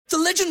The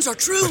legends are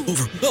true.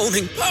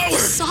 Overwhelming power!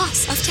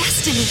 Sauce of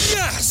destiny.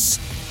 Yes!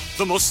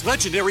 The most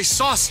legendary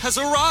sauce has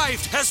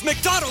arrived as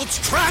McDonald's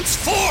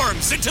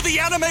transforms into the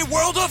anime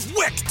world of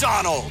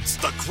WickDonald's.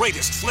 The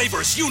greatest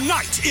flavors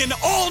unite in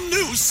all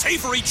new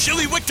savory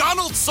chili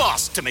McDonald's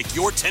sauce to make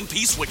your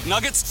 10-piece Wick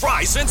Nuggets,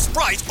 fries, and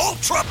Sprite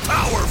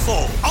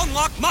ultra-powerful.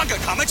 Unlock manga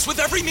comics with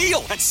every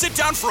meal and sit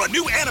down for a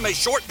new anime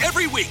short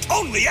every week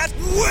only at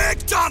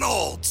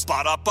WickDonald's.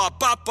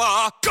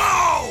 Ba-da-ba-ba-ba,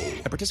 go!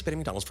 And participate in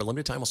McDonald's for a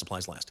limited time while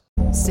supplies last.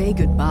 Say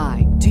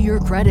goodbye to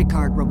your credit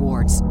card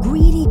rewards.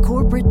 Greedy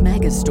corporate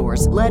mega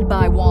stores, led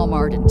by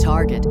Walmart and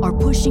Target, are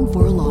pushing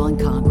for a law in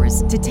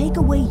Congress to take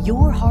away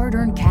your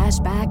hard-earned cash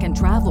back and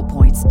travel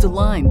points to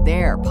line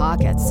their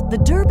pockets. The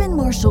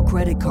Durbin-Marshall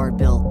credit card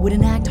bill would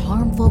enact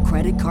harmful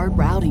credit card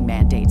routing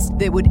mandates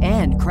that would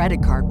end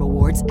credit card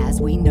rewards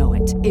as we know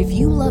it. If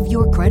you love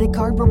your credit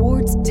card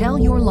rewards, tell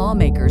your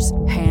lawmakers,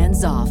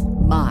 hands off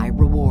my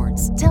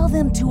rewards. Tell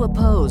them to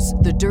oppose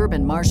the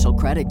Durbin-Marshall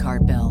credit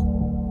card bill.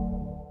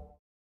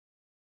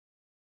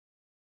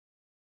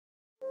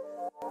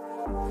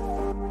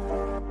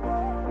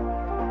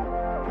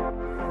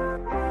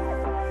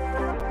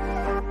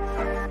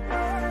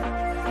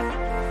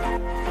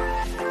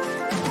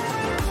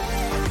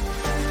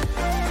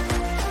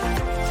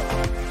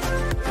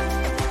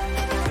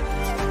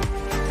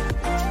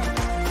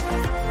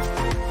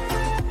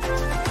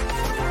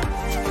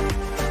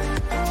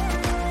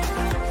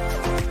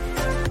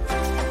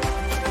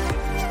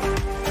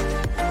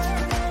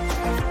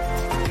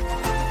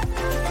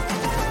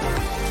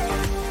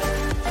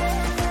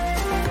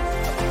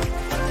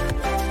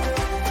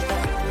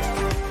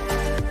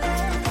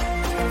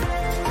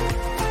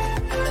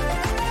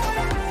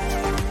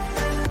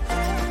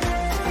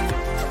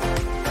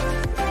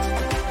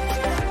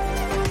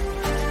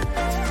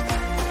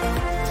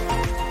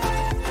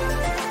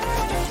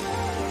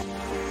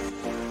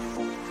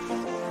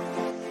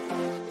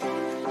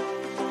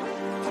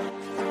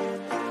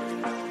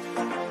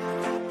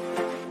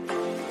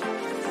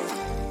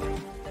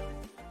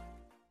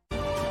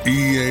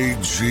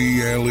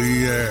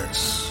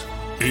 EAGLES,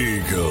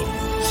 Eagles.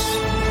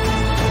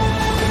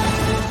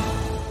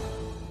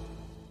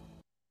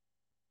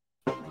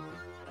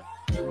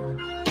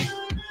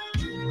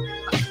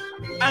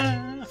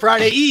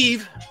 Friday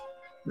Eve,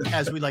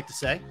 as we like to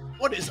say.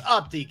 What is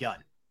up, D-Gunn?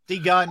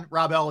 D-Gunn,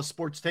 Rob Ellis,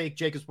 Sports Take,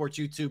 Jacob Sports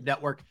YouTube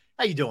Network.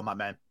 How you doing, my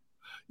man?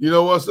 You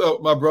know what's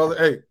up, my brother?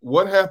 Hey,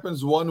 what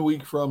happens 1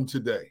 week from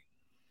today?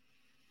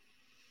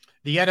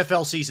 The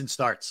NFL season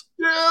starts.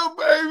 Yeah,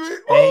 baby.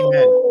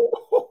 Amen. Oh.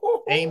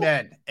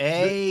 Amen.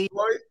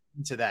 Detroit,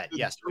 to that.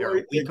 Yes, we are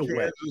a week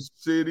away. Kansas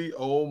City.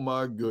 Oh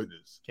my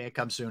goodness. Can't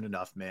come soon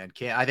enough, man.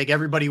 Can't. I think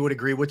everybody would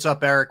agree. What's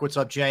up, Eric? What's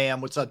up,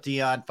 JM? What's up,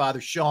 Dion?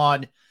 Father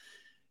Sean,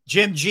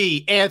 Jim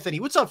G, Anthony.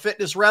 What's up,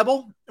 Fitness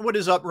Rebel? What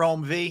is up,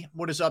 Rome V?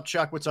 What is up,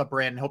 Chuck? What's up,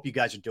 Brandon? Hope you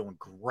guys are doing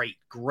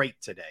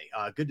great today.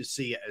 Good to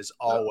see you as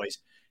always.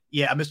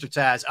 Yeah, Mr.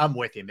 Taz, I'm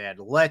with you, man.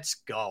 Let's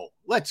go.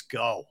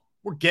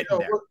 We're getting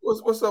there.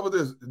 What's up with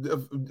this?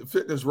 The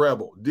Fitness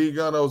Rebel.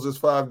 D-Gun owes us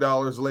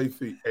 $5 late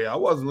fee. Hey, I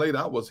wasn't late.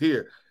 I was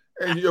here.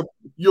 And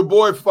your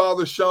boy,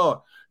 Father Sean.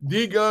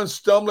 D-Gun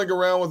stumbling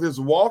around with his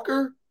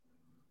walker?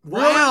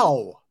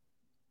 Wow.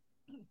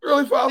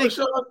 Really, Father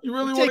Sean? You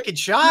really want taking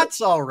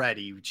shots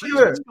already? Jeez,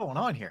 what's going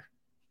on here?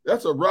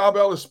 That's a Rob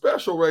Ellis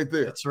special right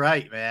there. That's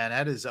right, man.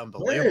 That is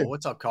unbelievable. Man.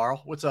 What's up,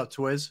 Carl? What's up,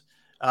 Twiz?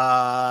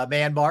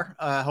 Man Bar.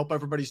 Hope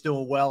everybody's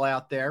doing well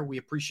out there. We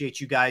appreciate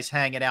you guys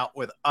hanging out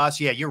with us.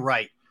 Yeah, you're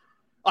right.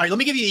 All right, let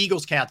me give you the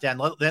Eagles countdown.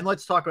 Then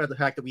let's talk about the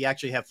fact that we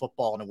actually have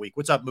football in a week.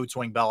 What's up, Mood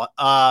Swing Bella?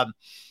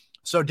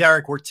 So,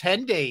 Derrick, we're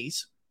 10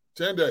 days.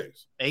 10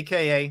 days.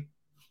 AKA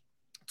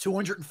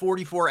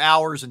 244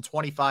 hours and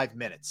 25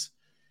 minutes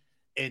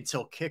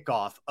until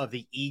kickoff of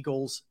the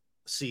Eagles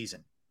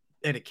season.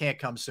 And it can't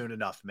come soon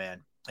enough,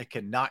 man. It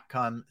cannot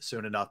come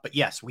soon enough. But,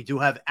 yes, we do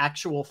have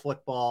actual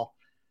football.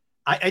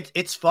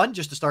 It's fun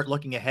just to start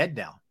looking ahead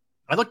now.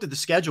 I looked at the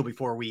schedule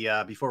before we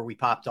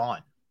popped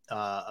on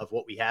of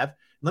what we have.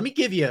 Let me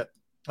give you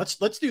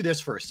let's do this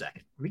for a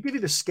second. Let me give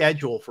you the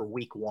schedule for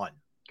week one,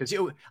 because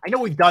I know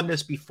we've done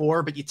this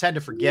before, but you tend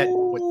to forget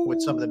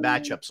what some of the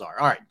matchups are.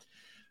 All right.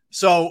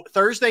 So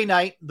Thursday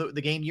night,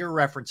 the game you're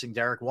referencing,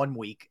 Derrick, 1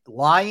 week,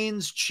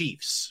 Lions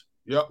Chiefs.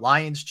 Yep.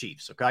 Lions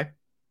Chiefs. Okay.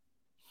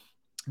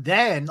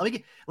 Then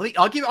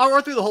I'll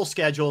run through the whole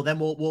schedule. Then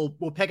we'll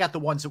pick out the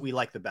ones that we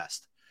like the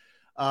best.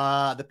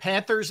 The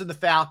Panthers and the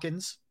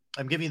Falcons.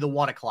 I'm giving you the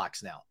 1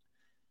 o'clocks now.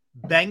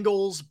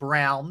 Bengals,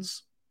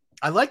 Browns.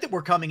 I like that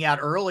we're coming out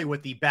early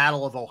with the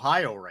Battle of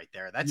Ohio right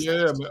there. That's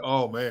nice. Man.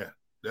 Oh man,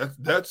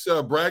 that's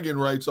bragging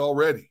rights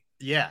already.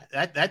 Yeah,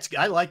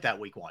 I like that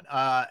week one.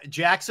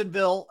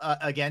 Jacksonville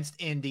against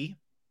Indy,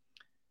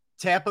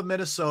 Tampa,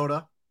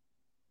 Minnesota,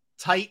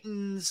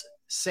 Titans,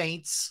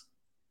 Saints,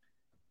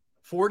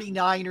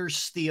 49ers,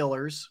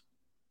 Steelers,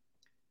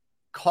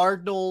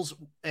 Cardinals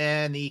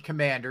and the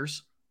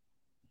Commanders,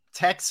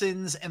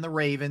 Texans and the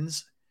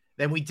Ravens.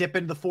 Then we dip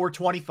into the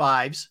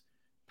 425s,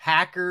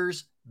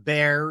 Packers,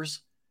 Bears,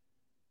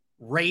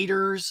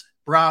 Raiders,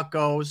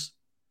 Broncos,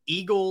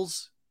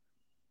 Eagles,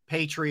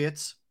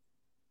 Patriots,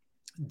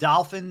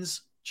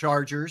 Dolphins,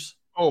 Chargers.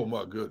 Oh,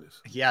 my goodness.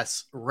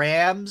 Yes.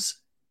 Rams,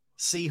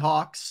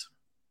 Seahawks,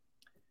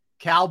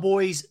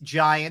 Cowboys,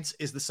 Giants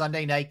is the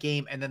Sunday night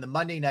game. And then the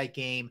Monday night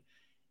game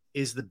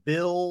is the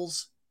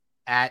Bills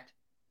at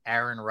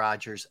Aaron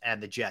Rodgers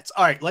and the Jets.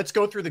 All right, let's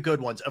go through the good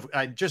ones.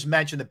 I just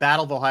mentioned the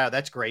Battle of Ohio.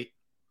 That's great.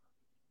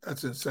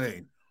 That's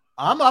insane.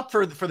 I'm up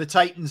for the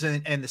Titans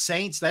and the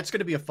Saints. That's going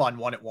to be a fun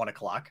one at 1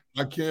 o'clock.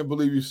 I can't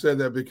believe you said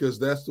that because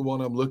that's the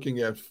one I'm looking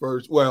at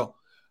first. Well,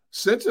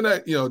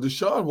 Cincinnati,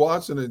 Deshaun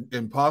Watson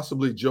and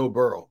possibly Joe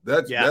Burrow.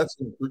 That's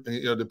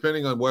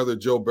depending on whether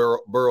Joe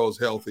Burrow is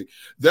healthy.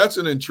 That's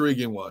an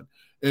intriguing one.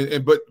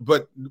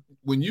 But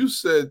when you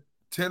said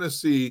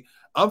Tennessee,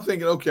 I'm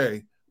thinking,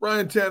 okay,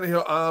 Ryan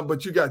Tannehill,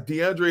 but you got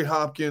DeAndre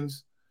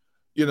Hopkins,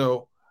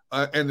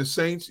 and the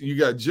Saints. You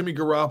got Jimmy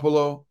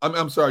Garoppolo.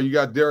 I'm sorry, you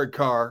got Derek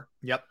Carr.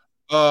 Yep.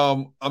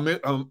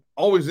 I'm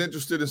always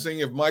interested in seeing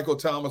if Michael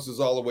Thomas is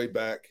all the way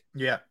back.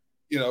 Yeah.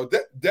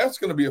 That's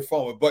going to be a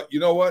fun one. But you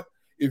know what?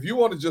 If you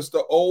want to just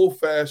the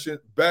old-fashioned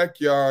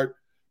backyard,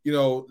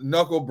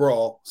 knuckle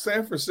brawl,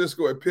 San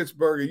Francisco at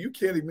Pittsburgh, are you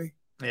kidding me?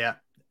 Yeah.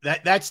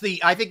 I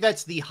think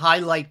that's the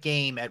highlight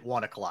game at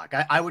 1 o'clock.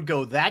 I would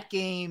go that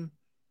game.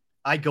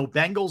 I'd go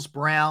Bengals,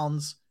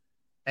 Browns,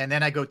 and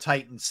then I go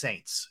Titans,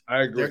 Saints.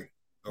 I agree. Okay.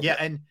 Yeah,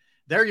 and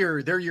they're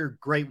your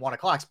great 1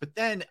 o'clocks. But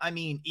then,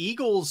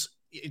 Eagles,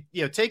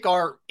 take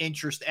our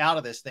interest out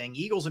of this thing.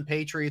 Eagles and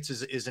Patriots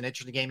is an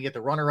interesting game. You get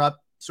the runner-up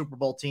Super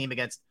Bowl team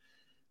against,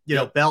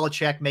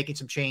 Belichick making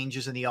some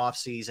changes in the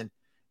offseason.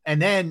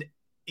 And then,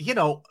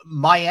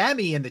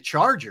 Miami and the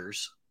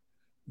Chargers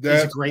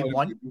is a great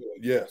one.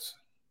 Yes.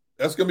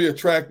 That's going to be a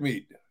track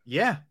meet.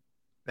 Yeah.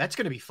 That's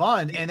going to be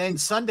fun. And then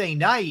Sunday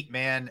night,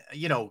 man,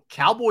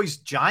 Cowboys,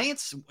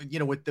 Giants,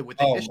 with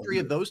the history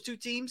of those two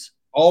teams.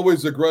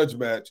 Always a grudge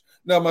match.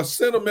 Now, my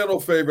sentimental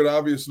favorite,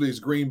 obviously, is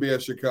Green Bay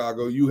at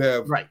Chicago. You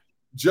have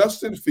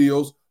Justin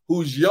Fields,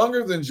 who's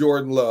younger than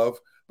Jordan Love,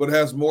 but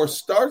has more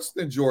starts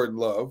than Jordan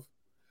Love,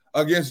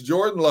 against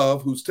Jordan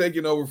Love, who's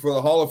taking over for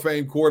the Hall of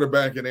Fame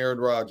quarterback in Aaron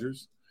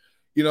Rodgers.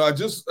 I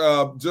just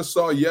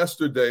saw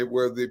yesterday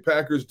where the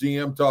Packers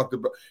GM talked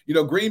about,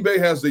 Green Bay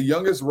has the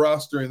youngest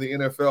roster in the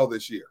NFL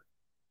this year.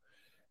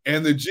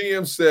 And the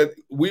GM said,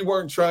 we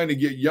weren't trying to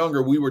get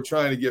younger. We were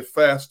trying to get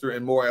faster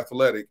and more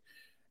athletic.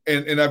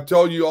 And I've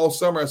told you all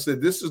summer, I said,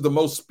 this is the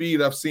most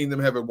speed I've seen them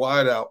have it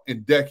wide out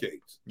in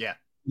decades. Yeah.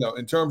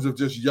 In terms of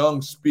just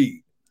young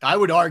speed. I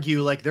would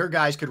argue like their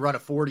guys could run a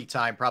 40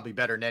 time probably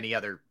better than any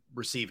other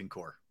receiving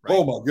core. Right?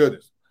 Oh, my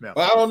goodness. Yeah.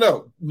 I don't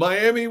know.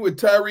 Miami with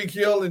Tyreek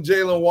Hill and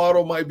Jalen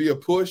Waddle might be a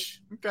push.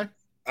 Okay.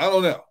 I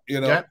don't know.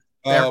 Yeah,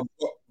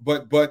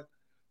 but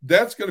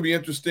that's going to be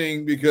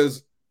interesting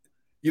because,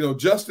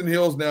 Justin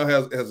Fields now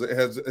has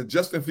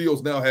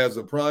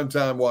a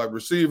primetime wide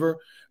receiver.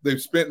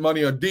 They've spent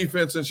money on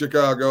defense in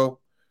Chicago.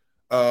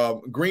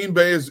 Green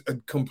Bay is a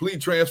complete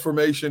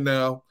transformation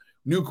now.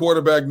 New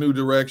quarterback, new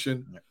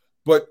direction. Yeah.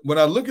 But when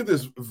I look at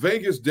this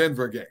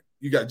Vegas-Denver game,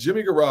 you got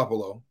Jimmy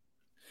Garoppolo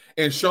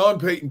and Sean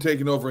Payton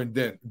taking over in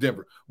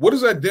Denver. What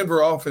is that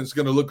Denver offense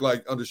going to look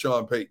like under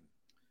Sean Payton?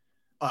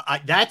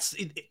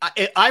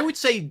 I would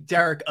say,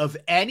 Derrick, of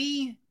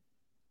any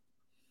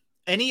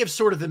of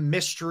sort of the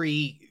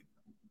mystery,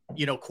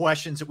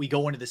 questions that we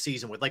go into the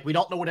season with, like we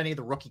don't know what any of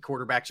the rookie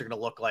quarterbacks are going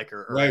to look like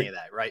or any of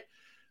that, right?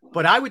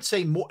 But I would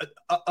say more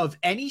of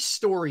any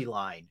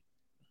storyline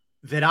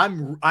that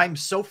I'm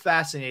so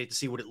fascinated to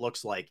see what it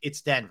looks like.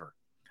 It's Denver.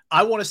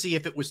 I want to see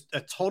if it was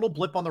a total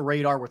blip on the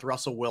radar with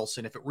Russell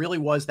Wilson, if it really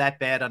was that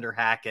bad under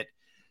Hackett,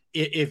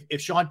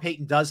 if Sean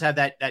Payton does have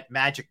that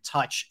magic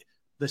touch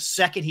the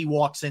second he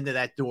walks into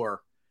that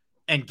door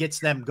and gets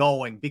them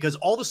going, because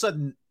all of a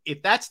sudden,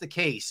 if that's the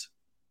case,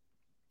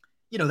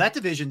 that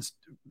division's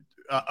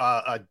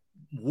a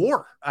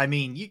war. I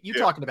mean, you're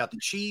talking about the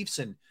Chiefs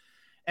and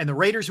the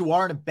Raiders, who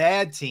aren't a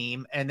bad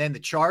team, and then the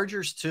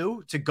Chargers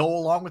too, to go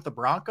along with the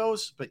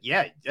Broncos. But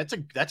yeah, that's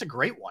a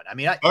great one. I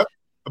mean,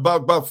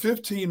 about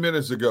 15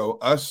 minutes ago,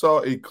 I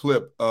saw a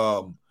clip.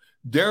 Darren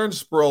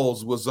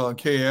Sproles was on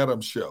Kay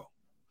Adams' show.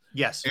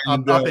 Yes,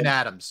 up in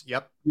Adams.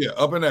 Yep. Yeah,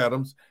 up in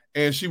Adams.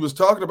 And she was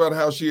talking about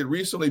how she had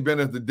recently been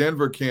at the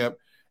Denver camp,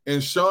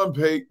 and Sean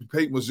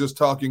Payton was just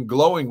talking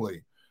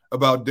glowingly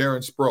about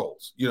Darren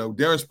Sproles.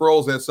 Darren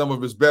Sproles had some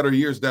of his better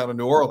years down in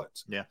New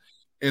Orleans. Yeah.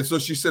 And so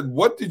she said,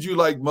 what did you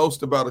like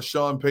most about a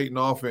Sean Payton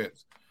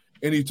offense?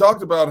 And he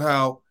talked about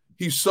how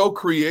he's so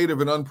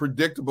creative and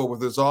unpredictable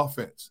with his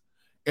offense,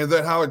 and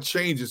that how it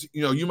changes.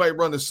 You might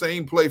run the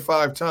same play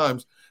 5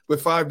 times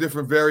with 5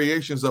 different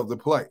variations of the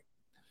play.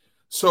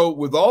 So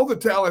with all the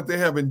talent they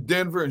have in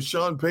Denver and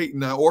Sean Payton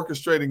now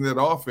orchestrating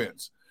that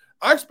offense,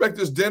 I expect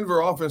this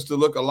Denver offense to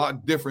look a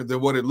lot different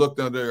than what it looked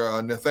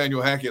under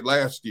Nathaniel Hackett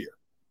last year.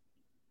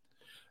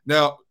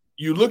 Now,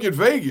 you look at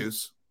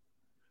Vegas,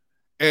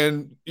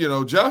 and,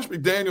 Josh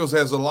McDaniels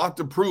has a lot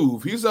to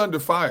prove. He's under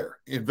fire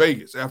in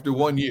Vegas after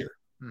 1 year.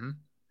 Mm-hmm.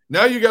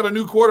 Now you got a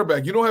new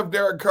quarterback. You don't have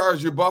Derek Carr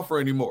as your buffer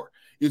anymore.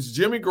 It's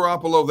Jimmy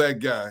Garoppolo, that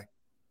guy,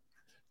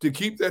 to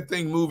keep that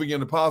thing moving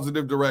in a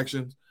positive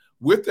direction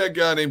with that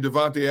guy named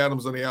Devontae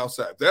Adams on the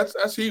outside.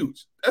 That's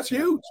huge. That's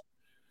huge.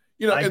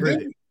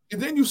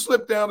 And then you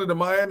slip down to the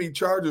Miami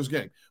Chargers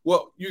game.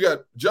 Well, you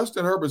got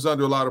Justin Herbert's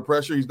under a lot of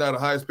pressure. He's not the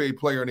highest paid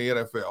player in the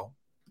NFL.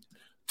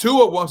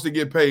 Tua wants to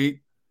get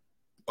paid.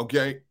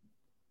 Okay.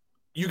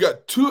 You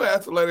got two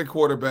athletic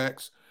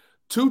quarterbacks,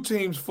 two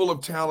teams full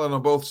of talent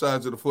on both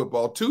sides of the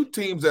football, two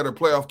teams that are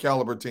playoff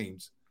caliber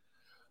teams.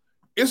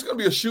 It's going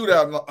to be a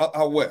shootout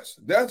out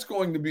west. That's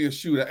going to be a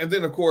shootout. And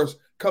then, of course,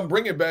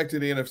 bring it back to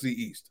the NFC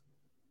East.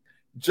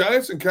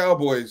 Giants and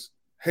Cowboys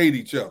hate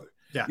each other.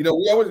 Yeah.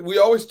 We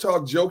always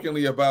talk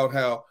jokingly about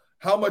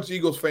how much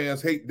Eagles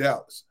fans hate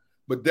Dallas.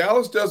 But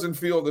Dallas doesn't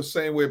feel the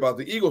same way about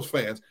the Eagles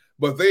fans,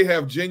 but they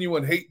have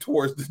genuine hate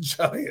towards the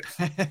Giants.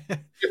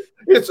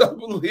 It's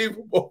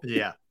unbelievable.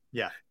 Yeah.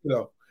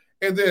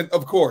 And then,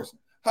 of course,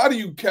 how do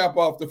you cap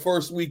off the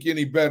first week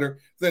any better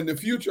than the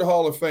future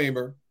Hall of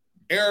Famer,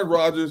 Aaron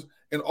Rodgers,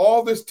 and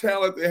all this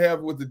talent they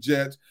have with the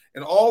Jets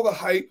and all the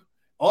hype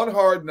on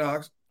Hard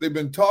Knocks? They've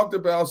been talked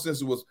about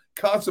since it was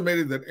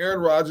consummated that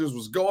Aaron Rodgers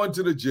was going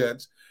to the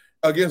Jets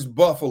against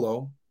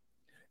Buffalo.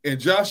 And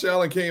Josh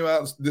Allen came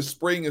out this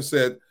spring and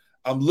said,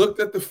 I'm looked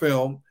at the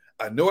film.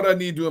 I know what I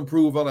need to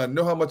improve on. I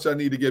know how much I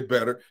need to get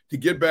better to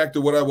get back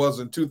to what I was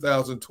in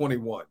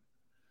 2021.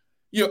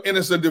 And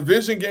it's a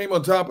division game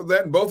on top of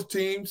that, and both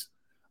teams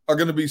are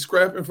going to be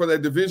scrapping for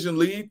that division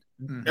lead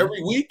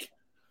every week.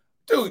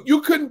 Dude,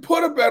 you couldn't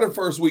put a better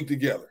first week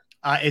together.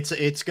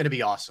 It's going to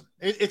be awesome.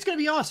 It's going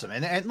to be awesome.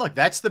 And look,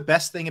 that's the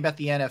best thing about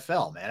the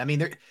NFL, man. I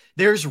mean,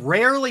 there's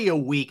rarely a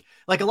week,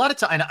 like a lot of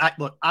time.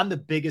 Look, I'm the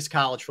biggest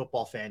college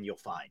football fan you'll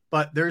find,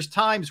 but there's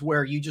times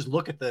where you just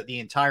look at the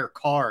entire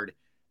card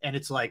and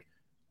it's like,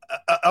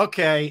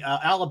 okay,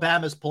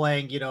 Alabama's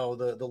playing,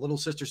 the Little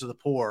Sisters of the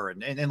Poor.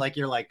 And like,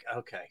 you're like,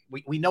 okay,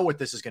 we know what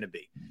this is going to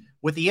be.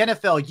 With the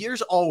NFL,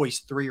 there's always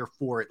 3 or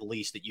 4 at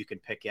least that you can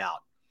pick out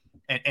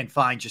and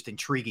find just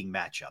intriguing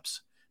matchups.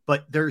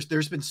 But there's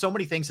been so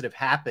many things that have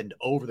happened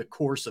over the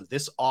course of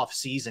this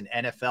offseason,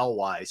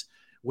 NFL-wise,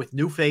 with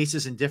new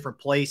faces in different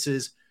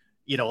places.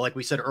 Like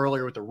we said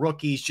earlier with the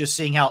rookies, just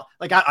seeing how,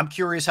 like, I'm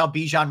curious how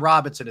Bijan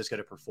Robinson is going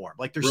to perform.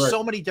 Like, there's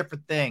so many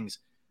different things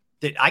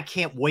that I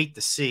can't wait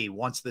to see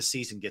once the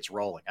season gets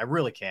rolling. I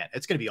really can't.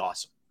 It's going to be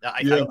awesome.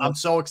 I'm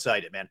so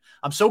excited, man.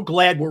 I'm so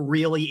glad we're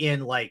really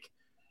in, like,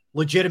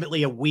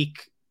 legitimately a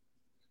week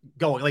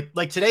going.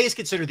 Like today is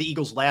considered the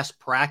Eagles' last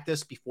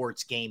practice before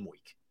it's game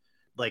week.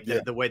 Like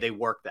the way they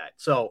work that.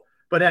 So,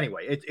 but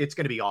anyway, it's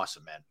going to be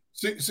awesome, man.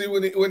 See,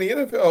 when the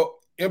NFL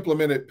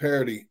implemented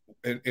parity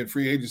in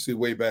free agency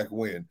way back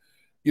when,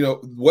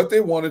 what they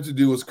wanted to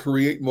do was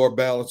create more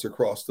balance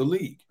across the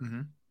league.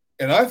 Mm-hmm.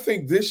 And I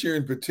think this year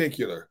in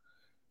particular,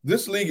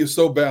 this league is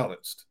so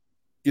balanced.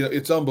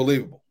 It's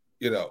unbelievable,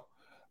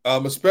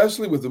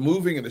 especially with the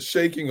moving and the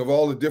shaking of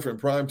all the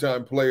different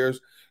primetime players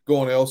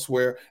going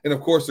elsewhere. And,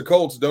 of course, the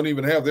Colts don't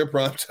even have their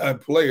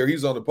primetime player.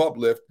 He's on the pup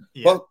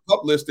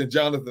list and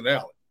Jonathan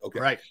Allen. Okay.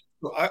 Right.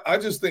 So I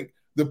just think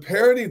the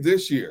parity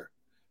this year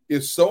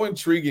is so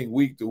intriguing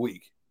week to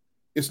week.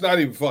 It's not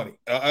even funny.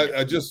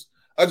 I just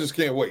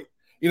can't wait.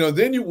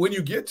 Then when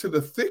you get to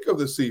the thick of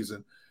the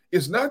season,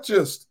 it's not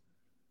just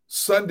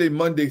Sunday,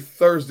 Monday,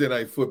 Thursday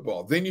night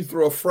football. Then you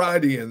throw a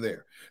Friday in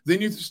there.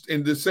 Then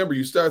in December,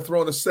 you start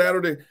throwing a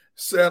Saturday,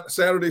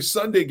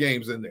 Sunday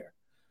games in there.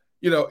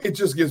 It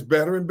just gets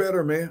better and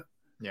better, man.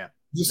 Yeah.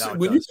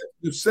 When you get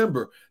to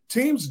December,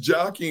 teams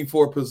jockeying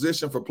for a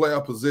position for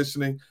playoff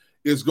positioning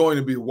is going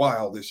to be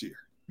wild this year.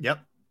 Yep.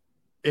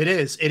 It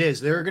is.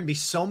 There are going to be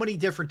so many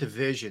different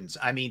divisions.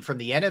 I mean, from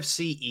the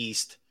NFC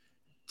East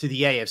to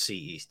the AFC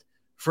East,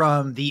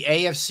 from the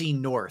AFC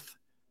North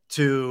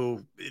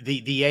to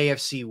the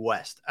AFC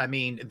West. I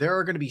mean, there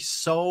are going to be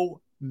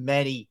so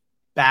many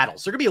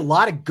battles. There are going to be a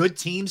lot of good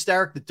teams,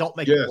 Derrick, that don't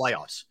make the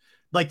playoffs.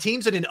 Like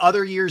teams that in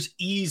other years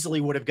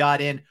easily would have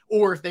got in,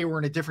 or if they were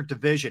in a different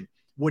division,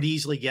 would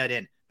easily get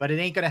in. But it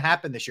ain't going to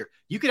happen this year.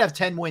 You could have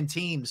 10-win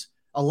teams,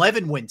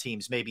 11-win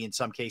teams, maybe in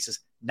some cases,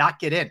 not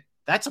get in.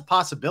 That's a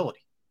possibility.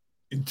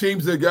 And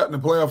teams that got in the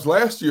playoffs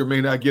last year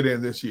may not get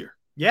in this year.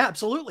 Yeah,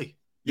 absolutely.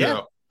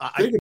 Yeah,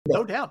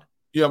 no doubt.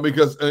 Yeah,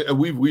 because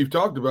we've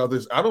talked about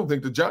this. I don't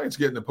think the Giants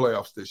get in the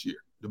playoffs this year,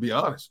 to be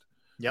honest.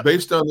 Yep.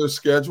 Based on their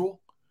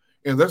schedule.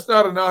 And that's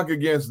not a knock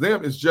against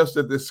them. It's just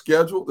that the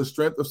schedule, the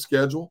strength of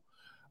schedule,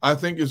 I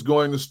think is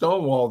going to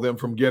stonewall them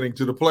from getting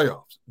to the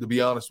playoffs, to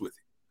be honest with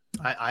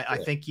you. I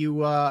think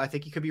you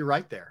could be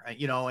right there.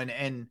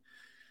 And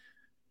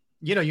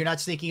you're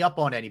not sneaking up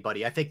on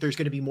anybody. I think there's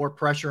going to be more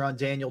pressure on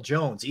Daniel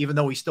Jones, even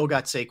though he still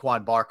got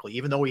Saquon Barkley,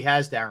 even though he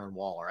has Darren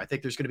Waller. I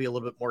think there's going to be a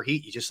little bit more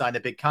heat. You just signed a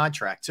big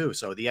contract too.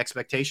 So the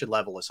expectation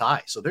level is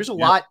high. So there's a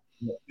lot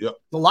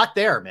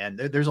there, man.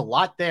 There's a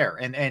lot there.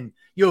 And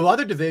you have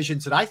other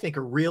divisions that I think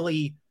are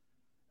really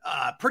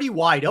pretty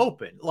wide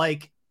open.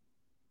 Like,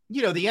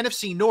 the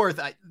NFC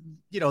North,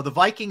 the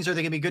Vikings, are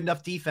they going to be good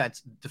enough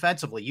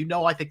defensively?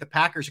 I think the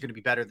Packers are going to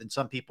be better than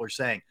some people are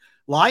saying.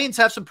 Lions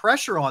have some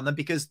pressure on them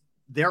because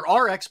there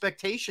are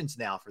expectations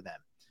now for them.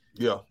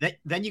 Yeah.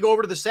 Then you go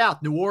over to the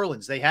South, New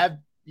Orleans. They have,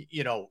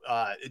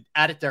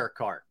 added Derrick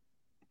Carr.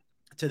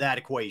 to that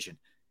equation.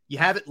 You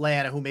have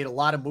Atlanta, who made a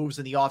lot of moves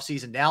in the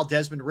offseason. Now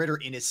Desmond Ridder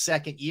in his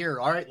second year.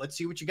 All right, let's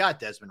see what you got,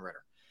 Desmond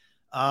Ridder.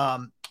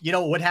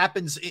 What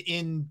happens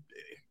in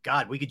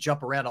God, we could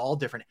jump around all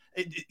different.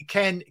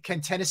 Can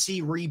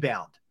Tennessee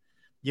rebound?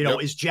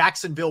 Is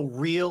Jacksonville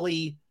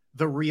really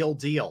the real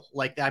deal?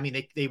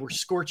 They were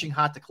scorching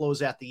hot to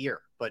close out the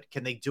year, but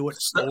can they do it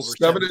over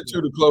 7-2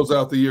 to close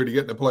out the year to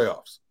get in the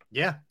playoffs?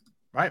 Yeah,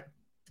 right.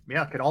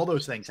 Yeah, can all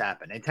those things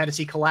happen? And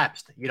Tennessee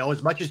collapsed.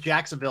 As much as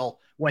Jacksonville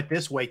went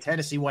this way,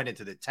 Tennessee went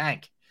into the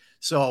tank.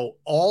 So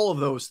all of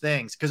those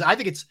things, because I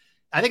think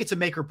it's a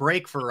make or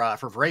break for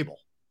Vrabel.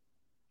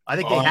 I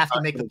think they have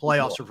to make the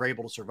playoffs for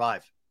Vrabel to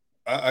survive.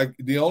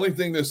 The only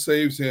thing that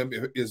saves him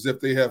is if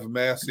they have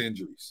mass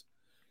injuries.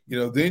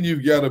 Then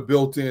you've got a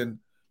built-in,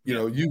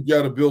 you've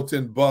got a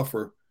built-in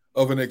buffer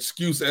of an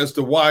excuse as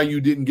to why you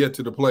didn't get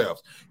to the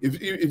playoffs.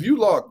 If you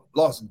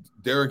lost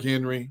Derrick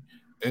Henry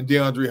and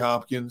DeAndre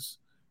Hopkins,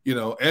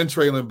 and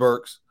Traylon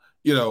Burks,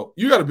 you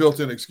got a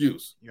built-in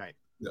excuse. Right.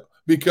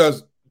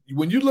 Because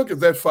when you look at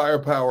that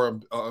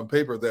firepower on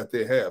paper that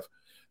they have,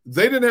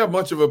 they didn't have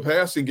much of a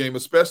passing game,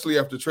 especially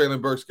after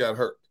Traylon Burks got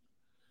hurt.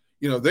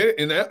 Now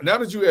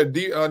that you add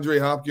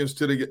DeAndre Hopkins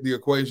to the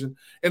equation,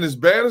 and as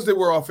bad as they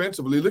were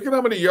offensively, look at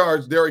how many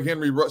yards Derrick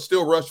Henry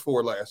still rushed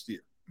for last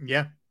year.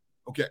 Yeah.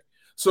 Okay.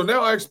 So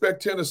now I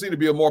expect Tennessee to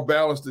be a more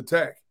balanced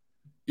attack,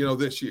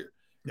 this year.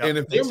 Yep, and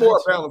if they're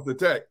more balanced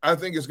attack, I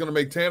think it's going to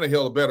make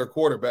Tannehill a better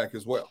quarterback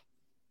as well.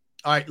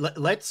 All right,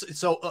 let's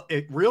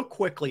real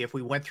quickly, if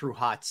we went through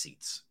hot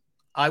seats,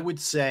 I would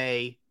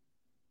say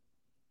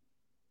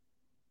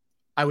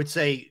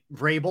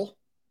Vrabel.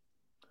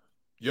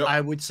 Yep. I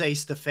would say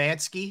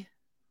Stefanski.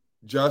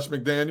 Josh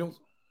McDaniels.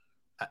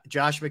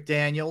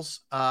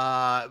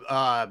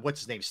 What's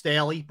his name?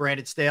 Staley.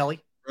 Brandon Staley.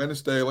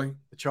 The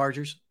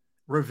Chargers.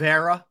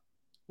 Rivera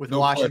with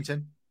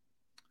Washington.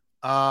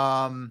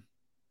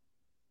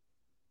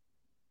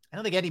 I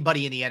don't think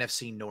anybody in the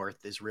NFC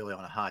North is really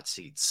on a hot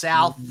seat.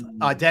 South,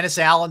 Dennis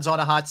Allen's on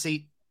a hot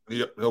seat.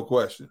 Yep, no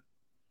question.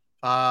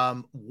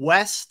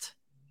 West,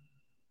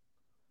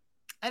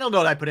 I don't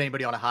know that I put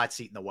anybody on a hot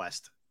seat in the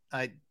West.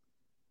 I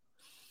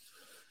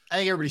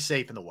think everybody's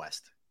safe in the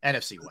West.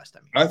 NFC West,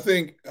 I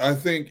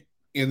think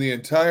in the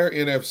entire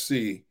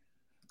NFC,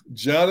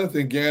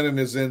 Jonathan Gannon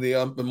is in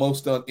the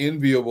most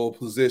unenviable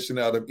position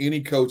out of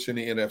any coach in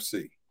the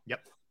NFC. Yep.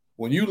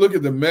 When you look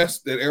at the mess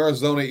that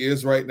Arizona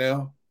is right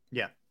now,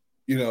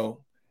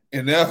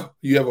 and now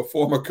you have a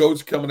former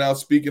coach coming out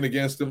speaking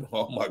against him.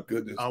 Oh, my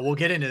goodness. We'll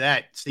get into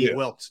that. Steve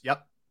Wilkes.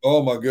 Yep.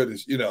 Oh, my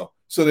goodness.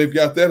 So they've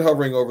got that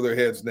hovering over their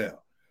heads now.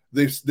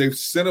 They've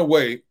sent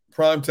away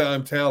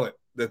primetime talent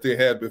that they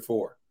had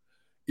before,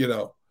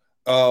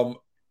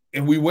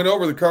 and we went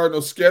over the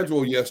Cardinals'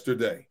 schedule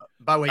yesterday.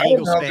 By the way,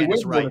 Eagles fan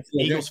is right.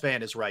 Eagles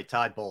fan is right.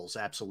 Todd Bowles,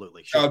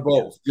 absolutely. Todd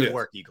Bowles. Good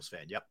work, Eagles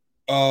fan. Yep.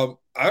 I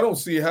don't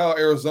see how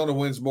Arizona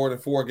wins more than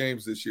 4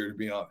 games this year, to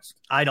be honest.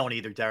 I don't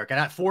either, Derek.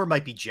 And 4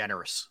 might be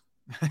generous.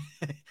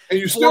 And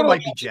you still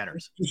might be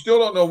generous. You still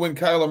don't know when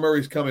Kyler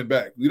Murray's coming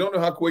back. We don't know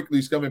how quickly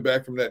he's coming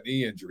back from that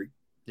knee injury.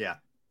 Yeah.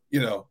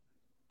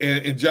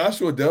 And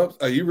Joshua Dobbs,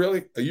 are you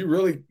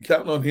really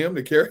counting on him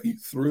to carry you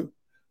through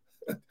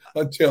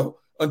until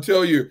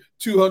your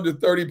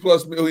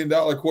 $230+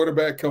 million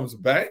quarterback comes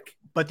back?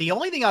 But the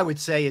only thing I would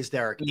say is,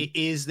 Derek,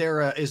 is there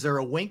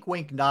a wink,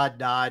 wink, nod,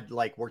 nod,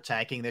 like we're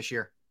tanking this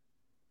year?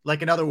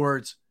 Like, in other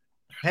words,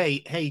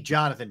 hey,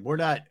 Jonathan,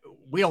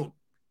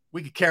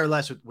 we could care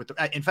less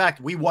in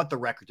fact, we want the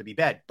record to be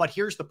bad. But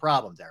here's the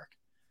problem, Derek.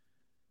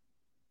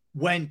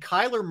 When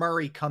Kyler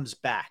Murray comes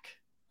back,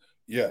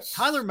 yes,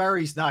 Kyler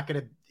Murray's not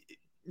going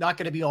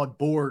to be on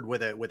board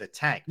with a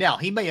tank. Now,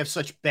 he may have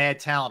such bad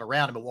talent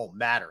around him, it won't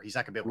matter. He's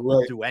not going to be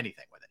able to do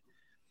anything with it.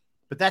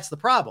 But that's the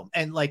problem.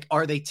 And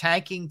are they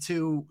tanking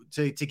to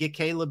get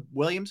Caleb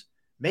Williams?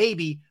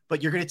 Maybe,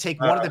 but you're going to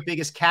take one of the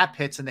biggest cap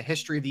hits in the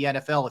history of the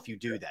NFL if you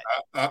do that.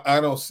 I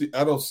don't see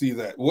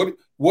that.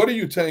 What are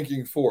you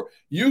tanking for?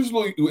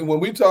 Usually, when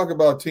we talk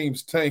about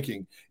teams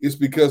tanking, it's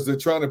because they're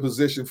trying to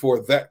position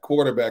for that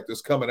quarterback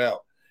that's coming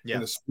out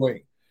in the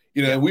spring.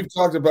 And we've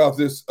talked about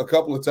this a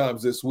couple of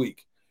times this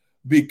week.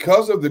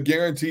 Because of the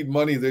guaranteed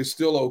money they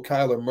still owe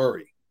Kyler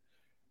Murray,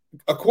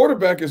 a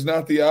quarterback is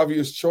not the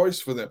obvious choice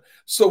for them.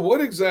 So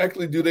what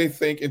exactly do they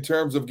think in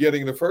terms of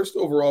getting the first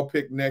overall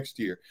pick next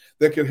year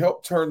that can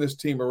help turn this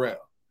team around?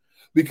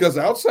 Because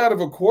outside of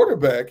a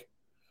quarterback,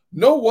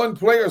 no one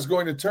player is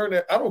going to turn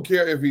that. I don't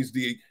care if he's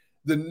the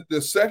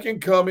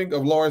second coming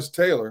of Lawrence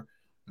Taylor.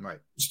 Right.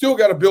 Still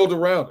got to build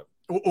around him.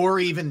 Or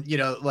even,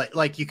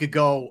 like you could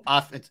go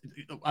offense.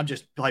 I'm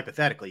just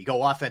hypothetically, you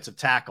go offensive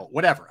tackle,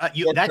 whatever.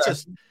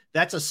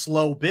 That's a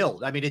slow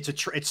build. I mean,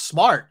 it's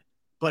smart,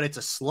 but it's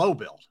a slow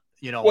build.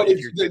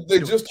 They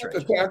just took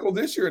a tackle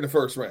this year in the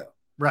first round.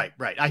 Right.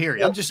 I hear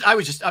you. I'm just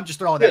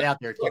throwing that out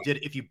there.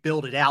 If you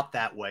build it out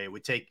that way, it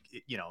would take,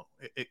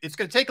 it's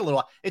going to take a little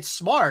while. It's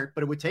smart,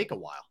 but it would take a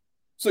while.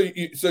 So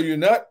you're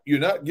not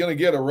going to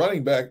get a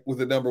running back with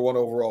the number 1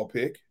 overall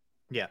pick.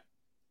 Yeah.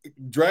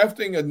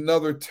 Drafting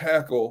another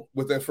tackle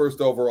with that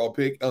first overall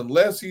pick,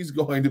 unless he's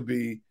going to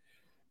be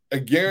a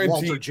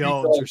guaranteed Walter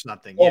Jones or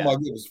something. Oh yeah. my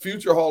goodness,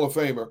 future Hall of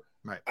Famer.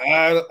 Right.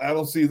 I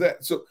don't see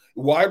that. So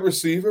wide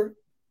receiver,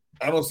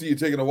 I don't see you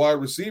taking a wide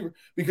receiver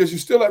because you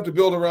still have to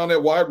build around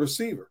that wide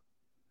receiver.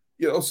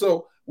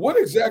 So what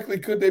exactly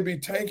could they be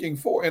tanking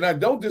for? And I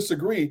don't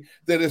disagree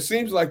that it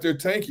seems like they're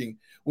tanking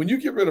when you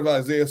get rid of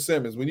Isaiah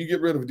Simmons, when you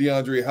get rid of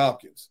DeAndre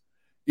Hopkins,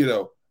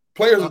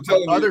 players are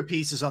telling other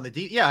pieces on the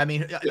D. Yeah, I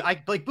mean,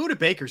 I like Budda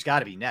Baker's got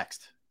to be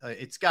next.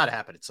 It's got to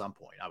happen at some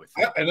point, I would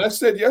think. And I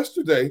said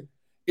yesterday,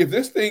 if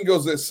this thing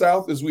goes as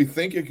south as we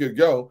think it could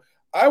go,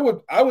 I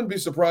wouldn't be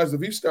surprised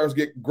if he starts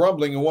get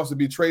grumbling and wants to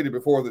be traded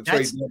before the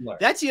trade deadline.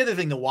 That's the other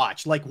thing to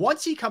watch. Like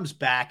once he comes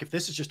back, if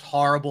this is just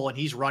horrible and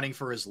he's running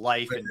for his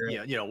life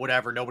and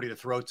whatever, nobody to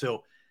throw to,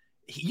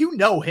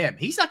 him.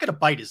 He's not going to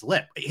bite his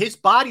lip. His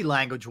body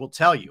language will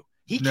tell you.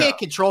 He can't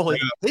control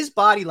it. His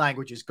body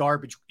language is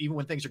garbage, even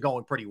when things are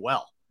going pretty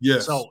well.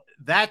 Yes. So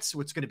that's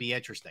what's going to be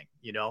interesting.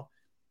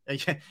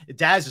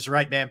 Daz is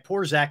right, man.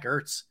 Poor Zach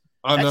Ertz.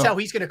 That's how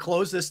he's going to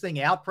close this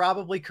thing out,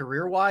 probably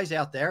career-wise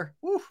out there.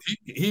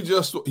 He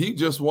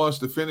just wants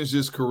to finish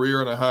his career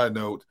on a high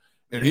note,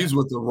 and he's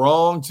with the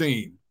wrong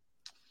team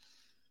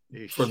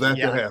for that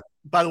to happen.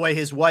 By the way,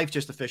 his wife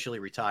just officially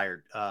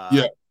retired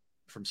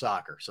from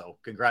soccer. So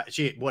congrats.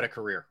 What a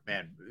career,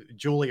 man.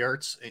 Julie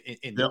Ertz,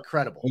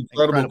 incredible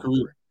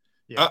career.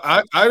 Yeah.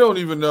 I don't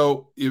even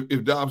know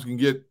if Dobbs can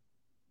get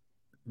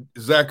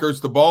Zach Ertz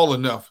the ball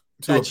enough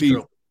to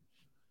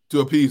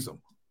appease him.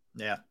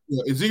 Yeah.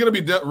 Is he going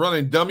to be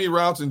running dummy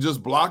routes and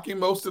just blocking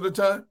most of the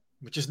time?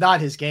 Which is not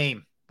his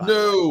game.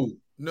 No.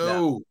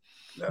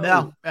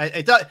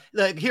 It does.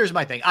 Like, here's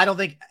my thing. I don't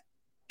think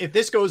if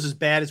this goes as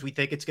bad as we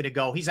think it's going to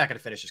go, he's not going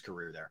to finish his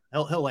career there.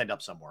 He'll end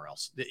up somewhere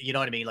else. You know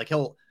what I mean? Like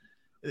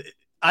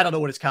I don't know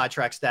what his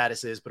contract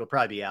status is, but he'll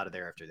probably be out of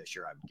there after this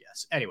year, I would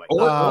guess. Anyway.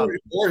 Or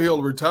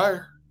he'll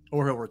retire.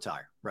 Or he'll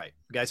retire. Right.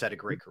 The guy's had a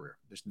great career.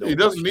 He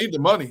doesn't need the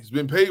money. He's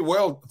been paid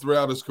well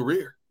throughout his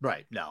career.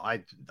 Right. No,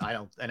 I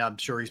don't, and I'm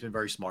sure he's been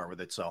very smart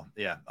with it. So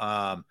yeah.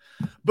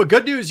 But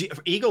good news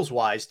Eagles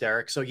wise,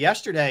 Derrick. So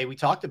yesterday we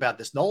talked about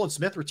this. Nolan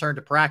Smith returned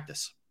to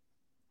practice.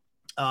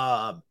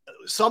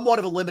 Somewhat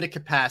of a limited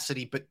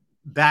capacity, but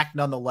back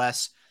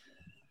nonetheless.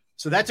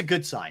 So that's a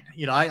good sign.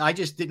 I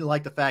just didn't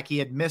like the fact he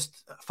had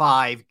missed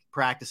 5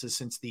 practices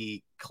since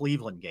the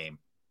Cleveland game.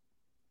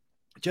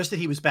 Just that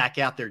he was back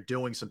out there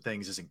doing some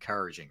things is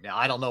encouraging. Now,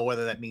 I don't know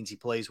whether that means he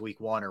plays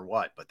week 1 or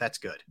what, but that's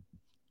good.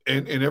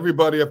 And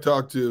everybody I've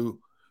talked to,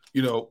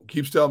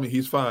 keeps telling me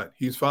he's fine.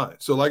 He's fine.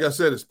 So like I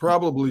said, it's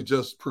probably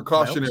just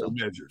precautionary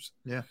measures.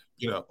 Yeah.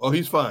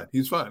 He's fine.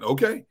 He's fine.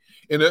 Okay.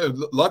 And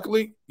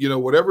luckily,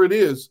 whatever it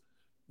is,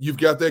 you've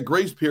got that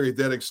grace period,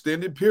 that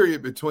extended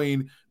period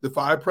between the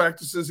 5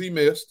 practices he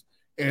missed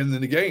and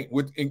then the game.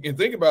 And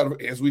think about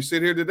it, as we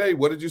sit here today,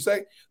 what did you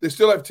say? They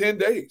still have 10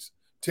 days,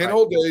 10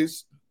 whole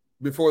days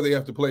before they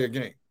have to play a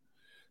game.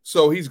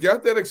 So he's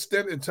got that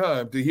extended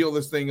time to heal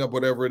this thing up,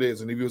 whatever it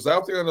is. And if he was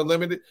out there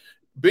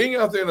being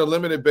out there on a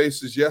limited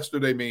basis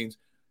yesterday means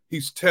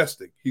he's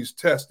testing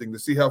to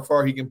see how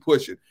far he can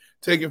push it,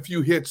 taking a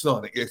few hits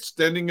on it,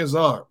 extending his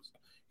arms,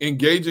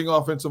 engaging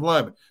offensive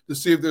linemen to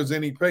see if there's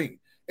any pain.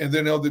 And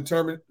then they'll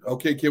determine,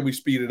 okay, can we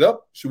speed it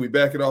up? Should we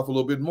back it off a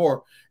little bit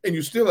more? And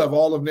you still have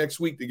all of next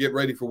week to get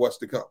ready for what's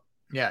to come.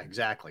 Yeah,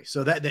 exactly.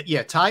 So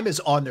that time is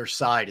on their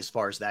side as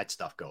far as that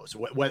stuff goes.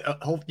 With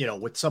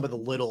some of the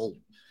little,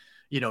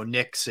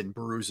 nicks and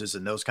bruises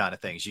and those kind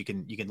of things, you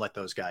can let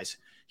those guys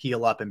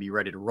heal up and be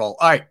ready to roll.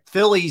 All right,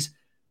 Phillies,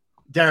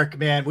 Derrick,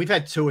 man, we've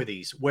had 2 of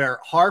these where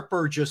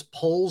Harper just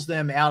pulls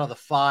them out of the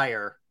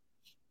fire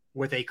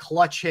with a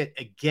clutch hit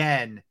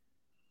again,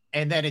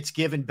 and then it's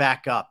given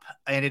back up,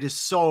 and it is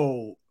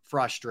so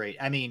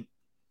frustrating. I mean,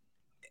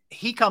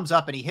 he comes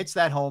up and he hits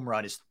that home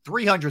run, his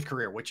 300th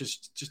career, which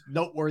is just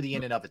noteworthy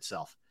in and of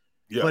itself.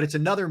 Yeah. But it's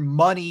another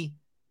money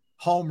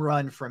home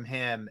run from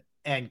him,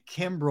 and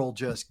Kimbrel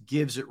just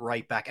gives it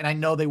right back. And I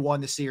know they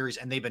won the series,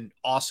 and they've been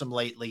awesome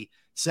lately,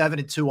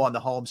 7-2 on the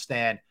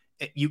homestand.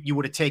 You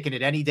would have taken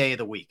it any day of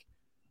the week.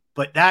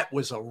 But that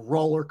was a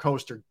roller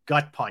coaster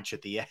gut punch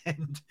at the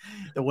end,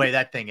 the way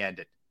that thing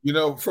ended.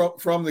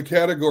 From the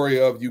category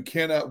of you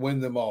cannot win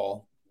them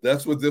all,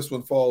 that's what this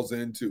one falls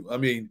into. I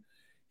mean,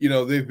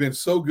 they've been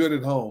so good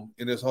at home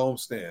in this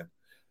homestand.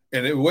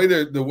 And the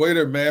way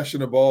they're mashing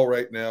the ball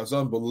right now is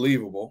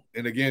unbelievable.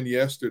 And again,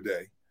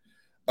 yesterday.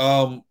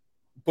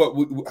 But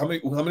how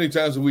many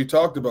times have we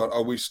talked about,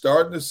 are we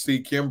starting to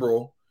see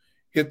Kimbrel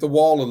hit the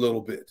wall a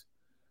little bit?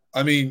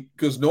 I mean,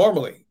 because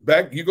normally,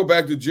 you go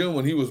back to June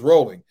when he was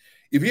rolling.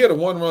 If he had a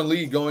 1-run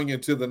lead going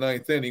into the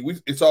 9th inning,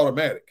 it's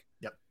automatic.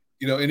 Yep.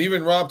 And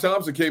even Rob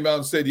Thompson came out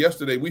and said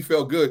yesterday, we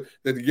felt good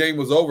that the game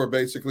was over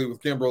basically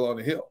with Kimbrel on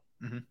the hill.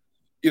 Mm-hmm.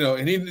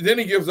 And then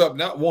he gives up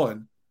not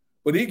one,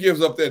 but he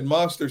gives up that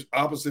monster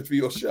opposite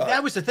field shot.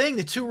 That was the thing.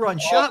 The 2-run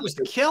shot was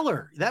the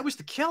killer. That was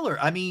the killer.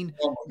 I mean,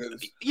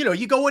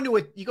 you go into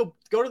it, you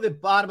go to the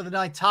bottom of the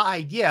 9th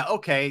tied. Yeah,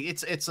 okay,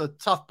 it's a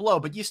tough blow,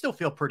 but you still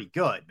feel pretty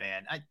good,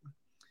 man.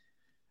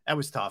 That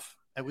was tough.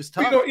 It was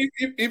tough.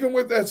 Even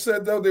with that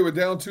said, though, they were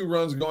down 2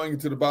 runs going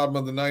into the bottom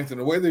of the 9th, and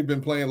the way they've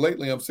been playing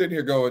lately, I'm sitting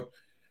here going,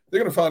 they're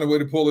going to find a way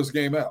to pull this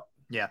game out.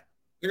 Yeah.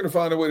 They're going to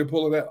find a way to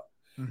pull it out.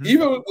 Mm-hmm.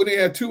 Even when they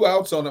had 2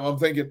 outs on them, I'm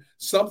thinking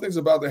something's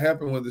about to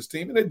happen with this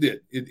team, and it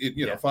did.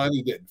 It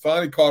finally did.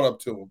 Finally caught up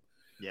to them.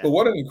 Yeah. But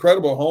what an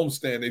incredible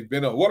homestand they've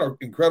been on. What an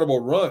incredible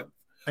run.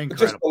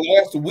 Just the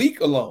last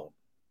week alone.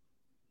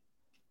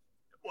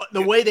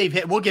 The way they've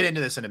hit, we'll get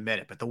into this in a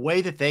minute, but the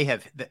way that they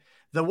have,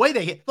 the way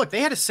they hit, look,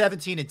 they had a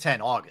 17-10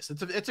 August.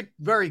 It's a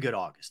very good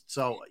August.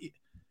 So,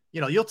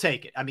 you'll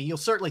take it. I mean, you'll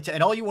certainly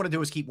and all you want to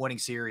do is keep winning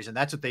series, and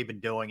that's what they've been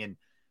doing. And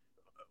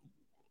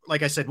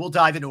like I said, we'll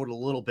dive into it a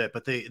little bit,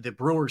 but the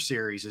Brewers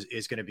series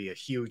is going to be a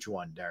huge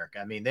one, Derek.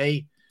 I mean,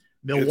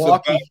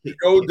 Milwaukee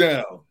go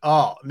down.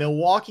 Oh,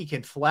 Milwaukee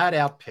can flat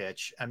out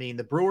pitch. I mean,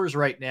 the Brewers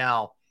right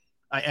now,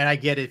 and I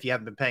get it if you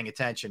haven't been paying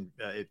attention,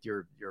 if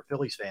you're a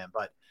Phillies fan,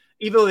 but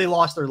even though they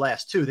lost their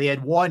last 2, they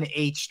had won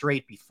 8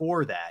 straight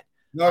before that.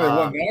 No, they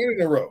won 9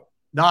 in a row.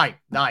 9,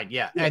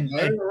 yeah. And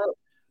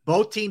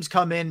both teams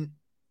come in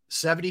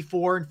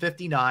 74 and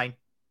 59.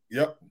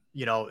 Yep.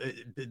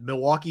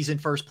 Milwaukee's in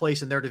first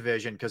place in their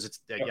division because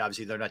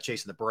obviously they're not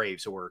chasing the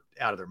Braves, who are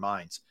out of their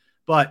minds.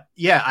 But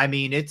yeah, I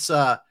mean, it's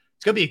going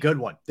to be a good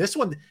one. This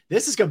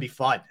is going to be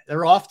fun.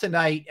 They're off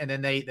tonight, and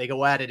then they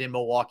go at it in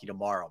Milwaukee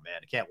tomorrow,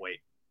 man. I can't wait.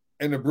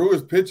 And the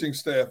Brewers pitching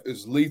staff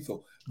is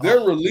lethal. Their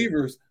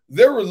relievers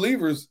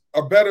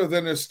are better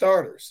than their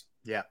starters.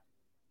 Yeah.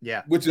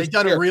 Yeah. They've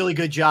done a really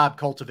good job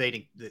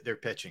cultivating their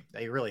pitching.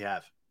 They really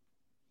have.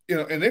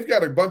 And they've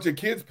got a bunch of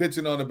kids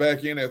pitching on the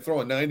back end. They're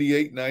throwing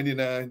 98,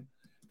 99.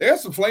 They have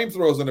some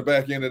flamethrowers on the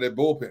back end of that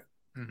bullpen.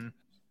 Mm-hmm.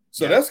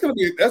 So that's going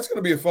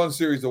to be a fun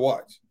series to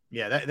watch.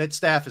 Yeah, that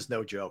staff is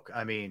no joke.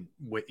 I mean,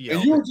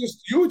 you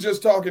were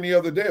just talking the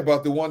other day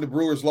about the one the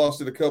Brewers lost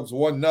to the Cubs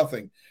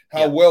 1-0.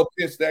 How well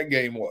pitched that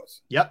game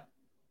was. Yep.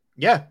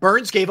 Yeah,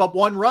 Burns gave up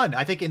 1 run,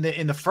 I think,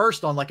 in the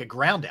first on like a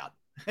ground out.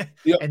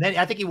 Yep. And then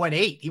I think he went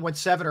 8. He went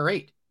 7 or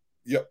 8.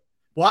 Yep.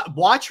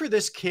 Watch for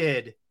this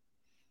kid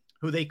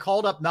who they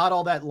called up not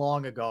all that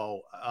long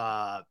ago,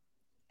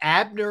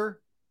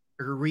 Abner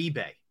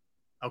Uribe.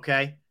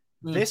 Okay?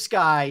 This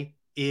guy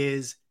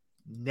is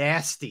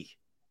nasty.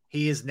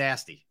 He is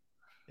nasty.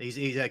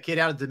 He's a kid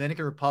out of the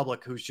Dominican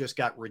Republic who's just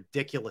got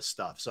ridiculous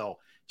stuff. So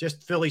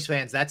just Phillies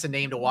fans, that's a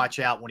name to watch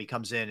out when he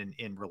comes in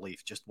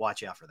relief. Just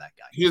watch out for that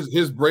guy.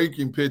 His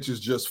breaking pitches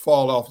just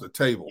fall off the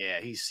table. Yeah,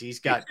 he's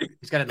got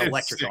an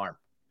electric arm.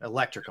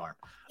 Electric arm.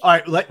 All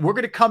right, we're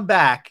going to come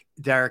back,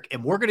 Derek,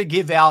 and we're going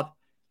to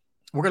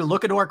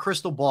look into our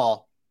crystal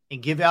ball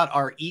and give out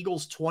our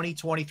Eagles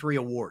 2023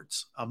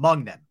 awards.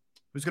 Among them,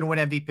 who's going to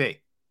win MVP?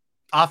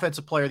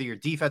 Offensive Player of the Year,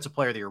 Defensive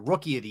Player of the Year,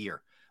 Rookie of the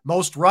Year,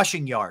 most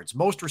rushing yards,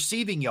 most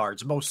receiving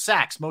yards, most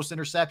sacks, most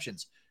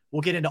interceptions.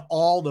 We'll get into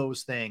all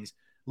those things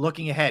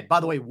looking ahead.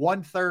 By the way,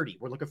 1:30,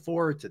 we're looking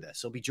forward to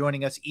this. He'll be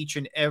joining us each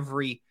and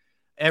every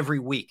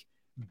week.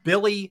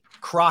 Billy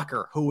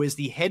Crocker, who is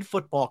the head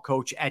football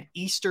coach at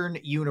Eastern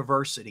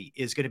University,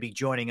 is going to be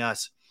joining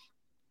us.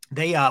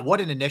 They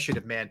what an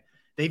initiative, man.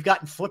 They've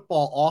gotten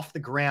football off the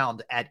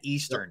ground at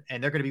Eastern,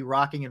 and they're going to be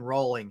rocking and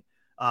rolling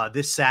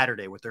this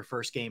Saturday with their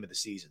first game of the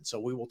season. So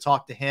we will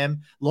talk to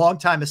him,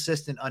 longtime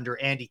assistant under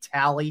Andy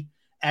Talley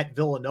at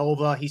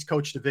Villanova. He's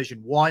coached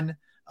Division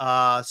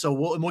I. So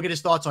we'll get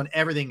his thoughts on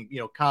everything,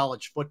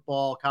 college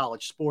football,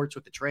 college sports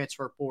with the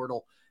transfer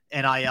portal,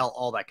 NIL,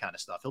 all that kind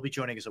of stuff. He'll be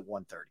joining us at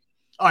 1:30.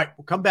 All right,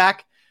 we'll come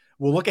back.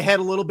 We'll look ahead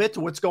a little bit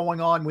to what's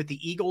going on with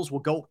the Eagles.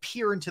 We'll go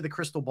peer into the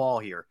crystal ball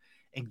here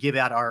and give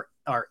out our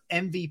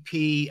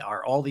MVP,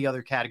 all the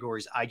other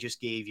categories I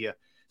just gave you.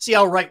 See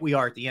how right we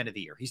are at the end of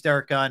the year. He's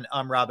Derrick Gunn.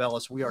 I'm Rob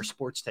Ellis. We are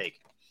Sports Take.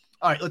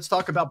 All right, let's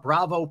talk about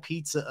Bravo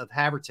Pizza of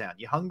Havertown.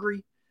 You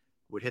hungry?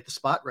 Would hit the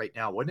spot right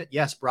now, wouldn't it?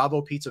 Yes,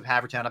 Bravo Pizza of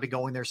Havertown. I've been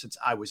going there since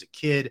I was a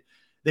kid.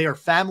 They are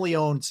family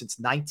owned since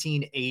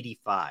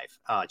 1985.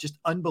 Just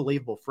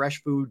unbelievable.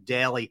 Fresh food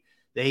daily.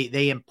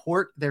 They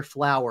import their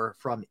flour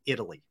from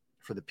Italy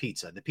for the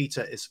pizza. The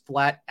pizza is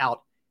flat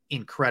out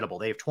incredible.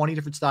 They have 20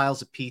 different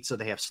styles of pizza.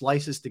 They have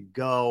slices to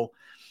go.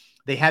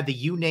 They have the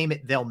you name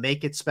it, they'll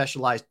make it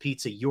specialized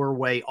pizza your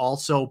way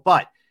also.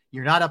 But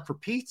you're not up for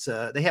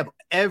pizza. They have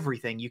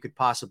everything you could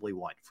possibly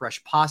want.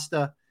 Fresh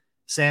pasta,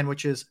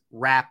 sandwiches,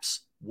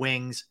 wraps,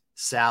 wings,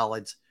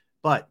 salads.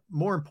 But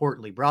more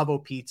importantly, Bravo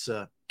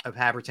Pizza of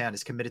Havertown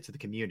is committed to the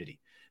community.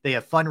 They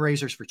have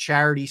fundraisers for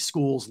charities,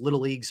 schools,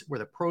 little leagues, where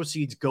the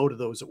proceeds go to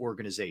those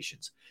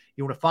organizations.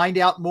 You want to find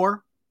out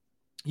more?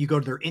 You go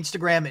to their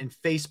Instagram and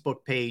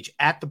Facebook page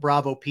at the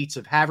Bravo Pizza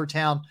of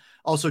Havertown.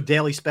 Also,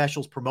 daily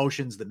specials,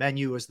 promotions. The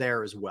menu is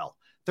there as well.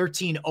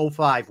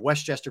 1305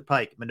 Westchester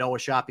Pike, Manoa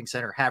Shopping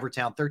Center,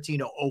 Havertown.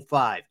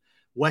 1305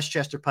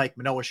 Westchester Pike,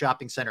 Manoa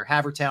Shopping Center,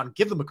 Havertown.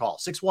 Give them a call,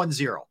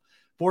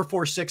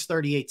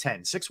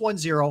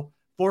 610-446-3810.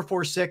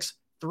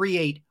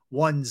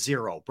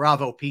 610-446-3810.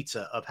 Bravo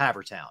Pizza of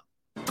Havertown.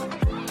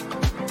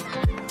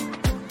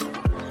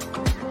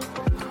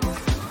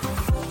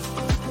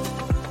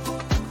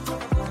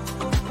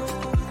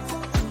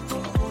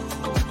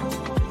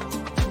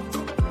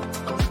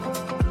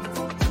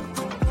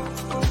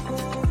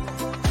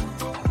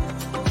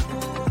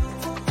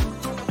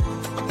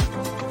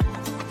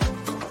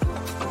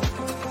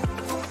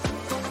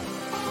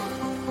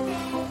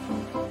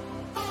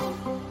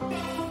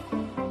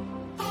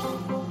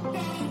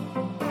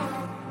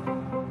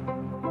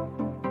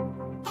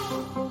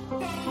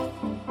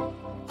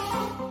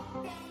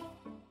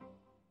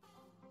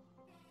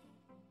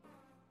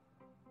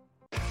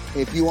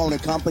 If you own a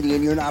company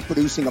and you're not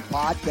producing a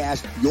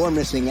podcast, you're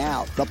missing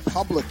out. The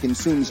public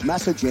consumes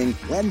messaging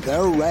when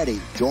they're ready.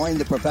 Join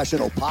the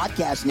professional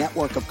podcast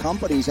network of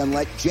companies and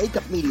let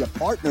Jacob Media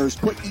Partners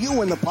put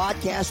you in the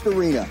podcast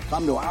arena.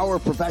 Come to our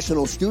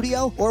professional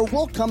studio, or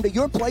we'll come to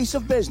your place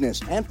of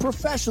business and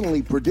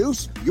professionally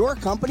produce your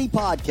company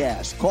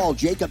podcast. Call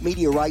Jacob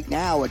Media right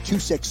now at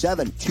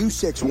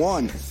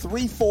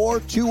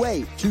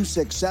 267-261-3428.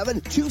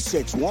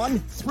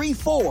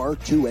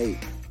 267-261-3428.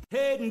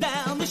 Heading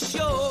down the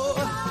shore.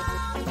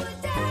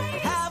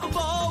 Have a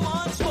ball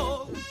once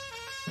more.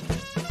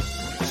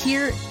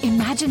 Here,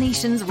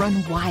 imaginations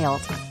run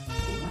wild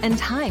and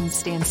time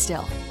stands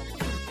still.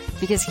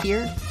 Because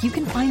here, you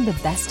can find the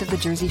best of the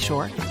Jersey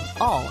Shore,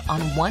 all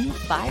on one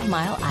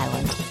 5-mile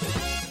island.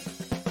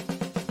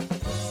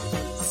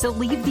 So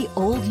leave the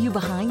old you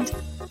behind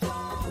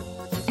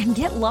and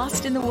get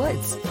lost in the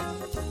woods.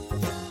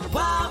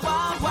 Wild,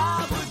 wild,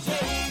 wild wood days.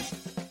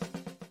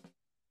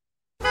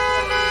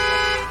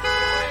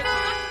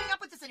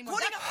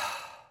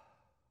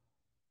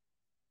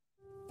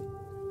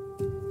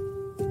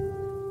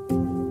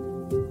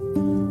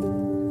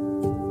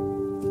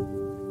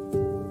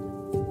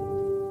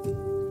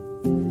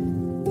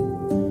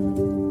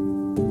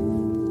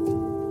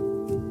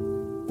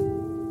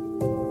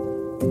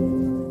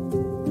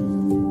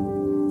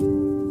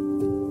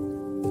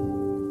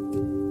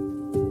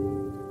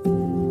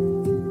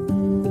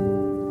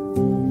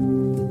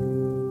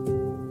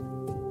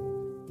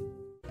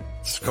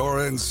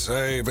 Score and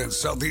save in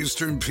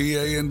southeastern PA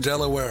and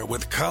Delaware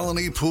with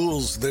Colony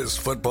Pools this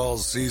football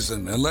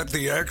season, and let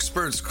the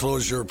experts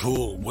close your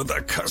pool with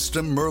a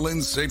custom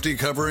Merlin safety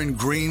cover in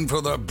green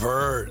for the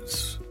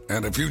birds.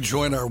 And if you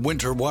join our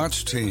Winter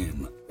Watch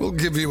team, we'll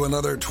give you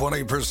another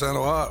 20%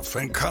 off,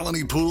 and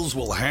Colony Pools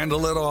will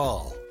handle it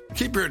all.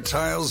 Keep your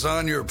tiles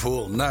on your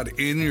pool, not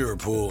in your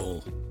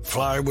pool.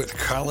 Fly with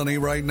Colony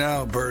right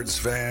now, birds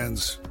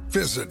fans.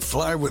 Visit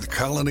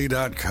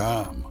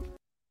flywithcolony.com.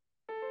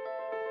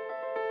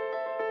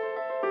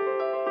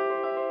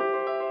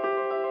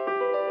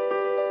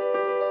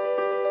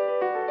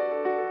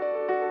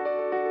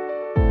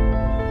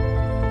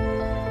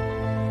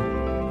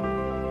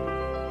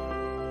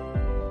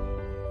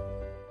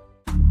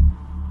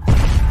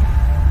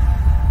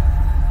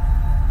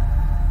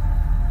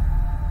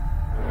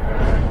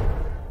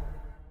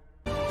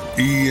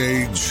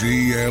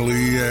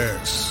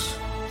 EAGLES,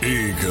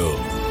 Eagles.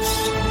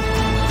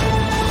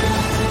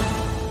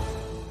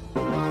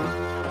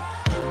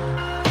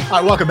 All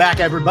right, welcome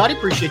back, everybody.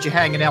 Appreciate you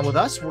hanging out with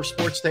us. We're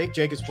Sports Take,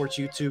 Jacob Sports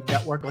YouTube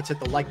Network. Let's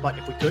hit the like button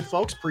if we could,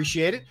 folks.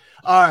 Appreciate it.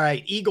 All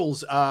right,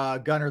 Eagles,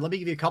 Gunner, let me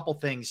give you a couple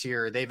things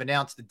here. They've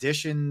announced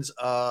additions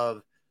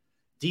of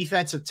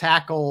defensive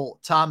tackle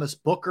Thomas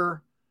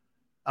Booker,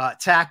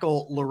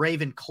 tackle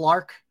LaRaven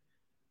Clark,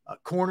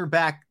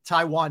 cornerback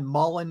Taiwan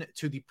Mullen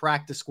to the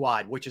practice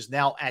squad, which is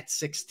now at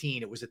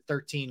 16. It was at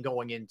 13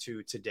 going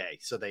into today.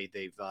 So they've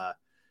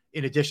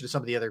in addition to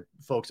some of the other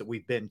folks that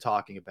we've been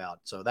talking about.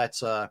 So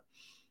that's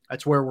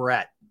where we're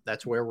at.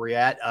 That's where we're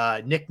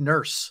at. Nick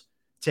Nurse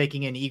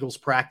taking in Eagles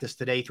practice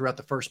today throughout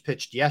the first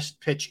pitch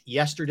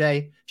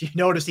yesterday. If you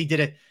notice, he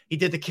did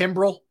the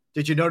Kimbrel.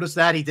 Did you notice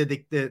that? He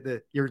did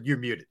the you're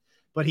muted,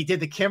 but he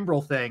did the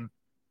Kimbrel thing.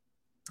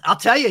 I'll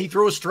tell you, he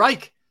threw a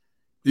strike.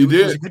 He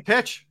did. It was a good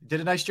pitch. He did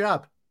a nice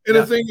job. And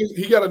the thing is,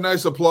 he got a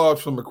nice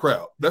applause from the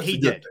crowd. That's he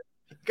did.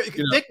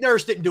 Nick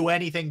Nurse didn't do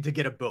anything to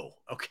get a boo.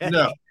 Okay.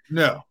 No.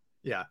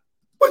 Yeah.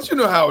 But you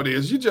know how it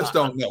is. You just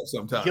don't know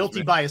sometimes.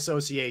 Guilty by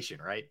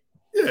association, right?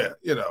 Yeah,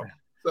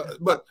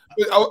 But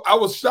I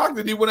was shocked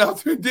that he went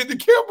out there and did the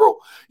Kimbrel.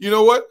 You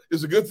know what?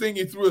 It's a good thing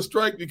he threw a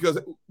strike, because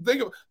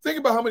think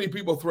about how many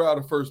people throw out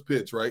a first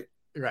pitch, right?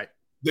 Right.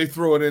 They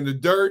throw it in the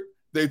dirt.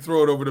 They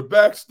throw it over the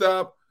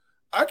backstop.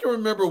 I can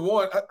remember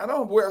one. I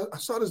don't know where I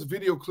saw this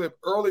video clip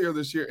earlier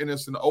this year, and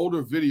it's an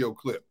older video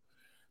clip.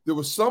 There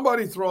was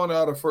somebody throwing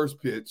out a first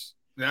pitch.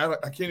 Now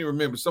I can't even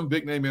remember, some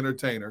big name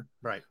entertainer.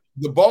 Right.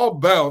 The ball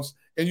bounced,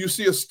 and you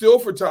see a still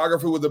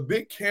photographer with a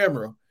big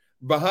camera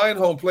behind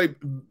home plate,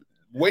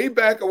 way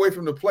back away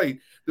from the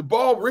plate. The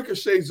ball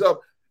ricochets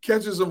up,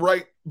 catches him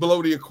right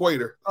below the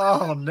equator.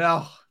 Oh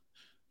no!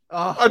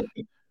 Oh.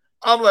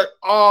 I'm like,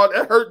 oh,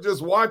 that hurt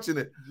just watching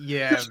it.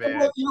 Yeah,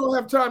 man. You don't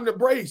have time to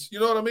brace. You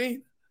know what I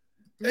mean?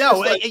 No,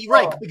 like,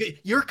 right.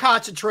 You're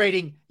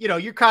concentrating.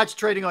 You're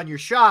concentrating on your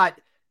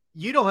shot.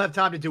 You don't have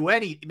time to do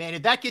any. Man,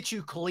 if that gets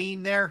you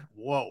clean there,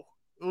 whoa,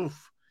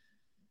 oof,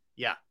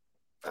 yeah.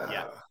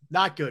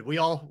 Not good.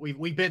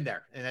 We've been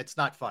there, and it's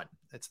not fun.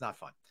 It's not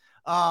fun.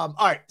 All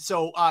right,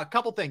 so a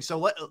couple things.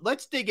 So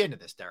let's dig into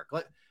this, Derrick.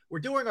 We're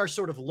doing our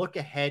sort of look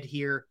ahead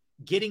here,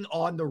 getting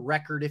on the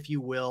record, if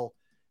you will,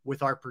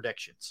 with our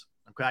predictions.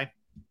 Okay,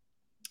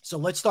 so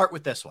let's start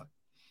with this one,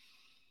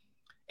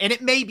 and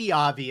it may be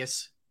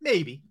obvious.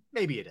 Maybe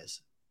it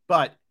is.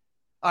 But,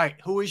 all right,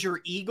 who is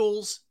your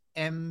Eagles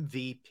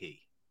MVP?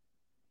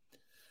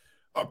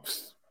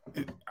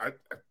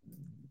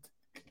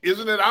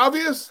 Isn't it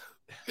obvious?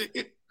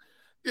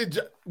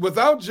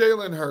 Without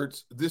Jalen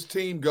Hurts, this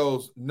team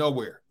goes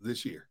nowhere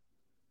this year.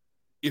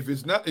 if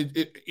it's not,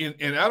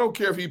 and I don't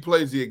care if he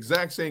plays the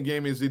exact same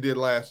game as he did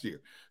last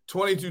year.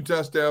 22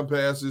 touchdown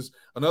passes,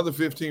 another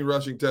 15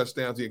 rushing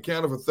touchdowns. He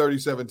accounted for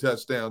 37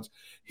 touchdowns.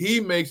 He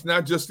makes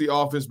not just the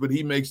offense, but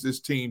he makes this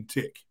team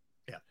tick.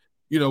 Yeah.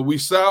 You know, we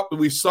saw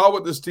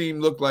what this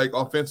team looked like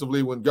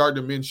offensively when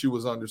Gardner Minshew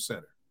was under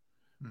center.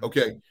 Mm-hmm.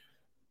 Okay.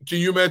 Can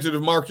you imagine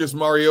if Marcus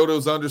Mariota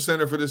was under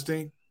center for this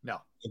team? No.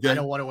 Okay. I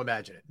don't want to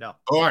imagine it. No.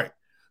 All right.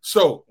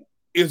 So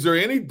is there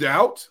any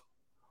doubt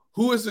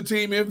who is the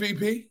team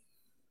MVP?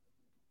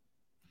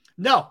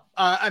 No.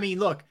 I mean,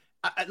 look,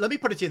 let me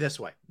put it to you this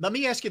way. Let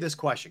me ask you this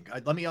question.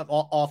 Let me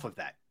off of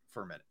that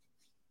for a minute.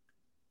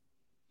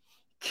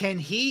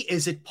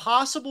 Is it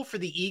possible for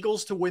the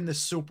Eagles to win the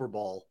Super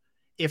Bowl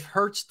if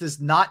Hurts does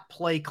not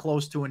play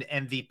close to an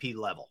MVP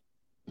level?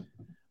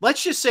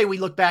 Let's just say we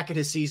look back at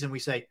his season. We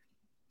say,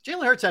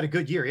 Jalen Hurts had a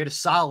good year. He had a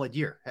solid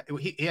year.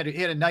 He had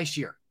a nice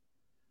year,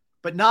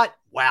 but not,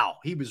 wow,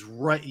 he was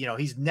right. You know,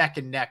 he's neck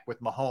and neck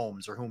with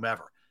Mahomes or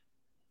whomever.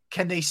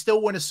 Can they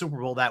still win a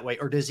Super Bowl that way?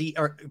 Or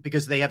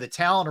because they have the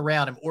talent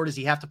around him, or does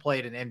he have to play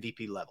at an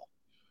MVP level?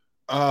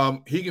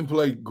 He can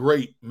play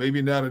great,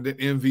 maybe not at an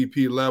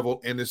MVP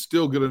level, and is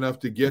still good enough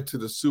to get to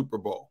the Super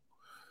Bowl.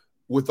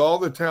 With all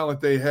the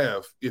talent they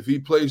have, if he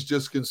plays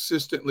just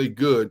consistently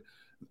good,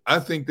 I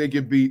think they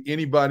can beat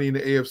anybody in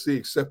the AFC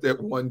except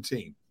that one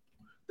team.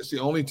 It's the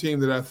only team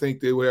that I think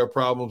they would have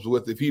problems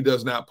with if he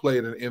does not play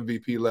at an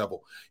MVP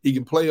level. He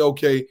can play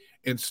okay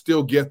and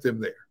still get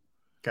them there.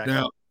 Okay.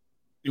 Now,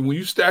 when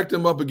you stack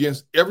them up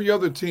against every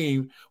other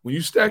team, when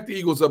you stack the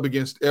Eagles up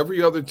against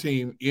every other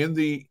team in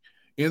the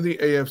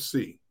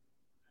AFC,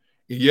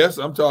 yes,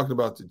 I'm talking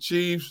about the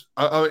Chiefs.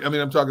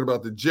 I'm talking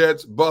about the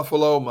Jets,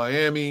 Buffalo,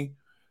 Miami,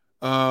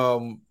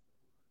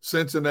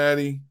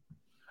 Cincinnati.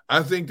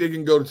 I think they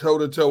can go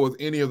toe-to-toe with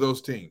any of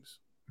those teams.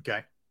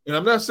 Okay. And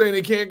I'm not saying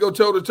they can't go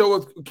toe-to-toe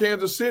with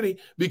Kansas City,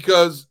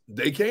 because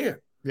they can.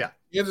 Yeah.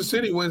 Kansas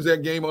City wins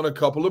that game on a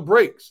couple of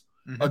breaks.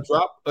 Mm-hmm.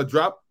 A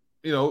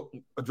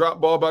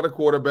drop ball by the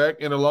quarterback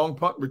and a long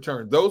punt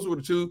return. Those were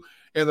the two,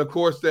 and of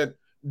course that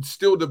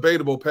still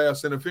debatable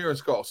pass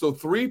interference call. So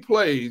three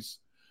plays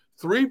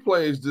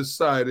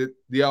decided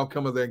the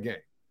outcome of that game.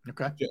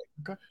 Okay.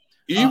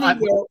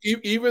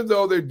 Even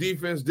though their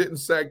defense didn't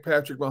sack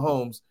Patrick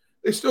Mahomes,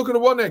 they still could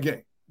have won that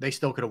game. They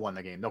still could have won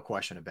the game, no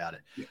question about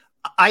it. Yeah.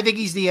 I think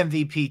he's the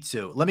MVP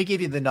too. Let me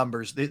give you the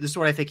numbers. This is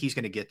what I think he's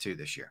going to get to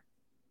this year.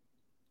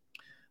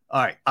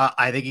 All right.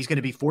 I think he's going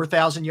to be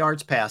 4,000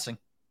 yards passing.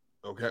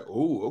 Okay.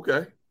 Ooh,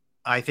 okay.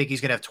 I think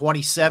he's going to have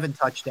 27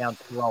 touchdowns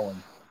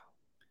throwing.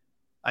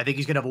 I think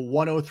he's going to have a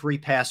 103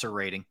 passer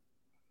rating.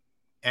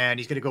 And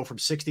he's going to go from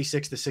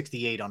 66 to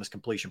 68 on his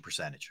completion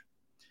percentage.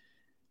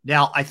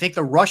 Now, I think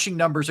the rushing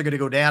numbers are going to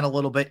go down a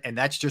little bit, and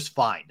that's just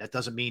fine. That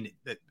doesn't mean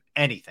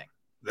anything.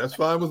 That's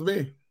fine with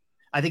me.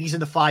 I think he's in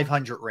the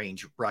 500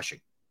 range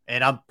rushing,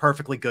 and I'm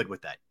perfectly good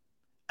with that.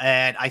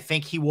 And I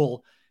think he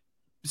will,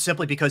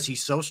 simply because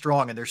he's so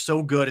strong and they're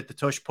so good at the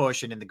tush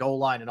push and in the goal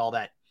line and all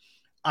that,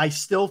 I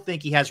still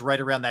think he has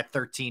right around that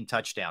 13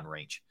 touchdown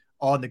range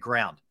on the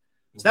ground.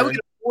 So that would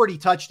get 40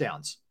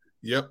 touchdowns.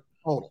 Yep.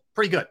 Total.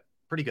 Pretty good.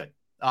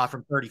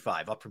 From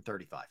 35, up from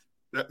 35.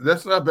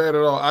 That's not bad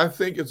at all. I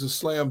think it's a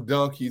slam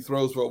dunk. He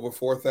throws for over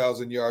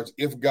 4,000 yards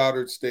if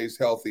Goddard stays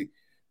healthy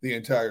the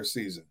entire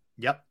season.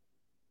 Yep.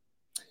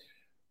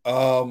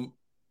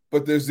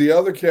 But there's the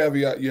other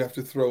caveat you have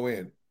to throw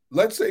in.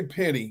 Let's say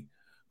Penny,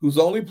 who's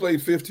only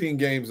played 15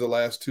 games the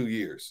last 2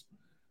 years,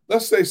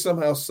 let's say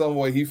somehow, some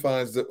way he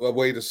finds a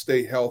way to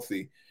stay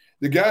healthy.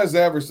 The guy's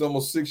averaged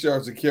almost 6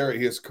 yards a carry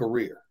his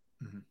career.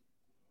 Mm-hmm.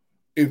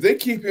 If they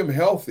keep him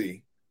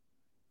healthy,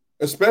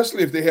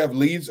 especially if they have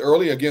leads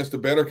early against a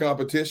better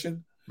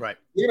competition, right?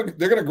 They're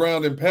going to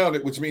ground and pound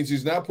it, which means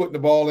he's not putting the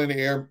ball in the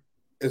air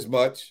as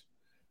much.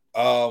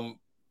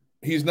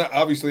 He's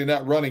obviously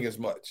not running as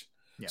much.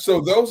 Yeah.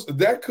 So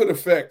that could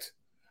affect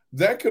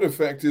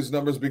his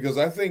numbers, because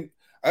I think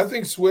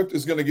Swift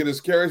is going to get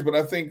his carries, but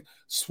I think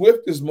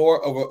Swift is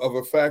more of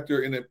a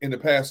factor in the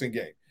passing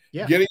game.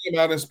 Yeah. Getting him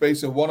out in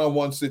space in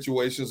one-on-one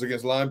situations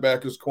against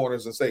linebackers,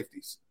 corners, and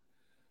safeties.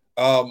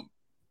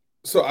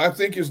 So I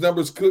think his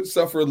numbers could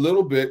suffer a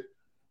little bit,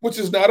 which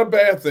is not a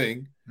bad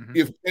thing, mm-hmm.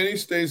 if Penny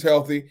stays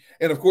healthy.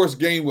 And, of course,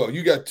 Gainwell.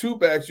 You got two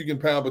backs you can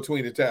pound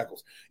between the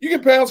tackles. You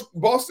can pound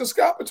Boston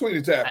Scott between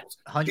the tackles.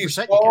 100%. He's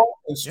small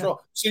and strong.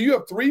 Yeah. So you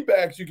have three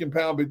backs you can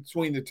pound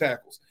between the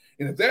tackles.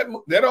 And if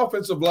that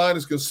offensive line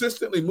is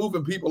consistently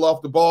moving people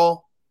off the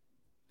ball,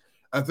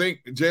 I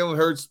think Jalen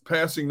Hurts'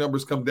 passing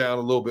numbers come down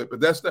a little bit.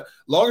 But that's not – as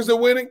long as they're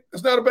winning,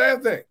 it's not a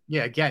bad thing.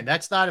 Yeah, again,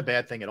 that's not a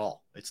bad thing at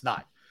all. It's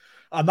not.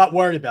 I'm not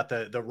worried about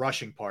the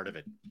rushing part of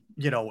it,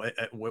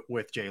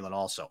 with Jalen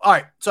also. All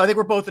right, so I think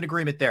we're both in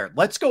agreement there.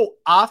 Let's go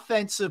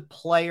offensive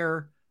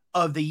player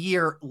of the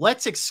year.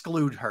 Let's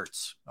exclude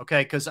Hurts,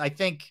 okay? Because I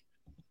think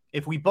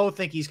if we both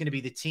think he's going to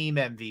be the team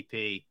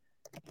MVP,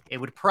 it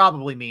would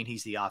probably mean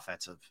he's the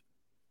offensive,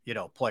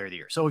 player of the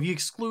year. So if you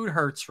exclude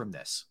Hurts from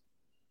this,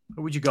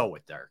 who would you go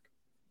with, Derrick?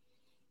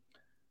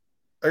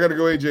 I got to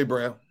go A.J.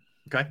 Brown.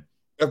 Okay. I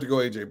have to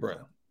go A.J.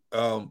 Brown.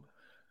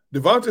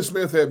 Devonta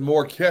Smith had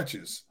more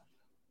catches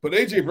But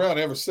A.J. Brown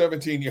averaged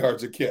 17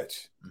 yards a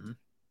catch. Mhm.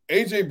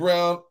 A.J.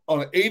 Brown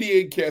on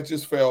 88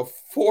 catches fell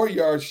 4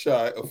 yards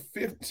shy of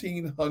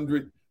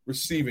 1,500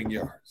 receiving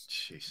yards.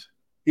 Jeez.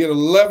 He had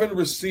 11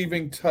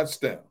 receiving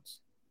touchdowns.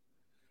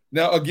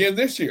 Now, again,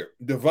 this year,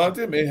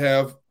 Devontae may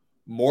have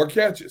more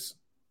catches.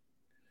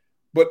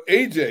 But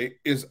A.J.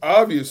 is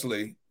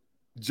obviously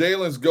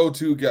Jalen's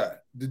go-to guy.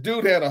 The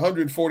dude had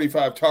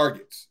 145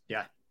 targets.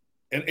 Yeah.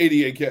 And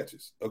 88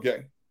 catches,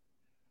 okay?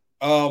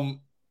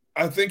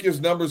 I think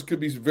his numbers could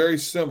be very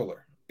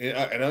similar. And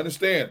I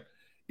understand,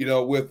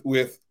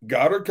 with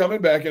Goddard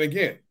coming back, and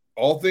again,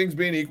 all things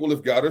being equal,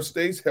 if Goddard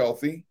stays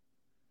healthy,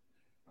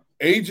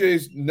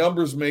 AJ's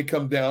numbers may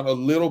come down a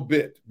little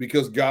bit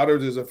because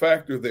Goddard is a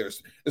factor there,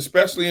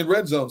 especially in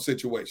red zone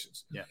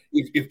situations. Yeah.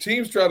 If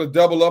teams try to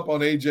double up on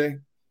AJ,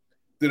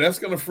 then that's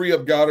going to free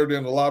up Goddard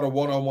in a lot of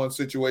one-on-one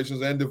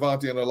situations and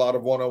Devontae in a lot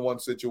of one-on-one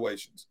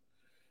situations.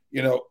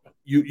 You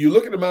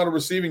look at the amount of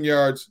receiving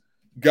yards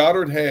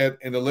Goddard had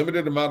in the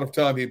limited amount of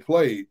time he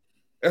played,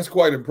 that's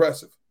quite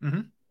impressive.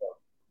 Mm-hmm.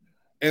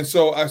 And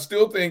so I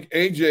still think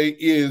AJ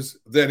is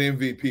that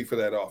MVP for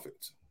that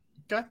offense.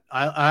 Okay.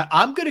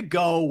 I'm going to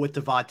go with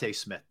Devontae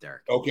Smith,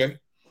 Derrick. Okay.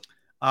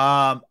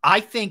 I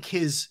think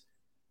his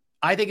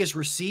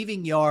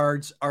receiving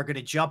yards are going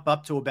to jump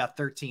up to about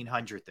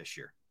 1,300 this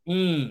year.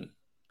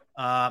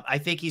 I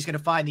think he's going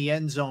to find the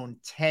end zone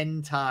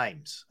 10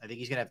 times. I think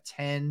he's going to have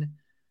 10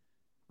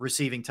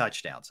 receiving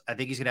touchdowns. I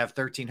think he's going to have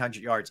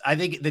 1,300 yards. I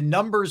think the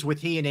numbers with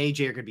he and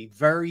AJ are going to be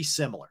very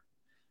similar.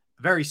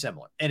 Very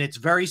similar. And it's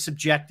very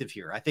subjective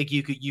here. I think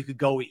you could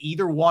go with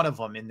either one of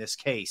them in this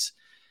case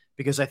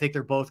because I think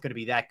they're both going to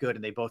be that good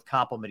and they both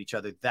complement each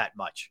other that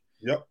much.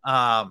 Yep.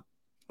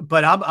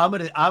 But I'm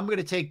going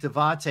to take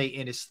Devontae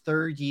in his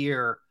third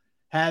year,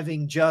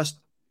 having just,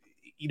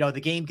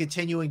 the game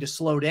continuing to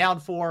slow down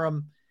for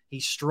him.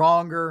 He's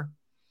stronger.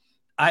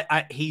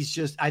 I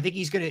think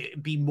he's going to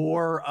be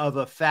more of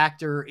a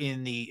factor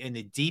in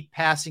the deep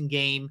passing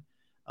game.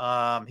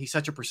 He's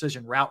such a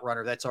precision route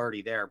runner that's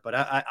already there, but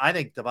I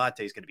think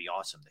Devontae is going to be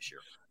awesome this year.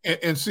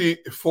 And see,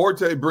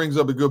 Forte brings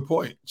up a good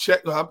point.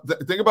 Think about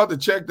the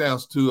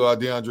checkdowns to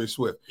DeAndre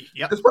Swift.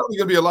 Yep. There's probably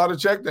going to be a lot of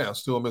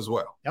checkdowns to him as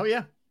well. Oh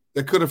yeah,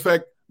 that could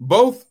affect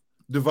both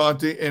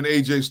Devontae and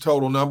AJ's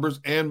total numbers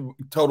and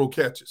total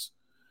catches.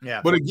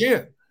 Yeah. But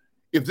again,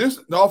 if this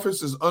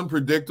offense is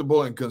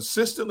unpredictable and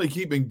consistently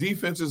keeping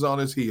defenses on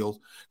his heels,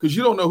 because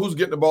you don't know who's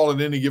getting the ball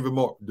at any given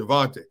moment.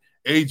 Devontae,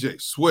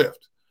 AJ,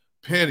 Swift,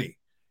 Penny,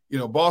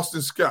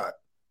 Boston Scott,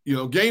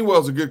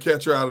 Gainwell's a good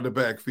catcher out of the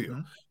backfield.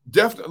 Mm-hmm.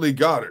 Definitely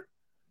Goddard.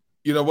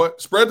 You know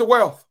what? Spread the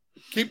wealth.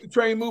 Keep the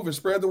train moving.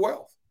 Spread the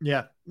wealth.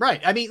 Yeah,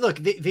 right. I mean, look,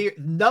 the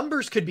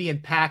numbers could be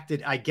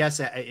impacted, I guess,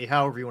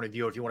 however you want to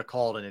view it, if you want to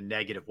call it in a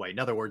negative way. In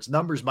other words,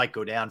 numbers might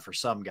go down for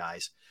some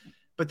guys.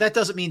 But that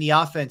doesn't mean the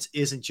offense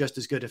isn't just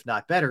as good, if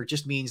not better. It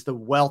just means the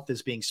wealth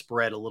is being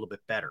spread a little bit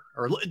better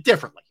or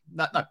differently.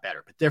 Not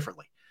better, but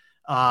differently.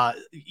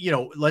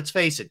 Let's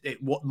face it,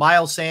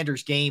 Miles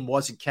Sanders' game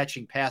wasn't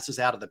catching passes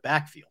out of the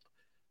backfield.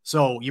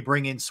 So you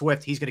bring in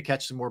Swift, he's going to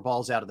catch some more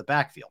balls out of the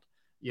backfield.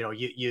 You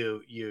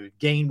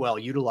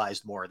Gainwell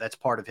utilized more. That's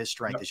part of his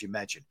strength, as you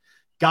mentioned.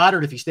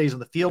 Goddard, if he stays on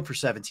the field for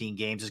 17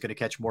 games, is going to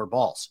catch more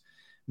balls.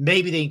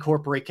 Maybe they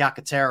incorporate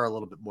Calcaterra a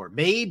little bit more.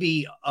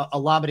 Maybe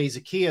Olamide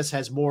Zaccheaus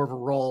has more of a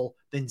role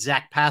than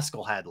Zach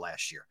Pascal had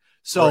last year.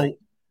 So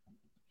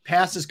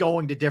passes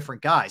going to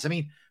different guys. I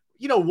mean,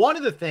 one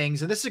of the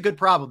things, and this is a good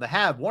problem to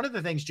have, one of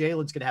the things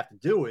Jalen's going to have to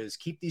do is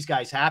keep these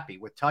guys happy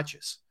with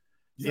touches.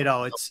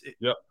 Yeah.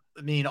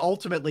 I mean,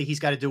 ultimately, he's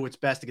got to do what's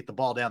best to get the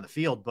ball down the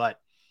field, but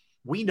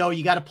we know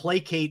you got to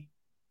placate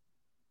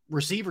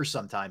receivers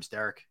sometimes,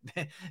 Derrick.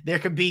 There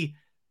can be,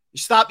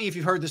 stop me if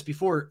you've heard this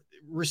before,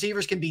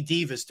 receivers can be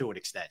divas to an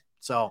extent.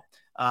 So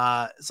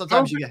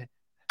sometimes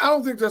I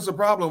don't think that's a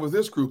problem with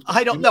this group.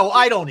 I don't know.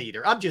 I don't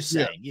either. I'm just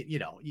saying, you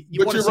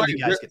but you're right.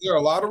 There are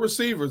a lot of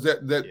receivers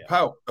that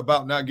pout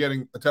about not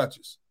getting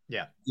touches.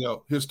 Yeah.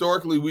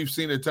 Historically, we've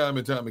seen it time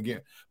and time again.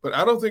 But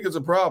I don't think it's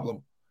a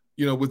problem,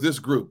 with this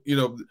group.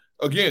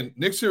 Again,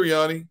 Nick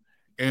Sirianni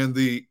and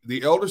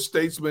the elder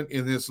statesmen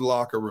in this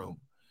locker room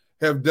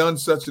have done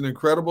such an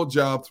incredible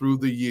job through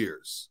the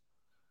years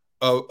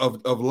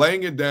of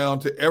laying it down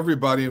to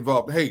everybody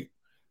involved. Hey,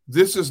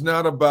 this is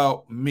not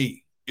about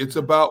me. It's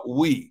about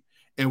we.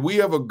 And we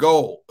have a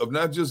goal of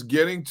not just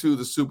getting to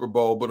the Super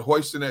Bowl, but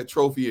hoisting that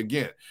trophy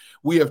again.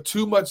 We have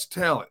too much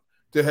talent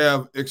to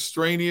have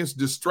extraneous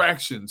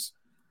distractions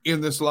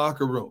in this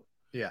locker room.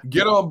 Yeah.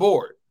 Get on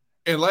board.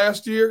 And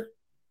last year,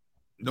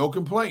 no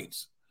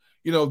complaints.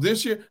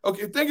 This year,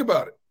 okay, think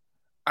about it.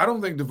 I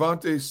don't think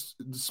Devontae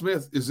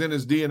Smith is in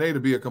his DNA to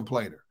be a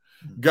complainer.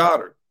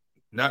 Goddard,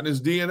 not in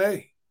his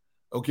DNA.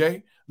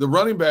 Okay? The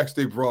running backs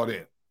they brought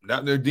in, not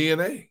in their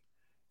DNA.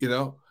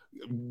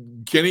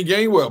 Kenny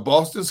Gainwell,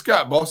 Boston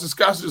Scott. Boston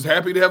Scott's just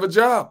happy to have a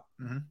job.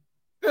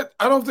 Mm-hmm.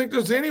 I don't think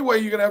there's any way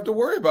you're going to have to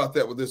worry about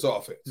that with this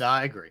offense. No,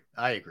 I agree.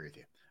 I agree with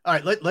you. All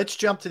right, let's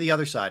jump to the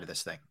other side of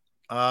this thing.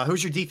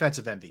 Who's your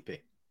defensive MVP?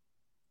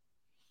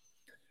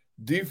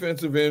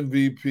 Defensive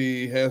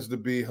MVP has to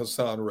be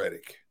Hassan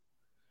Reddick.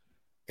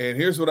 And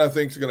here's what I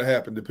think is going to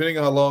happen. Depending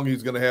on how long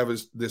he's going to have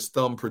this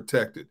thumb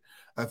protected,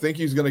 I think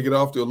he's going to get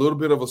off to a little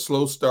bit of a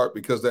slow start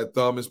because that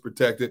thumb is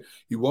protected.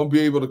 He won't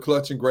be able to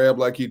clutch and grab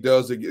like he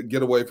does to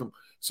get away from.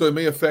 So it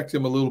may affect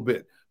him a little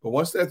bit. But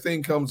once that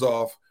thing comes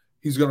off,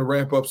 he's going to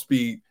ramp up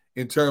speed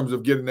in terms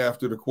of getting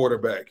after the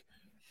quarterback.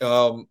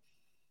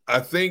 I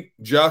think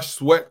Josh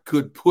Sweat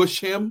could push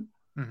him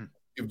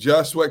if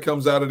Josh Sweat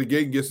comes out of the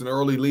gate and gets an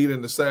early lead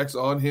and the sacks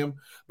on him.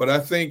 But I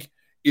think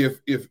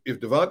if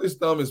Devontae's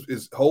thumb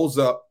is holds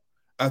up,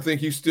 I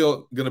think he's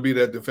still going to be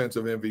that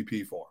defensive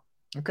MVP for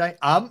him. Okay.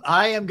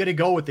 I am going to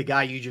go with the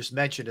guy you just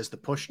mentioned as the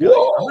push guy.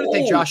 Whoa. I'm going to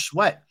take Josh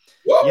Sweat.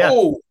 Whoa.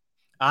 Yeah.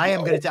 I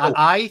am going to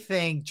I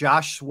think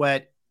Josh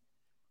Sweat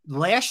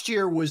last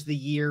year was the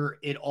year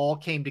it all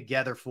came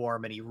together for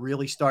him and he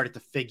really started to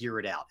figure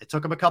it out. It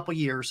took him a couple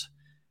years,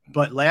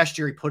 but last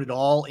year he put it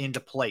all into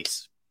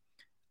place.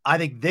 I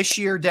think this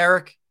year,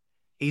 Derrick,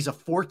 he's a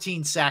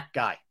 14 sack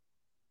guy.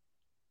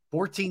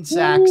 14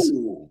 sacks.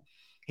 Ooh.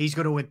 He's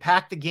going to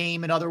impact the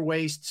game in other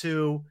ways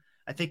too.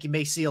 I think you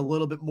may see a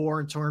little bit more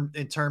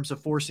in terms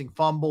of forcing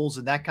fumbles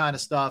and that kind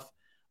of stuff.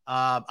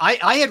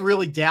 I had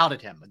really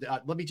doubted him.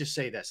 Let me just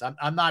say this.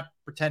 I'm not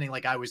pretending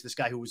like I was this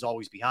guy who was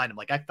always behind him.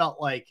 Like I felt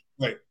like,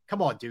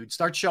 come on, dude,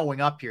 start showing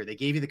up here. They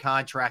gave you the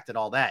contract and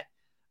all that.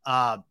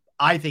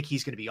 I think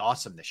he's going to be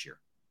awesome this year.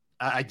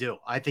 I do.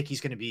 I think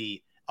he's going to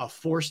be a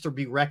force to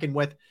be reckoned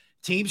with.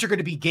 Teams are going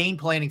to be game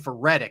planning for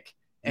Reddick,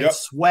 and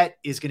Sweat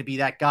is going to be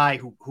that guy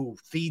who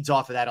feeds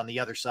off of that on the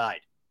other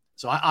side.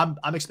 So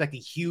I'm expecting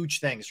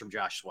huge things from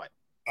Josh Sweat.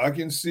 I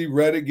can see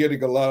Reddick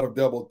getting a lot of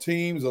double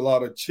teams, a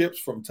lot of chips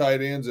from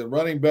tight ends and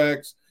running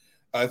backs.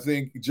 I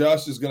think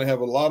Josh is going to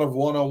have a lot of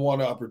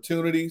one-on-one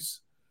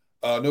opportunities.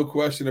 No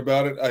question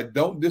about it. I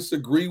don't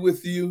disagree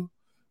with you,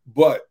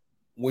 but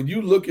when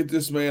you look at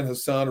this man,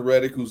 Hassan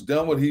Reddick, who's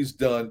done what he's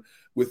done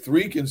with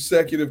 3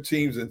 consecutive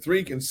teams in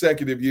 3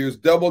 consecutive years,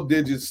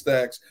 double-digit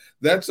stacks,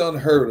 that's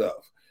unheard of.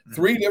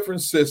 3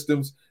 different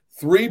systems,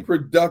 3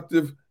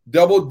 productive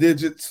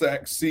double-digit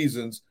sack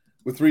seasons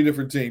with 3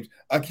 different teams.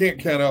 I can't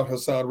count out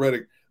Hassan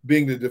Reddick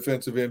being the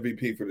defensive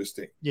MVP for this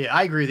team. Yeah,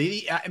 I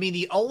agree.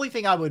 The only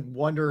thing I would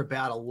wonder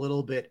about a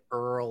little bit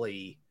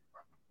early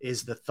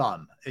is the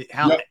thumb.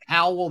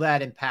 How will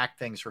that impact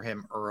things for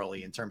him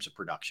early in terms of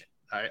production?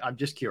 I'm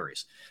just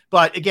curious.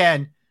 But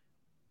again,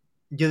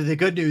 the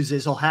good news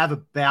is he'll have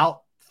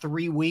about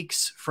 3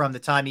 weeks from the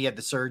time he had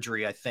the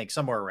surgery, I think,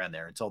 somewhere around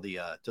there until the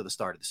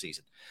start of the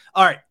season.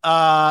 All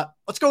right,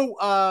 let's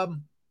go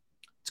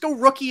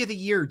rookie of the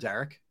year,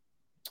 Derrick.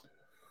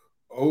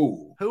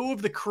 Oh, who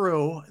of the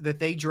crew that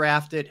they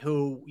drafted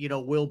who,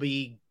 will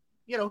be,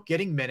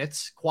 getting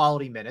minutes,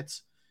 quality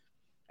minutes.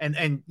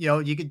 And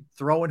you could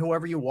throw in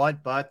whoever you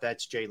want, but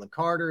that's Jalen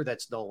Carter,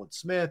 that's Nolan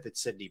Smith,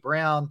 it's Sidney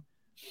Brown,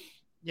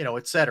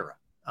 et cetera.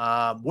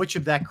 Which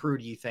of that crew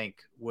do you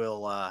think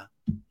will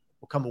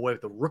come away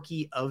with the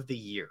rookie of the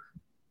year?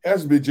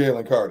 Has to be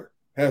Jalen Carter.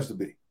 Has to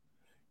be.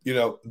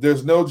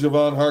 There's no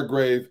Javon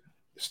Hargrave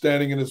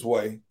standing in his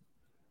way.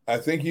 I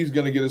think he's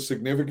going to get a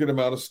significant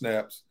amount of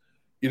snaps.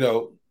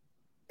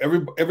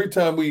 Every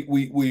time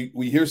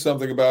we hear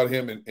something about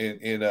him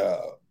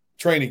in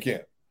training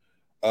camp,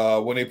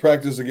 when they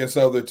practice against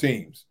other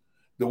teams,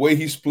 the way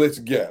he splits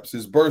gaps,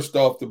 his burst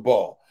off the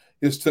ball,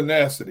 his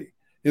tenacity,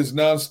 his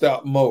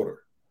nonstop motor,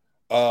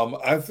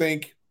 I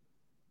think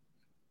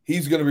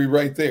he's going to be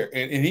right there.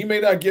 And he may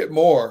not get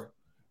more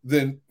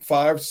than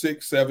 5,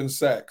 6, 7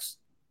 sacks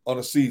on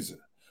a season.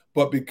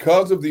 But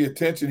because of the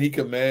attention he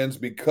commands,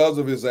 because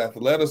of his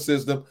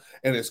athleticism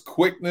and his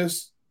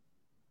quickness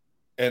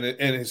and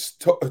his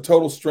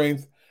total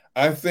strength,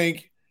 I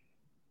think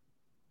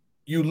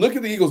you look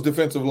at the Eagles'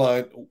 defensive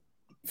line,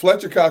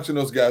 Fletcher Cox and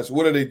those guys,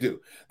 what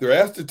do? They're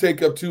asked to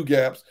take up 2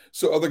 gaps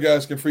so other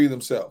guys can free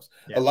themselves.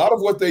 Yeah. A lot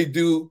of what they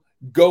do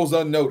goes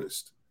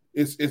unnoticed.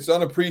 It's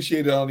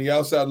unappreciated on the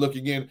outside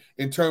looking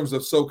in terms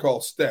of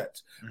so-called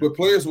stats. Mm-hmm. But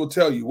players will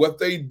tell you what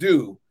they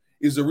do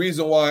is the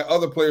reason why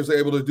other players are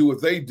able to do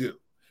what they do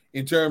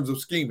in terms of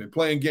scheming,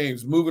 playing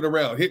games, moving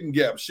around, hitting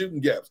gaps, shooting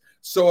gaps,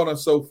 so on and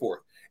so forth.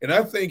 And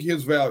I think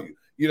his value,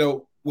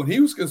 when he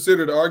was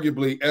considered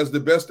arguably as the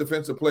best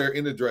defensive player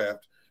in the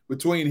draft,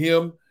 between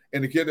him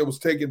and the kid that was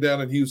taken down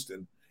in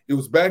Houston, it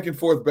was back and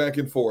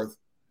forth.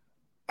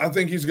 I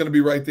think he's going to be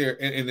right there.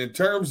 And in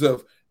terms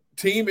of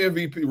team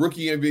MVP,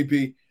 rookie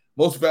MVP,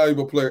 most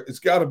valuable player, it's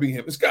got to be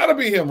him. It's got to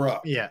be him,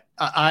 Rob. Yeah,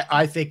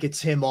 I think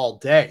it's him all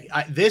day.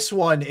 This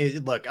one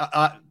is, look,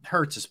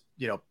 Hurts is,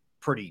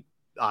 pretty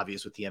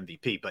obvious with the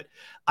MVP, but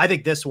I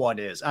think this one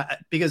is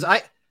because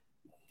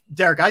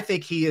Derrick, I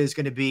think he is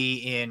going to be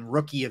in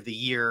rookie of the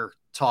year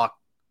talk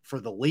for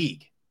the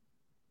league,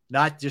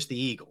 not just the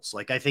Eagles.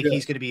 Like, I think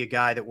he's going to be a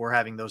guy that we're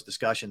having those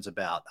discussions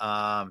about.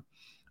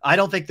 I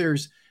don't think there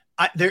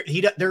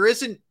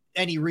isn't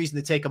any reason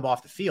to take him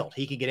off the field.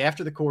 He can get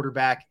after the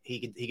quarterback. He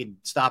can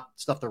stop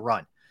the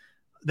run.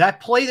 That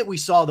play that we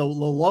saw, the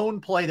lone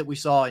play that we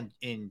saw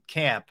in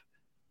camp,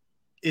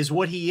 is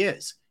what he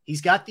is.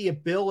 He's got the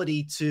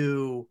ability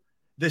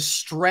the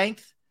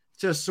strength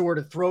to sort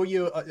of throw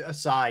you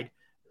aside,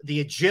 the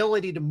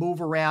agility to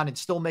move around and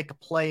still make a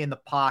play in the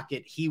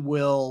pocket. He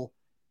will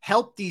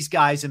help these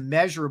guys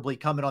immeasurably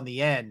coming on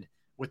the end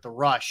with the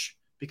rush,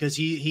 because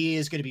he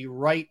is going to be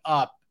right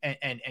up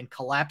and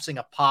collapsing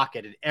a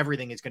pocket, and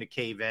everything is going to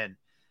cave in.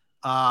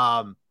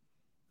 I'm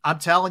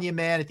telling you,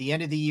 man, at the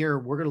end of the year,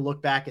 we're going to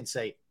look back and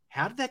say,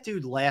 how did that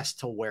dude last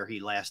to where he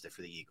lasted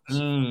for the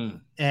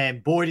Eagles?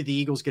 And boy, did the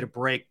Eagles get a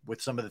break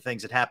with some of the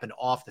things that happened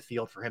off the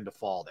field for him to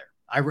fall there.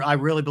 I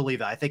really believe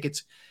that. I think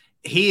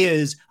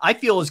I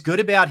feel as good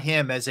about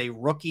him as a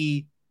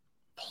rookie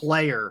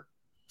player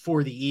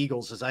for the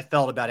Eagles as I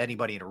felt about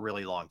anybody in a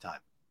really long time.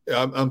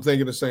 Yeah, I'm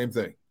thinking the same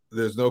thing.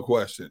 There's no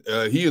question.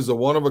 He is a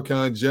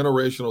one-of-a-kind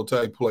generational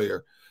type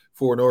player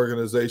for an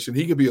organization.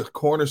 He could be a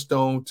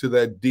cornerstone to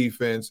that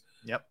defense.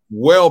 Yep.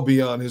 Well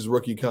beyond his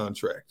rookie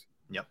contract.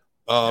 Yep.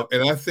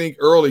 And I think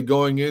early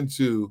going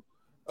into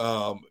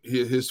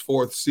his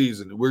fourth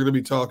season, we're going to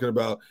be talking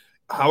about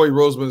Howie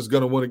Roseman is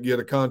going to want to get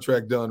a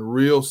contract done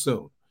real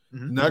soon.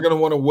 Mm-hmm. Not going to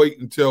want to wait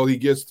until he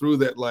gets through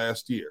that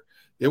last year.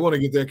 They want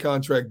to get that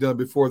contract done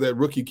before that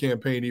rookie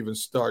campaign even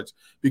starts,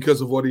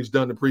 because of what he's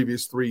done the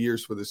previous 3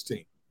 years for this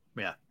team.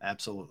 Yeah,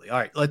 absolutely. All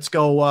right, let's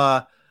go.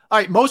 All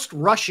right, most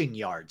rushing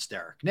yards,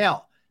 Derrick.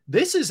 Now,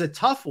 this is a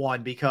tough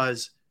one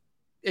because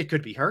it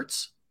could be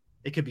Hurts,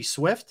 it could be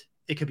Swift,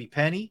 it could be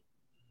Penny,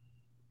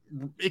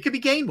 it could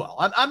be Gainwell.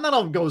 I'm not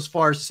going to go as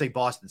far as to say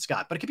Boston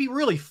Scott, but it could be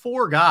really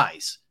 4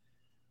 guys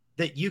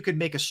that you could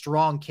make a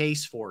strong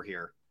case for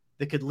here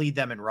that could lead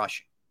them in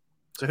rushing.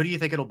 So who do you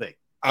think it'll be?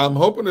 I'm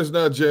hoping it's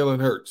not Jalen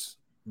Hurts,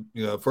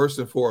 first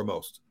and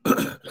foremost.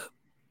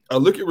 I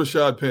look at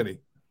Rashad Penny,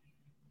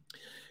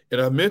 and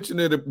I mentioned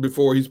it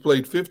before. He's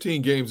played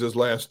 15 games his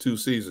last 2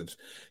 seasons.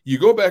 You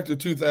go back to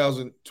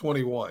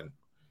 2021,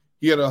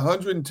 he had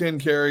 119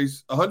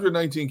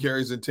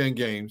 carries in 10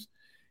 games.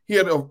 He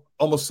had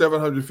almost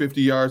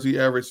 750 yards. He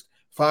averaged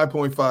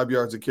 5.5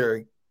 yards a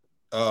carry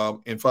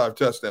and 5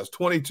 touchdowns.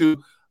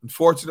 22,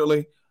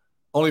 unfortunately,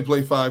 only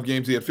played 5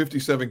 games. He had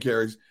 57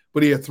 carries,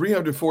 but he had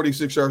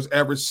 346 yards,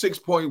 averaged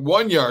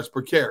 6.1 yards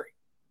per carry.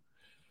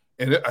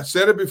 And I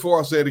said it before,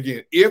 I'll say it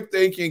again. If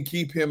they can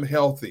keep him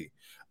healthy,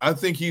 I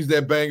think he's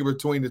that banger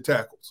between the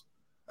tackles.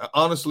 I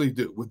honestly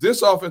do. With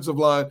this offensive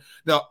line,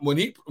 now when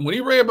he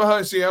ran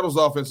behind Seattle's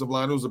offensive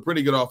line, it was a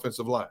pretty good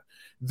offensive line.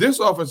 This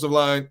offensive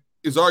line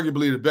is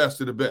arguably the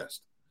best of the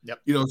best.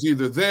 Yep. It's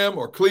either them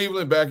or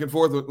Cleveland, back and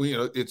forth.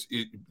 It's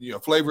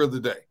flavor of the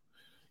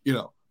day.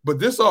 But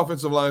this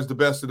offensive line is the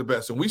best of the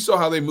best. And we saw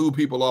how they moved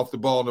people off the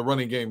ball in the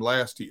running game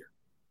last year.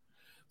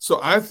 So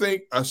I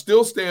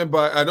still stand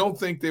by. I don't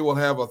think they will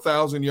have a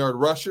 1,000-yard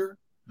rusher.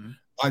 Mm-hmm.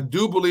 I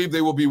do believe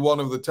they will be one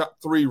of the top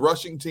 3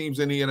 rushing teams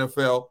in the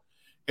NFL.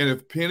 And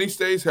if Penny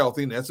stays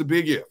healthy, and that's a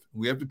big if,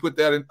 we have to put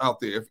that out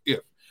there.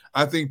 If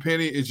I think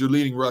Penny is your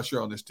leading rusher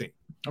on this team.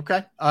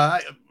 Okay.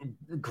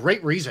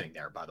 Great reasoning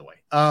there, by the way.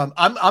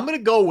 I'm going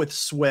to go with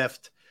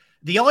Swift.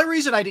 The only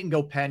reason I didn't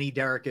go Penny,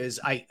 Derrick, is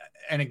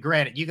and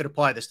granted, you could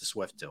apply this to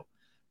Swift too,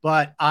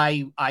 but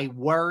I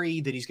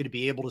worry that he's going to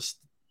be able to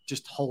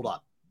just hold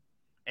up,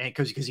 and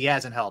because he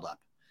hasn't held up.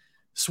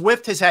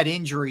 Swift has had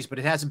injuries, but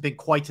it hasn't been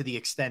quite to the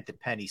extent that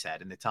Penny's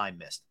had in the time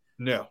missed.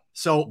 No.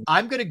 So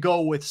I'm going to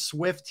go with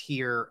Swift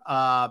here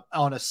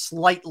on a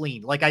slight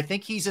lean. Like, I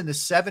think he's in the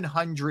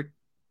 700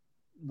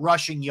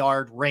 rushing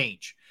yard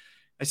range.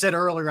 I said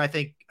earlier, I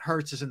think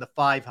Hurts is in the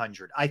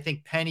 500. I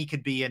think Penny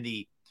could be in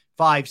the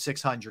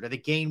 500-600. I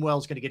think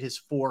Gainwell's going to get his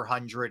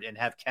 400 and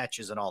have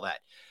catches and all that.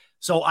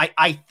 So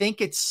I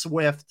think it's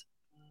Swift.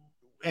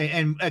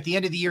 And at the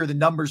end of the year, the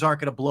numbers aren't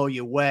going to blow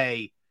you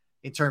away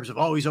in terms of,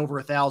 he's over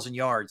 1,000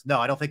 yards. No,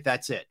 I don't think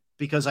that's it,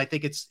 because I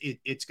think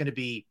it's going to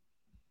be,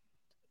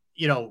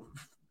 it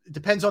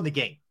depends on the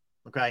game.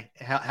 Okay.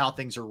 How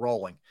things are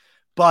rolling,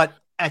 but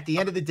at the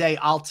end of the day,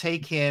 I'll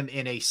take him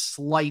in a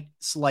slight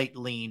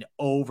lean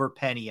over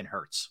Penny and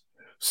Hurts.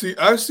 See,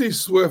 I see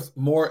Swift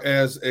more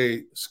as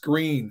a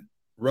screen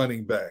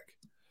running back,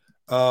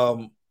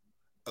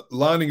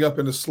 lining up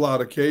in the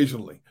slot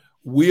occasionally,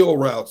 wheel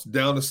routes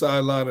down the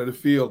sideline of the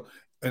field,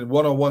 and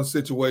one-on-one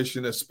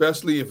situation,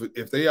 especially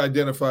if they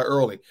identify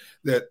early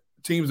that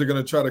teams are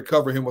going to try to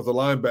cover him with a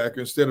linebacker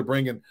instead of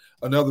bringing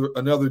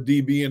another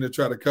DB in to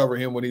try to cover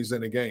him when he's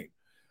in the game.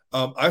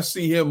 I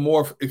see him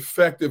more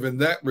effective in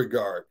that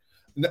regard.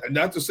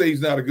 Not to say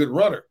he's not a good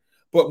runner,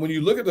 but when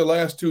you look at the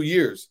last 2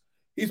 years,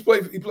 he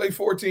played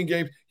 14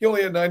 games. He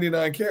only had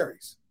 99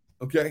 carries.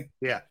 Okay.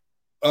 Yeah.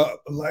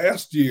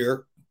 Last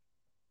year,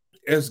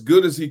 as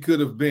good as he could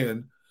have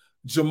been,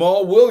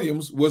 Jamal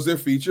Williams was their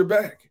feature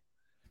back.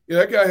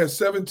 That guy has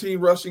 17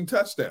 rushing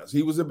touchdowns.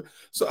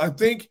 So I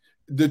think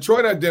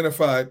Detroit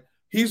identified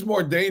he's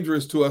more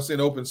dangerous to us in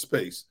open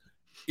space.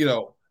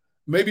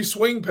 Maybe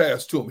swing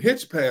pass to him,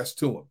 hitch pass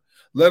to him,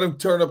 let him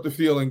turn up the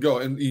field and go,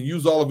 and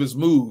use all of his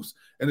moves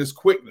and his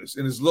quickness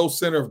and his low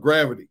center of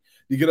gravity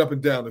to get up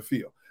and down the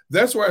field.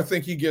 That's where I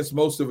think he gets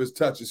most of his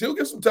touches. He'll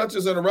get some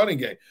touches in the running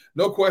game.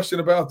 No question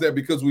about that,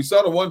 because we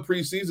saw the one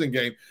preseason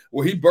game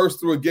where he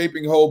burst through a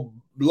gaping hole,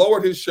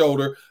 lowered his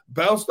shoulder,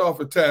 bounced off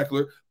a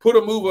tackler, put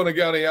a move on a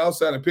guy on the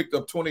outside, and picked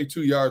up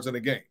 22 yards in a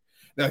game.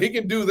 Now, he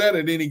can do that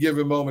at any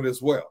given moment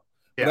as well.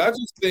 Yeah. But I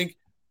just think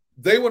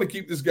they want to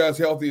keep this guy as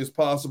healthy as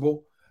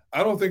possible.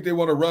 I don't think they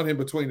want to run him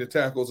between the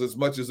tackles as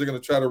much as they're going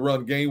to try to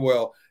run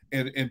Gainwell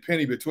and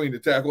Penny between the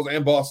tackles,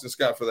 and Boston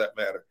Scott for that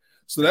matter.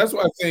 So that's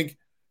why I think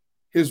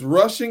his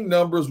rushing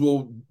numbers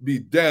will be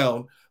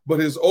down, but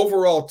his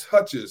overall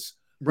touches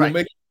will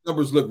make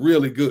numbers look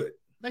really good.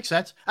 Makes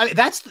sense. I mean,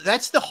 that's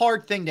the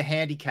hard thing to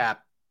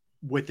handicap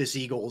with this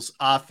Eagles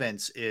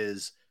offense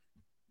is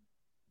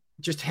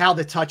just how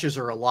the touches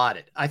are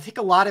allotted. I think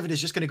a lot of it is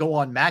just going to go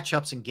on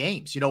matchups and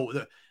games. You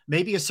know,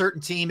 maybe a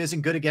certain team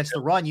isn't good against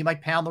the run. You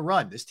might pound the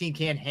run. This team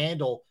can't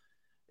handle,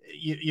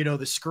 you know,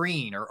 the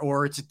screen,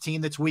 or it's a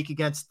team that's weak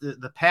against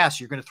the pass.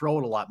 You're going to throw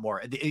it a lot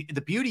more.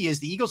 The beauty is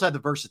the Eagles have the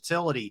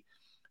versatility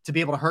to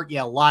be able to hurt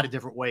you a lot of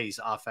different ways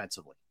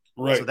offensively.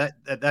 Right.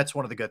 So that's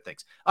one of the good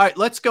things. All right,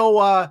 let's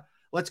go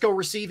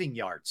receiving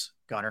yards,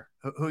 Gunner.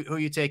 Who are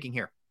you taking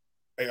here?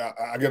 Hey,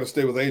 I got to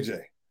stay with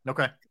AJ.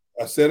 Okay.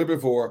 I said it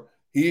before.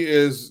 He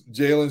is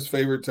Jalen's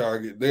favorite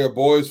target. They are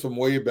boys from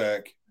way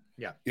back.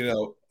 Yeah.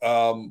 You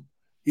know,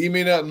 he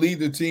may not lead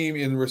the team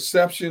in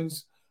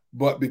receptions,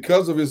 but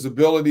because of his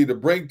ability to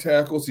break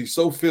tackles, he's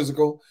so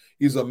physical.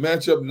 He's a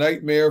matchup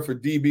nightmare for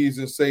DBs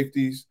and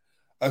safeties.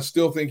 I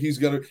still think he's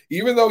going to,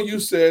 even though you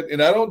said,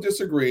 and I don't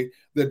disagree,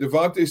 that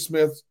Devontae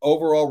Smith's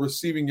overall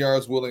receiving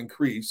yards will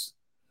increase,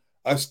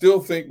 I still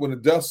think when the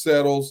dust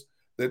settles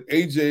that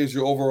AJ is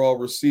your overall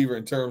receiver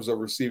in terms of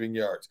receiving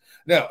yards.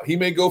 Now, he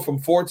may go from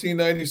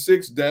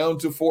 1496 down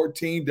to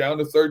 14, down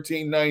to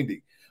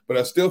 1390, but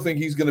I still think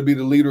he's going to be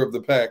the leader of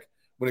the pack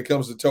when it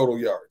comes to total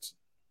yards.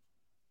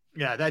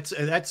 Yeah, that's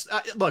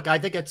look, I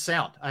think it's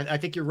sound. I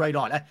think you're right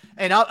on.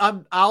 And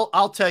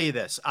I'll tell you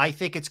this. I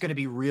think it's going to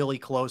be really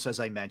close,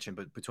 as I mentioned,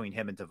 but between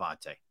him and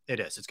Devontae.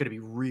 It is. It's going to be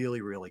really,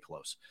 really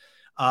close.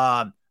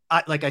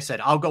 Like I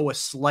said, I'll go a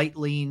slight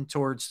lean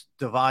towards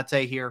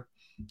Devontae here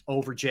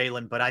over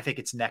Jalen, but I think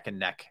it's neck and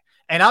neck.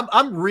 And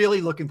I'm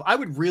really I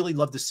would really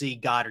love to see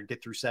Goddard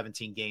get through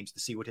 17 games to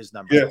see what his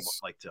numbers look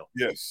like too.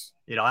 Yes.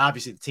 You know,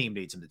 obviously the team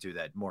needs him to do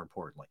that, more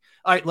importantly.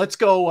 All right, let's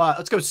go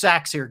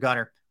sacks here,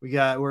 Gunner.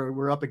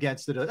 We're up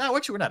against it.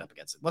 Actually, we're not up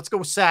against it. Let's go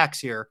with sacks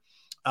here.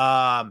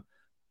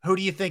 Who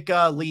do you think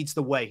leads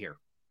the way here,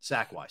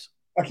 sack wise?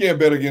 I can't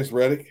bet against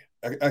Reddick.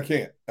 I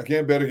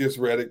can't bet against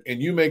Reddick.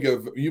 And you make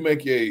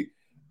a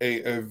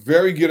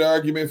very good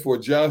argument for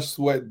Josh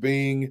Sweat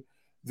being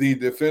the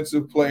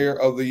defensive player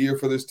of the year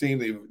for this team,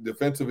 the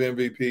defensive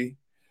MVP.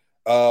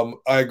 I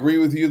agree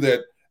with you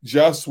that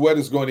Josh Sweat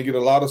is going to get a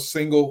lot of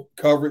single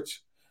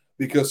coverage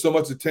because so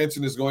much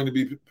attention is going to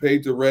be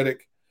paid to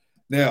Reddick.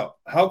 Now,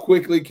 how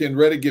quickly can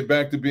Reddick get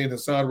back to being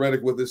Hassan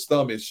Reddick with his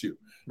thumb issue?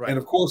 Right. And,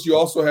 of course, you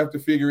also have to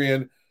figure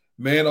in,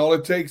 man, all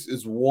it takes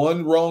is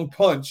one wrong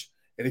punch,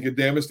 and he could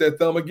damage that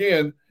thumb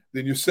again.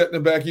 Then you're setting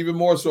him back even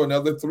more so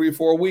another 3 or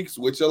 4 weeks,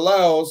 which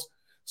allows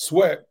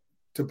Sweat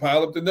to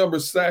pile up the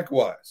numbers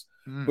sack-wise.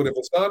 But if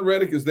Hassan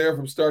Reddick is there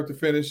from start to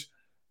finish,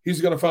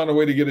 he's going to find a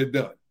way to get it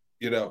done,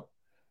 you know.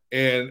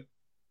 And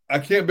I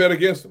can't bet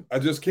against him. I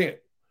just can't.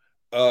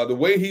 The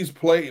way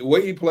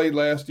he played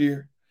last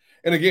year,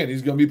 and again,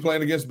 he's going to be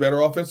playing against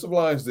better offensive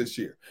lines this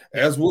year,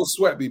 as will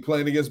Sweat be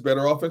playing against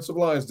better offensive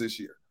lines this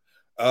year.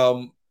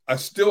 I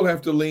still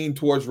have to lean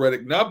towards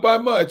Reddick, not by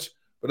much,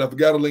 but I've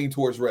got to lean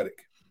towards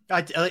Reddick.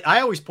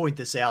 I always point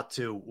this out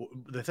too.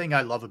 The thing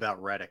I love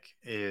about Reddick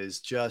is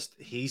just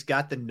he's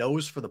got the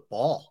nose for the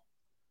ball,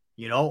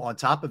 you know, on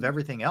top of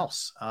everything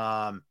else.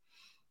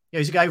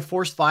 He's a guy who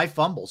forced 5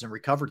 fumbles and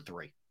recovered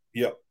 3.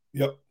 Yep.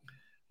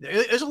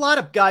 There's a lot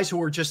of guys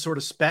who are just sort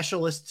of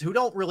specialists who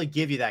don't really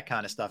give you that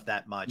kind of stuff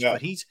that much,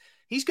 but he's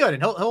good,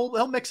 and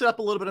he'll mix it up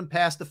a little bit in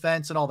pass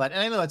defense and all that. And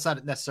I know that's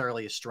not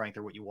necessarily a strength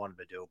or what you want him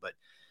to do, but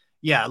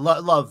yeah,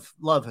 love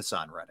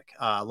Hassan Reddick.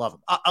 Love him.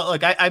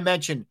 Like I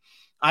mentioned,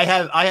 I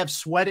have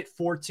Sweat at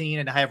 14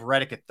 and I have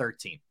Reddick at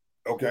 13.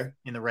 Okay.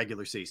 In the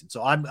regular season,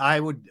 so I'm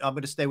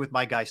going to stay with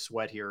my guy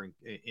Sweat here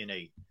in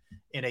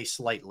a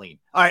slight lean.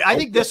 All right, I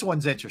think this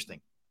one's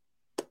interesting.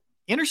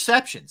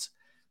 Interceptions.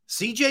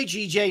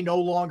 CJ no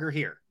longer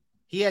here.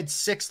 He had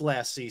 6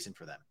 last season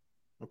for them.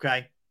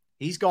 Okay.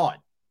 He's gone.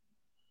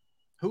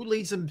 Who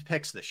leads them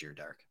picks this year,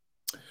 Derrick?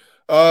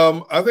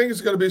 I think it's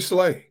going to be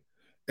Slay.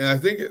 And I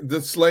think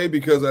the Slay,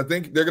 because I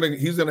think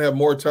he's going to have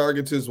more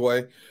targets his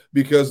way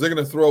because they're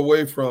going to throw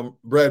away from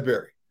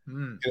Bradbury.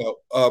 You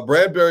know,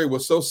 Bradbury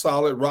was so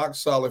solid, rock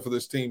solid for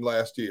this team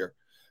last year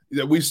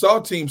that we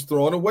saw teams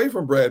throwing away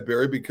from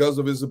Bradbury because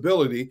of his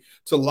ability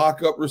to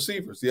lock up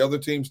receivers, the other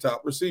team's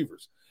top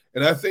receivers.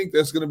 And I think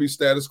that's going to be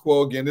status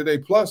quo again today.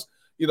 Plus,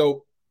 you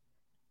know,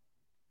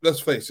 let's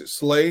face it,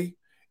 Slay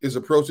is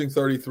approaching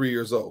 33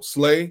 years old.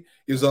 Slay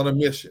is on a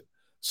mission.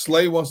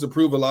 Slay wants to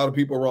prove a lot of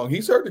people wrong.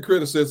 He's heard the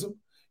criticism.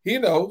 He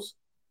knows,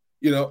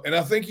 you know, and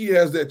I think he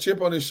has that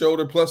chip on his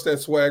shoulder plus that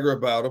swagger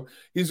about him.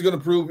 He's going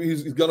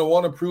to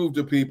want to prove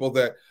to people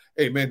that,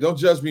 hey, man, don't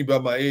judge me by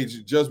my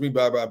age. Judge me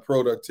by my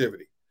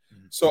productivity.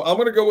 So I'm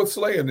going to go with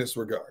Slay in this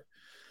regard.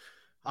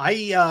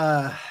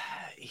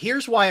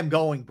 here's why I'm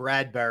going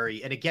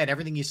Bradbury. And again,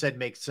 everything you said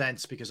makes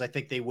sense because I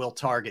think they will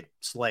target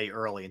Slay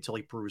early until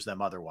he proves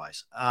them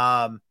otherwise.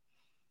 I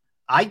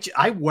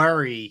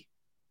worry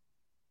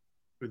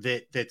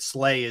that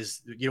Slay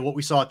is, what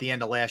we saw at the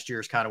end of last year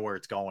is kind of where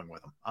it's going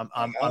with him.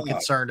 I'm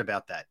concerned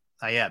about that.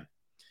 I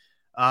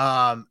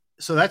am.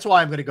 So that's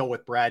why I'm going to go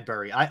with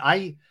Bradbury.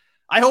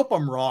 I hope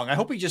I'm wrong. I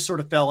hope he just sort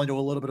of fell into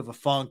a little bit of a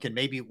funk and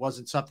maybe it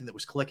wasn't something that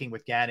was clicking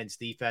with Gannon's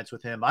defense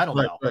with him. I don't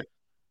know. Right.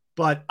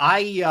 But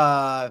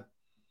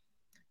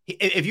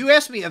if you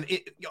ask me,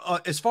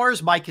 as far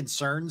as my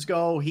concerns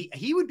go,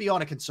 he would be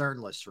on a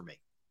concern list for me.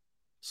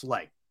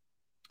 Slay.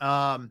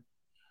 I'm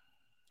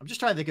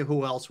just trying to think of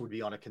who else would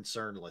be on a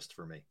concern list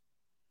for me.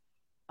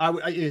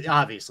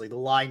 Obviously, the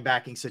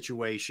linebacking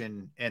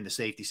situation and the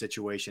safety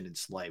situation in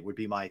Slay would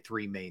be my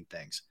three main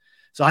things.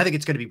 So I think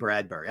it's going to be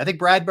Bradbury. I think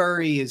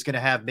Bradbury is going to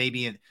have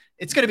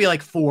it's going to be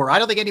like 4. I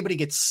don't think anybody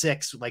gets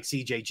 6 like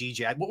CJ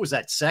GJ. What was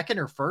that, second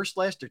or first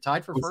last or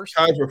tied for first?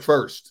 Tied for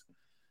first.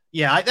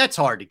 Yeah, that's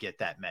hard to get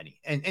that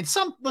many. And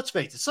some, let's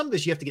face it, some of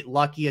this you have to get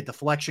lucky. A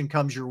deflection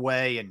comes your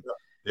way and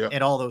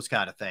all those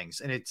kind of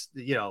things. And it's,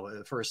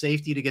 for a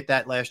safety to get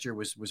that last year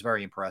was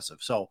very impressive.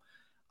 So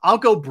I'll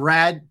go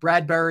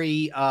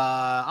Bradbury.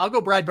 I'll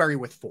go Bradbury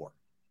with 4.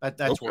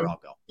 That's okay. Where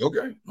I'll go.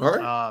 Okay. All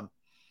right.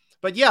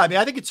 But yeah, I mean,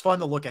 I think it's fun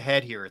to look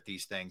ahead here at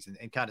these things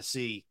and kind of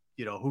see,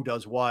 who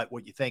does what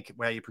you think,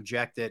 how you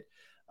project it.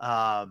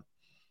 But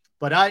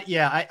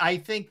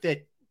I think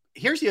that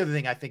here's the other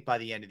thing. I think by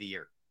the end of the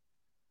year,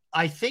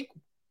 I think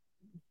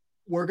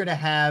we're going to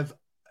have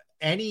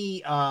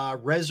any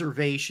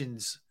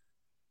reservations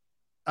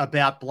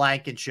about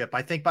Blankenship.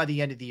 I think by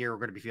the end of the year, we're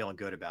going to be feeling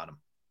good about him.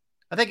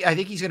 I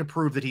think he's going to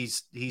prove that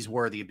he's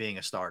worthy of being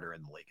a starter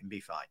in the league and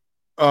be fine.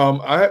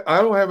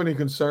 I don't have any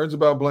concerns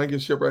about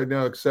Blankenship right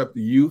now, except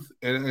the youth,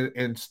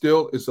 and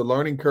still it's a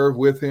learning curve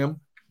with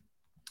him.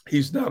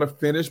 He's not a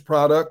finished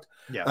product.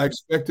 Yeah. I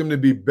expect him to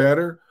be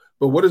better,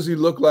 but what does he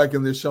look like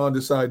in this Sean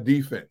Desai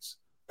defense?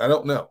 I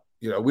don't know.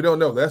 We don't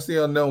know. That's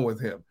the unknown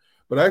with him.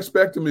 But I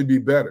expect him to be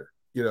better.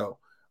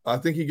 I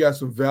think he got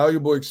some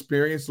valuable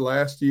experience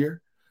last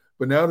year.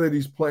 But now that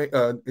he's playing,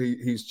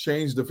 he's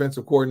changed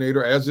defensive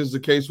coordinator, as is the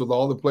case with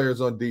all the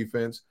players on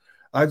defense.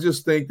 I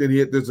just think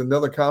that there's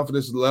another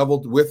confidence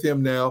level with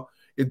him now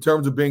in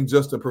terms of being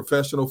just a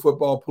professional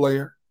football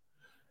player.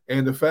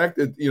 And the fact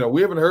that,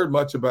 we haven't heard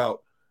much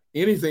about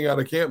anything out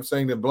of camp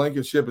saying that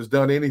Blankenship has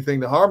done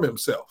anything to harm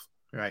himself.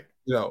 Right.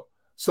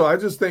 So I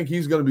just think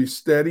he's going to be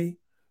steady.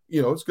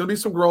 It's going to be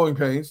some growing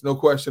pains, no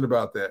question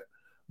about that.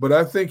 But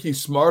I think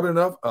he's smart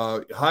enough,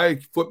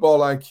 high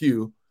football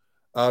IQ,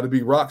 to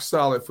be rock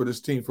solid for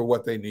this team for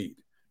what they need.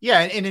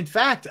 Yeah, and in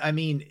fact, I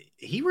mean,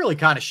 he really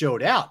kind of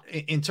showed out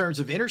in terms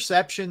of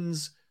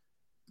interceptions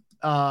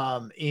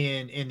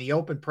in the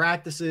open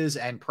practices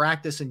and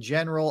practice in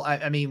general.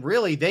 I mean,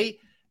 really, they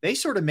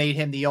sort of made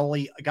him the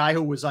only guy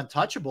who was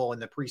untouchable in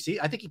the preseason.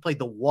 I think he played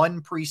the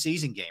one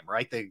preseason game,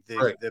 right?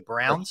 The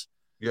Browns.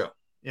 Yeah.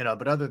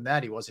 But other than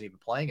that, he wasn't even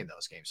playing in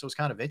those games. So it's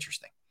kind of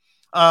interesting.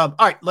 All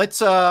right, let's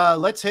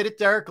hit it,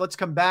 Derrick. Let's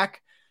come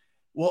back.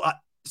 Well,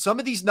 some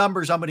of these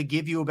numbers I'm going to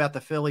give you about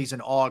the Phillies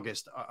in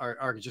August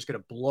are just going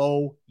to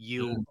blow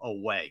you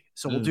away.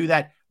 So we'll do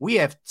that. We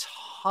have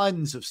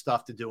tons of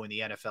stuff to do in the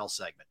NFL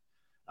segment.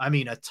 I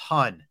mean, a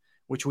ton,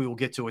 which we will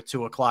get to at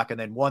 2:00. And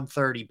then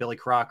 1:30, Billy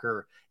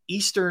Crocker,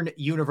 Eastern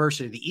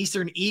University, the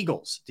Eastern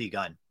Eagles,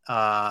 D-Gun,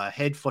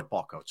 head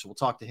football coach. So we'll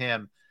talk to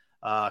him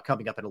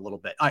coming up in a little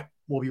bit. All right,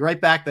 we'll be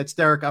right back. That's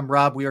Derrick. I'm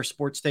Rob. We are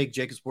Sports Take,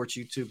 Jacob Sports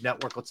YouTube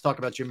Network. Let's talk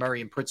about Jim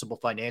Murray and Principal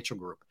Financial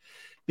Group,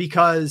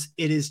 because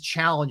it is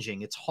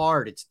challenging. It's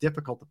hard. It's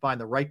difficult to find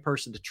the right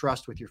person to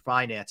trust with your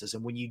finances.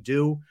 And when you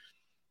do,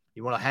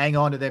 you want to hang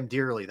on to them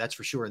dearly. That's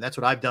for sure. And that's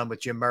what I've done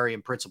with Jim Murray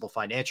and Principal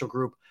Financial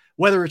Group.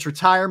 Whether it's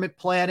retirement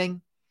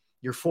planning,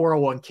 your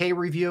 401k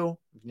review,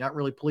 if you're not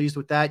really pleased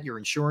with that, your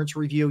insurance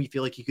review, you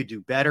feel like you could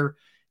do better,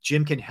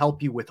 Jim can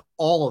help you with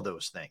all of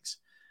those things.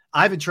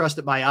 I've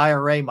entrusted my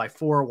IRA, my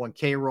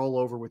 401k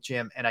rollover with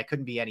Jim, and I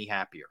couldn't be any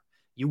happier.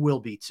 You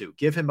will be too.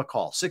 Give him a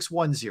call,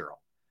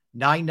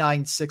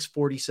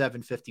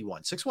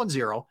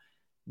 610-996-4751,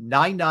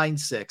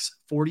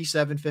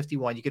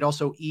 610-996-4751. You could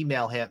also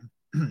email him,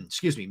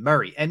 Murray,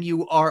 Murray,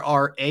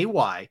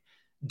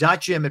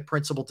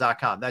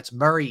 .jim@principal.com. That's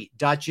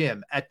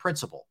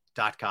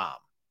Murray.jim@principal.com.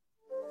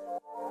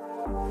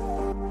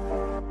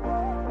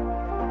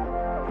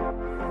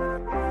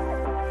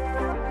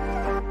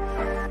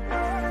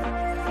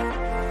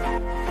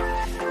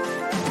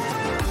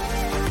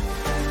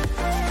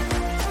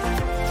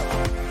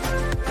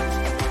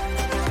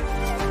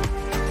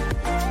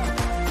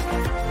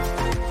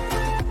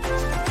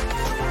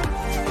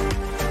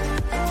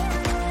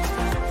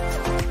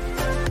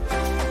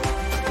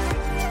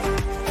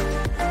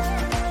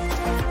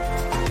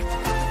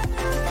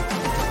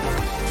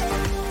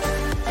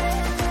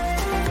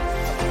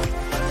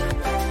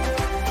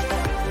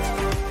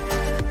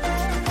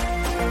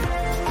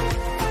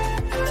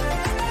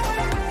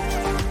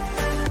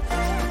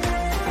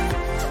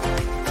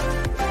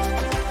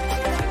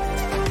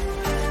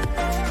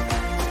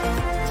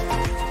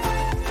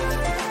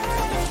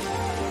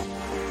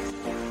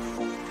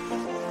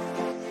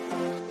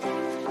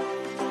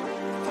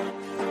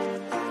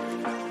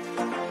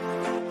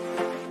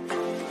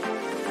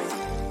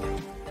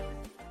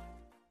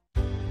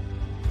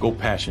 Go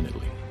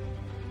passionately.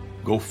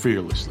 Go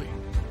fearlessly.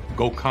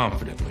 Go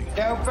confidently.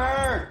 Go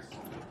Birds!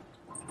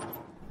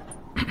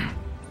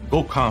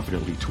 Go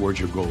confidently towards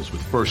your goals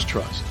with First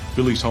Trust,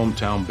 Philly's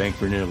hometown bank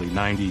for nearly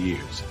 90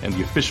 years, and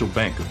the official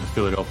bank of the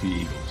Philadelphia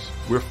Eagles.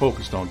 We're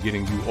focused on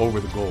getting you over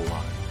the goal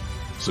line.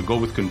 So go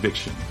with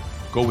conviction,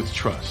 go with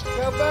trust,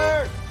 Go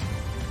Birds!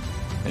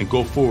 and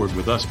go forward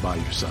with us by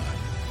your side.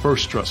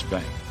 First Trust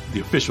Bank,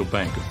 the official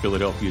bank of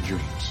Philadelphia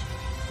dreams.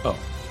 Oh,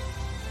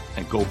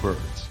 and go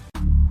Birds.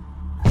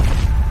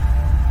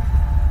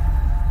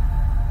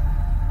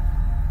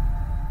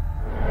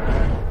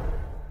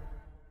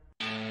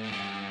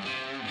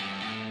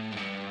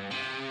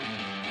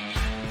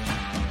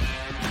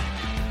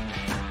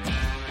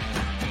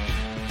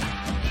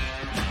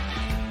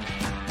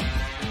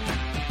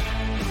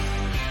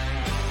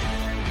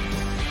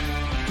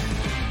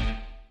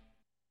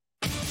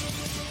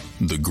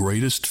 The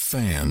greatest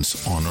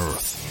fans on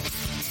earth.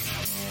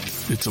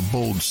 It's a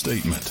bold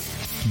statement,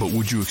 but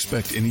would you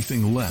expect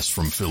anything less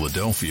from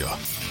Philadelphia?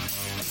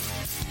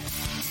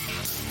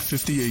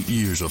 58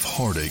 years of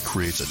heartache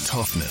creates a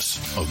toughness,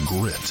 a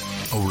grit,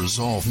 a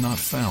resolve not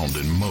found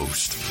in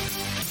most.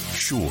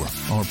 Sure,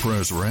 our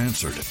prayers were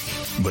answered,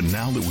 but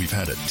now that we've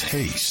had a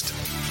taste,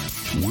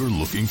 we're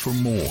looking for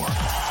more.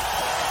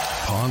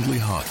 Pondley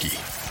Hockey,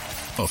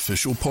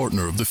 official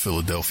partner of the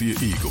Philadelphia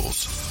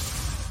Eagles.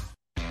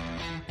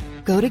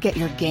 Go to get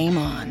your game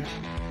on.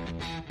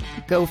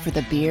 Go for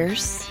the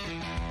beers.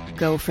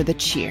 Go for the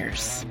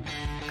cheers.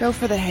 Go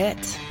for the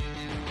hit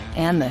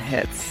and the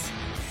hits.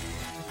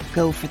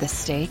 Go for the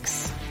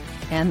stakes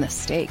and the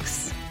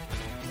stakes.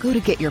 Go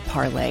to get your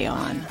parlay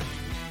on.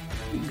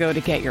 Go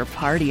to get your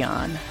party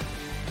on.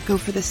 Go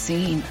for the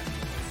scene.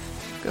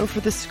 Go for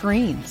the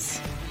screens.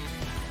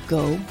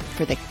 Go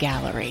for the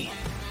gallery.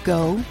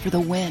 Go for the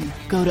win.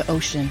 Go to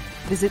Ocean.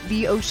 Visit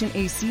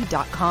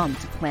theoceanac.com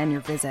to plan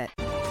your visit.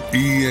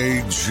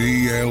 EAGLES,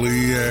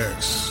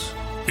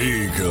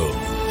 Eagles.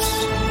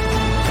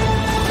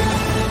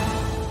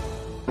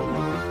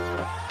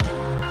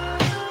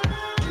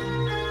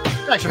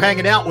 Thanks for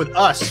hanging out with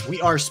us.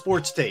 We are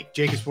Sports Take,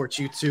 Jacob Sports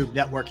YouTube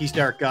Network. He's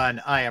Derrick Gunn.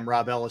 I am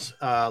Rob Ellis.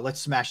 Let's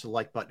smash the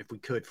like button if we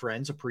could,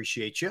 friends.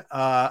 Appreciate you.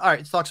 All right,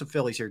 let's talk some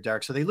Phillies here,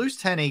 Derrick. So they lose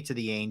 10-8 to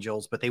the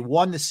Angels, but they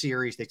won the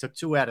series. They took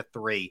 2 out of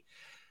 3.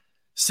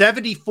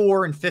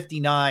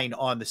 74-59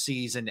 on the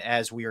season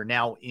as we are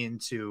now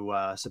into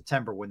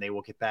September when they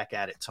will get back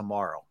at it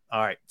tomorrow.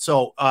 All right.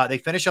 So they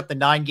finish up the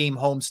 9-game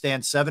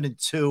homestand,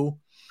 7-2,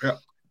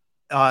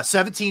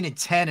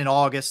 17-10 in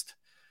August.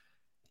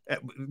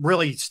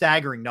 Really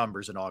staggering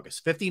numbers in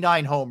August.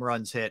 59 home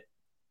runs hit.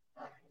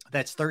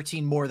 That's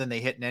 13 more than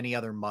they hit in any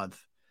other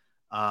month.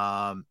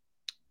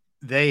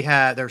 They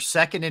had their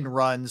second in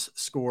runs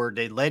scored.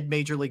 They led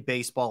Major League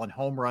Baseball in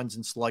home runs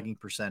and slugging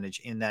percentage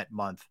in that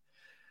month.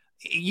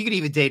 You could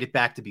even date it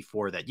back to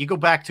before that. You go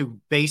back to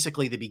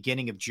basically the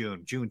beginning of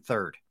June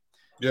 3rd.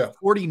 Yeah.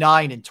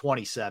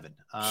 49-27.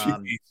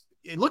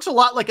 It looks a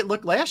lot like it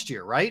looked last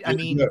year, right? I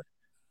mean,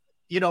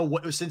 you know,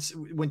 since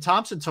when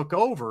Thompson took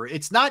over,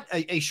 it's not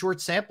a short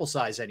sample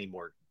size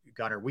anymore,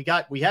 Gunner. We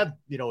have,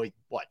 you know,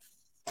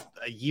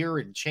 a year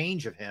and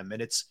change of him,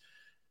 and it's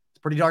a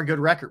pretty darn good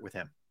record with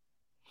him.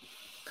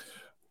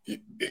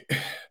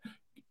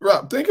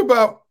 Rob, think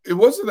about, it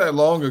wasn't that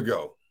long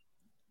ago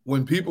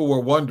when people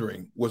were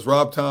wondering, was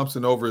Rob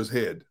Thompson over his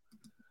head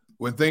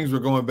when things were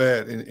going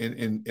bad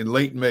in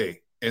late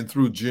May and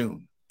through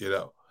June? You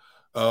know,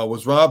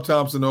 was Rob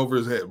Thompson over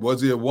his head? Was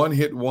he a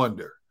one-hit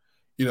wonder?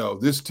 You know,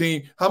 this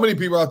team, how many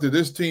people out there,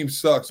 this team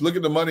sucks. Look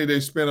at the money they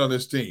spent on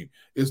this team.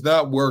 It's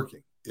not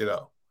working, you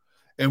know.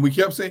 And we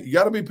kept saying, you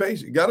got to be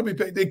patient. You got to be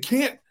patient.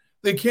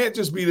 They can't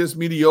just be this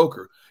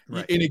mediocre.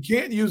 Right. And you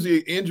can't use the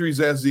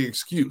injuries as the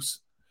excuse.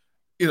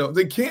 You know,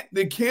 they can't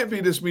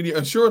be this mediocre.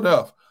 And sure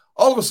enough,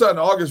 all of a sudden,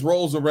 August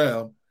rolls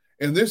around,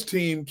 and this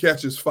team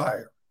catches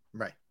fire.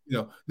 Right. You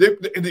know, they're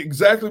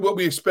exactly what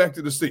we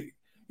expected to see.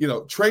 You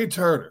know, Trey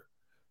Turner,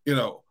 you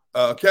know,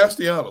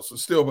 Castellanos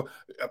is still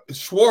 –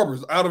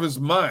 Schwarber's out of his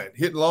mind,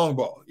 hitting long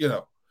ball, you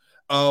know.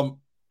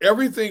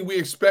 Everything we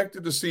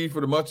expected to see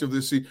for the much of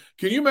this season.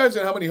 Can you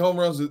imagine how many home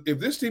runs – if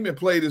this team had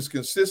played as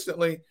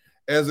consistently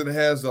as it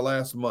has the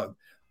last month,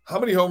 how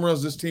many home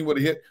runs this team would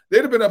have hit?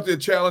 They'd have been up there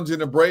challenging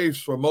the Braves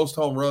for most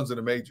home runs in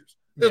the majors.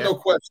 There's no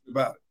question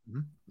about it.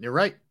 Mm-hmm. You're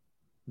right.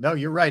 No,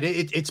 you're right.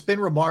 It's been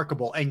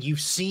remarkable. And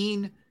you've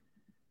seen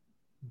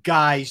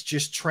guys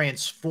just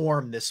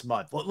transform this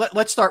month.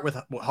 Let's start with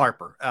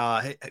Harper.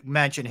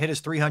 Mentioned hit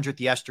his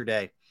 300th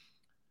yesterday.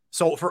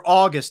 So for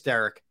August,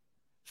 Derrick,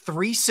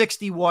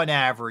 361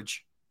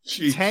 average,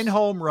 10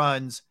 home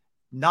runs,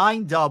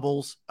 9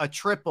 doubles, a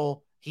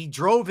triple. He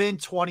drove in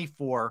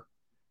 24.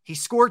 He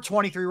scored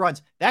 23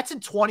 runs. That's in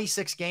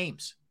 26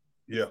 games.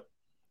 Yeah.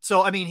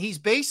 So, I mean, he's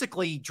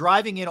basically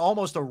driving in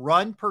almost a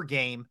run per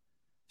game,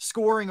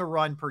 scoring a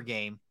run per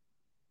game.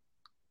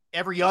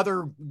 Every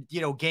other,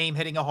 game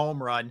hitting a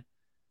home run.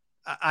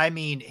 I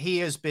mean, he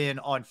has been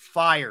on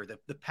fire.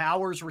 The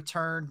power's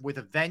returned with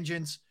a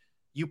vengeance.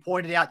 You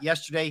pointed out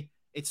yesterday,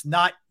 It's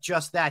not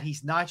just that.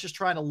 He's not just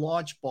trying to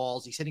launch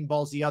balls. He's hitting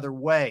balls the other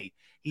way.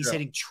 He's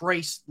hitting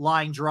trace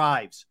line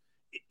drives.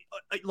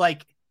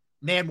 Like,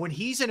 man, when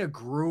he's in a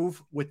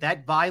groove with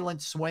that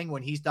violent swing,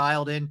 when he's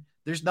dialed in,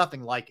 there's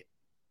nothing like it.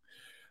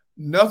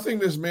 Nothing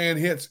this man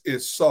hits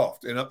is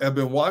soft. And I've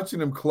been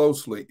watching him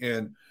closely.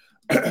 And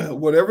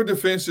whatever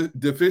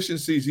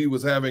deficiencies he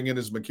was having in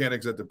his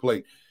mechanics at the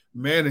plate,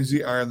 man, has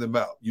he ironed them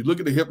out. You look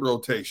at the hip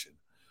rotation.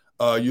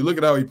 You look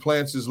at how he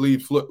plants his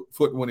lead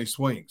foot when he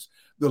swings.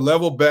 The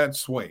level bat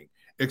swing,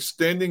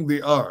 extending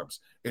the arms.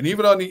 And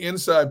even on the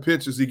inside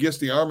pitches, he gets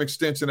the arm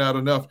extension out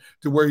enough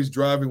to where he's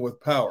driving with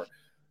power.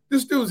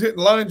 This dude's hitting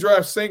line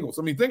drive singles.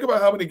 I mean, think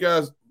about how many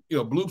guys,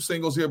 bloop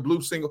singles here,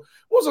 bloop single.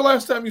 When was the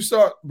last time you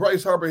saw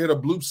Bryce Harper hit a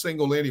bloop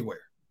single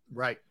anywhere?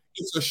 Right.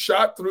 It's a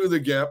shot through the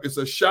gap. It's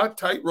a shot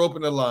tightrope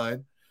in the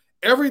line.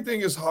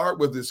 Everything is hard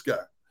with this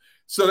guy.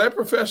 So that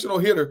professional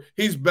hitter,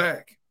 he's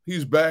back.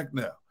 He's back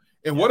now.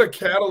 And what a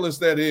catalyst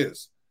that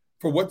is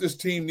for what this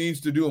team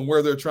needs to do and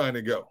where they're trying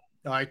to go.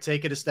 All right,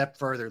 take it a step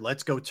further.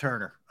 Let's go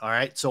Turner. All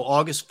right, so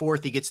August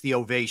 4th, he gets the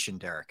ovation,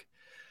 Derrick.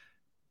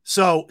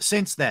 So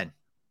since then,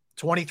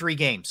 23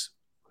 games,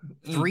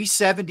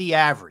 370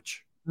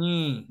 average,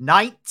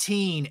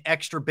 19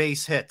 extra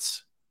base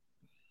hits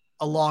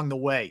along the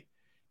way.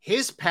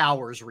 His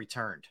power's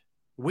returned.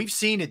 We've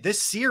seen it.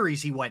 This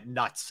series, he went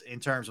nuts in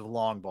terms of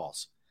long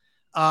balls.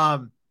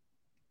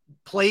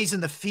 Plays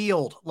in the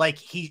field like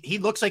he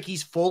looks like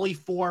he's fully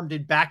formed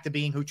and back to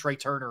being who Trey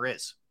Turner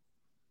is.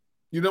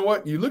 You know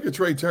what? You look at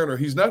Trey Turner,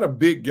 he's not a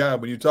big guy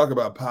when you talk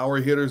about power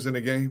hitters in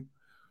a game.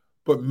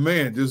 But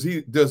man, does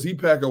he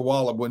pack a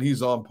wallop when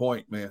he's on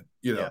point, man.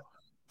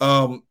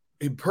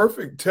 A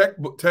perfect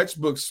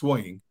textbook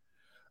swing.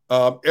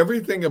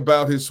 Everything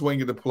about his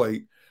swing at the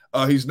plate.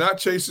 He's not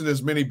chasing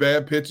as many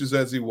bad pitches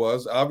as he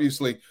was.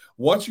 Obviously,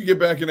 once you get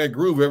back in that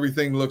groove,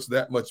 everything looks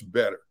that much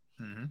better.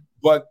 Mm-hmm.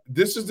 But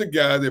this is the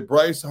guy that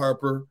Bryce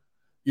Harper,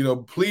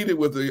 pleaded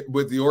with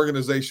the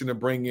organization to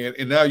bring in,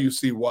 and now you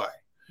see why.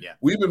 Yeah.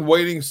 We've been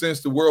waiting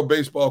since the World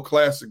Baseball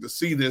Classic to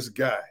see this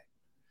guy,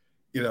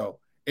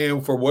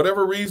 and for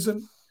whatever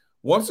reason,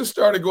 once it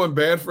started going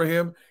bad for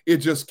him, it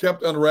just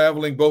kept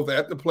unraveling both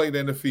at the plate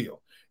and the field.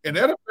 And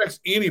that affects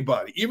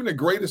anybody, even the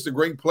greatest of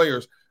great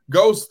players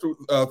goes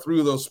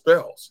through those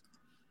spells,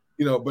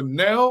 but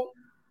now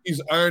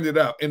he's ironed it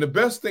out. And the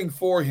best thing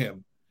for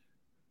him,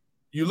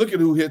 you look at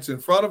who hits in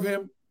front of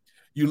him,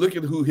 you look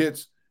at who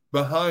hits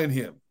behind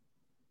him.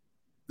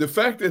 The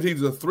fact that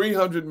he's a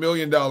 $300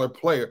 million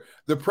player,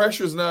 the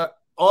pressure's not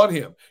on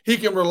him. He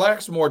can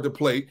relax more at the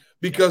plate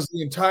because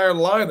the entire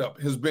lineup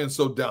has been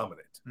so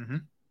dominant. Mm-hmm.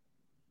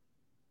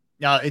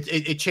 No,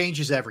 it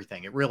changes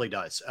everything. It really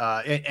does.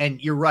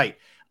 And you're right.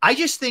 I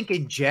just think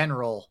in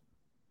general,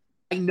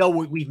 I know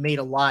we've made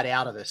a lot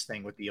out of this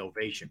thing with the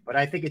ovation, but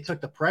I think it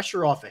took the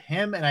pressure off of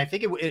him, and I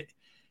think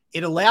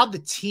it allowed the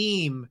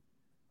team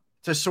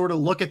to sort of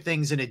look at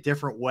things in a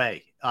different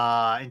way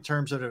in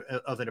terms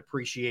of an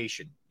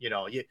appreciation.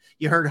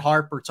 You heard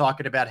Harper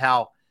talking about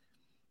how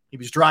he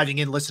was driving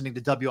in listening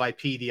to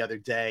WIP the other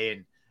day,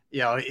 and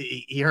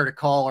he heard a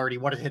caller and he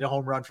wanted to hit a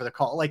home run for the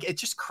call. Like,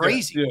 it's just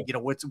crazy,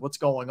 what's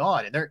going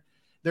on. And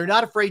they're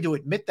not afraid to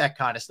admit that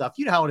kind of stuff.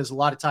 You know how it is a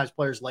lot of times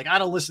players are like, I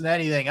don't listen to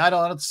anything. I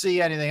don't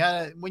see anything.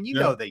 When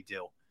know they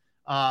do.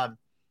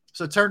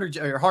 So Turner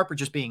or Harper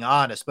just being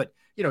honest, but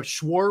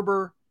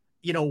Schwarber,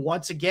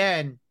 once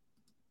again,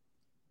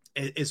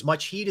 as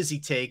much heat as he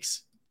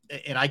takes,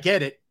 and I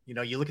get it,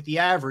 you look at the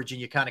average and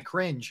you kind of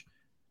cringe,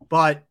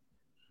 but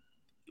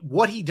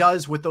what he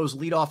does with those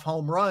leadoff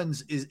home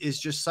runs is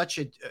just such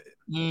an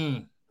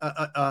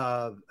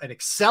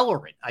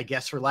accelerant, I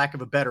guess, for lack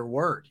of a better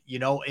word.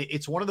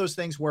 It's one of those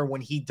things where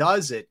when he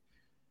does it,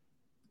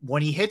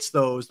 when he hits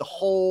those, the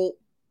whole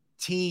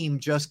team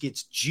just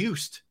gets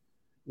juiced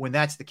when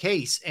that's the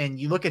case. And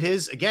you look at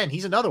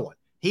he's another one.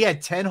 He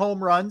had 10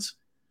 home runs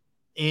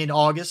in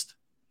August.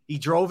 He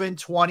drove in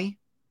 20,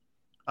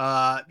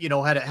 had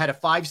a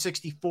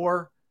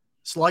 564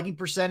 slugging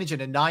percentage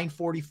and a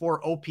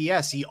 944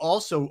 OPS. He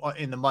also,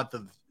 in the month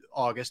of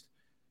August,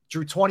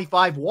 drew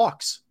 25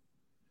 walks.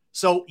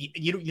 So,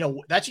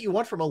 that's what you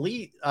want from a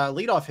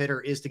leadoff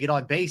hitter, is to get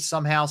on base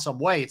somehow, some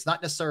way. It's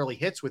not necessarily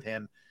hits with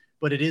him,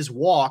 but it is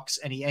walks.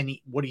 And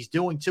what he's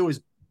doing too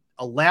is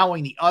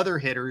allowing the other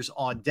hitters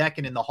on deck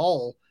and in the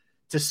hole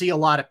to see a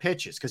lot of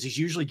pitches, because he's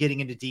usually getting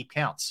into deep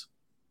counts.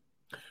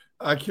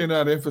 I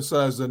cannot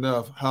emphasize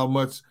enough how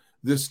much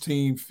this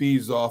team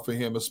feeds off of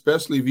him,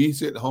 especially if he's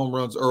hitting home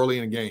runs early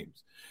in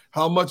games,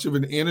 how much of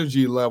an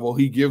energy level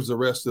he gives the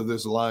rest of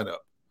this lineup.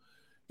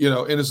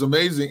 And it's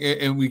amazing.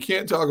 And we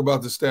can't talk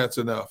about the stats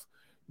enough.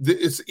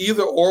 It's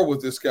either or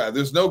with this guy.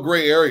 There's no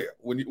gray area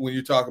when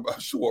you talk about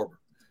Schwarber.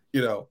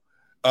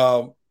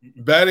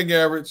 Batting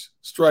average,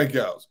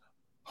 strikeouts,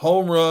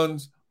 home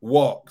runs,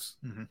 walks.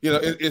 Mm-hmm.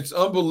 It's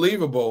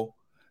unbelievable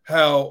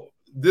how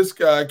this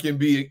guy can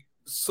be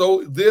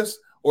so this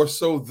or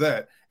so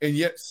that, and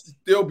yet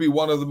still be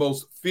one of the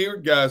most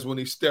feared guys when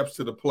he steps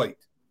to the plate.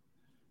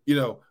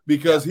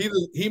 Because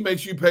he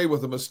makes you pay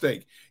with a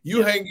mistake.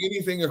 You hang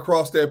anything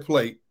across that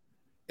plate,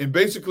 And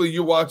basically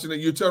you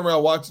turn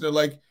around watching it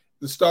like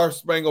the Star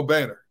Spangled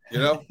Banner, you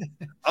know?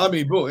 I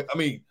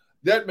mean,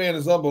 that man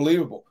is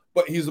unbelievable.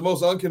 But he's the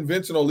most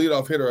unconventional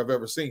leadoff hitter I've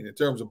ever seen in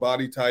terms of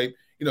body type.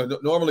 You know,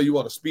 normally you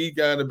want a speed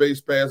guy in the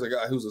base pass, a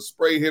guy who's a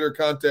spray hitter,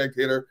 contact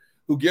hitter,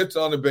 who gets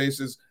on the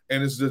bases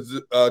and is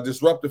the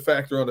disruptive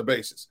factor on the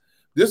bases.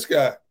 This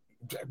guy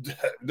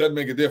doesn't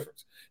make a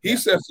difference. He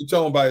sets the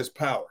tone by his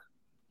power.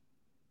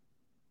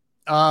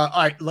 All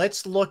right,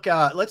 let's look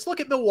at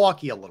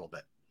Milwaukee a little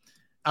bit.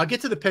 I'll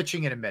get to the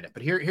pitching in a minute,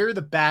 but here are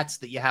the bats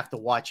that you have to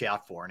watch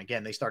out for. And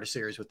again, they start a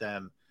series with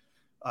them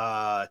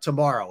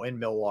tomorrow in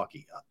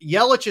Milwaukee.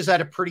 Yelich has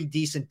had a pretty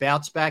decent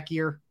bounce back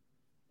year.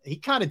 He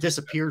kind of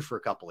disappeared for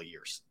a couple of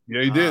years.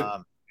 Yeah, he did.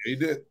 He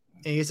did.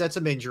 He's had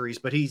some injuries,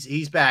 but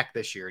he's back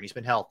this year and he's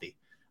been healthy.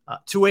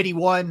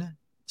 281,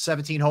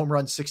 17 home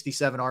runs,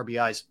 67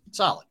 RBIs.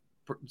 Solid,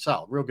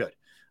 real good.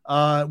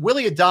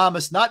 Willie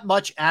Adames, not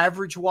much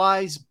average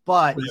wise,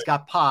 but he's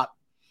got pop.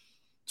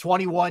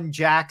 21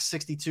 jacks,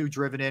 62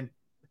 driven in.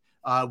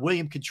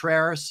 William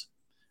Contreras,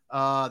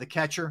 the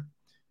catcher,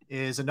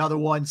 is another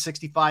one,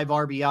 65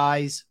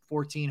 RBIs,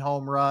 14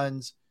 home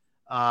runs.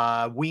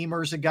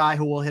 Weimer's a guy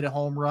who will hit a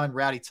home run.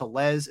 Rowdy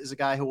Tellez is a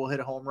guy who will hit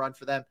a home run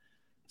for them.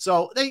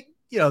 So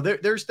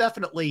there's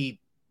definitely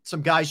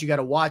some guys you got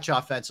to watch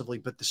offensively,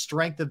 but the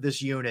strength of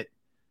this unit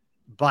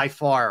by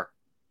far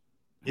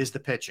is the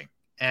pitching.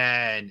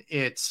 And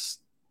it's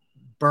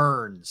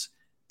Burns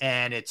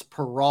and it's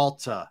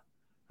Peralta,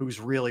 who's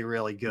really,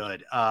 really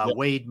good.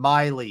 Wade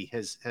Miley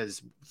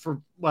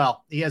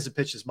he hasn't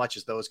pitched as much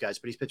as those guys,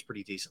 but he's pitched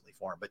pretty decently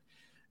for him. But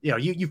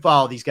you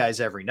follow these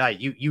guys every night.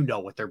 You know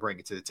what they're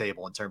bringing to the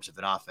table in terms of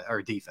an offense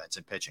or defense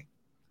and pitching.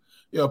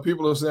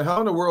 People are saying, how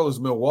in the world is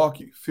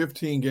Milwaukee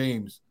 15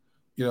 games,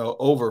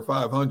 over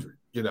 500,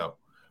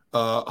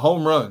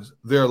 home runs,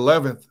 they're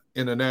 11th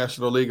in the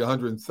National League,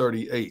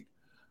 138.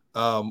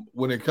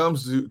 When it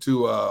comes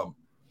to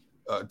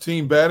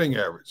team batting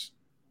average,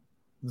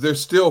 they're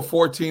still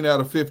 14 out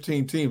of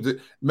 15 teams.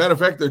 Matter of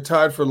fact, they're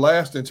tied for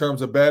last in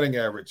terms of batting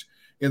average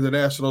in the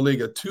National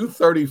League, a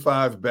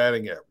 235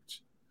 batting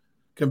average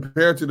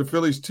compared to the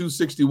Phillies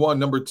 261,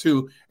 number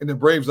 2, and the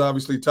Braves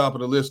obviously top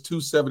of the list,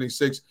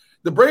 276.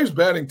 The Braves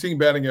team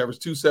batting average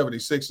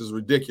 276 is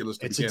ridiculous.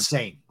 It's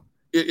insane.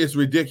 It's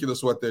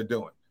ridiculous what they're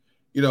doing.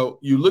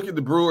 You look at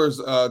the Brewers'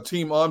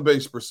 team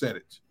on-base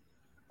percentage.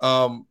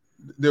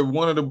 They're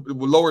one of the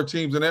lower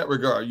teams in that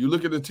regard. You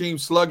look at the team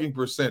slugging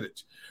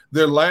percentage.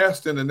 They're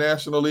last in the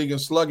National League in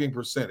slugging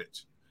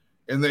percentage.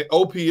 And the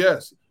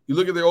OPS, you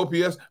look at their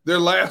OPS, they're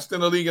last in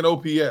the league in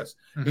OPS.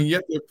 Mm-hmm. And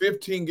yet they're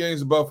 15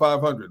 games above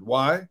 500.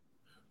 Why?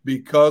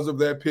 Because of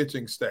that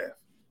pitching staff.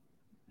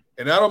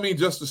 And I don't mean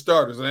just the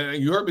starters. And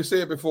you heard me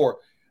say it before.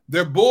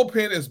 Their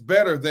bullpen is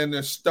better than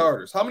their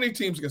starters. How many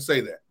teams can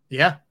say that?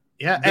 Yeah.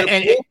 Yeah. Their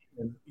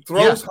bullpen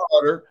throws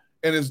harder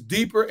and is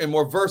deeper and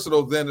more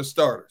versatile than the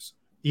starters.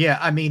 Yeah.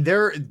 I mean,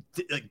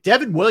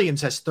 Devin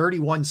Williams has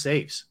 31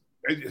 saves.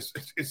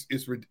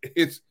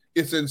 It's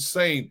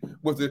insane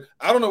with it.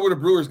 I don't know where the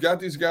Brewers got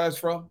these guys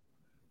from,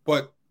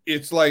 but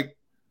it's like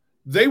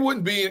they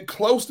wouldn't be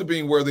close to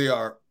being where they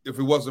are if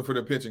it wasn't for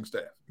their pitching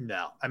staff.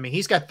 No, I mean,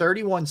 he's got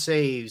 31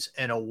 saves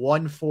and a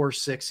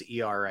 1.46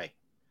 ERA.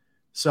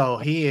 So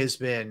he has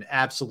been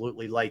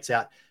absolutely lights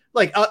out.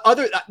 Like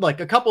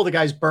a couple of the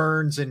guys,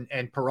 Burns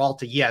and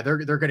Peralta,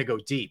 they're going to go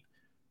deep.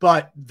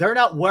 But they're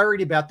not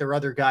worried about their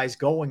other guys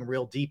going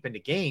real deep into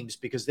games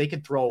because they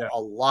can throw a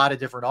lot of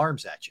different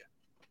arms at you.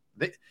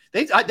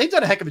 They've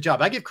done a heck of a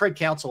job. I give Craig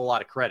Counsell a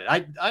lot of credit.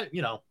 I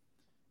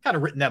kind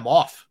of written them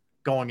off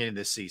going into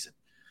this season.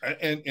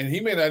 And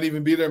he may not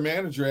even be their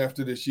manager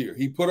after this year.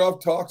 He put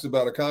off talks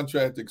about a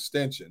contract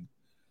extension.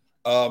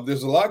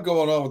 There's a lot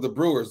going on with the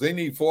Brewers. They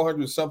need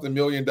 $400-something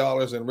million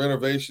in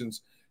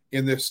renovations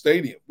in their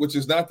stadium, which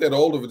is not that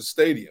old of a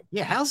stadium.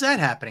 Yeah, how's that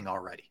happening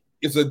already?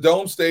 It's a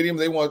dome stadium.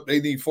 They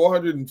need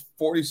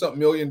 $440-something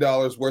million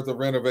worth of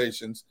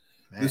renovations.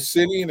 Man. The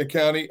city and the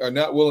county are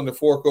not willing to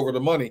fork over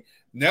the money.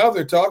 Now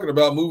they're talking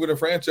about moving the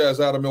franchise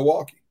out of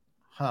Milwaukee.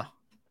 Huh.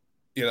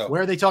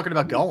 Where are they talking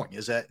about going?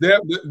 Is that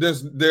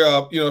it's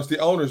the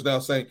owners now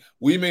saying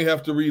we may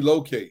have to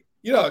relocate.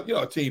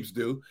 Teams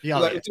do.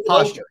 Yeah, it's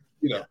posture.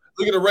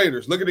 Look at the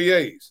Raiders. Look at the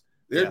A's.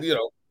 They're the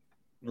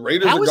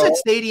Raiders. How is that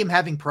stadium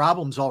having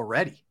problems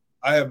already?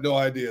 I have no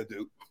idea,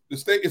 dude.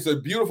 It's a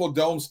beautiful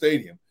dome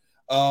stadium.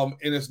 And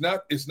it's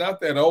not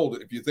that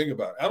old if you think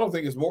about it. I don't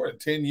think it's more than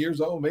 10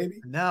 years old,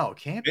 maybe. No, it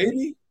can't be.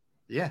 Maybe.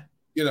 Yeah.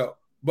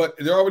 But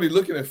they're already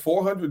looking at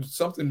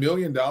 $400-something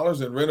million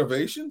in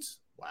renovations.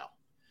 Wow.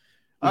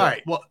 All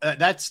right. Well,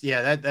 that's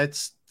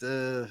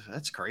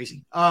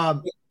crazy.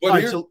 But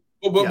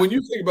when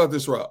you think about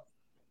this, Rob,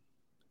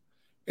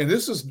 and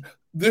this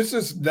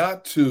is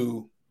not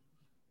to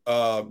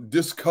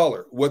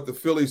discolor what the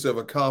Phillies have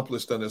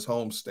accomplished on this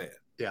homestand.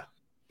 Yeah.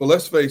 But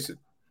let's face it.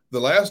 The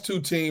last two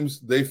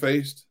teams they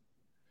faced,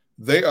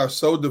 they are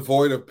so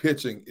devoid of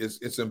pitching,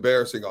 it's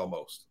embarrassing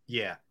almost.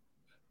 Yeah.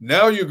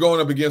 Now you're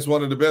going up against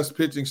one of the best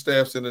pitching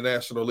staffs in the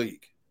National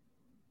League.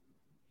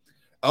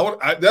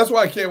 That's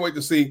why I can't wait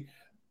to see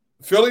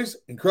Phillies,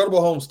 incredible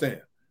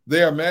homestand.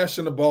 They are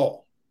mashing the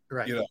ball.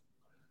 Right. You know,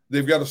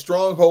 they've got a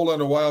stronghold on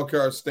the wild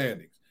card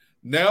standings.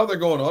 Now they're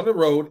going on the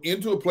road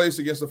into a place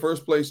against the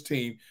first place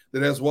team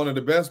that has one of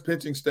the best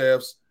pitching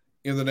staffs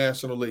in the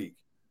National League.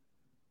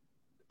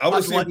 I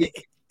want to see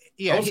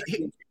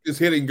if is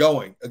hitting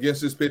going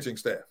against his pitching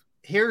staff.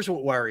 Here's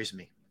what worries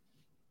me.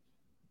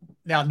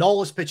 Now,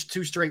 Nola's pitched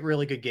 2 straight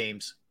really good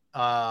games,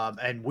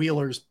 and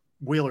Wheeler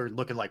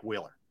looking like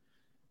Wheeler.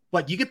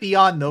 But you get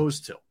beyond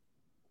those two.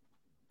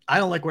 I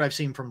don't like what I've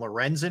seen from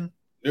Lorenzen.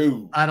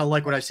 No. I don't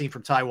like what I've seen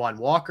from Taijuan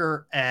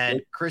Walker,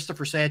 and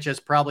Christopher Sanchez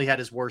probably had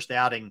his worst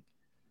outing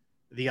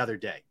the other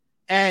day.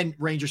 And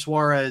Ranger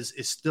Suarez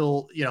is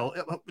still,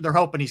 they're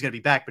hoping he's going to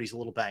be back, but he's a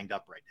little banged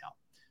up right now.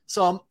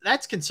 So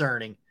that's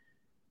concerning.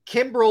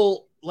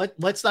 Kimbrel,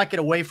 let's not get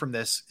away from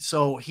this.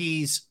 So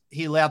he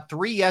allowed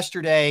 3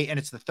 yesterday, and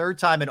it's the 3rd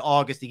time in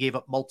August he gave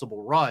up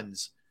multiple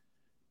runs.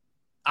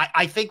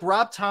 I think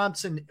Rob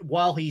Thompson,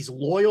 while he's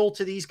loyal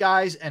to these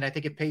guys, and I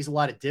think it pays a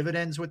lot of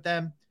dividends with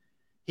them,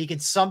 he can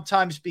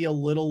sometimes be a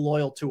little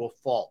loyal to a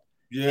fault.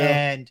 Yeah.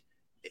 And,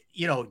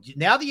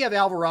 now that you have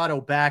Alvarado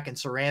back and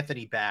Sir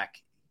Anthony back,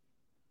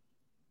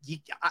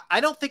 I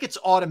don't think it's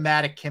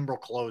automatic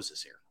Kimbrel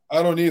closes here.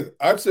 I don't either.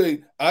 I'd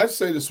say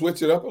to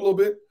switch it up a little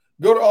bit,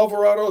 go to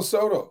Alvarado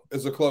Soto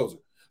as a closer.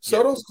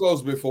 Soto's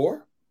closed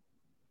before.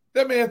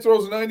 That man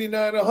throws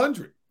 99,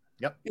 100.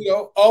 Yep.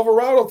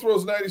 Alvarado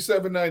throws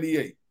 97,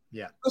 98.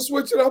 Yeah. Let's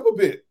switch it up a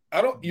bit.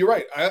 You're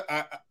right.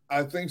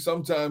 I think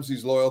sometimes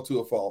he's loyal to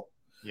a fault.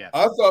 Yeah.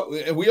 I thought,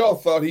 and we all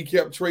thought he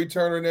kept Trey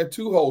Turner in that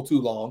 2-hole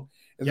too long.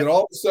 And then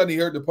all of a sudden he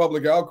heard the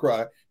public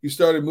outcry. He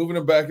started moving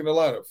him back in the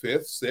lineup,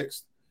 5th,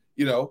 6th,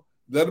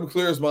 let him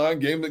clear his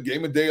mind, gave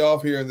him a day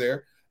off here and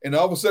there. And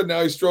all of a sudden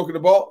now he's stroking the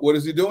ball. What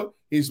is he doing?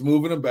 He's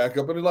moving him back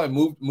up in the line.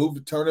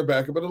 Move Turner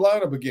back up in the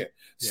lineup again.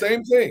 Yeah.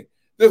 Same thing.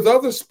 There's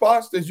other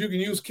spots that you can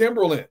use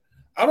Kimbrel in.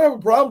 I don't have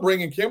a problem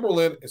bringing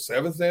Kimbrel in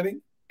 7th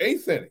inning,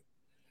 8th inning.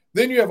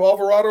 Then you have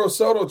Alvarado or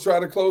Soto try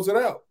to close it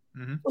out.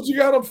 Mm-hmm. What you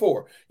got him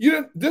for?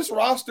 This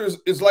roster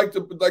is like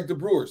the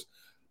Brewers.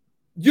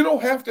 You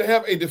don't have to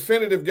have a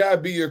definitive guy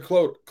be your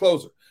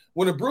closer.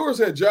 When the Brewers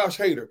had Josh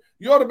Hader,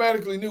 you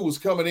automatically knew was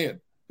coming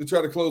in to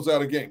try to close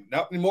out a game.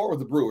 Not anymore with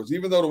the Brewers,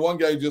 even though the one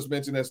guy you just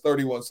mentioned has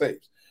 31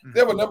 saves. Mm-hmm. They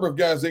have a number of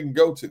guys they can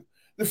go to.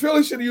 The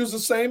Phillies should use the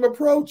same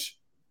approach.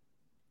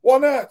 Why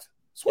not?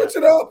 Switch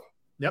it up.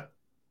 Yep.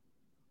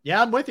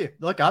 Yeah, I'm with you.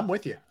 Look, I'm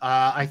with you.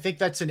 I think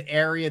that's an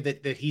area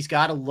that he's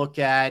got to look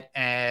at,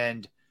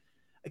 and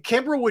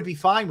Kimbrel would be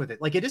fine with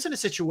it. Like, it isn't a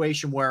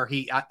situation where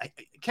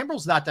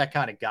Kimbrel's not that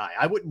kind of guy.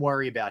 I wouldn't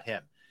worry about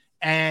him.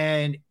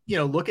 And,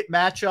 look at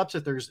matchups.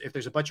 If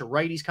there's a bunch of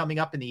righties coming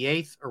up in the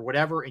 8th or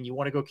whatever, and you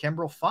want to go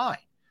Kimbrel, fine.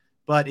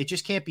 But it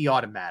just can't be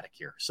automatic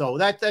here. So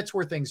that's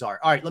where things are.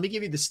 All right, let me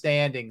give you the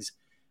standings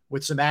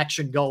with some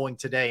action going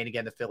today. And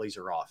again, the Phillies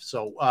are off.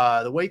 So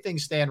the way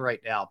things stand right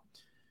now,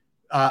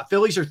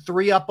 Phillies are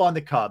 3 up on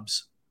the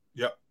Cubs.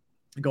 Yep.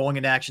 Going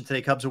in action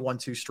today. Cubs have won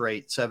 2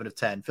 straight, 7 of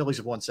 10. Phillies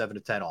have won 7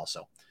 of 10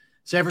 also.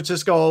 San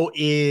Francisco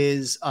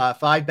is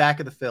 5 back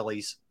of the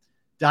Phillies.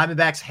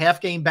 Diamondbacks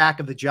half game back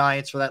of the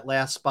Giants for that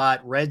last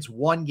spot. Reds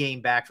 1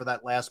 game back for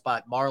that last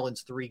spot.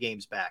 Marlins 3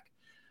 games back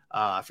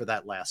for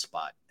that last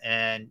spot.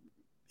 And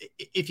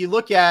if you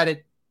look at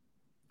it,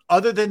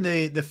 other than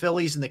the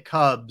Phillies and the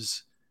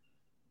Cubs,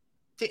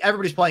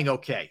 everybody's playing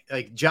okay.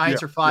 Like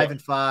Giants are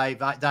 5-5,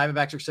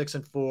 Diamondbacks are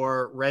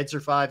 6-4, Reds are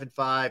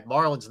 5-5,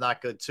 Marlins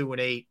not good,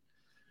 2-8.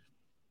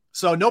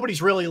 So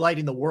nobody's really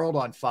lighting the world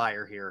on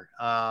fire here,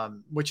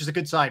 which is a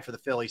good sign for the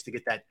Phillies to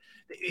get that.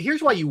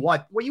 Here's why you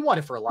want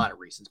it for a lot of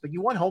reasons, but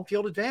you want home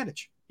field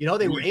advantage.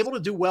 They were able to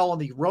do well on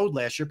the road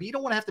last year, but you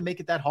don't want to have to make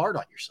it that hard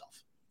on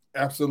yourself.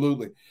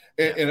 Absolutely,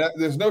 and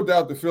there's no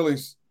doubt the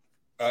Phillies,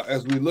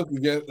 as we look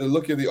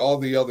at all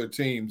the other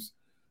teams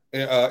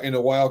in the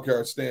wild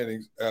card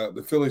standings,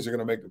 the Phillies are going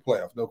to make the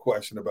playoff, no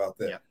question about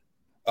that.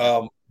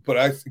 Yeah. But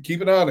I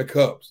keep an eye on the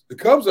Cubs. The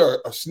Cubs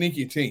are a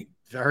sneaky team.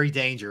 Very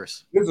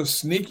dangerous. It's a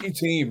sneaky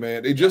team,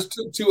 man. They just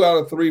took 2 out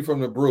of 3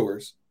 from the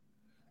Brewers,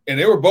 and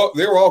they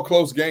were all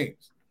close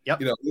games.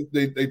 Yep.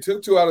 They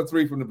took 2 out of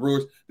 3 from the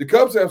Brewers. The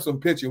Cubs have some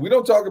pitching. We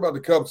don't talk about the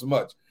Cubs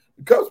much.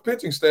 The Cubs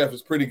pitching staff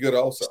is pretty good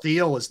also.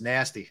 Steele is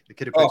nasty. The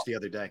kid who pitched the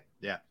other day.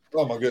 Yeah.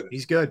 Oh my goodness.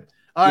 He's good.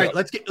 All right,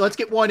 let's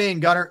get one in,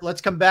 Gunner.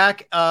 Let's come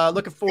back.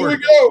 Looking forward. Here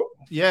we go.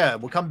 Yeah,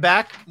 we'll come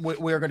back.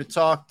 We're going to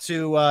talk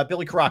to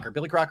Billy Crocker.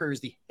 Billy Crocker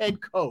is the head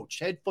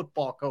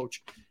football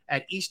coach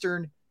at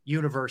Eastern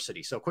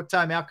University. So quick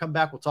time out, come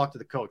back. We'll talk to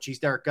the coach. He's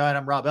Derrick Gunn.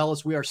 I'm Rob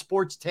Ellis. We are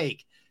Sports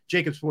Take,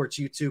 Jacob Sports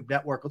YouTube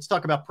Network. Let's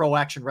talk about Pro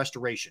Action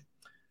Restoration.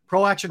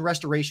 Pro Action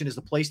Restoration is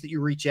the place that you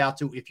reach out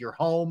to if your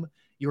home,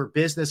 your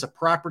business, a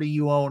property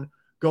you own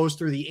goes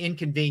through the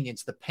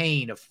inconvenience, the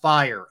pain of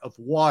fire, of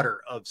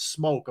water, of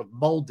smoke, of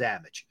mold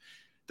damage.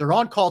 They're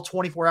on call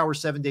 24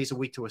 hours, 7 days a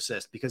week to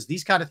assist, because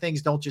these kind of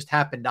things don't just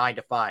happen 9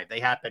 to 5.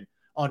 They happen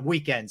on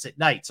weekends, at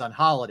nights, on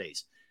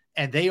holidays,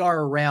 and they are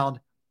around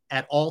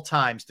at all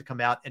times to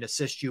come out and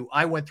assist you.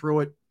 I went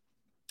through it,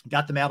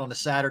 got them out on a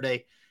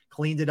Saturday,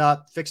 cleaned it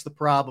up, fixed the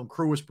problem.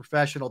 Crew was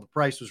professional. The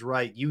price was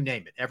right. You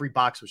name it. Every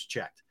box was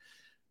checked.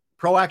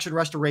 Pro Action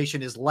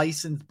Restoration is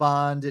licensed,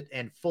 bonded,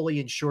 and fully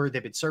insured.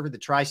 They've been serving the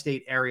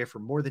tri-state area for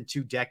more than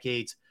 2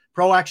 decades.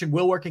 Pro Action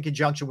will work in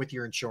conjunction with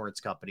your insurance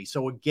company.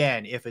 So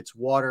again, if it's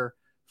water,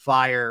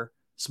 fire,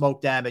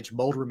 smoke damage,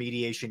 mold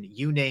remediation,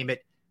 you name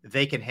it,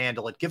 they can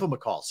handle it. Give them a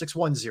call,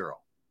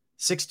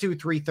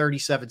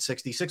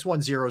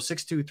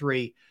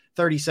 610-623-3760,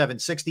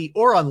 610-623-3760,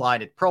 or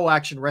online at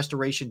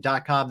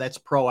proactionrestoration.com. That's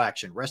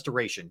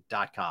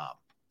proactionrestoration.com.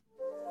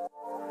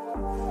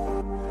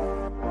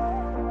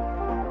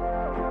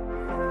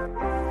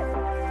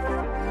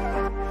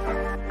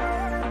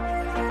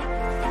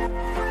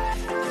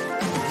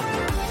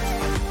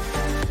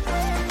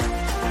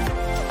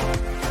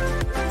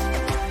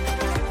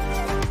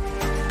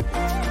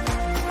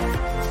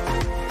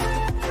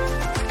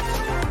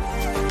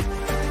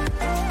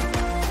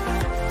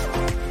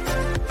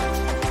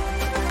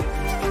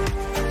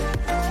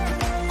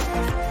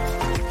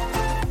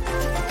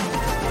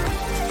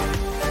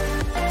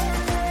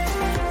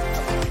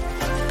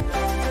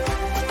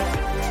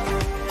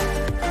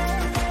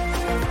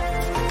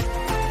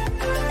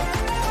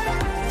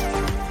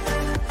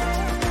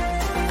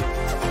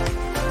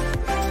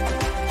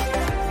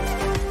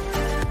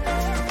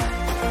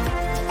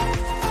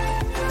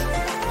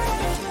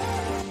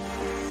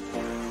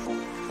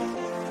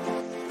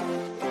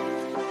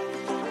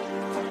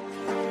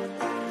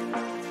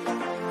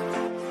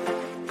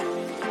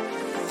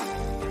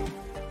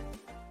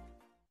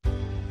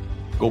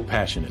 Go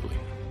passionately.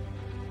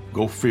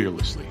 Go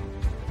fearlessly.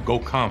 Go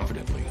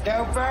confidently.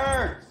 Go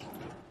Birds!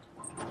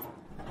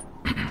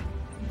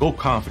 Go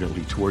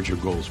confidently towards your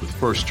goals with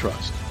First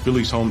Trust,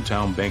 Philly's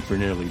hometown bank for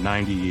nearly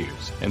 90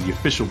 years, and the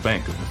official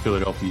bank of the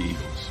Philadelphia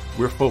Eagles.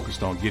 We're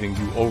focused on getting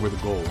you over the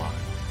goal line.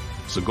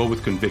 So go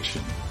with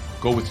conviction.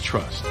 Go with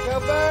trust. Go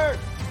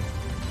Birds!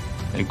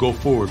 And go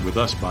forward with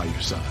us by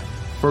your side.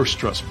 First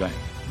Trust Bank,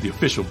 the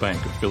official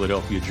bank of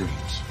Philadelphia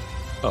dreams.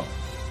 Oh,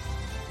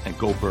 and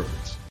go Birds.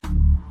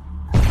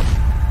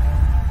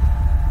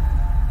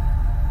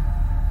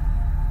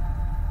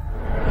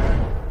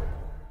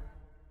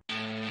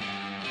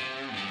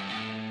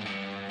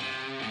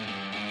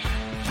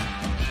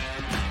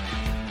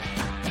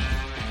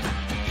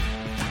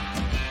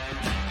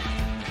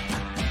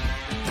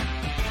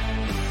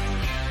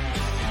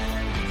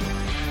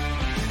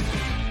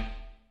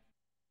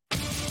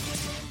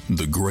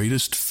 The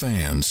greatest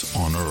fans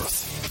on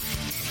earth.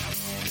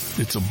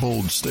 It's a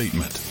bold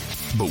statement,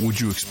 but would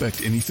you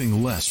expect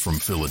anything less from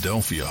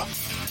Philadelphia?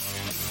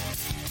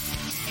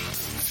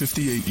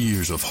 58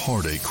 years of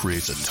heartache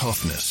creates a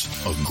toughness,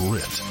 a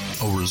grit,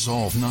 a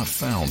resolve not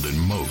found in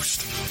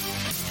most.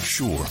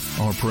 Sure,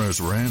 our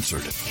prayers were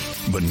answered,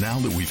 but now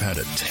that we've had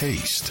a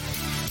taste,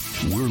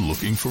 we're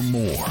looking for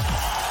more.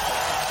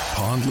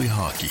 Pondley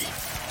Hockey,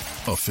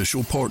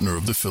 official partner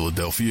of the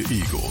Philadelphia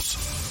Eagles.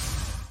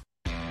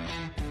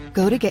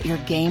 Go to get your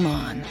game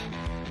on.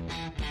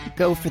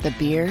 Go for the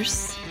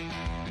beers.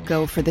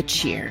 Go for the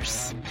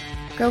cheers.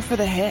 Go for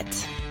the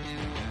hit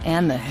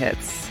and the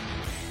hits.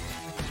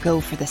 Go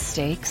for the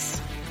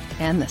stakes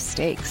and the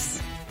stakes.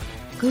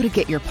 Go to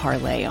get your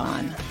parlay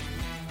on.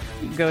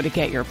 Go to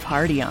get your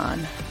party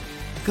on.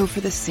 Go for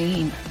the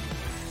scene.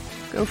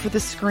 Go for the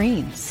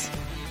screens.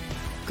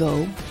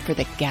 Go for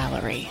the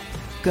gallery.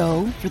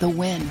 Go for the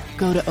win.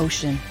 Go to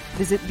Ocean.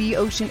 Visit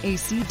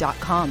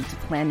theoceanac.com to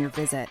plan your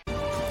visit.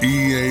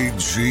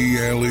 EAGLES,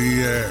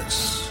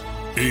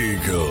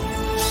 Eagles.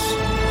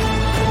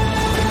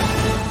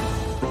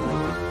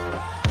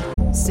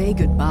 Say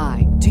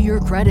goodbye to your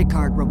credit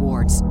card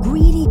rewards.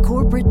 Greedy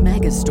corporate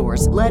mega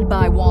stores, led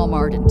by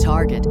Walmart and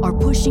Target, are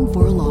pushing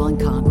for a law in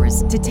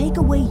Congress to take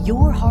away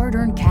your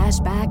hard-earned cash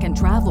back and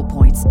travel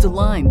points to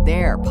line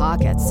their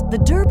pockets. The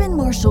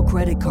Durbin-Marshall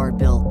credit card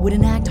bill would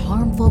enact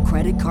harmful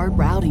credit card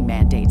routing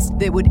mandates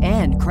that would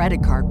end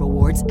credit card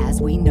rewards as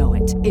we know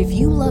it. If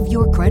you love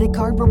your credit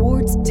card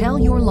rewards, tell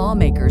your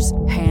lawmakers,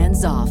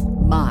 hands off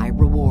my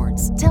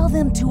rewards. Tell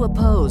them to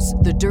oppose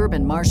the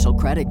Durbin-Marshall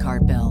credit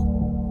card bill.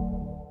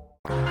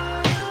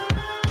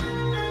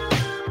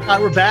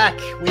 We're back.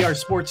 We are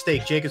Sports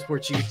Take, Jacob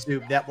Sports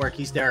YouTube Network.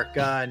 He's Derrick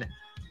Gunn.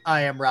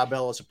 I am Rob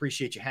Ellis.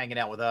 Appreciate you hanging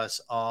out with us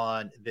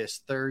on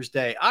this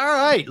Thursday. All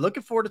right.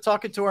 Looking forward to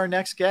talking to our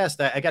next guest.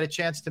 I got a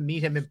chance to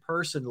meet him in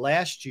person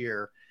last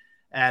year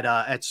at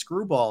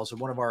Screwballs in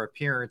one of our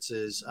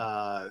appearances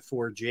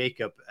for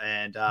Jacob.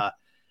 And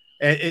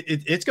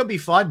it's going to be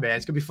fun, man.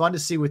 It's going to be fun to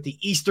see what the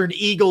Eastern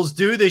Eagles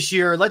do this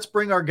year. Let's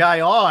bring our guy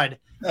on.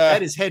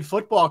 That is head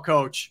football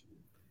coach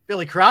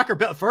Billy Crocker.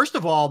 But first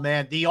of all,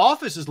 man, the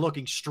office is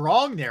looking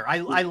strong there.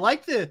 I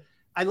like the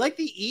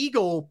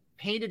eagle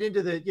painted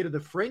into the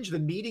fringe, the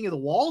meeting of the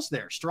walls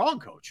there.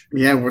 Strong, coach.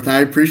 Yeah, I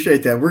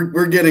appreciate that.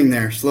 We're getting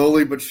there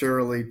slowly but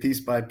surely,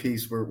 piece by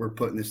piece. We're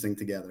putting this thing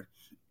together.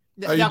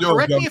 Now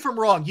correct me if I'm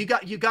wrong. You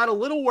got a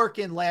little work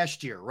in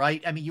last year,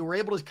 right? I mean, you were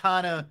able to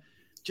kind of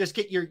just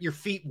get your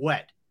feet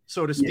wet,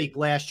 so to speak,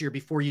 last year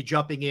before you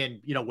jumping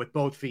in, with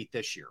both feet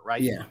this year,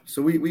 right? Yeah.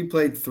 So we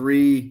played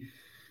 3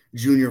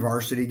 junior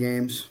varsity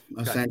games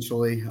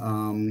essentially.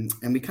 And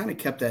we kind of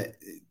kept that.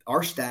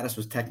 Our status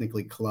was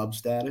technically club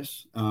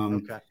status.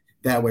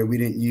 that way we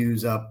didn't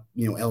use up,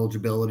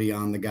 eligibility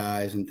on the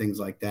guys and things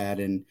like that.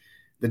 And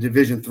the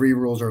Division III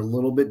rules are a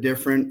little bit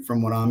different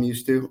from what I'm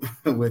used to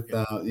with,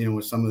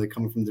 with some of the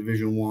coming from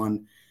Division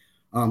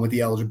I with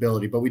the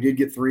eligibility. But we did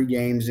get 3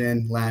 games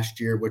in last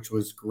year, which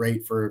was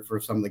great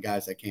for some of the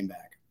guys that came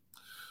back.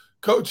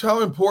 Coach,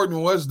 how important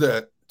was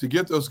that to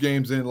get those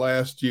games in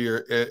last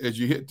year as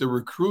you hit the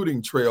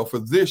recruiting trail for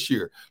this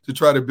year to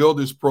try to build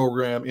this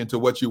program into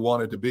what you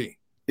want it to be?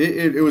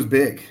 It was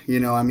big.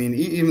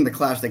 Even the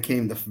class that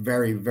came, the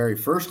very, very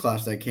first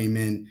class that came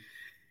in,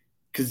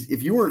 because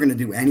if you were going to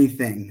do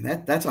anything,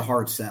 that's a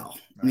hard sell.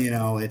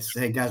 Right. It's,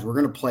 hey, guys, we're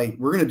going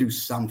to do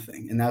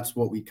something. And that's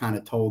what we kind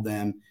of told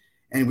them.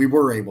 And we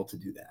were able to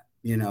do that,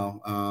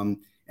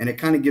 and it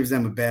kind of gives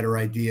them a better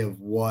idea of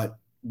what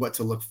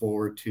to look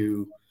forward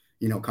to,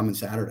 coming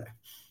Saturday.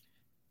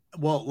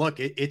 Well, look,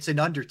 it's an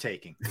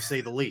undertaking, to say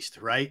the least,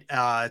 right?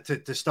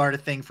 To start a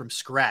thing from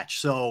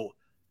scratch. So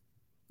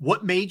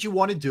what made you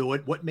want to do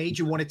it? What made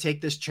you want to take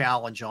this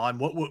challenge on?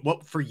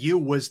 What for you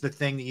was the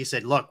thing that you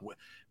said, look,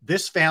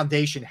 this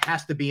foundation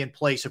has to be in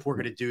place if we're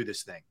going to do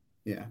this thing?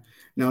 Yeah.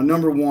 No,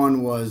 number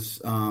one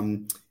was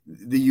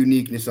the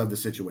uniqueness of the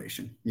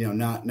situation.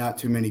 Not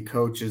too many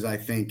coaches, I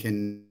think,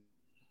 can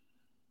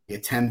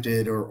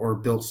attempted or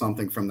built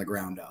something from the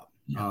ground up.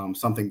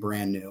 Something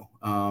brand new.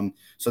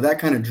 So that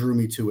kind of drew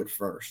me to it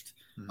first.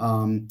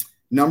 Mm-hmm.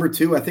 Number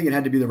two, I think it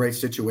had to be the right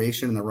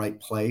situation in the right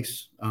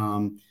place.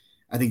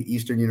 I think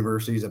Eastern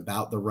University is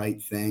about the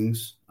right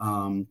things.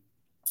 I've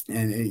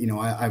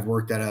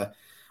worked at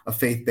a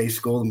faith-based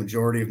school the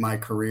majority of my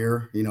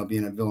career,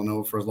 being at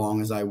Villanova for as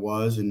long as I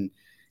was. And,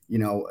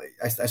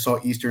 I saw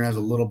Eastern as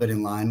a little bit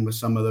in line with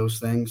some of those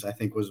things. I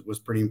think was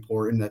pretty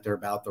important that they're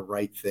about the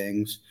right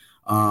things.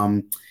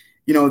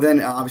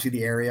 Then obviously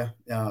the area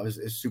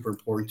is super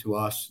important to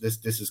us.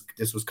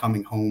 This was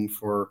coming home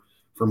for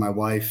my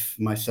wife,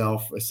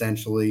 myself,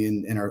 essentially,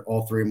 and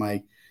all 3 of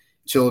my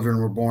children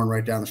were born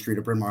right down the street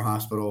at Bryn Mawr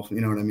Hospital.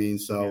 You know what I mean?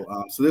 So,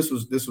 so this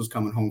was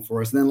coming home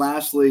for us. And then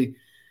lastly,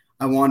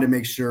 I wanted to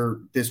make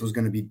sure this was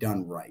going to be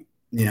done right,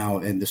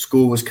 and the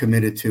school was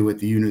committed to it.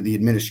 The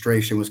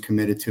administration was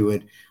committed to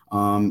it.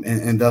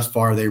 And thus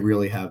far they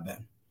really have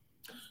been.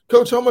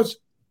 Coach, how much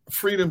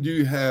freedom do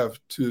you have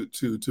to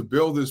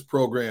build this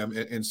program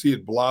and see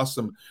it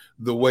blossom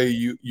the way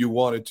you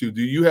want it to?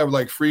 Do you have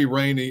like free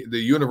reign? The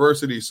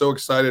university is so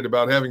excited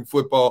about having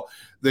football.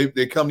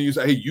 They come to you and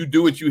say, hey, you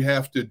do what you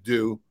have to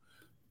do.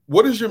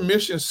 What is your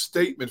mission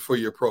statement for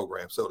your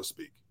program, so to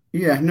speak?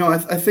 Yeah, no, I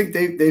think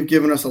they've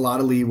given us a lot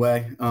of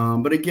leeway.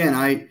 But again,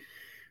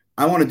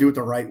 I want to do it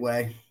the right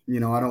way.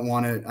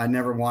 I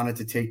never wanted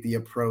to take the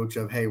approach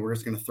of, hey, we're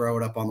just going to throw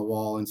it up on the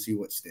wall and see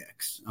what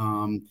sticks.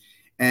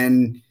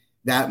 And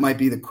that might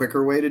be the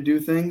quicker way to do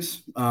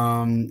things,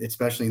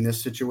 especially in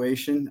this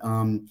situation.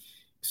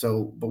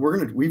 But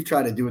we've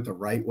tried to do it the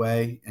right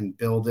way and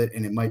build it,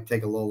 and it might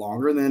take a little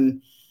longer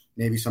than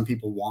maybe some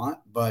people want.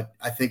 But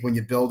I think when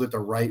you build it the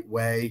right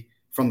way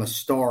from the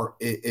start,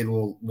 it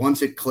will,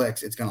 once it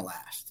clicks, it's going to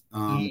last.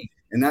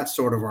 And that's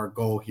sort of our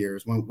goal here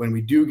is when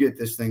we do get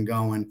this thing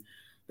going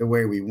the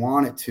way we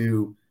want it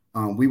to,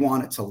 we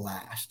want it to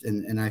last.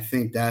 And I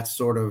think that's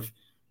sort of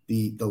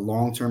the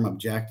long-term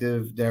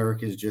objective,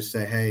 Derrick, is just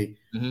say, hey,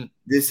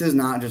 this is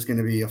not just going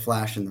to be a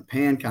flash in the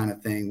pan kind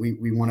of thing.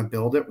 We want to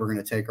build it. We're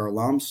going to take our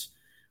lumps.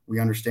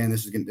 We understand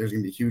there's going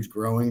to be a huge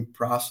growing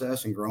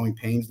process and growing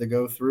pains to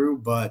go through.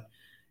 But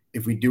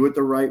if we do it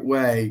the right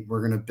way, we're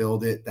going to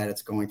build it that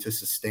it's going to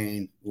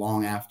sustain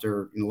long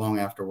after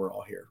we're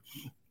all here.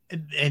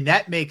 And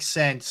that makes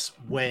sense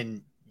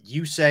when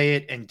you say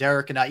it, and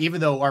Derrick and I, even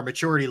though our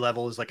maturity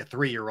level is like a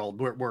 3-year-old,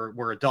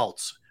 we're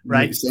adults,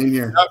 right? Same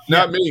here.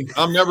 Not me.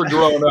 I'm never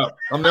growing up.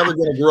 I'm never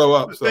going to grow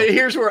up. So.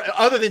 Here's where,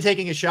 other than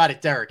taking a shot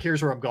at Derrick,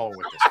 here's where I'm going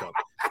with this, Coach.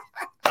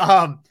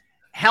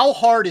 How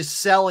hard is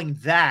selling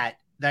that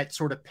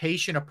sort of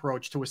patient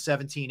approach to a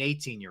 17,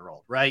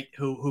 18-year-old, right?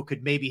 Who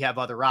could maybe have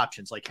other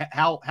options? Like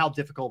how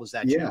difficult is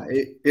that? Yeah,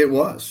 it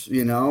was,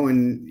 and,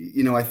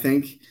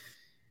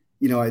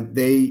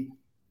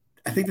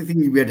 I think the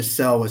thing we had to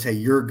sell was, hey,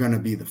 you're going to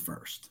be the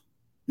first,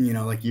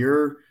 like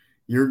you're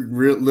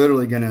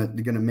literally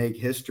going to make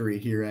history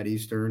here at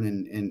Eastern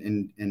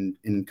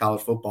and in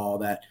college football,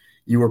 that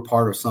you were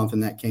part of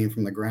something that came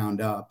from the ground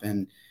up.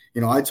 And,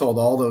 I told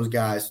all those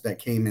guys that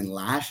came in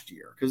last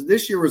year, because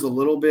this year was a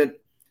little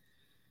bit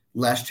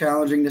less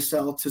challenging to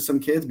sell to some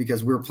kids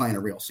because we were playing a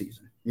real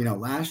season,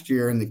 last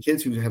year. And the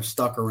kids who have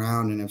stuck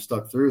around and have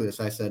stuck through this,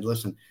 I said,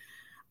 listen,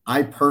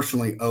 I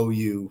personally owe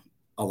you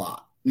a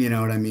lot. You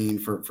know what I mean?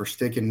 For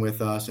sticking with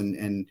us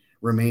and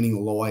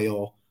remaining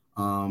loyal,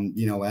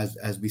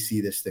 as we see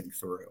this thing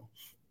through.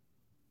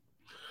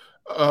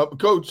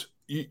 Coach,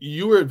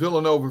 you were at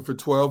Villanova for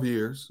 12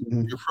 years.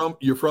 Mm-hmm.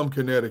 You're from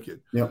Connecticut.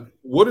 Yep.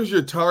 What is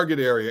your target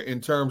area in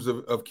terms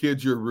of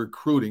kids you're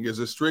recruiting? Is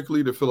it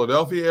strictly the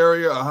Philadelphia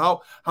area? Or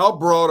how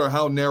broad or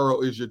how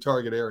narrow is your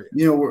target area?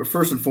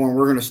 First and foremost,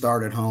 we're going to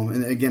start at home.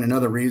 And again,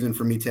 another reason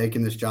for me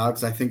taking this job,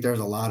 because I think there's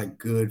a lot of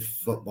good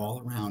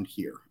football around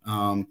here.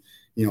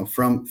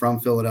 From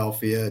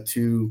Philadelphia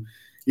to,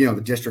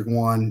 the District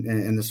 1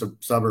 and the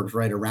suburbs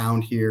right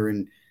around here.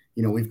 And,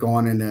 we've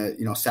gone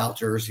into, South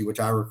Jersey, which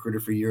I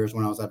recruited for years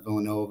when I was at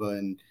Villanova,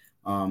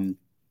 and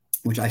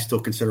which I still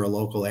consider a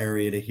local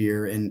area to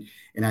here. And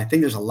I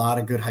think there's a lot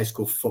of good high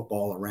school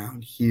football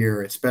around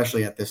here,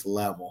 especially at this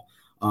level.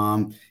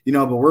 But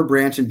we're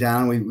branching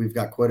down. We've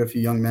got quite a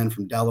few young men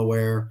from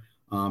Delaware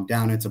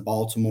down into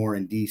Baltimore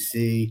and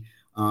DC.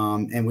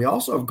 And we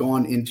also have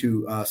gone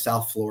into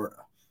South Florida.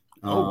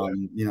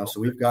 So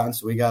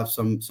we got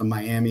some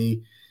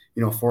Miami,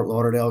 Fort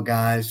Lauderdale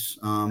guys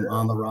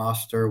on the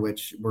roster,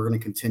 which we're going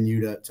to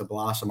continue to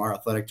blossom. Our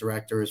athletic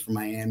director is from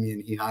Miami,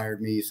 and he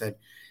hired me. He said,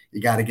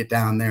 "You got to get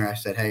down there." I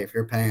said, "Hey, if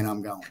you're paying,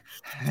 I'm going."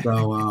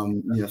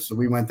 So, so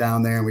we went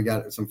down there and we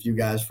got some few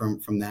guys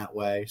from that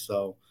way.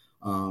 So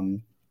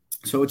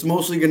it's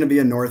mostly going to be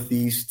a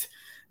Northeast,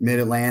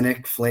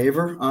 Mid-Atlantic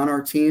flavor on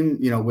our team,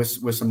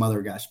 with some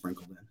other guys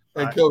sprinkled in.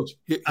 And Coach,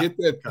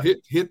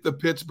 hit the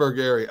Pittsburgh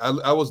area.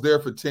 I was there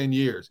for 10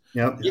 years.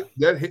 Yep.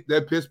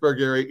 That Pittsburgh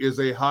area is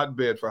a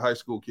hotbed for high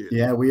school kids.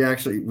 Yeah, we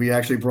actually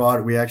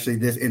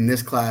in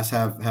this class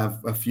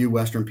have a few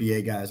Western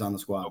PA guys on the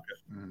squad.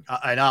 Okay.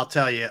 And I'll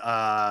tell you,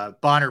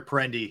 Bonner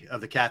Prendy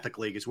of the Catholic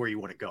League is where you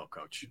want to go,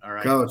 Coach. All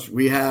right, Coach.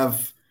 We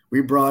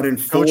brought in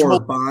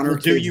 4 Bonner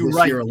kids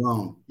this year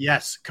alone.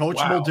 Yes, Coach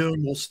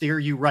Muldoon will steer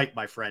you right,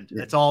 my friend.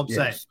 That's all I'm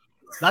saying.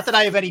 Not that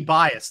I have any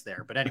bias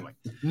there, but anyway.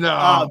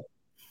 No.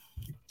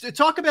 To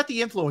talk about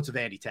the influence of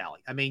Andy Talley.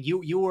 I mean, you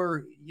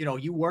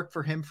worked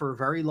for him for a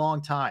very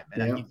long time,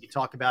 and you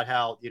talk about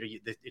how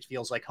it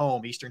feels like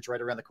home. Eastern's right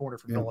around the corner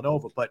from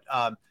Villanova, but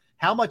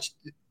how much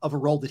of a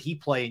role did he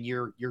play in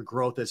your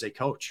growth as a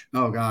coach?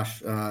 Oh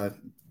gosh,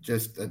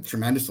 just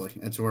tremendously.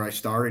 That's where I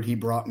started. He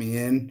brought me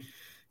in.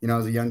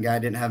 As a young guy,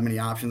 didn't have many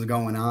options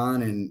going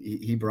on, and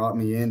he brought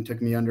me in,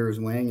 took me under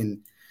his wing, and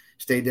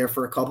stayed there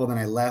for a couple. Then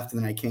I left,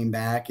 and then I came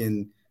back,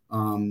 and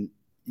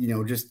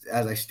just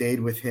as I stayed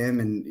with him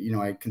and,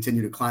 I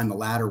continued to climb the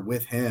ladder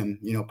with him,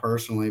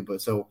 personally,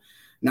 but so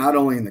not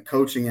only in the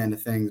coaching end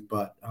of things,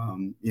 but,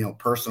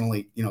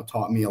 personally,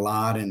 taught me a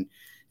lot. And,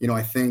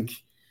 I think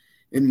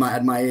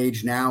at my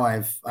age now,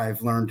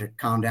 I've learned to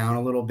calm down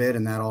a little bit,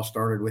 and that all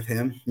started with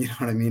him. You know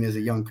what I mean? As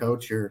a young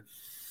coach, you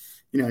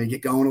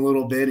get going a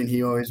little bit, and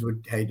he always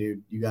would, "Hey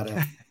dude, you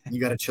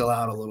gotta chill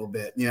out a little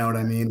bit." You know what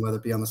I mean? Whether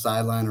it be on the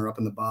sideline or up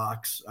in the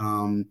box.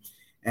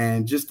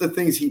 And just the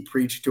things he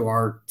preached to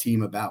our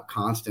team about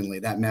constantly,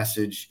 that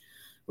message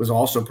was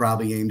also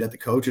probably aimed at the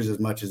coaches as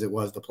much as it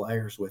was the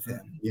players with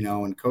him,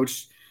 and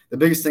coach, the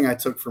biggest thing I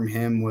took from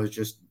him was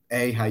just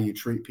how you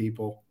treat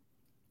people,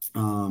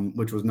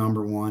 which was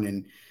number one.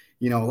 And,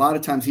 a lot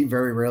of times he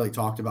very rarely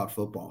talked about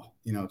football,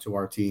 to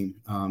our team.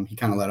 He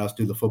kind of let us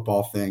do the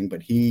football thing,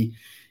 but he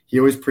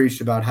always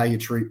preached about how you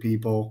treat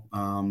people,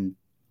 and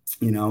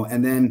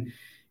then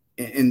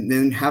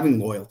having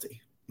loyalty.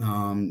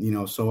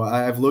 So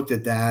I've looked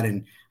at that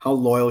and how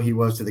loyal he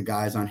was to the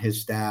guys on his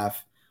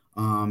staff.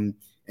 And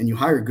you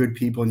hire good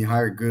people and you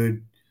hire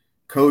good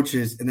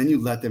coaches, and then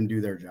you let them do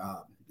their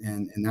job.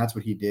 And that's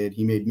what he did.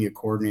 He made me a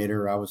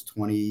coordinator. I was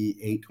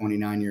 28,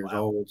 29 years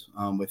old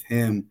with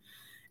him.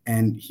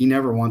 And he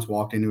never once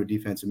walked into a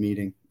defensive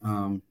meeting,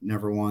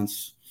 never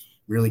once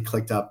really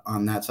clicked up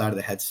on that side of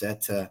the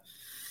headset to,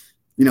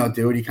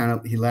 do it.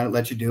 He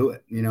let you do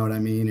it. You know what I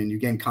mean? And you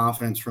gain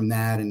confidence from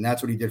that. And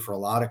that's what he did for a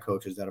lot of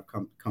coaches that have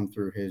come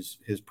through his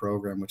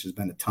program, which has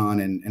been a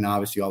ton. And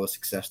obviously all the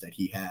success that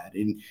he had.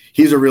 And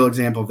he's a real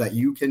example of that.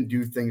 You can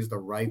do things the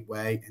right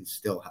way and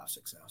still have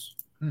success.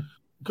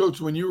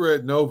 Coach, when you were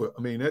at Nova,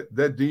 I mean,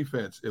 that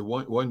defense at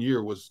one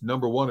year was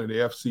number one in the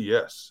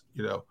FCS,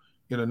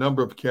 in a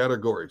number of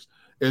categories.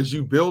 As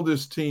you build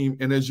this team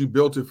and as you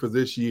built it for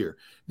this year,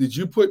 did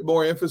you put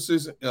more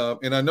emphasis?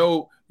 And I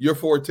know your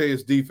forte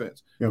is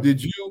defense. Yep.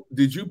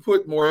 Did you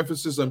put more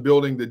emphasis on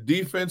building the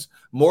defense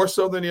more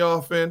so than the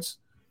offense?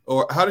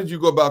 Or how did you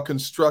go about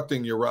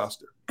constructing your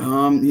roster?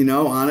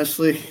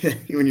 Honestly,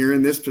 when you're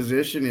in this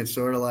position, it's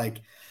sort of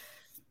like,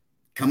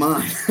 come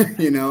on,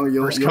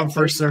 you'll first come,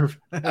 first serve.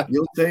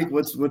 You'll take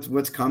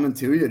what's coming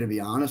to you, to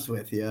be honest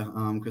with you.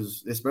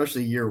 Because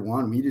especially year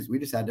one, we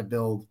just had to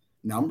build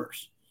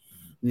numbers.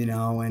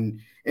 And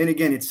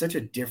again, it's such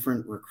a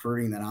different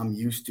recruiting that I'm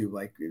used to.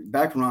 Like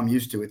back when I'm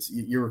used to, it's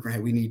you're recruiting,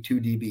 hey, we need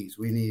 2 DBs,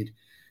 we need,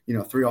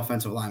 3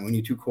 offensive line, we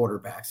need 2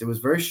 quarterbacks. It was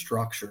very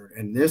structured.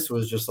 And this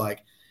was just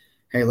like,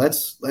 hey,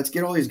 let's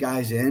get all these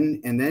guys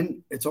in. And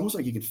then it's almost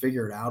like you could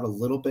figure it out a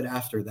little bit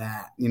after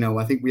that.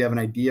 I think we have an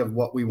idea of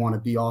what we want to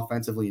be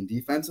offensively and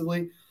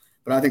defensively,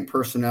 but I think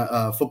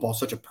football is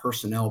such a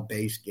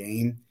personnel-based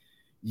game.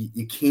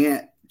 You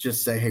can't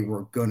just say, hey,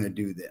 we're going to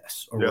do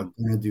this or we're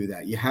going to do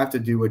that. You have to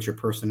do what your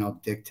personnel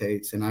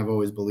dictates. And I've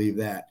always believed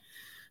that.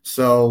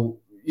 So,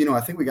 I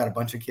think we got a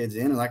bunch of kids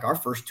in, and like our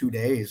first 2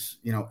 days,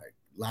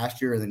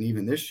 last year and then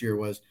even this year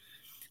was,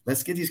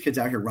 let's get these kids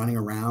out here running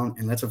around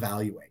and let's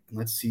evaluate and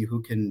let's see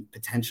who can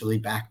potentially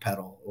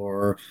backpedal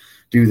or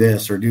do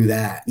this or do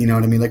that. You know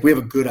what I mean? Like we have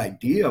a good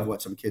idea of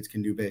what some kids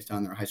can do based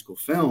on their high school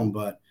film,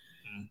 but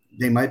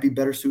they might be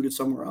better suited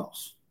somewhere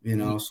else,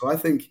 So I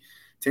think,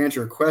 to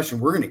answer your question,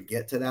 we're going to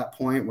get to that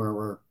point where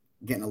we're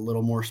getting a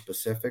little more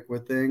specific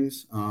with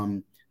things.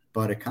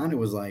 But it kind of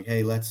was like,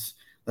 hey, let's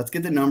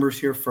get the numbers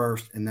here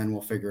first, and then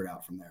we'll figure it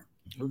out from there.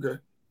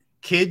 Okay.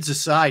 Kids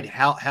aside,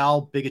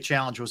 how big a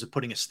challenge was it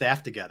putting a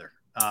staff together?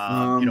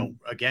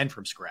 Again,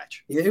 from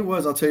scratch. It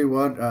was. I'll tell you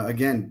what.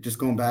 Again, just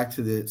going back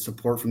to the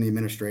support from the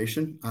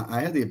administration, I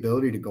had the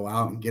ability to go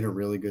out and get a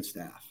really good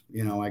staff.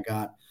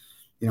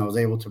 I was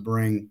able to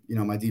bring,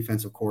 my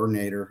defensive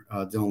coordinator,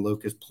 Dylan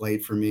Lucas,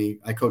 played for me.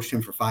 I coached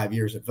him for 5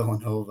 years at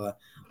Villanova,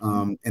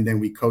 and then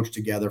we coached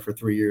together for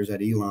 3 years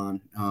at Elon.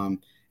 And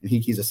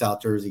he's a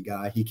South Jersey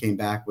guy. He came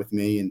back with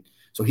me, and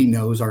so he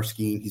knows our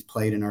scheme. He's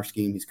played in our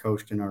scheme. He's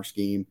coached in our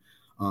scheme,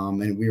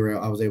 and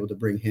I was able to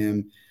bring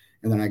him.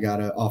 And then I got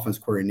an offense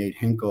coordinator, Nate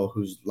Hinkle,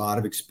 who's a lot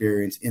of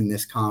experience in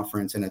this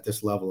conference and at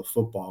this level of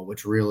football,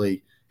 which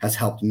really has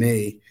helped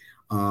me.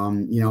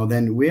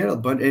 Then we had a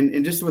bunch,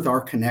 and just with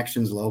our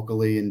connections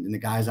locally and the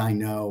guys I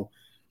know,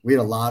 we had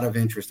a lot of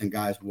interest in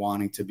guys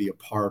wanting to be a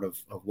part of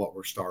what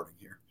we're starting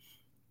here.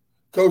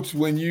 Coach,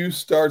 when you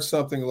start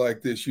something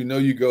like this,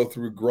 you go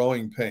through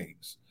growing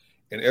pains,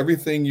 and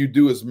everything you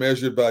do is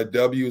measured by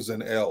W's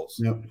and L's.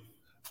 Yep.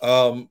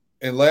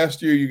 And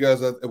last year, you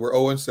guys were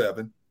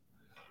 0-7.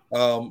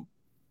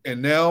 And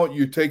now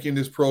you're taking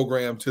this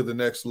program to the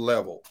next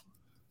level.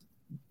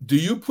 Do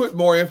you put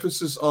more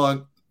emphasis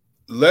on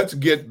let's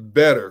get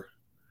better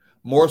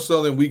more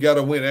so than we got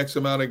to win X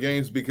amount of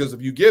games? Because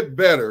if you get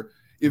better,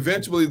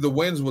 eventually the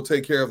wins will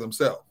take care of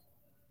themselves.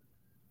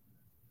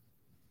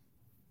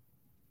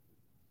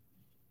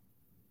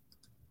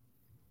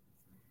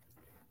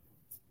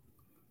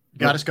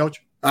 Got us,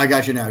 Coach? I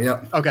got you now.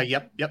 Yep. Okay.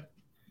 Yep.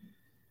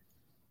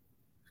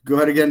 Go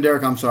ahead again,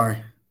 Derrick. I'm sorry.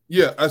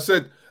 Yeah, I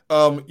said,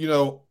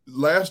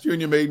 last year in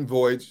your maiden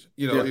voyage,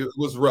 it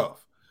was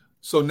rough.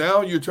 So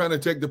now you're trying to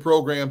take the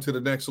program to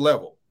the next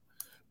level.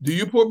 Do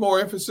you put more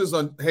emphasis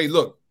on, hey,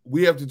 look,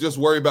 we have to just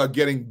worry about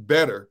getting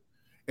better,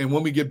 and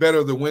when we get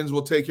better, the wins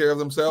will take care of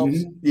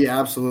themselves? Mm-hmm. Yeah,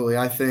 absolutely.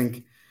 I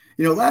think,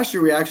 last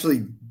year we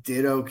actually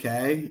did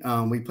okay.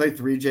 We played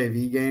 3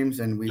 JV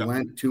games, and we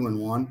went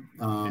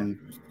 2-1.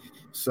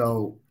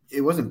 So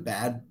it wasn't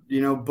bad,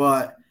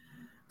 but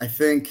I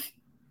think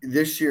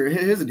this year,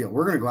 here's the deal.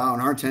 We're going to go out,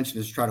 and our intention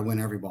is to try to win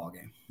every ball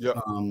game. Yep.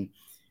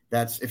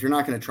 That's if you're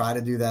not going to try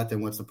to do that,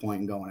 then what's the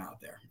point in going out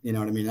there? You know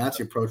what I mean? That's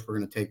the approach we're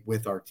going to take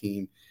with our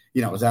team.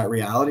 Is that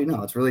reality?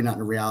 No, it's really not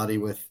in reality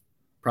with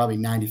probably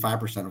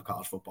 95% of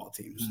college football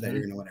teams that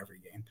you're going to win every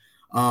game.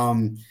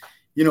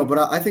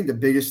 But I think the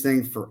biggest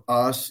thing for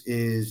us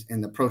is,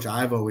 and the approach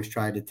I've always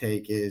tried to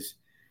take is,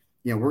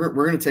 we're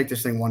going to take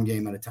this thing one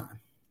game at a time,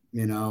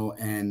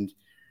 and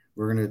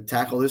we're going to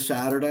tackle this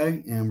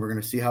Saturday, and we're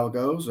going to see how it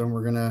goes, and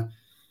we're going to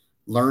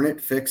learn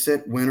it, fix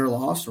it, win or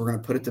loss. We're going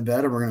to put it to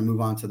bed, and we're going to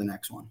move on to the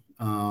next one.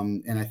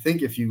 And I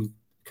think if you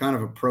kind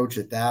of approach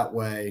it that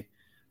way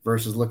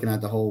versus looking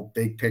at the whole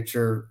big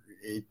picture,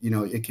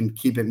 it can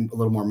keep it a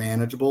little more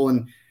manageable.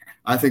 And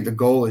I think the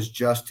goal is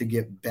just to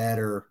get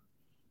better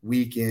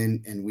week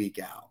in and week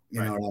out.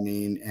 You know what I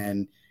mean?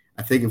 And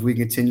I think if we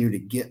continue to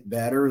get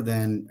better,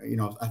 then,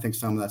 I think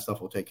some of that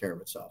stuff will take care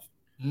of itself.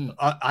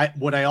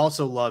 What I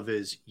also love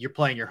is you're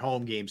playing your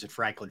home games at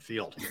Franklin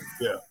Field.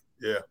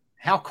 Yeah.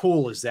 How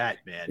cool is that,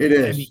 man? It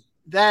is. I mean,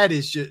 that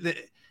is just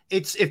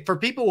if for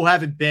people who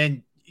haven't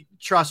been,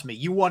 trust me,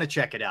 you want to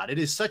check it out. It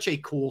is such a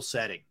cool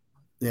setting.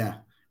 Yeah.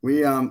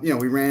 We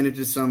ran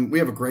into we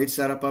have a great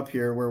setup up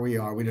here where we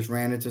are. We just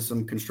ran into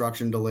some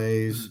construction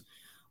delays,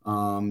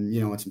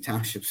 and some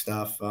township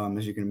stuff,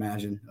 as you can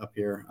imagine up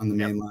here on the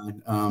main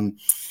line.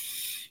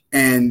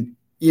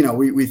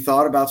 We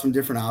thought about some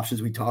different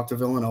options. We talked to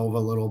Villanova a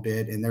little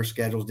bit, and their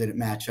schedules didn't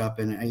match up.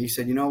 And you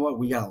said, you know what?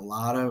 We got a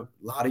lot of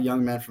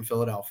young men from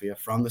Philadelphia,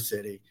 from the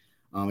city.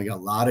 We got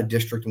a lot of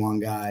District 1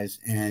 guys.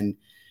 And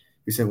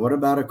we said, what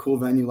about a cool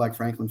venue like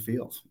Franklin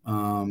Field?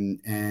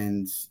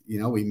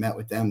 We met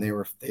with them.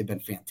 They've been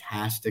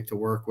fantastic to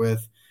work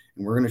with.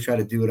 And we're going to try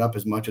to do it up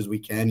as much as we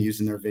can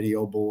using their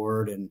video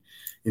board and,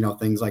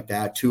 things like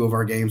that. 2 of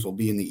our games will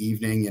be in the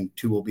evening and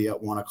 2 will be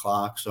at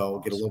 1:00. So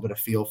we'll get a little bit of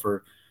feel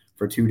for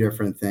 2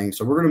 different things.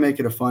 So we're going to make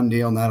it a fun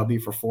deal, and that'll be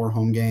for 4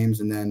 home games.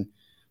 And then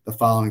the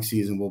following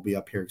season we'll be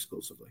up here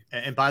exclusively.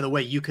 And by the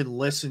way, you can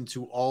listen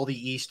to all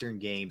the Eastern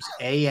games,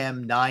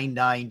 AM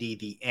 990,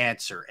 The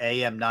Answer,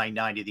 AM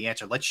 990, The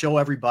Answer. Let's show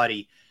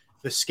everybody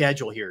the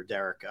schedule here,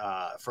 Derrick,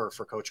 for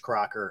Coach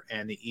Crocker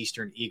and the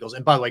Eastern Eagles.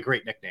 And by the way,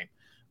 great nickname.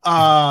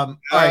 All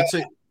right.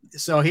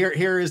 So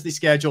here is the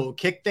schedule. We'll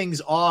kick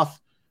things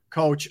off,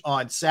 Coach,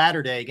 on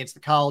Saturday against the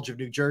College of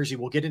New Jersey.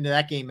 We'll get into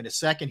that game in a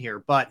second here,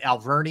 but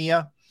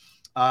Alvernia,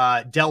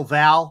 Del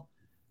Val,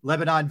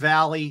 Lebanon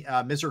Valley,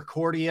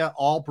 Misericordia,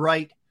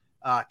 Albright,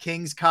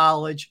 King's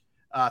College,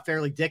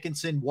 Fairleigh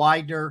Dickinson,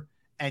 Widener,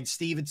 and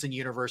Stevenson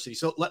University.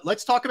 So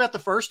let's talk about the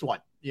first one.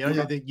 You're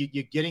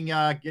getting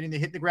to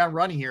hit the ground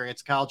running here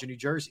against College of New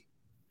Jersey.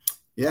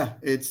 Yeah,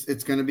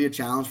 it's going to be a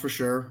challenge for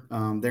sure.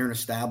 They're an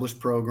established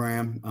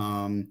program,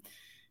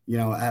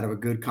 out of a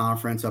good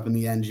conference up in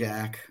the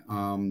NJAC.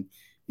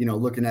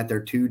 looking at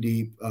their two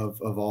deep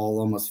of all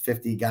almost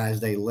 50 guys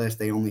they list,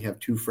 they only have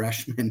 2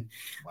 freshmen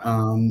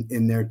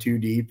in their two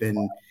deep.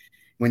 And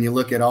when you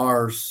look at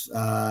ours,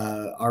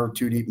 our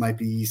two deep might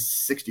be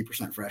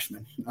 60%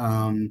 freshmen,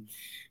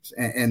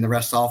 and the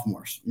rest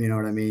sophomores. You know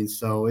what I mean?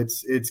 So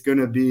it's going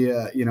to be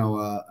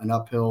an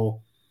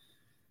uphill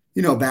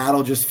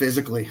battle just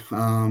physically.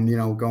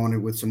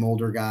 Going with some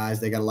older guys.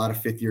 They got a lot of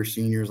 5th-year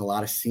seniors, a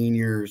lot of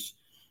seniors.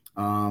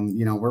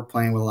 We're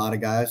playing with a lot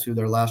of guys who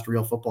their last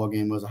real football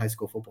game was a high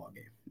school football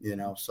game.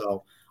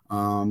 So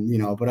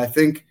but I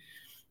think,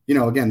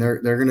 again,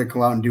 they're going to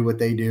go out and do what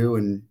they do,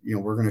 and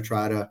we're going to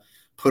try to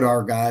put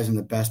our guys in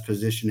the best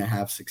position to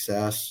have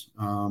success,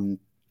 and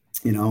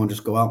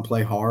just go out and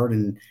play hard.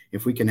 And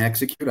if we can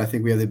execute, I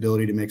think we have the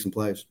ability to make some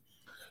plays.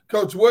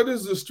 Coach, what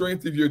is the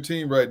strength of your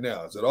team right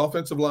now? Is it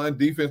offensive line,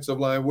 defensive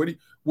line? What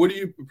do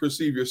you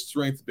perceive your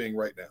strength being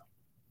right now?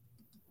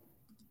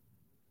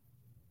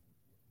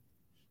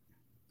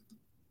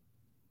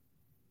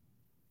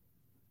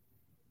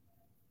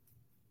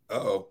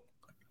 Uh-oh.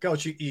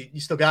 Coach, you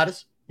still got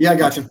us? Yeah, I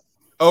got you.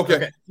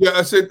 Okay. Yeah,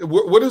 I said,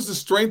 what is the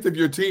strength of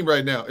your team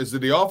right now? Is it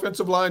the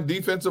offensive line,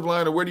 defensive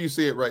line, or where do you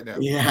see it right now?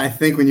 Yeah, I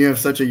think when you have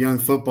such a young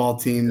football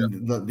team,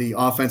 the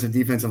offensive,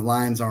 defensive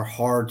lines are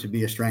hard to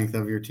be a strength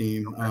of your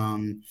team.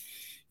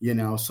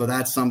 Okay. So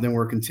that's something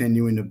we're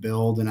continuing to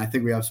build. And I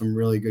think we have some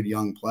really good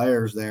young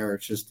players there.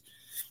 It's just,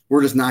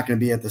 we're just not going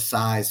to be at the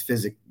size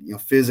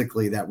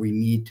physically that we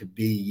need to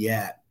be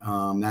yet.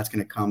 That's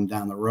going to come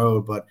down the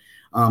road. But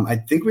I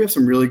think we have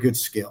some really good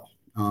skill.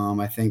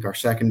 I think our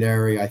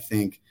secondary,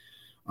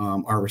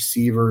 our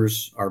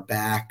receivers, our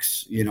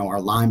backs, our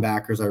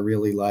linebackers I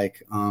really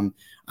like.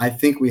 I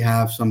think we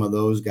have some of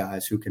those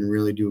guys who can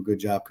really do a good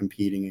job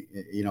competing,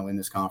 in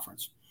this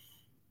conference.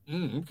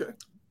 Okay.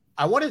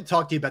 I wanted to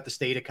talk to you about the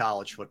state of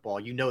college football.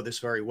 You know this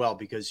very well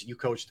because you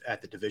coached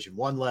at the Division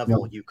I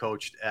level. Yep. You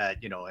coached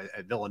at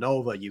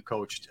Villanova. You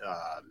coached,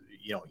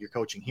 you're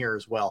coaching here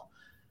as well.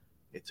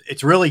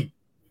 It's really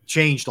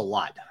changed a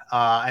lot.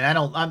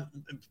 And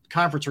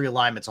conference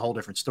realignment's a whole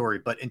different story,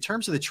 but in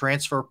terms of the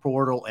transfer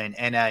portal and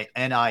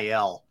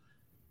NIL,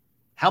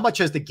 how much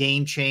has the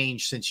game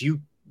changed since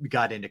you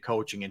got into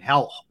coaching, and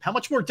how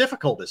much more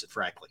difficult is it,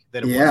 frankly,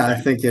 than it was? Yeah, I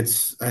think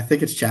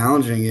it's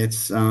challenging.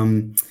 It's,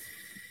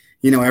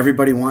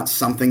 everybody wants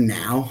something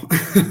now.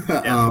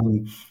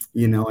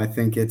 I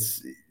think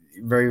it's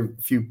very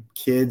few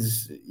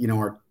kids,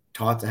 are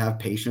taught to have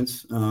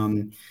patience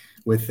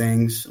with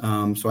things.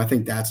 So I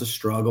think that's a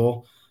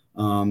struggle.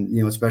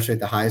 Especially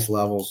at the highest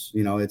levels,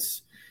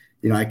 it's,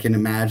 I can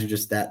imagine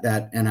just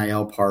that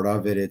NIL part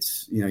of it.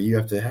 It's, you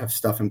have to have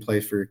stuff in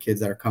place for your kids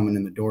that are coming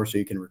in the door so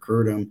you can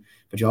recruit them,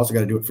 but you also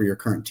got to do it for your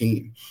current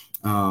team.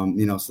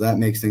 So that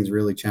makes things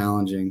really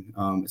challenging,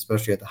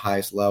 especially at the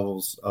highest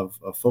levels of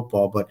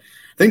football. But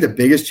I think the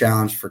biggest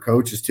challenge for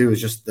coaches too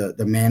is just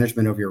the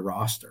management of your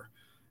roster.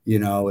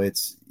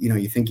 It's,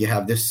 you think you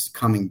have this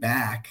coming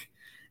back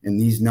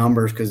and these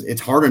numbers, because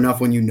it's hard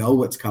enough when you know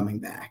what's coming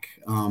back.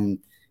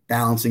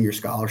 Balancing your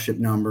scholarship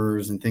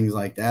numbers and things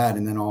like that.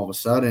 And then all of a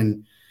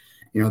sudden,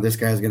 this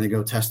guy's going to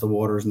go test the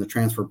waters in the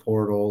transfer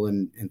portal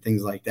and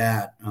things like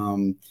that.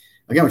 Again,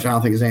 which I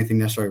don't think there's anything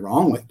necessarily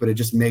wrong with, but it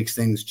just makes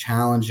things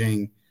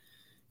challenging,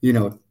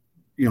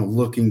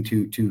 looking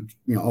to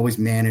always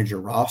manage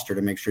your roster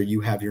to make sure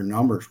you have your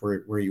numbers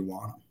where you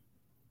want them.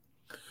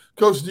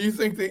 Coach, do you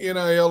think the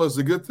NIL is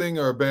a good thing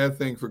or a bad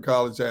thing for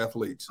college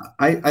athletes?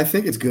 I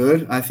think it's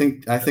good. I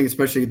think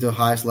especially at the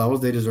highest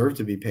levels, they deserve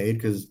to be paid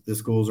because the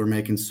schools are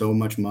making so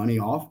much money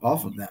off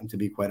of them, to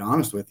be quite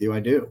honest with you. I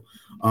do.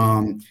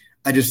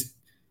 I just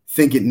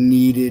think it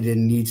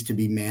needs to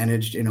be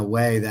managed in a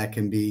way that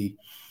can be,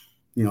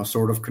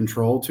 sort of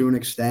controlled to an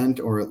extent,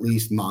 or at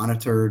least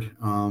monitored.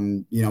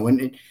 And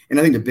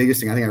I think the biggest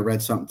thing, I think I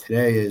read something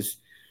today, is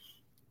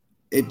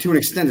to an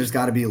extent, there's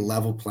got to be a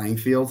level playing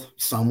field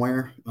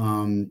somewhere,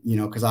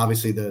 because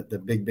obviously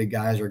the big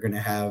guys are going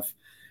to have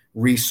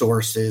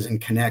resources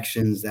and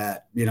connections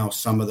that,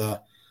 some of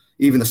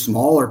even the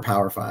smaller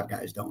Power 5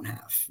 guys don't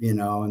have,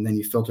 and then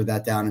you filter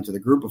that down into the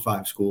group of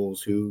 5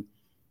 schools who,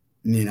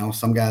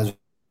 some guys.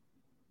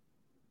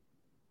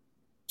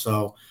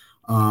 So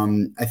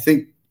I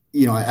think,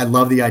 I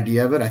love the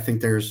idea of it. I think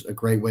there's a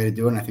great way to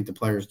do it, and I think the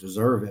players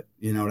deserve it.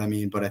 You know what I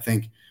mean? But I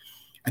think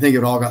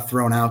it all got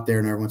thrown out there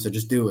and everyone said,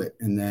 just do it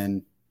and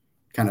then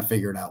kind of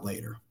figure it out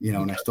later,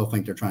 and I still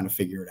think they're trying to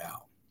figure it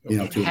out,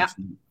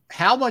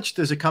 How much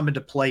does it come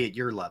into play at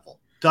your level?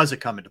 Does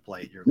it come into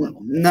play at your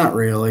level? Not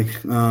really.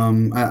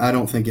 I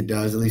don't think it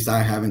does. At least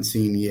I haven't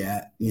seen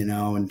yet,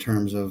 in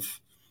terms of,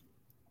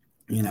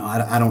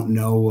 I don't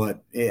know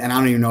what, and I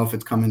don't even know if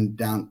it's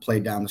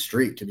played down the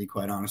street, to be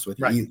quite honest with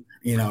you, right. Either,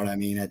 you know what I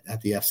mean?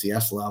 At the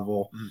FCS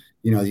level,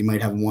 you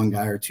might have one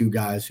guy or two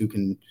guys who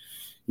can,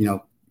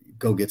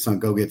 go get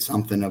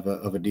something of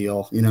a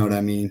deal. You know what I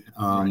mean?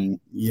 Right.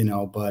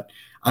 But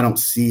I don't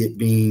see it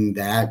being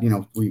that,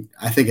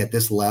 I think at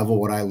this level,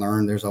 what I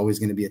learned, there's always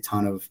going to be a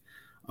ton of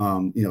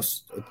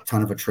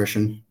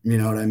attrition, you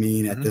know what I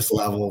mean? At this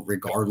level,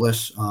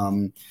 regardless.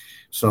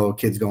 So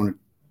kids going to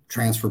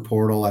transfer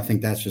portal. I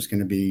think that's just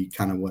going to be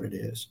kind of what it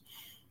is.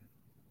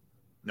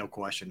 No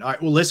question. All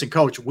right. Well, listen,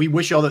 Coach, we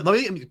wish you all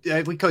that.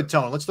 If we could,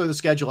 Tone, let's throw the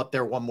schedule up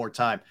there one more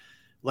time.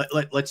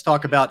 Let's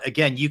talk about,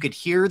 again, you could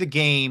hear the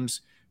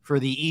games for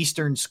the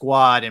Eastern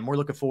squad, and we're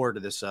looking forward to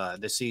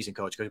this season,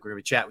 Coach, because we're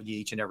going to chat with you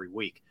each and every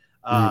week.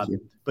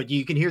 But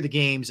you can hear the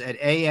games at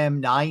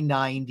AM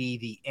 990,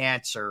 The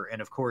Answer.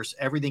 And, of course,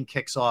 everything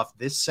kicks off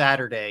this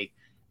Saturday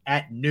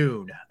at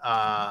noon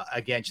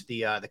against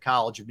the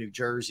College of New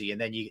Jersey.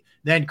 And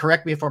then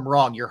correct me if I'm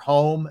wrong, you're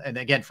home. And,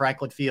 again,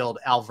 Franklin Field,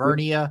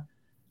 Alvernia.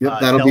 Yep,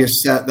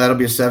 that'll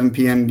be a 7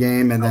 p.m.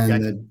 game,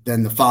 and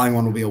then the following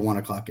one will be a 1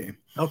 o'clock game.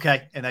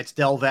 Okay, and that's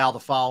Del Val the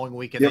following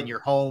week, and then you're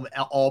home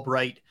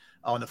Albright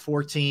on the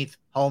 14th,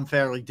 home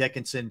Fairleigh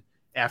Dickinson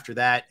after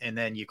that, and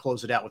then you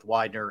close it out with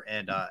Widener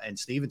and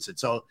Stevenson.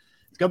 So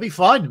it's gonna be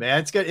fun, man.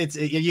 It's good. Are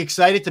you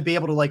excited to be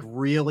able to like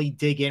really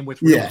dig in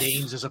with real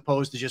games as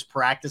opposed to just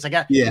practice?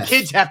 The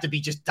kids have to be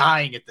just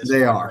dying at this. They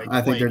point, are. right,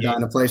 I think they're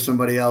dying to play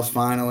somebody else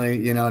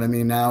finally. You know what I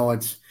mean? Now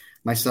it's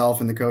myself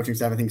and the coaching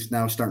staff. I think it's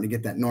now starting to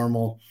get that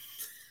normal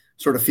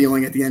sort of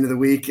feeling at the end of the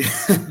week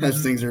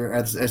as things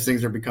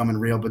are becoming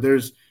real. But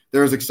there's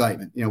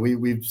excitement. You know,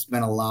 we've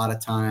spent a lot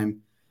of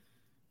time,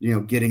 you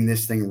know, getting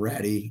this thing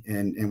ready,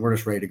 and we're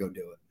just ready to go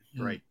do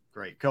it.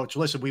 Great, Coach.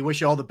 Listen, we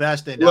wish you all the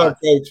best, and Coach.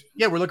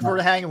 Yeah, we're looking forward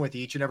to hanging with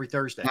you each and every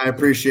Thursday. I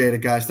appreciate it,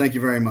 guys. Thank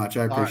you very much.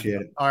 I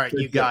appreciate it. All right,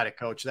 you got it,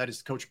 Coach. That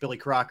is Coach Billy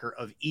Crocker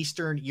of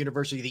Eastern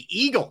University, the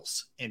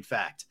Eagles. In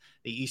fact,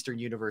 the Eastern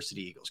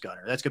University Eagles,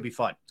 Gunner. That's gonna be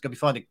fun. It's gonna be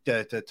fun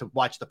to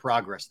watch the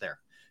progress there.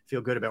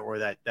 Feel good about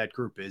where that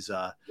group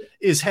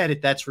is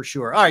headed. That's for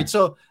sure. All right,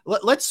 so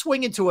let's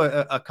swing into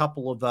a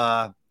couple of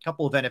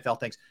NFL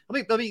things.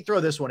 Let me throw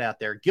this one out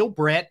there. Gil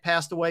Brandt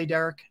passed away,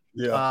 Derrick.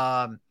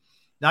 Yeah.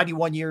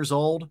 91 years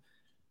old.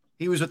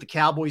 He was with the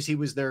Cowboys. He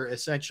was their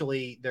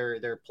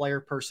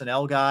player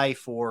personnel guy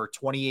for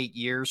 28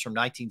 years from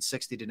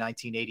 1960 to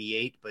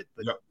 1988, but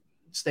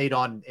stayed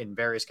on in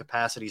various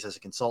capacities as a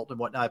consultant and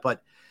whatnot.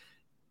 But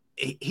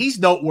he's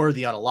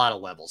noteworthy on a lot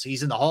of levels.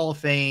 He's in the Hall of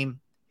Fame.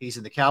 He's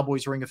in the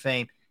Cowboys Ring of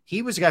Fame.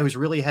 He was a guy who was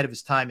really ahead of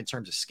his time in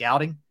terms of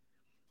scouting,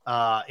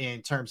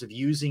 in terms of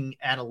using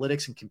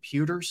analytics and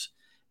computers.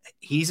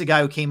 He's a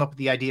guy who came up with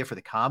the idea for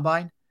the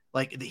combine.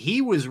 Like,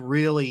 he was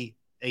really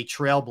a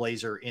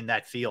trailblazer in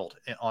that field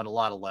on a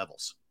lot of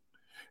levels.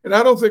 And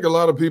I don't think a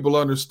lot of people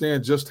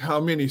understand just how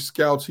many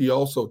scouts he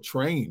also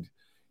trained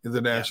in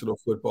the National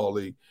Football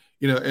League.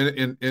 You know,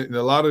 and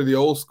a lot of the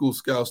old school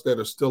scouts that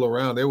are still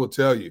around, they will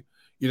tell you,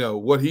 you know,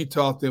 what he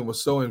taught them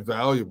was so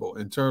invaluable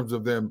in terms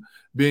of them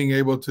being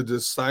able to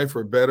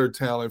decipher better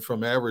talent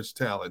from average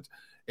talent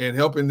and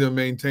helping them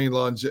maintain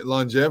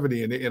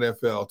longevity in the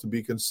NFL to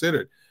be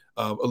considered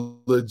a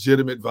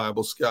legitimate,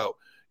 viable scout.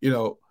 You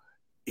know,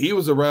 he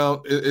was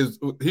around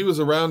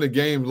the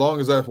game long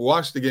as I've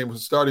watched the game,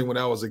 starting when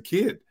I was a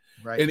kid.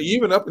 Right. And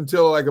even up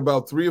until like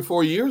about 3 or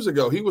 4 years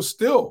ago, he was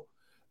still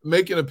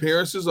making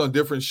appearances on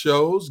different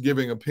shows,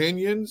 giving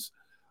opinions,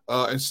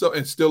 and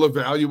still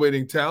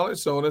evaluating talent,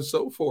 so on and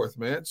so forth,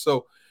 man.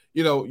 So,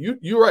 you know,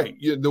 you're right.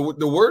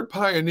 The word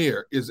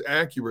pioneer is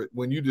accurate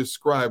when you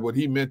describe what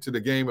he meant to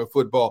the game of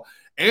football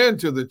and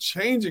to the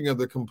changing of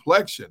the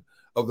complexion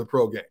of the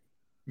pro game.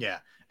 Yeah.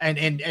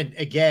 And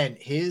again,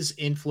 his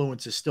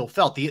influence is still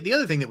felt. The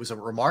other thing that was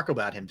remarkable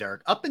about him,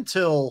 Derrick, up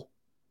until,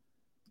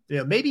 you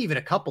know, maybe even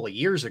a couple of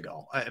years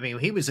ago, I mean,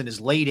 he was in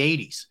his late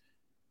 80s.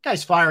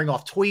 Guy's firing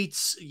off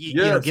tweets, you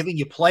know, giving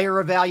you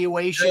player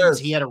evaluations. Yes.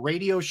 He had a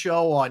radio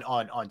show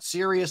on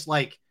Sirius.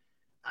 Like,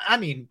 I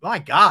mean, my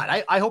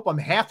God, I hope I'm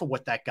half of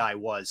what that guy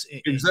was.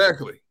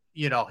 Exactly.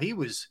 You know, he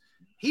was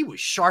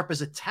sharp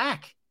as a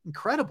tack.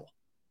 Incredible.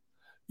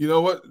 You know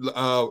what,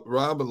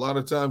 Rob, a lot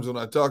of times when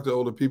I talk to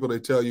older people, they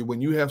tell you when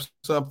you have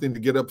something to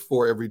get up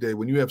for every day,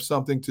 when you have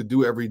something to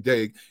do every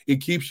day, it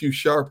keeps you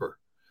sharper.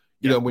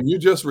 You know, when you're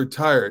just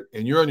retired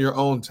and you're on your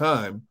own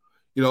time,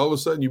 you know, all of a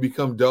sudden you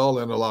become dull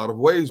in a lot of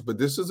ways. But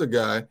this is a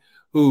guy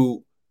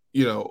who,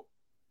 you know,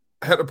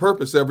 had a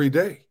purpose every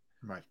day.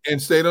 Right.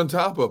 And stayed on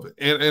top of it.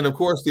 And of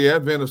course, the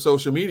advent of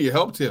social media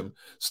helped him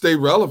stay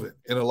relevant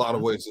in a lot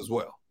of ways as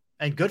well.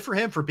 And good for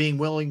him for being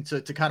willing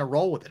to kind of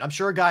roll with it. I'm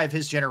sure a guy of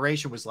his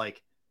generation was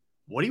like,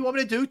 what do you want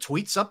me to do?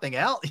 Tweet something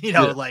out? You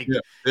know,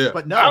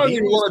 but no. I don't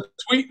even want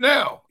to tweet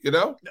now, you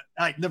know?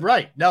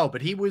 Right. No,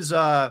 but he was,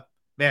 man,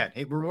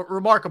 a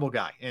remarkable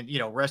guy. And, you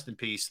know, rest in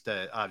peace,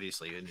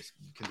 obviously, and his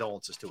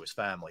condolences to his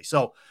family.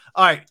 So,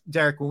 all right,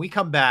 Derrick, when we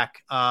come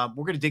back,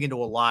 we're going to dig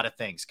into a lot of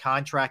things.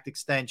 Contract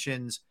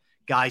extensions,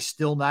 guys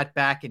still not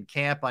back in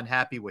camp,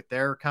 unhappy with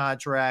their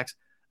contracts,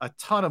 a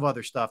ton of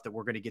other stuff that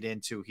we're going to get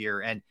into here.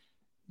 And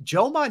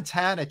Joe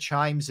Montana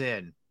chimes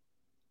in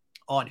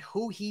on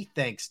who he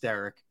thinks,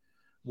 Derrick,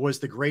 was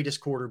the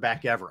greatest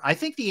quarterback ever. I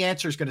think the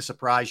answer is going to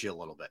surprise you a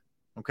little bit.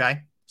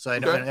 Okay. So,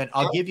 and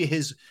I'll give you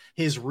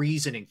his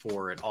reasoning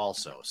for it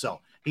also.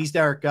 So he's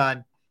Derrick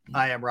Gunn.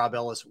 I am Rob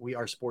Ellis. We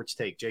are Sports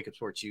Take, Jacob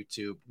Sports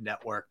YouTube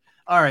Network.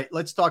 All right,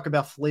 let's talk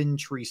about Flynn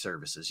Tree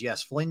Services.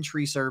 Yes, Flynn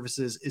Tree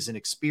Services is an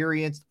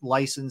experienced,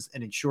 licensed,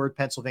 and insured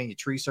Pennsylvania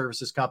tree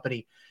services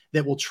company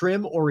that will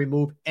trim or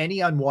remove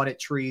any unwanted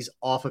trees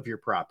off of your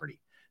property.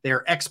 They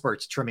are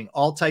experts trimming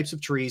all types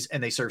of trees,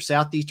 and they serve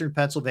southeastern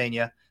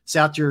Pennsylvania,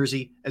 South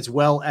Jersey, as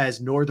well as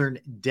northern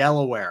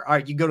Delaware. All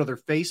right, you can go to their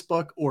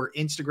Facebook or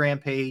Instagram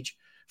page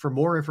for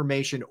more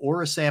information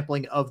or a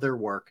sampling of their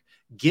work.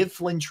 Give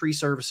Flynn Tree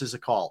Services a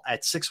call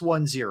at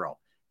 610-850-2848,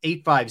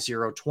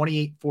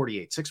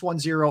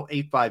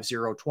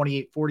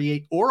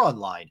 610-850-2848, or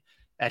online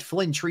at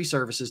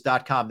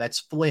flynntreeservices.com.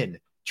 That's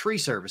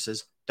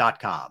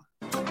flynntreeservices.com.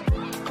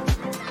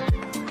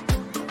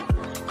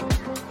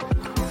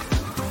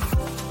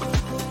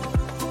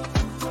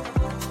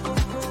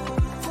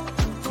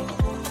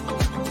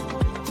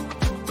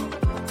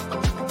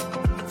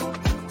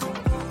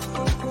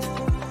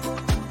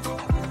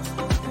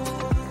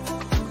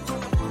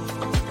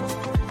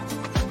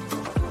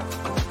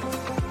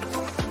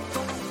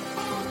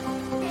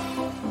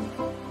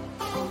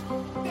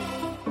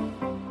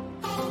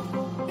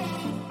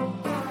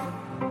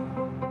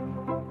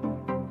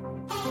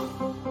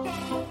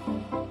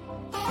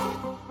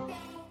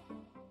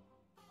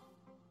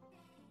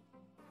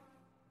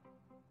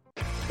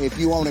 If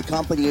you own a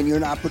company and you're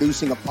not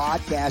producing a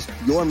podcast,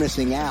 you're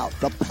missing out.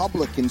 The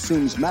public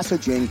consumes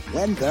messaging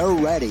when they're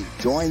ready.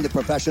 Join the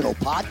professional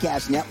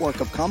podcast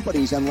network of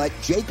companies and let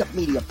Jacob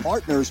Media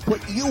Partners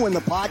put you in the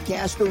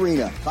podcast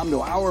arena. Come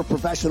to our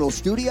professional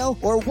studio,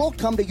 or we'll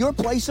come to your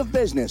place of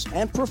business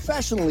and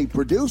professionally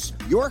produce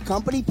your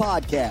company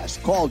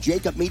podcast. Call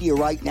Jacob Media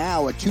right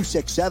now at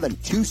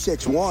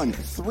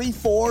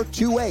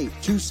 267-261-3428.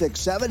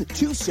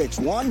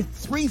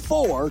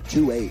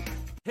 267-261-3428.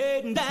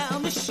 Heading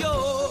down the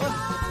shore,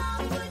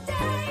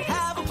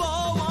 have a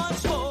ball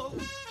once more.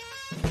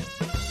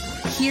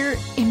 Here,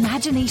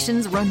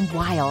 imaginations run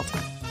wild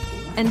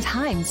and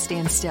time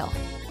stands still.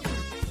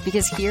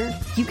 Because here,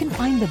 you can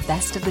find the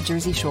best of the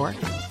Jersey Shore,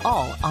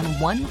 all on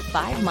one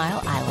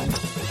 5-mile island.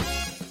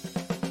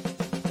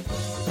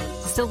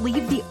 So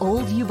leave the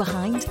old you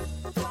behind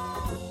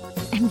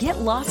and get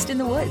lost in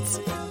the woods.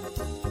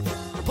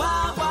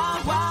 Wild,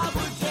 wild, wild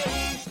wood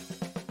days.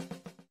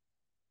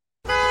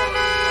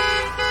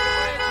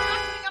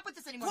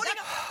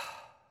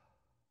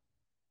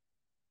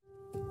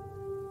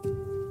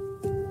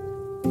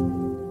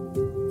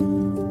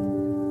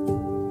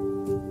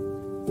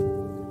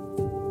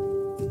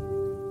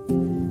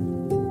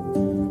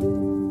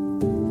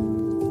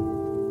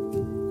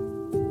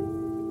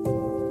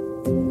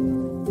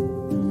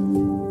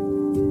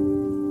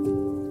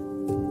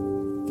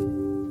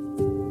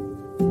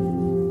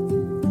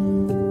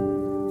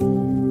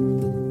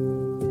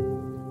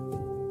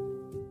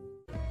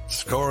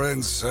 Score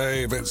and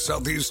save in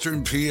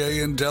southeastern PA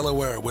and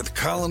Delaware with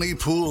Colony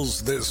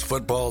Pools this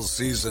football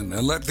season,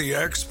 and let the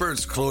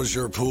experts close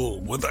your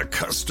pool with a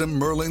custom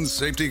Merlin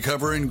safety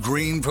cover in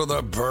green for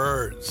the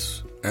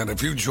birds. And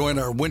if you join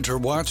our Winter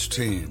Watch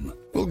team,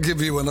 we'll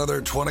give you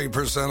another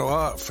 20%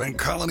 off, and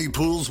Colony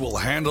Pools will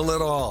handle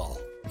it all.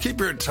 Keep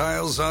your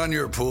tiles on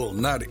your pool,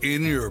 not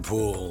in your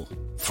pool.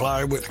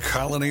 Fly with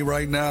Colony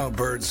right now,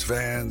 Birds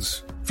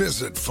fans.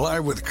 Visit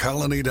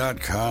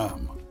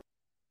flywithcolony.com.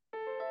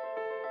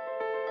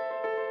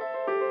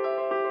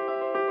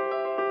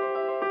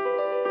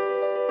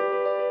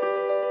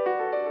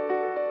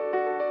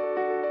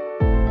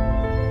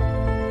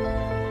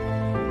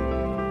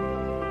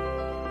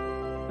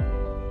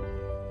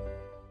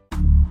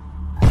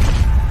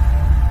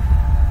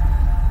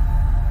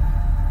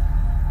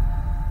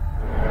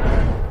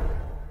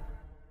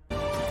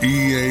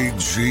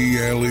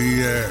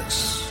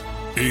 EAGLES,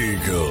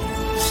 Eagles.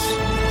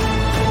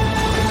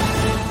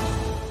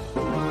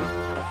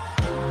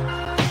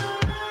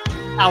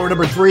 Hour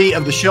number 3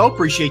 of the show.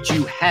 Appreciate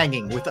you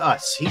hanging with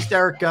us. He's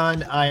Derrick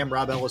Gunn. I am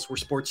Rob Ellis. We're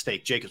Sports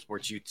Take, Jacob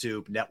Sports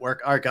YouTube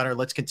Network. All right, Gunner,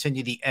 let's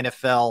continue the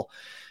NFL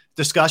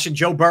discussion.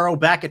 Joe Burrow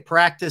back at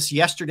practice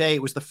yesterday.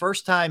 It was the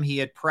first time he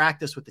had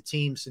practiced with the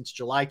team since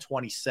July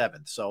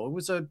 27th. So it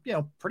was a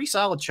pretty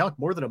solid chunk,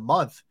 more than a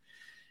month.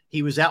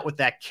 He was out with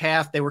that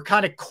calf. They were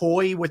kind of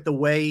coy with the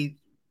way,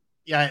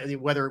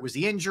 whether it was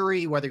the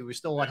injury, whether he was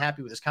still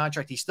unhappy with his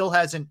contract.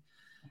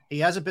 He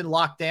hasn't been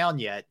locked down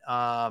yet.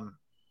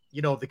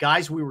 The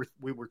guys we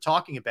were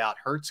talking about,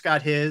 Hurts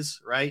got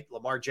his, right?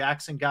 Lamar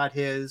Jackson got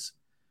his.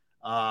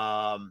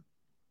 Herbert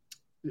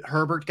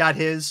got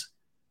his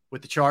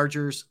with the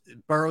Chargers.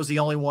 Burrow's the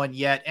only one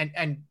yet.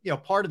 And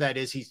part of that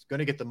is he's going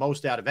to get the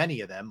most out of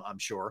any of them, I'm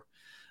sure.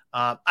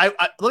 Let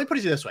me put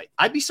it this way.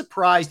 I'd be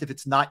surprised if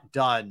it's not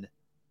done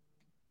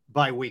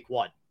by week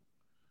 1.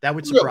 That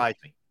would surprise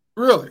me.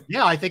 Really?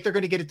 Yeah, I think they're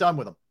going to get it done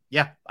with him.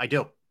 Yeah, I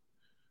do.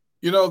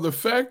 The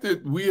fact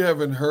that we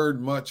haven't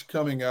heard much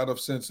coming out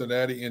of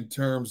Cincinnati in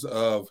terms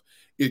of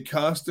it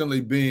constantly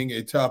being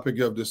a topic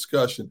of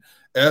discussion,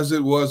 as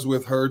it was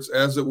with Hurts,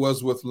 as it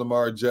was with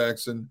Lamar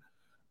Jackson.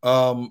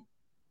 I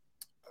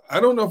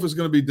don't know if it's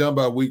going to be done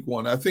by week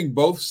 1. I think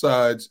both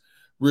sides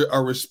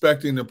are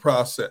respecting the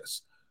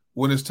process.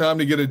 When it's time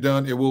to get it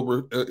done, it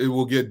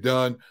will get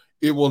done.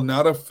 It will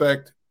not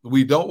affect.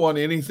 We don't want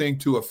anything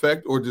to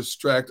affect or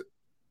distract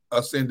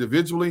us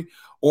individually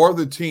or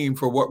the team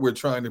for what we're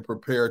trying to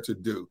prepare to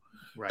do.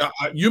 Right.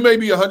 You may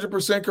be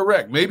 100%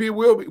 correct. Maybe it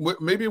will be.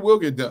 Maybe it will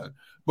get done.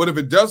 But if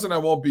it doesn't, I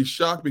won't be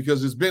shocked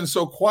because it's been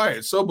so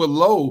quiet, so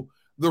below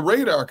the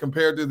radar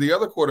compared to the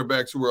other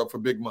quarterbacks who were up for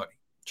big money.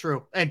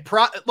 True. And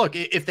look,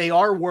 if they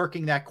are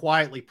working that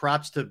quietly,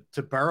 props to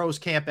Burrow's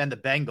camp and the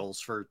Bengals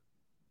for,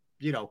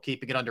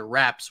 keeping it under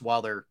wraps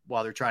while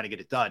they're trying to get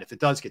it done, if it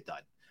does get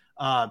done.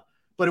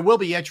 But it will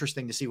be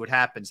interesting to see what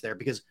happens there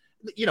because,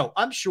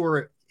 I'm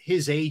sure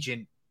his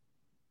agent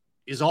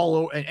is all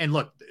over. And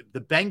look,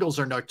 the Bengals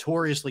are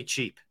notoriously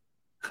cheap.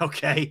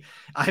 Okay.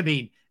 I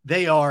mean,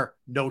 they are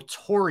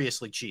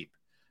notoriously cheap.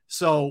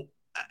 So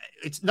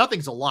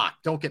nothing's a lock.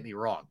 Don't get me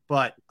wrong.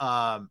 But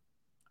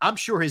I'm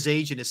sure his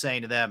agent is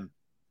saying to them,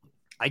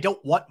 I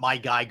don't want my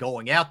guy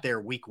going out there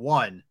week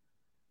 1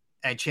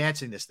 and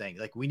chancing this thing.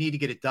 Like, we need to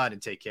get it done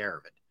and take care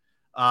of it.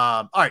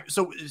 All right.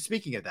 So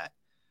speaking of that,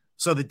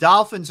 so the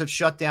Dolphins have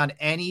shut down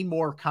any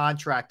more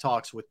contract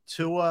talks with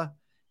Tua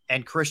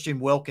and Christian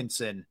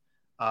Wilkinson,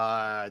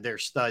 their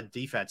stud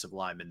defensive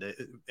lineman,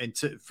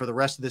 for the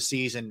rest of the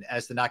season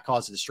as to not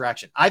cause a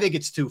distraction. I think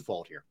it's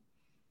twofold here.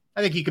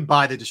 I think you can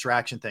buy the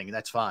distraction thing, and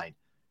that's fine.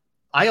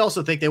 I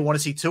also think they want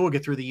to see Tua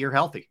get through the year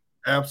healthy.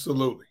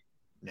 Absolutely.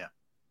 Yeah.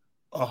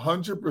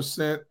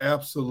 100%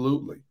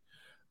 absolutely.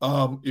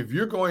 If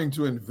you're going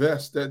to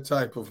invest that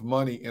type of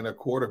money in a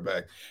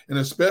quarterback, and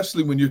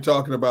especially when you're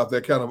talking about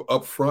that kind of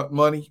upfront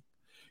money,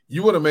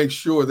 you want to make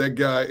sure that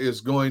guy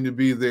is going to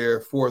be there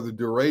for the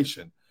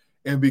duration.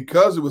 And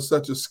because it was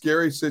such a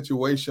scary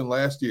situation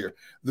last year,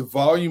 the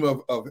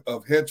volume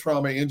of head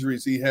trauma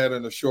injuries he had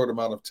in a short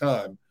amount of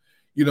time,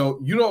 you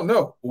don't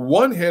know.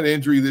 One head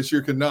injury this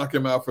year could knock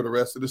him out for the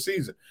rest of the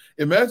season.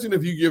 Imagine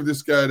if you give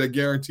this guy that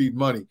guaranteed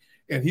money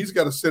and he's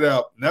got to sit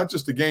out not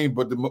just the game,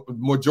 but the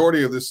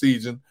majority of the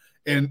season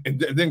and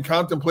then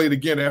contemplate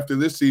again after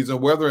this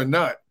season whether or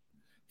not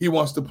he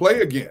wants to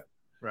play again.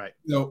 Right.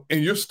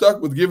 And you're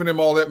stuck with giving him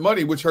all that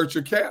money, which hurts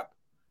your cap,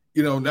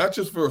 not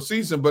just for a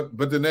season, but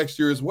the next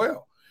year as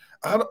well.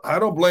 I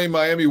don't blame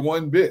Miami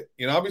one bit.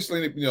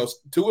 Obviously,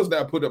 Tua's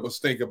not put up a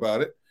stink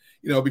about it,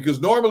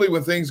 because normally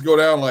when things go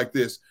down like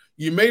this,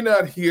 you may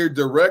not hear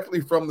directly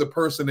from the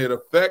person it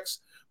affects,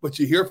 but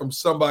you hear from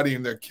somebody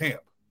in their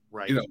camp.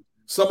 Right.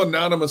 Some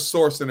anonymous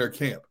source in their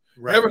camp.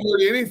 Right. Haven't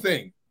heard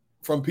anything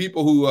from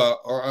people who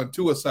are on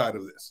Tua's side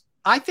of this.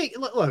 I think,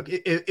 look,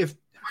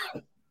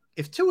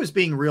 if Tua's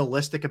being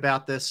realistic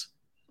about this,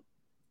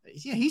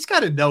 he's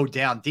got to know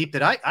down deep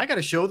that I got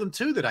to show them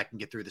too that I can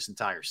get through this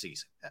entire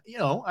season.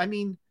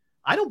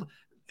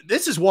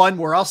 This is one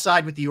where I'll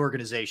side with the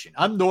organization.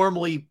 I'm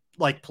normally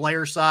like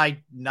player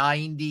side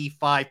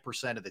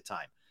 95% of the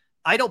time.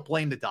 I don't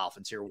blame the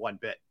Dolphins here one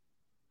bit.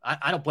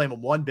 I don't blame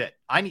them one bit.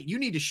 You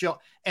need to show,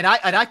 and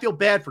I feel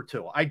bad for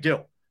Tua. I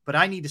do, but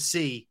I need to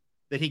see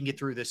that he can get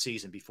through this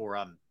season before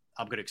I'm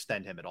going to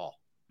extend him at all.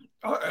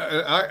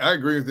 I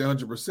agree with you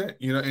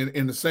 100%.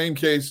 In the same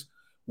case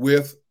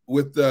with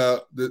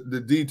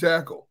the D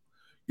tackle,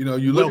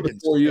 you look at the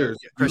 4 years.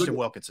 Christian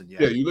Wilkinson.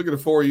 Yeah, you look at the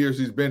 4 years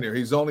he's been there.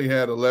 He's only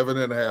had 11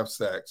 and a half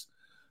sacks.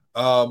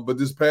 But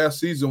this past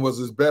season was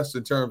his best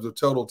in terms of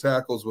total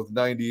tackles with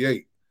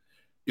 98.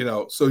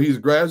 So he's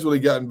gradually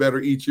gotten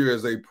better each year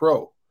as a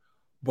pro.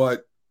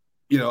 But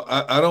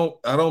I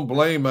don't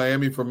blame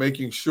Miami for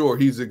making sure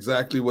he's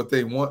exactly what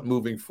they want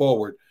moving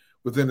forward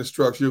within the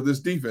structure of this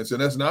defense. And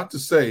that's not to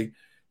say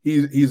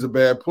he's a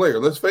bad player.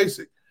 Let's face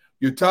it.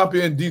 Your top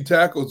end D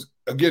tackles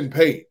are getting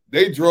paid.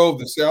 They drove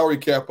the salary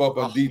cap up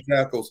on D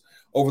tackles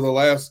over the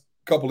last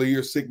couple of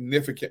years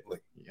significantly.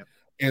 Yep.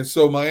 And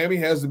so Miami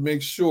has to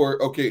make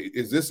sure, okay,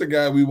 is this a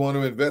guy we want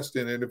to invest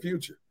in the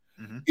future?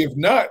 Mm-hmm. If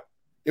not,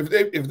 if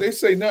they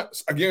say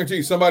not, I guarantee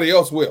you somebody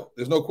else will.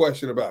 There's no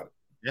question about it.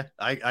 Yeah,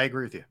 I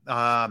agree with you.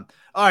 All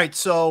right,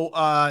 so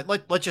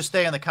let's just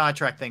stay on the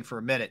contract thing for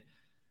a minute.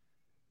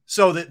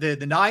 So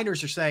the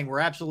Niners are saying we're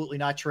absolutely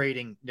not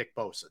trading Nick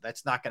Bosa.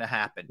 That's not going to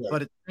happen. Right.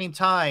 But at the same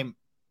time,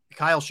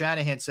 Kyle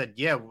Shanahan said,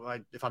 yeah,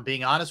 if I'm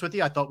being honest with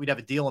you, I thought we'd have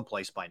a deal in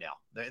place by now.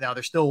 Now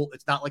they're still,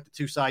 it's not like the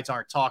two sides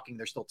aren't talking.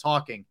 They're still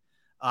talking.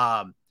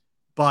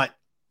 But,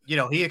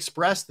 he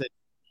expressed that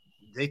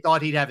they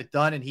thought he'd have it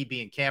done and he'd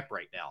be in camp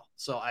right now.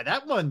 So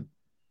that one,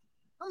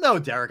 I don't know,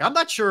 Derrick. I'm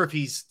not sure if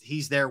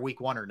he's there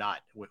week 1 or not.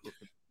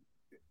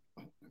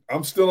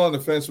 I'm still on the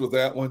fence with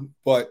that one,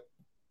 but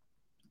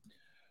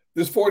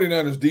this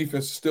 49ers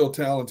defense is still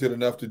talented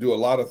enough to do a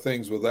lot of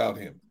things without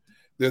him.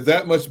 They're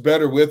that much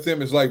better with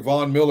him. It's like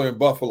Von Miller in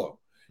Buffalo.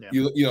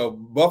 Yeah.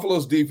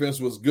 Buffalo's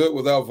defense was good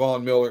without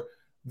Von Miller.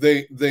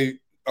 They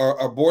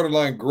are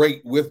borderline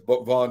great with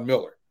Von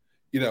Miller.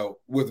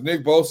 With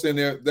Nick Bosa in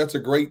there, that's a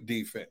great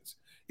defense.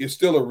 It's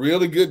still a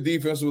really good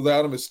defense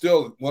without him. It's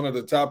still one of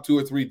the top 2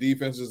 or 3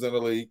 defenses in the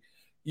league.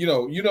 They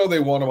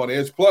want him on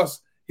edge.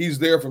 Plus, he's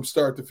there from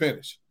start to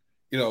finish.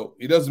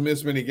 He doesn't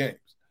miss many games.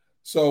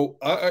 So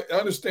I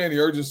understand the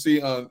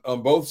urgency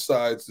on both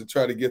sides to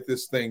try to get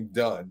this thing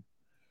done.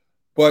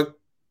 But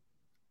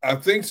I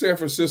think San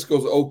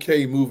Francisco's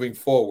okay moving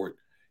forward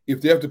if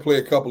they have to play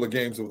a couple of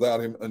games without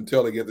him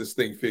until they get this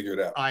thing figured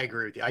out. I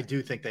agree with you. I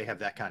do think they have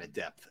that kind of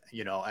depth,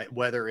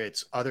 whether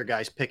it's other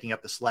guys picking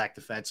up the slack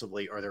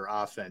defensively or their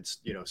offense,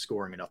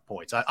 scoring enough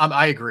points.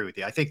 I agree with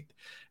you. I think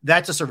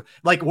that's a sort of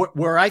like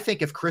where I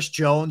think if Chris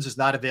Jones is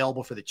not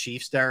available for the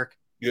Chiefs, Derrick,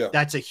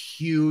 that's a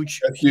huge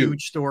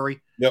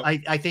story. Yep.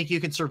 I think you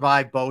can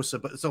survive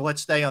Bosa, but so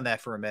let's stay on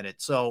that for a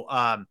minute. So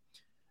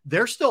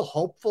they're still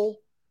hopeful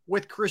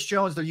with Chris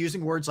Jones. They're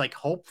using words like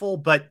hopeful,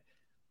 but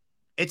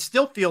it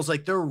still feels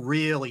like they're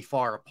really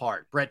far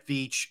apart. Brett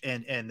Veach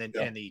and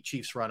the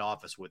Chiefs front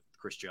office with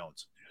Chris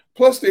Jones.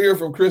 Plus, to hear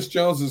from Chris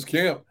Jones's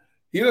camp,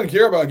 he doesn't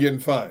care about getting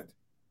fined.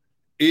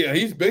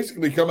 He's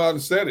basically come out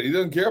and said it. He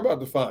doesn't care about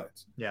the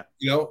fines. Yeah,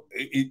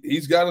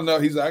 he's got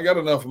enough. I got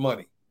enough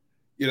money.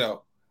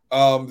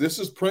 This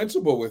is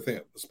principle with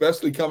him,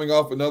 especially coming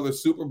off another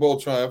Super Bowl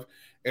triumph,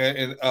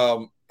 and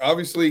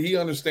obviously he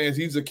understands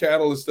he's a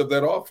catalyst of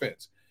that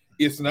offense.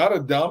 It's not a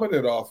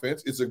dominant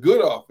offense; it's a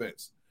good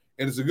offense.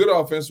 And it's a good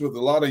offense with a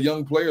lot of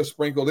young players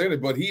sprinkled in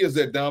it, but he is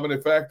that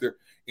dominant factor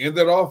in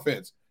that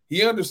offense.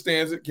 He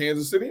understands it.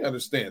 Kansas City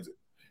understands it.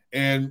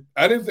 And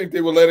I didn't think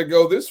they would let it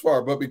go this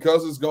far, but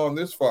because it's gone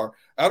this far,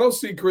 I don't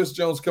see Chris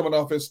Jones coming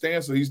off his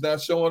stance, so he's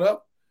not showing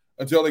up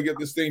until they get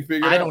this thing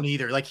figured out. I don't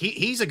either. Like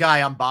he's a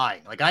guy I'm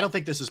buying. Like I don't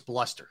think this is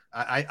bluster.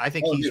 I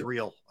think he's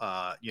real,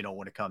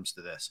 when it comes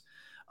to this.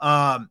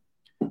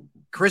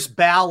 Chris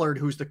Ballard,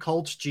 who's the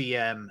Colts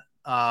GM,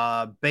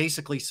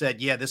 basically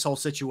said, yeah, this whole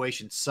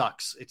situation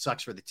sucks. It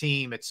sucks for the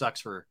team. It sucks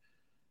for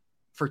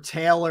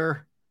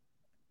Taylor.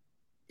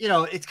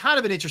 It's kind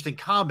of an interesting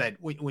comment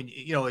when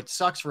it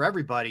sucks for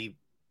everybody.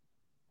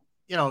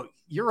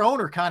 Your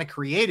owner kind of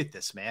created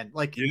this, man.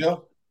 Like,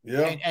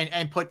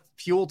 and put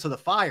fuel to the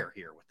fire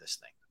here with this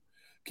thing.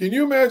 Can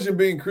you imagine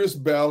being Chris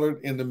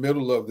Ballard in the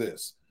middle of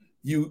this?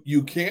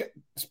 You can't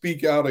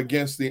speak out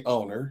against the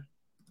owner,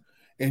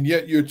 and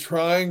yet you're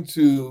trying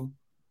to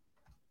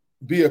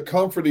be a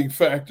comforting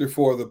factor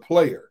for the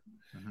player.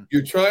 Mm-hmm.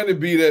 You're trying to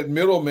be that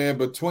middleman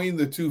between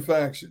the two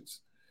factions.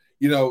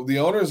 The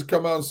owners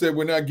come out and said,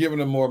 we're not giving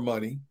them more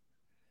money.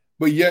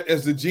 But yet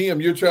as the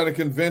GM, you're trying to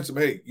convince them,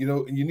 hey, you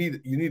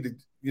need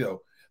to,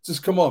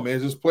 just come on, man,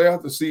 just play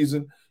out the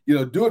season,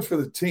 do it for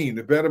the team,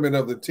 the betterment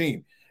of the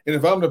team. And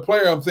if I'm the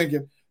player, I'm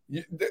thinking,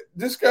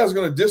 this guy's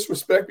going to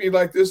disrespect me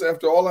like this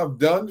after all I've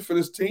done for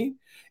this team.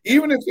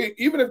 Even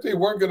if they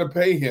weren't going to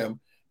pay him,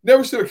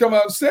 never should have come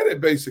out and said it,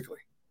 basically.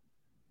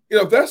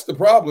 If that's the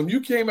problem,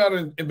 you came out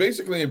and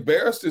basically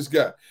embarrassed this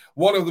guy,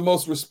 one of the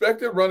most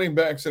respected running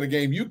backs in the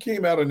game. You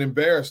came out and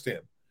embarrassed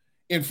him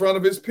in front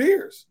of his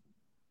peers.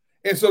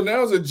 And so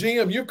now as a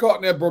GM, you're caught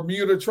in that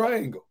Bermuda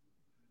Triangle.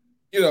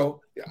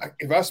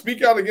 If I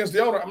speak out against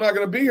the owner, I'm not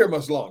going to be here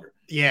much longer.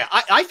 Yeah,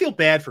 I feel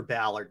bad for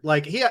Ballard.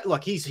 Like,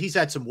 he's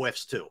had some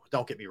whiffs too.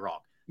 Don't get me wrong.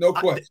 No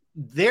question.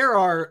 There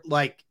are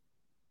like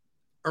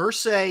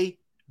Irsay,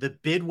 the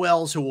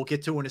Bidwells, who we'll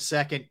get to in a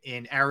second,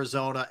 in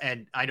Arizona,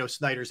 and I know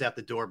Snyder's at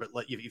the door, but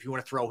if you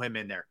want to throw him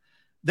in there,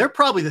 they're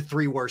probably the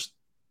three worst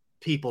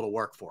people to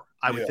work for,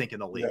 I would think, in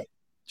the league.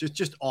 Yeah.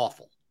 Just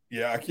awful.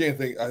 Yeah, I can't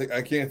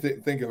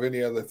think of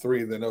any other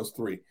three than those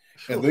three,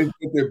 and they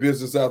put their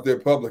business out there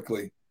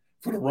publicly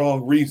for the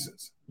wrong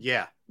reasons.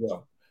 Yeah.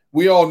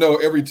 We all know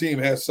every team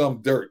has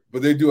some dirt,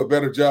 but they do a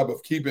better job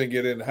of keeping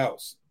it in the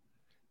house.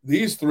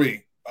 These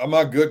three, oh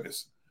my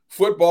goodness,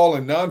 football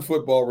and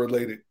non-football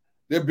related.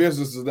 Their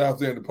business is out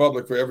there in the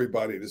public for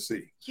everybody to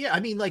see. Yeah, I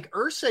mean, like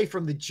Irsay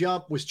from the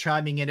jump was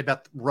chiming in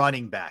about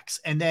running backs,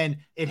 and then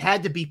it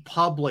had to be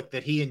public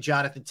that he and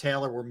Jonathan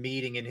Taylor were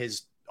meeting in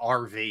his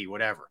RV,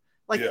 whatever.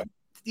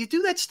 You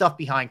do that stuff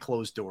behind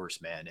closed doors,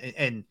 man.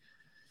 And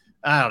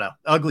I don't know,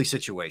 ugly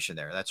situation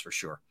there, that's for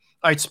sure.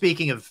 All right,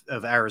 speaking of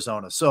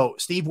Arizona, so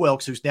Steve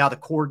Wilks, who's now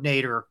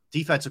the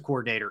defensive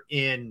coordinator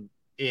in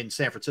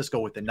San Francisco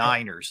with the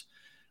Niners,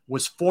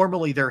 was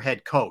formerly their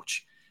head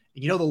coach.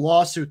 The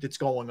lawsuit that's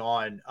going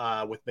on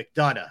with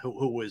McDonough,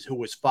 who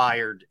was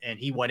fired, and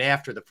he went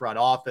after the front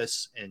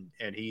office,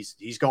 and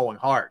he's going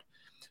hard.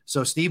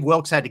 So Steve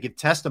Wilks had to give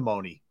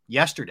testimony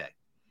yesterday,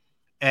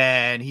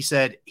 and he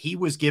said he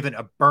was given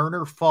a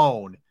burner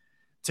phone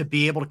to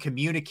be able to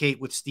communicate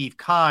with Steve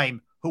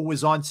Keim, who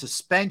was on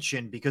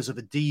suspension because of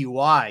a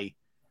DUI,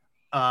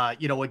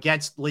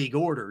 against league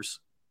orders.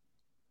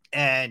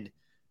 And,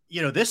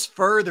 this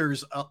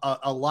furthers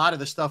a lot of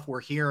the stuff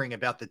we're hearing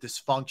about the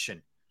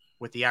dysfunction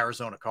with the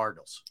Arizona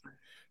Cardinals.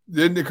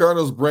 Didn't the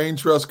Cardinals brain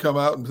trust come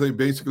out and say,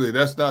 basically,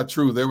 that's not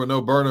true? There were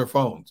no burner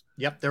phones.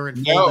 Yep, they're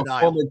in full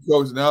denial.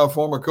 Now a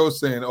former coach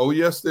saying, oh,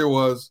 yes, there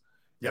was.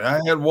 Yep. And I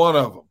had one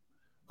of them.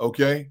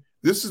 Okay?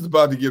 This is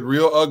about to get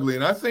real ugly.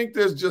 And I think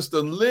there's just a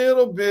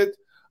little bit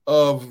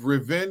of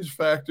revenge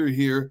factor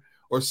here,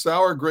 or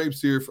sour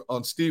grapes here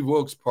on Steve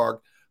Wilks'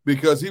 part,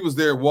 because he was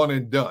there one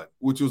and done,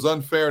 which was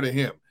unfair to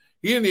him.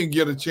 He didn't even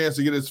get a chance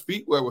to get his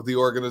feet wet with the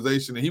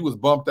organization, and he was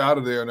bumped out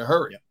of there in a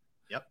hurry.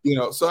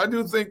 Yep. So I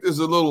do think there's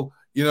a little,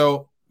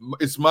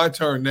 it's my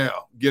turn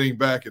now, getting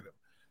back at him.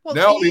 Well,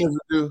 now what he has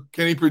to do,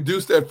 can he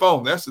produce that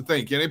phone? That's the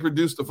thing. Can he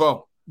produce the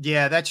phone?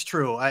 Yeah, that's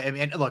true. I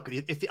mean, look,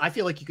 if I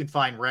feel like you can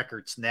find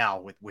records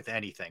now with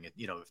anything,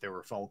 if there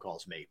were phone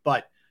calls made.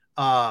 But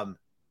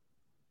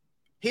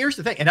here's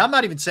the thing, and I'm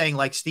not even saying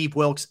like Steve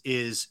Wilkes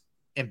is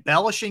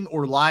embellishing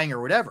or lying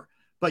or whatever,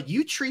 but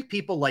you treat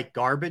people like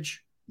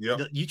garbage.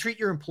 Yep. You treat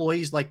your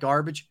employees like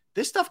garbage.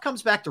 This stuff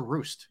comes back to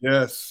roost.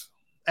 Yes.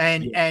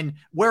 And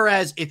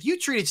whereas if you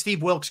treated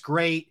Steve Wilkes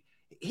great,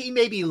 he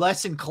may be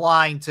less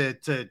inclined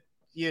to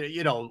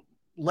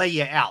lay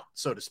you out,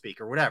 so to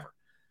speak, or whatever.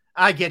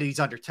 I get it. He's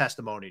under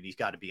testimony and he's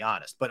got to be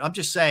honest, but I'm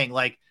just saying,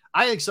 like,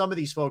 I think some of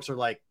these folks are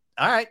like,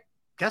 all right,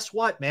 guess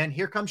what, man?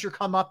 Here comes your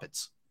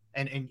comeuppance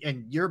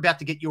and you're about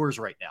to get yours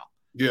right now.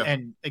 Yeah.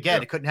 And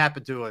again, it couldn't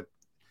happen to a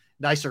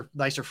nicer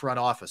front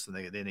office than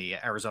the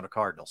Arizona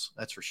Cardinals.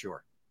 That's for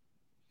sure.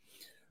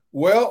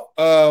 Well,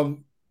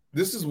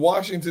 this is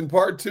Washington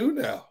part 2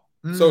 now,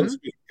 so to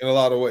speak, in a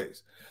lot of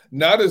ways.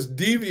 Not as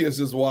devious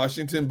as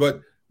Washington,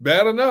 but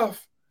bad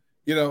enough.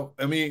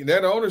 I mean,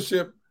 that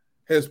ownership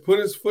has put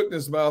his foot in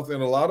his mouth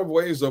in a lot of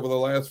ways over the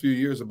last few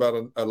years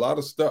about a lot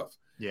of stuff.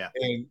 Yeah.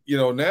 And,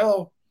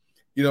 now,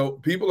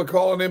 people are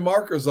calling in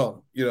markers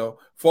on them.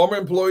 Former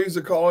employees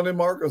are calling in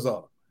markers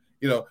on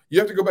them. You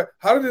have to go back.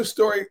 How did this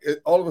story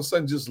all of a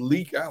sudden just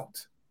leak out?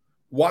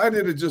 Why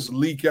did it just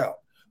leak out?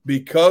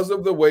 Because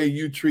of the way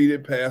you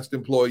treated past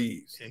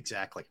employees.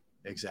 Exactly.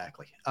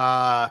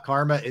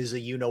 Karma is a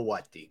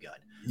you-know-what, D-Gun.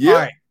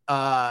 Yeah. All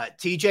right.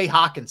 TJ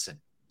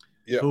Hawkinson.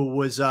 Yeah. Who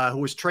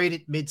was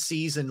traded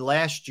mid-season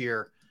last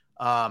year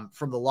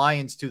from the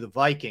Lions to the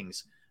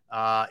Vikings,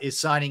 is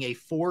signing a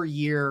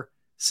 4-year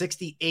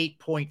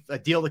a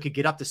deal that could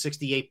get up to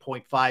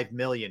 $68.5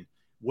 million,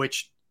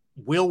 which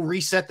will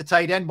reset the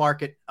tight end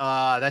market.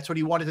 That's what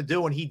he wanted to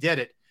do, and he did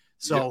it.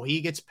 So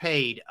he gets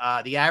paid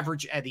the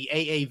average at the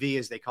AAV,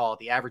 as they call it,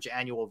 the average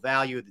annual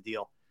value of the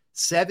deal,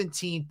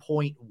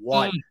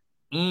 17.1.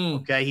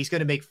 Okay, he's going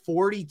to make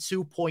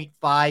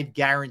 42.5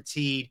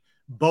 guaranteed.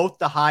 Both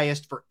the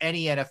highest for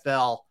any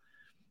NFL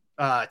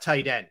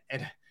tight end.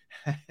 And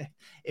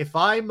if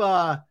I'm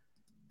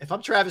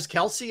Travis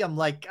Kelce, I'm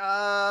like,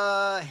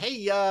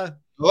 hey,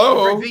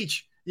 hello, Greg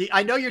Veach.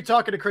 I know you're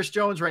talking to Chris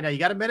Jones right now. You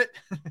got a minute?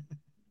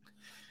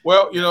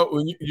 Well,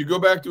 when you go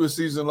back to his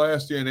season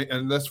last year,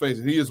 and let's face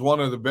it, he is one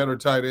of the better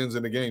tight ends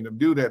in the game. The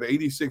dude had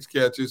 86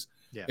 catches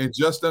and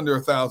just under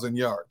 1,000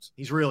 yards.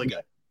 He's really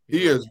good.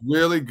 He is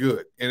really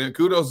good. And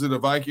kudos to the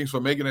Vikings for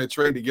making that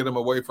trade to get him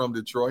away from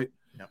Detroit.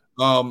 Yep.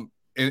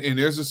 And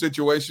there's a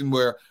situation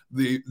where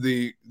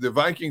the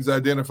Vikings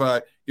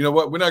identify, you know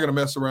what, we're not going to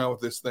mess around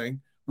with this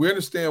thing. We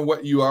understand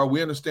what you are.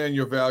 We understand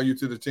your value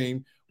to the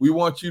team. We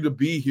want you to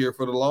be here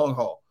for the long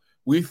haul.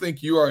 We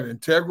think you are an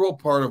integral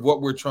part of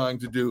what we're trying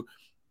to do,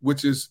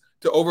 which is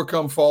to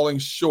overcome falling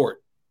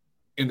short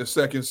in the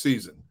second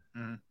season.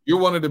 Mm-hmm. You're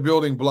one of the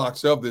building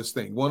blocks of this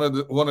thing, one of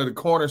the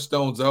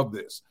cornerstones of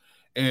this.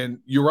 And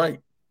you're right.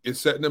 It's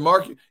setting the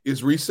market.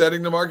 It's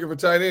resetting the market for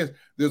tight ends.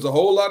 There's a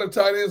whole lot of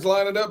tight ends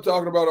lining up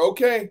talking about,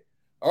 okay,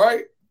 all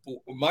right,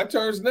 my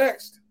turn's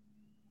next.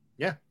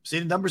 Yeah. See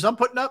the numbers I'm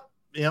putting up,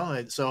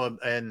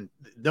 and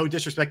no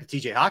disrespect to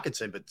TJ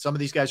Hawkinson, but some of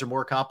these guys are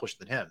more accomplished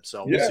than him.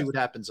 So we'll see what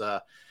happens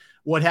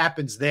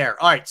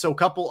there. All right. So a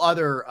couple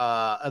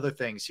other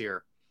things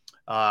here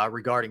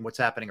regarding what's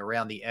happening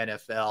around the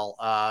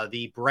NFL.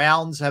 The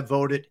Browns have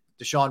voted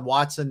Deshaun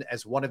Watson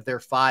as one of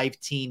their 5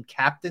 team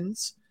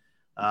captains.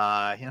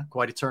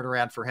 Quite a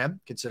turnaround for him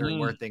considering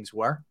where things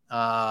were.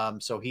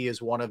 So he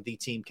is one of the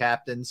team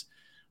captains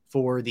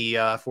for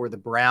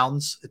the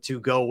Browns to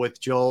go with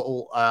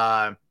Joel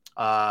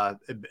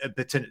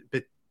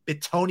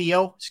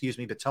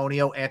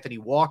Bitonio, Anthony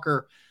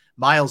Walker,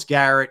 Myles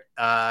Garrett,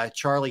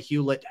 Charlie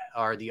Hewlett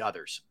are the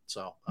others.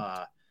 So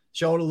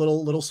showing a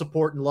little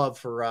support and love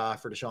for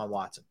Deshaun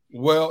Watson.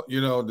 Well,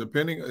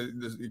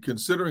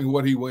 considering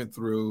what he went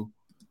through,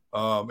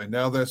 and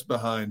now that's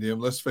behind him,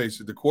 let's face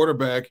it, the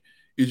quarterback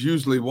is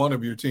usually one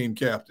of your team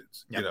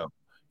captains. Yep.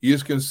 He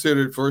is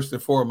considered first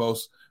and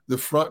foremost the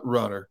front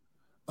runner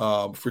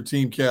for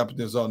team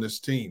captains on this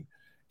team.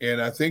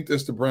 And I think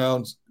that's the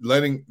Browns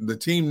letting the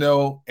team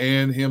know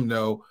and him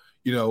know,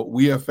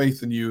 we have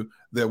faith in you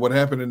that what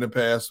happened in the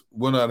past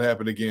will not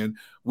happen again.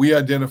 We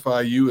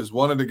identify you as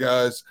one of the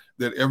guys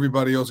that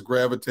everybody else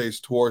gravitates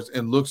towards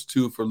and looks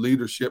to for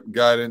leadership,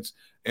 guidance,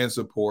 and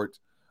support.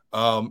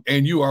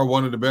 And you are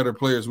one of the better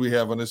players we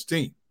have on this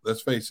team.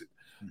 Let's face it.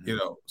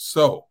 Mm-hmm.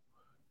 So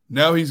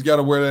now he's got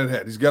to wear that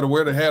hat. He's got to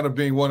wear the hat of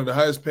being one of the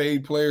highest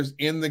paid players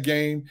in the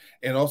game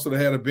and also the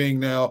hat of being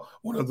now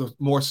one of the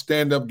more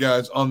stand-up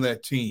guys on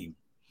that team.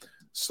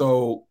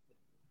 So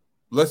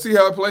let's see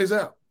how it plays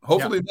out.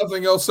 Hopefully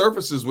nothing else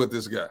surfaces with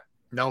this guy.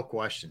 No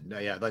question.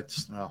 Yeah,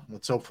 let's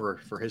hope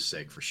for his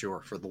sake, for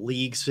sure, for the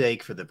league's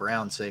sake, for the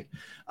Browns' sake.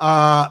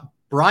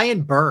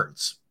 Brian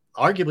Burns,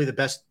 arguably the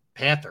best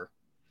Panther,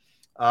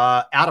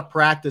 out of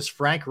practice.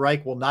 Frank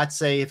Reich will not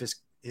say if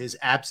his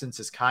absence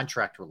is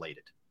contract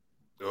related.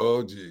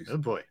 Oh, geez. Oh,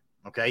 boy.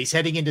 Okay. He's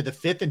heading into the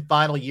 5th and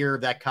final year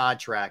of that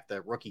contract,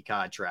 the rookie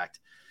contract.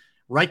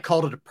 Wright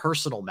called it a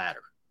personal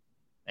matter,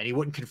 and he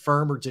wouldn't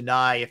confirm or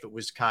deny if it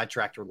was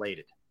contract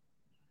related.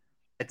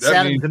 It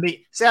sounded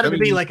to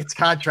me like it's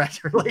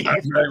contract related.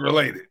 Contract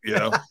related, you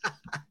know.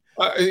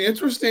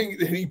 Interesting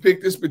that he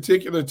picked this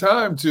particular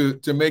time to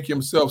make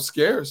himself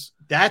scarce.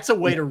 That's a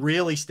way to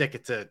really stick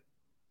it to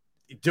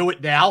do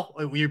it now.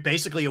 You're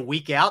basically a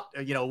week out,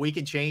 a week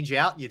and change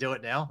out. You do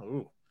it now.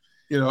 Ooh.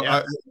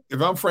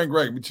 If I'm Frank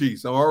Reich,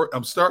 geez,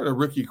 I'm starting a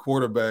rookie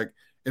quarterback,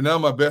 and now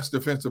my best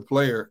defensive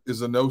player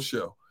is a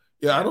no-show.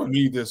 Yeah, I don't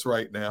need this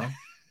right now.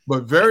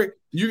 But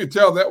you can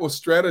tell that was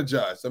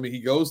strategized. I mean, he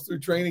goes through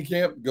training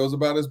camp, goes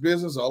about his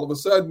business. All of a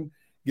sudden,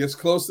 gets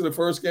close to the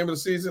first game of the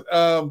season.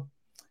 I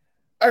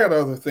got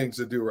other things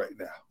to do right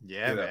now.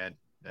 Yeah, man.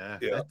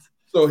 Yeah.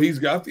 So he's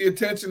got the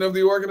attention of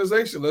the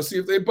organization. Let's see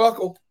if they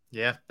buckle.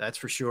 Yeah, that's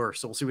for sure.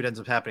 So we'll see what ends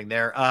up happening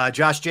there.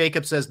 Josh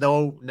Jacobs says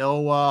no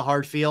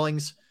hard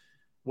feelings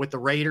with the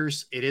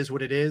Raiders. It is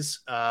what it is.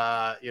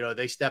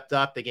 They stepped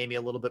up. They gave me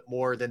a little bit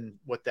more than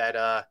what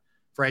that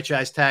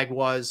franchise tag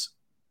was.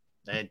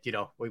 And,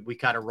 we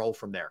kind of roll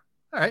from there.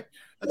 All right.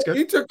 That's good.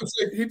 He took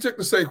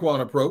the Saquon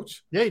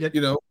approach. Yeah, he did.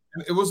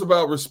 It was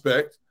about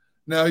respect.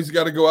 Now he's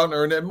got to go out and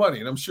earn that money.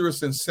 And I'm sure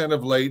it's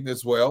incentive laden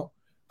as well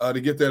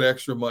to get that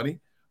extra money.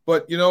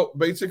 But,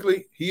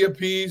 basically he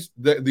appeased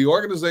the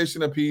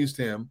organization appeased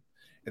him,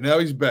 and now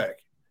he's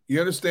back. He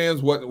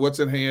understands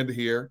what's at hand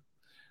here.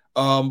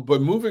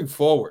 But moving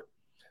forward,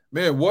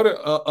 man, what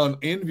an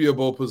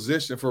unenviable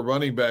position for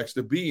running backs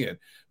to be in.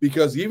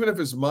 Because even if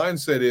his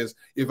mindset is,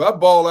 if I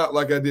ball out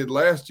like I did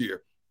last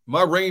year,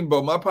 my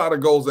pot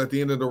of gold's at the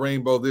end of the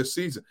rainbow this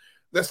season.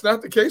 That's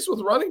not the case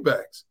with running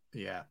backs.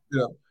 Yeah.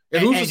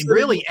 And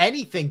really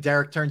anything,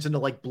 Derrick, turns into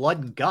like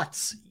blood and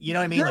guts. You know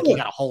what I mean? Yeah. Like you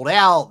got to hold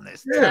out and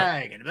this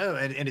tag and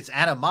it's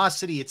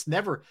animosity.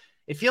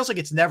 It feels like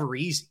it's never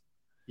easy,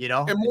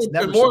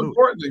 And more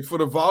importantly, for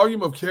the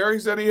volume of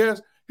carries that he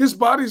has, his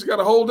body's got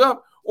to hold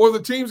up or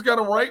the team's got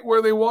him right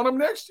where they want him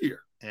next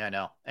year. Yeah, I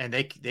know. And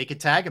they could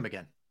tag him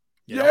again.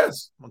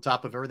 Yes. On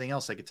top of everything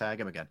else, they could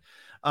tag him again.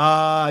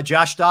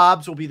 Josh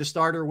Dobbs will be the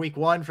starter week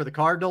 1 for the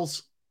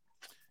Cardinals.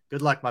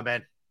 Good luck, my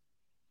man.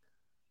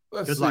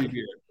 Let's see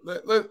here.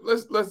 Let's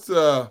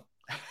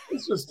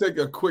just take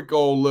a quick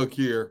old look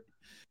here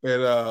at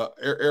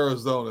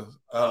Arizona.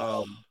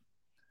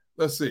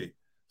 Let's see.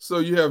 So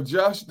you have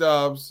Josh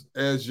Dobbs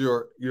as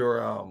your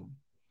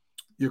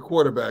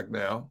quarterback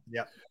now.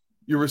 Yeah.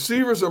 Your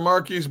receivers are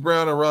Marquise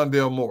Brown and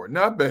Rondale Moore.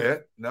 Not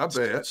bad.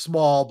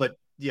 Small, but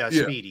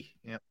speedy.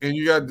 Yeah. And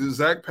you got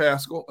Zach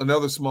Pascal,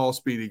 another small,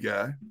 speedy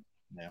guy.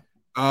 Yeah.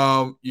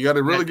 You got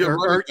a really good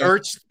running back.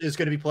 Ertz is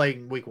going to be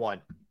playing week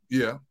 1.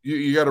 Yeah.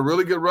 You got a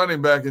really good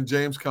running back in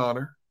James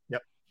Conner.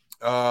 Yep.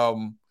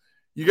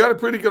 You got a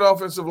pretty good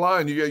offensive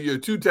line. You got your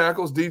 2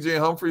 tackles, DJ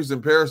Humphries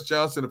and Paris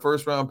Johnson, the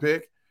first-round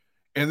pick.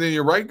 And then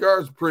your right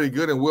guard's pretty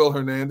good in Will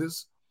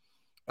Hernandez.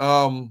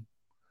 I'm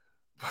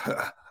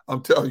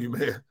telling you,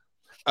 man,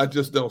 I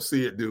just don't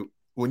see it, dude.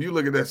 When you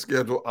look at that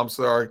schedule, I'm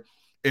sorry.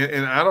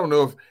 And I don't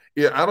know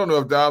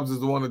if Dobbs is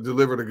the one to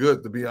deliver the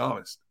goods, to be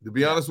honest. To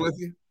be honest with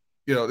you,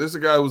 this is a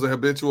guy who's a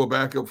habitual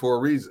backup for a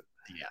reason.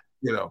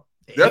 Yeah.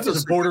 That's he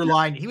was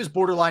borderline. He was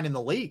borderline in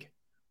the league.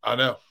 I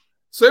know.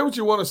 Say what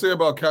you want to say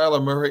about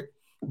Kyler Murray,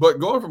 but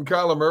going from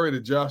Kyler Murray to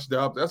Josh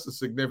Dobbs, that's a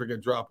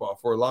significant drop-off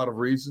for a lot of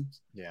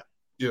reasons. Yeah.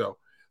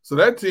 So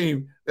that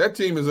team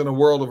is in a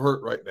world of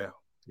hurt right now.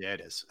 Yeah,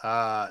 it is.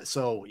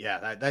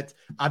 That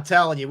I'm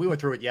telling you, we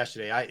went through it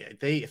yesterday.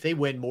 If they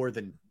win more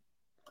than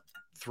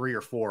 3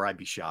 or 4, I'd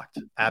be shocked.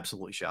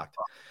 Absolutely shocked.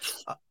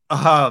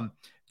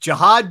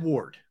 Jihad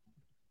Ward.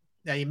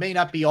 Now, you may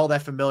not be all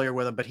that familiar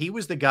with him, but he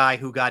was the guy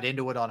who got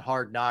into it on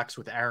Hard Knocks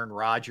with Aaron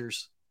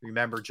Rodgers.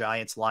 Remember,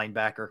 Giants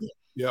linebacker?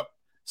 Yep.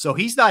 So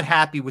he's not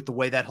happy with the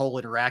way that whole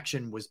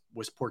interaction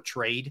was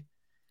portrayed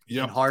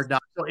in Hard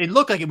Knocks. So it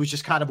looked like it was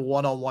just kind of a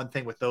one-on-one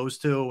thing with those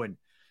two. And,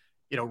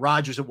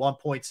 Rodgers at one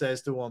point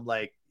says to him,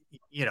 like,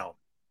 I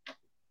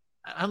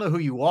don't know who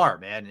you are,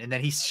 man. And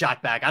then he's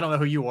shot back. I don't know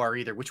who you are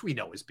either, which we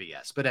know is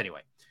BS. But anyway,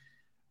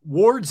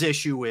 Ward's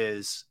issue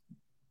is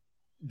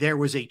there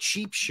was a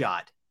cheap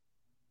shot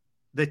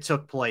that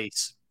took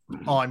place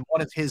on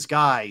one of his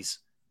guys.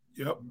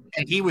 Yep.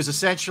 And he was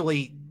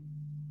essentially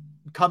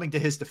coming to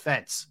his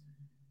defense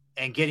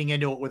and getting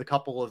into it with a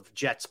couple of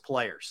Jets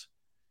players,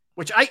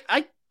 which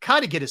I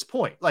kind of get his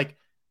point.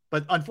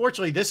 But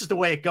unfortunately, this is the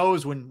way it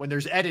goes when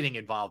there's editing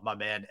involved, my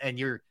man. And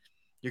you're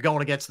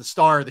going against the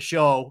star of the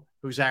show,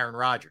 who's Aaron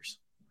Rodgers.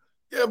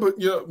 Yeah, but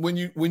when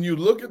you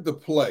look at the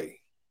play,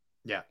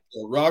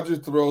 Rodgers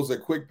throws a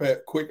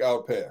quick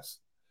out pass.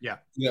 Yeah.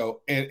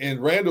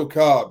 And Randall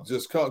Cobb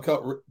just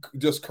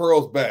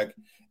curls back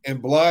and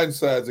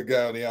blindsides a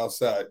guy on the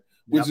outside,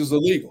 which is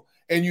illegal.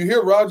 And you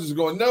hear Rodgers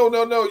going, no.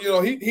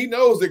 He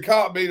knows that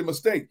Cobb made a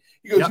mistake.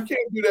 He goes, you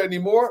can't do that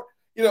anymore.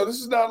 This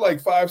is not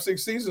like 5-6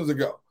 seasons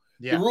ago.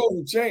 Yeah. The rules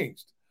have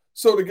changed.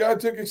 So the guy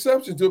took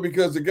exception to it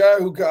because the guy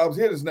who Cobb's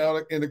hit is now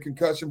in the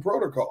concussion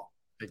protocol.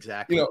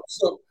 Exactly.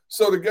 So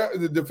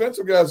the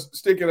defensive guy's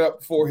sticking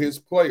up for his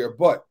player.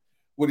 But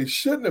what he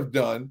shouldn't have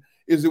done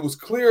is it was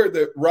clear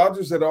that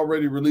Rodgers had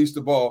already released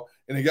the ball,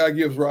 and the guy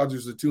gives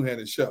Rodgers a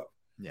 2-handed shove.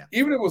 Yeah.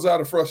 Even if it was out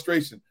of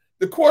frustration,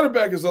 the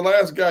quarterback is the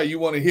last guy you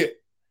want to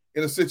hit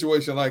in a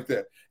situation like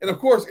that. And of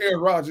course,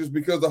 Aaron Rodgers,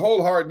 because the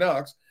whole Hard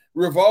Knocks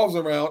revolves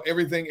around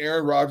everything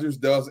Aaron Rodgers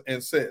does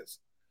and says.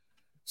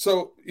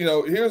 So,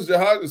 here's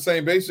Jahad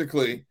saying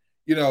basically,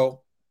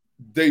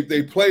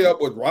 they play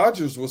up what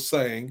Rodgers was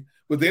saying,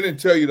 but they didn't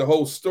tell you the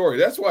whole story.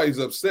 That's why he's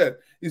upset.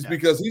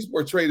 Because he's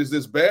portrayed as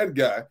this bad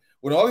guy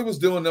when all he was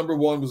doing, number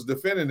one, was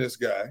defending this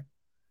guy,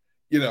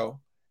 and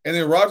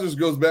then Rodgers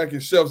goes back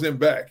and shoves him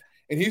back.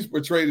 And he's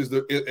portrayed as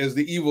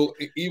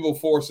the evil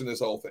force in this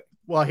whole thing.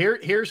 Well,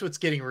 here's what's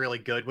getting really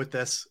good with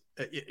this,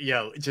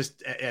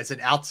 just as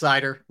an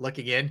outsider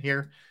looking in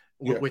here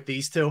with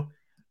these two.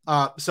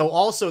 So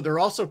also they're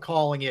also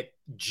calling it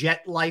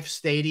Jet Life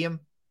Stadium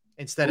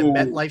instead of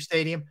MetLife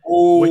Stadium,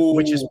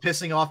 which is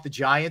pissing off the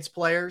Giants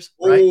players,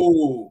 right?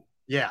 Ooh.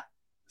 Yeah.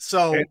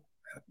 So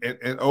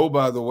and oh,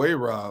 by the way,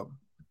 Rob,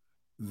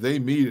 they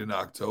meet in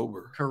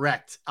October.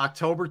 Correct.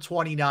 October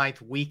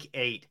 29th, week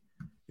 8.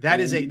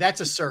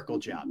 That's a circle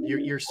job.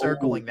 You're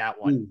circling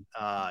that one.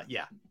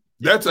 Yeah.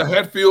 That's a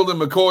Hetfield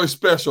and McCoy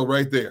special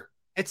right there.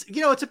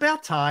 It's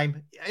about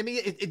time. I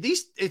mean,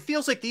 it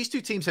feels like these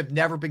two teams have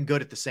never been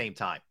good at the same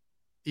time.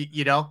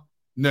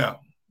 No.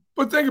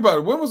 But think about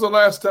it. When was the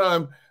last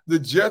time the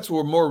Jets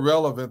were more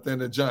relevant than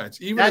the Giants?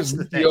 Even as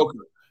mediocre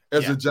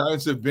as the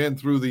Giants have been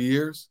through the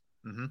years.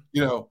 Mm-hmm.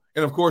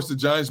 And of course the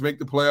Giants make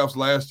the playoffs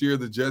last year.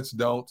 The Jets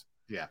don't.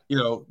 Yeah.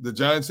 The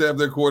Giants have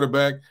their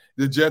quarterback.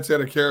 The Jets had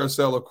a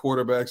carousel of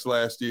quarterbacks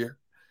last year.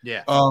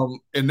 Yeah.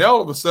 And now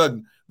all of a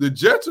sudden, the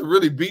Jets are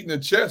really beating the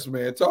chest,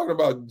 man. Talking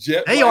about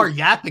Jet. They are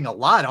yapping a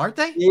lot, aren't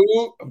they?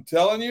 I'm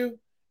telling you.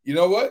 You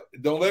know what?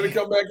 Don't let it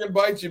come back and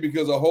bite you,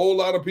 because a whole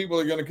lot of people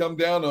are going to come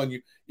down on you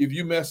if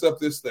you mess up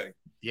this thing.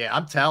 Yeah,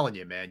 I'm telling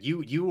you, man.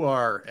 You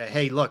are.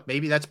 Hey, look,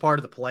 maybe that's part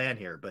of the plan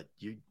here, but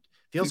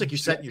feels like you're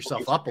setting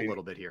yourself up a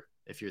little bit here.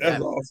 If you're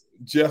that's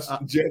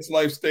awesome. Jets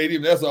Life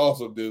Stadium. That's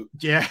awesome, dude.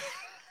 Yeah.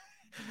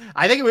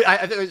 I think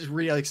it was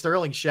really like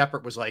Sterling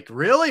Shepard was like,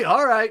 really?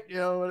 All right.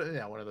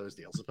 One of those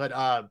deals. But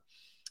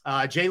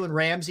Jalen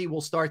Ramsey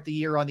will start the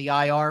year on the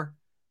IR.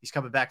 He's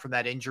coming back from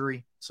that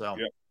injury. So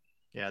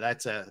yeah,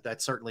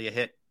 that's certainly a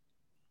hit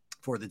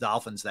for the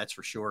Dolphins. That's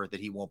for sure that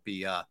he won't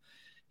be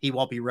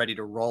ready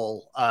to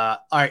roll. All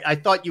right. I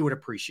thought you would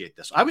appreciate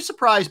this. I was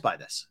surprised by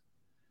this.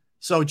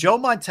 So Joe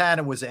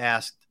Montana was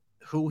asked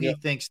who he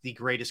thinks the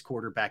greatest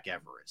quarterback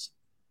ever is.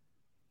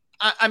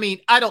 I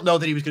mean, I don't know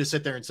that he was going to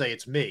sit there and say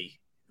it's me,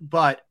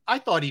 but I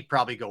thought he'd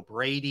probably go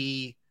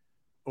Brady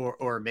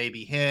or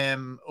maybe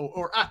him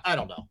or I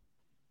don't know.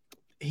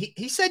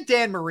 He said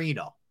Dan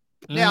Marino.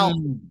 Now,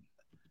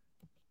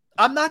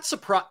 I'm not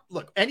surprised.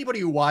 Look, anybody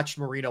who watched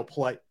Marino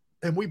play,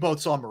 and we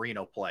both saw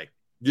Marino play.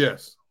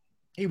 Yes.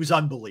 He was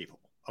unbelievable.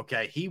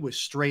 Okay. He was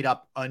straight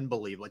up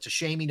unbelievable. It's a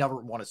shame he never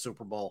won a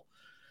Super Bowl,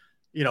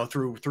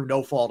 through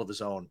no fault of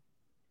his own.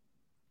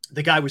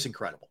 The guy was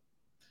incredible.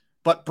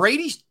 But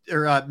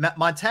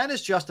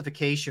Montana's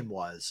justification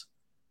was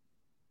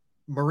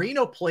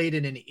Marino played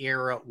in an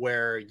era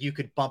where you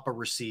could bump a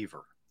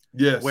receiver.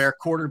 Yes. Where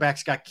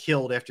quarterbacks got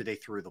killed after they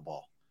threw the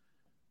ball.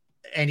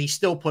 And he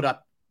still put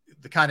up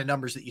the kind of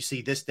numbers that you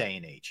see this day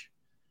and age.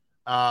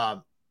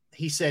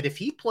 He said if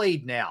he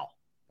played now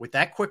with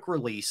that quick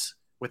release,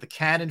 with a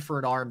cannon for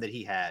an arm that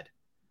he had,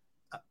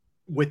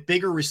 with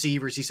bigger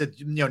receivers, he said,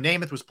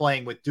 Namath was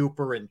playing with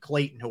Duper and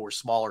Clayton, who were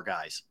smaller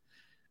guys.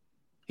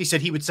 He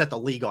said he would set the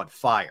league on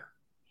fire.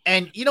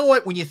 And you know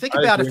what? When you think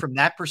about it from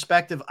that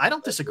perspective, I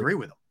don't disagree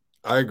with him.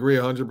 I agree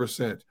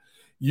 100%.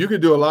 You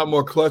could do a lot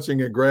more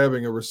clutching and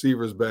grabbing of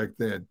receivers back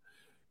then.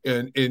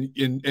 And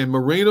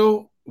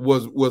Marino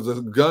was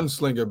a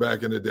gunslinger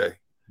back in the day.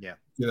 Yeah.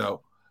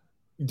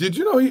 Did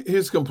you know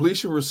his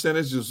completion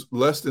percentage is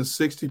less than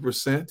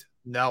 60%?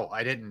 No,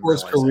 I didn't. For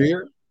his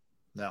career?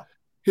 No.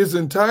 His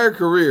entire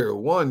career,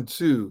 1,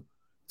 2,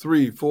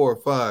 3, 4,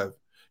 5.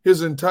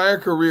 His entire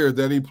career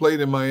that he played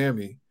in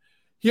Miami,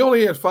 he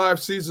only had 5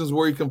 seasons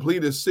where he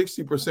completed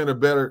 60% or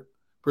better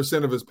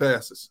percent of his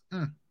passes.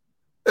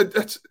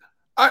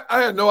 I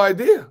had no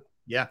idea.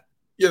 Yeah.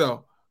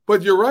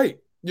 But you're right.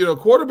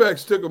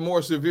 Quarterbacks took a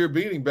more severe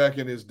beating back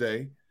in his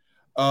day.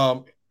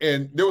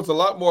 And there was a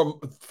lot more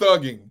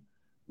thugging,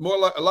 a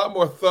lot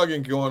more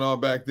thugging going on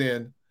back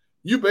then.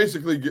 You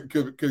basically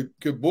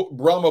could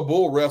Brahma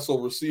bull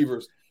wrestle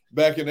receivers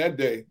back in that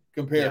day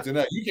compared to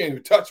now. You can't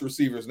even touch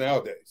receivers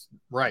nowadays.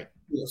 Right.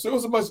 So it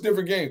was a much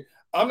different game.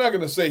 I'm not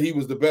going to say he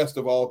was the best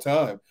of all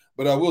time,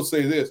 but I will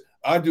say this.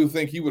 I do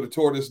think he would have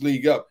tore this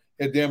league up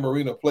had Dan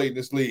Marino played in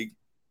this league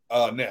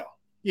now.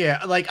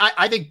 Yeah, like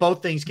I think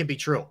both things can be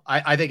true.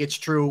 I think it's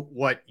true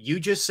what you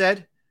just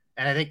said,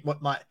 and I think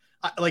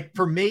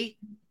for me,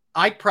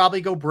 I'd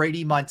probably go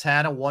Brady,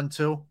 Montana, 1,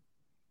 2.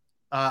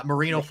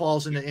 Marino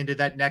falls into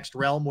that next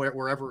realm,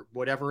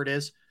 whatever it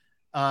is.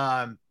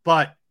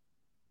 But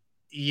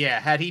yeah,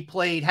 had he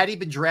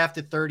been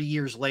drafted 30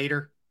 years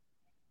later,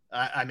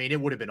 I mean,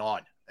 it would have been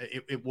on.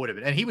 It would have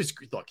been, and he was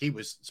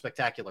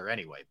spectacular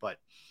anyway. But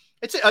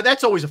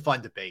that's always a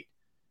fun debate,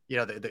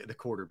 the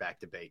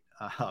quarterback debate.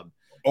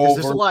 Because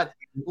there's a lot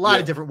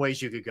of different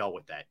ways you could go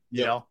with that.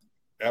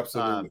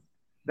 Absolutely.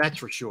 That's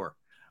for sure.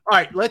 All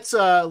right, let's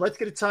get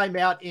a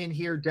timeout in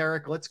here,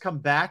 Derrick. Let's come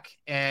back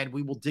and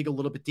we will dig a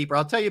little bit deeper.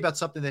 I'll tell you about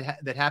something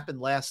that happened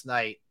last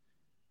night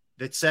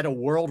that set a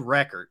world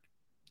record.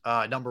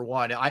 Number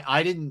one,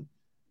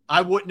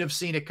 I wouldn't have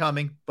seen it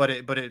coming, but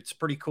it's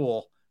pretty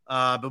cool.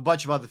 But a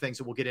bunch of other things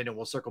that we'll get into.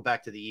 We'll circle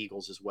back to the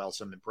Eagles as well.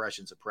 Some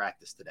impressions of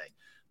practice today.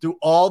 Do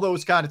all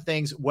those kind of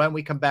things when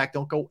we come back.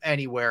 Don't go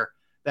anywhere.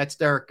 That's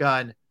Derrick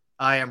Gunn.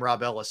 I am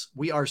Rob Ellis.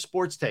 We are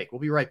Sports Take. We'll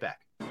be right back.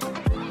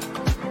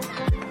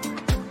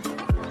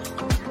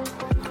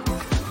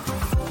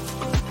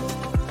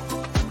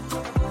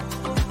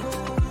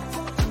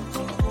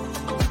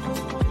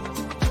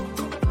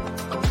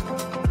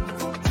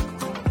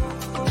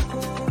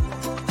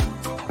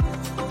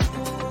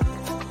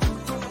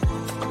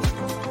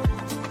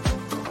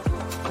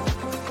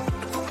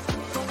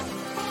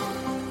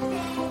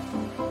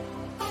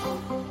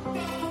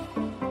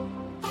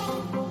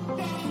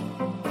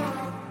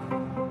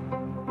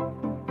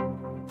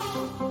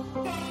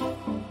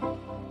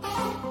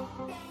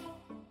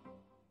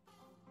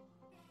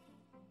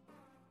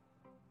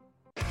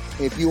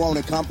 If you own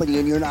a company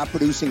and you're not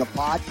producing a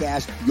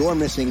podcast, you're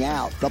missing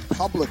out. The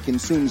public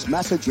consumes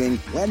messaging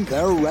when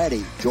they're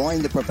ready.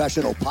 Join the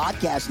professional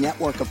podcast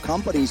network of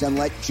companies and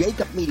let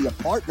Jacob Media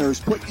Partners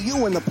put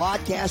you in the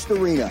podcast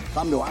arena.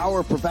 Come to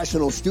our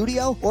professional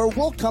studio or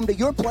we'll come to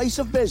your place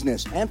of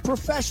business and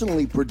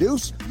professionally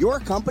produce your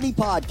company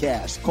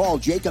podcast. Call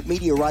Jacob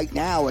Media right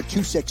now at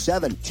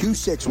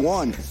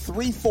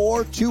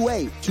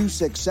 267-261-3428.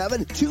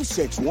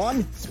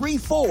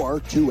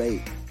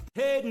 267-261-3428.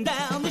 Heading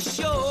down the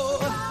shore.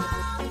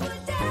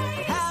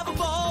 Have a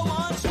ball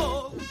once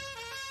more.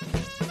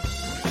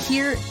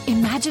 Here,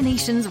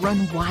 imaginations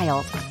run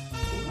wild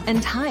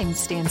and time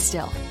stands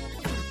still.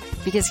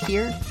 Because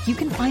here, you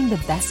can find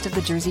the best of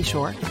the Jersey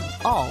Shore,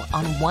 all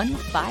on one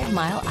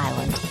 5-mile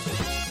island.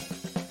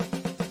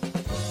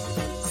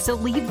 So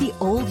leave the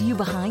old you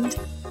behind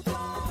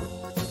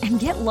and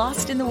get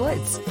lost in the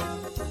woods.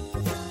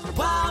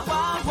 Wild,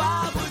 wild,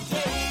 wild wood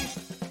days.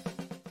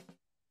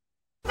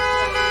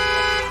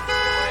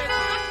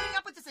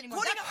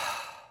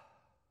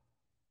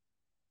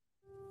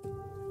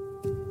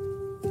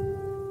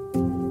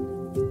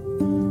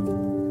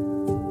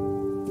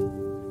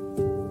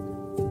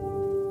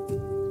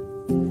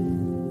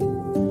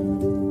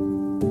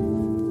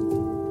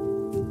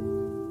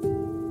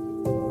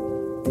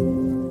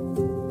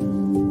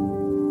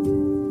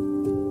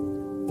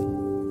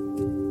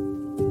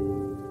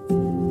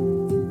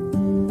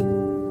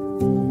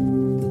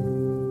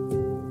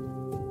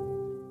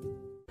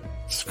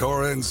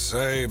 Score and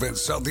save in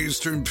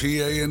southeastern PA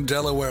and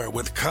Delaware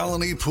with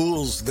Colony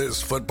Pools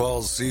this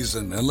football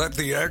season, and let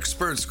the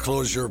experts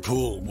close your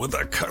pool with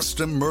a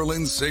custom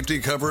Merlin safety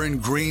cover in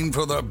green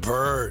for the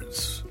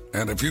birds.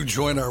 And if you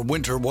join our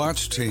Winter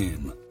Watch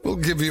team, we'll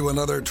give you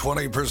another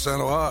 20%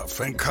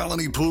 off, and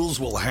Colony Pools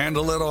will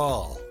handle it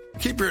all.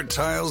 Keep your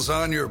tiles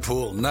on your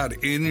pool,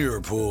 not in your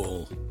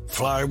pool.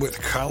 Fly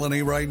with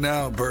Colony right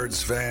now,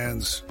 birds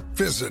fans.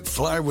 Visit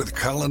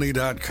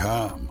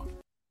flywithcolony.com.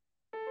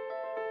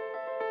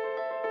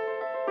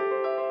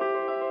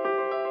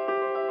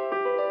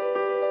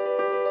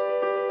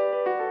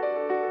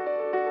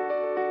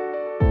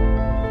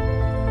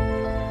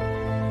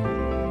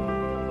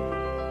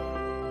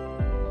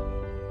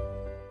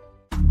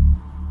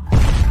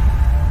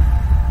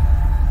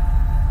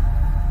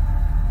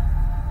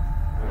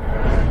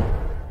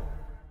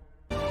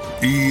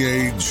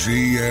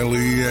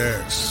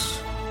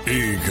 EAGLES,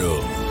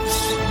 Eagles.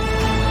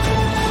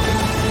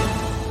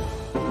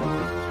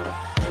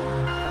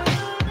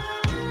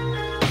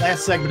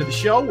 Last segment of the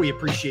show. We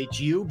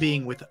appreciate you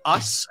being with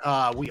us.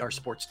 We are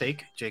Sports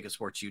Take, Jacob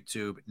Sports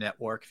YouTube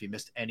Network. If you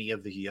missed any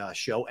of the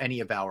show,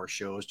 any of our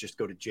shows, just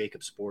go to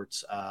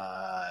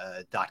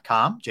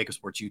jacobsports.com, Jacob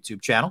Sports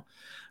YouTube channel.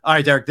 All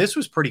right, Derrick, this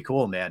was pretty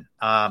cool, man.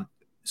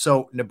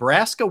 So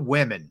Nebraska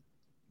women,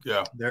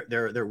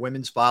 their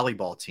women's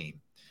volleyball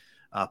team,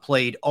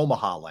 played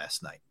Omaha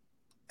last night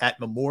at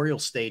Memorial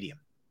Stadium.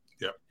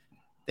 Yep.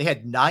 They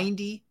had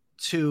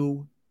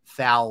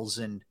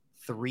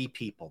 92,003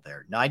 people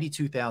there.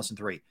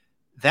 92,003.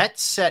 That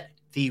set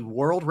the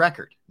world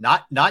record.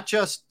 Not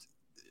just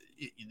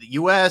the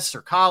U.S.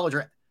 or college.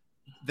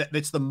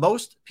 It's the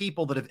most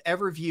people that have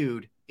ever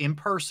viewed in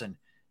person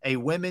a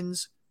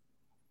women's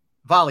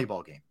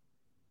volleyball game.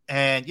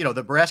 And, you know,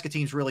 the Nebraska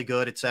team's really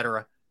good, et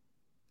cetera.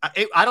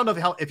 I don't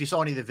know if you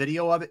saw any of the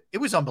video of it. It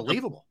was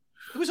unbelievable.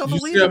 It was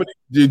unbelievable.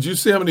 Did you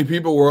see how many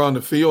people were on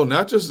the field?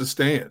 Not just the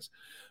stands.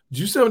 Did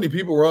you see how many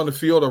people were on the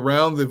field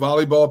around the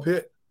volleyball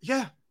pit?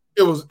 Yeah.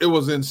 It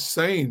was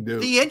insane,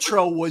 dude. The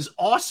intro was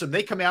awesome.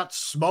 They come out,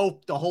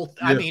 smoke the whole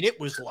I mean, it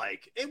was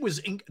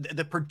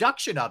the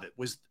production of it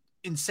was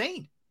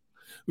insane.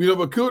 You know,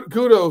 but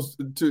kudos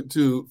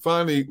to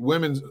finally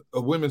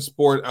women's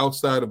sport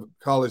outside of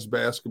college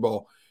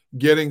basketball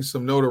getting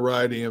some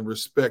notoriety and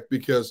respect,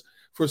 because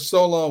for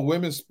so long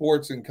women's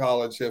sports in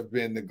college have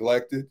been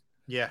neglected.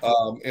 Yeah.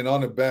 And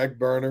on the back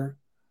burner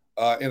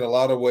in a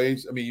lot of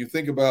ways. I mean, you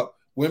think about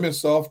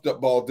women's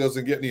softball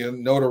doesn't get any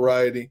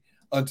notoriety.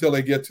 until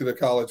they get to the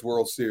College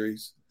World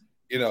Series.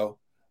 The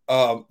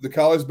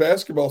college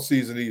basketball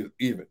season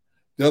even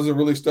doesn't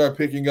really start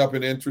picking up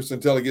in interest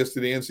until it gets to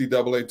the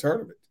NCAA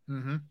tournament.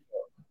 Mm-hmm.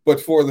 But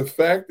for the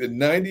fact that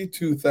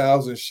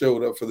 92,000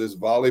 showed up for this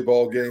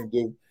volleyball game,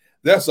 dude,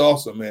 that's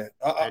awesome, man.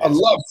 I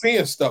love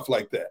seeing stuff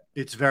like that.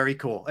 It's very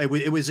cool.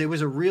 It was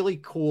a really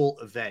cool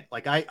event.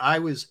 Like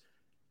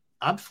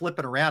I'm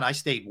flipping around. I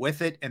stayed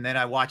with it, and then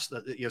I watched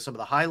some of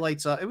the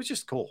highlights. It was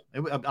just cool.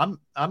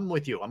 I'm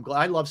with you. I'm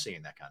glad. I love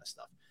seeing that kind of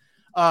stuff.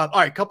 All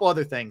right, a couple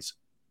other things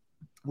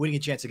we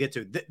didn't get a chance to get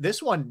to.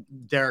 This one,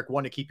 Derrick,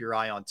 one to keep your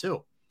eye on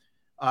too.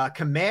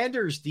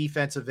 Commanders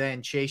defensive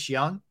end Chase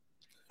Young.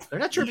 They're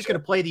not sure if he's going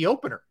to play the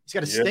opener. He's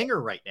got a stinger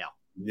right now.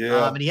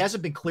 Yeah. And he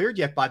hasn't been cleared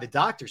yet by the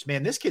doctors.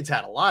 Man, this kid's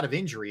had a lot of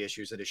injury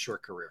issues in his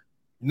short career.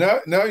 Now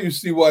you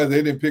see why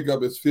they didn't pick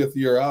up his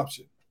fifth-year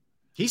option.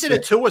 He's in a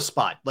Tua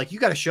spot. Like, you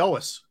got to show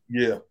us.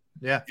 Yeah.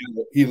 Yeah.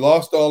 He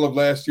lost all of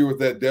last year with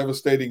that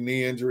devastating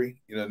knee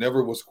injury.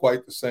 Never was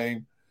quite the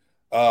same.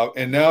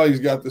 And now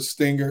he's got the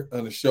stinger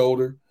on the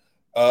shoulder.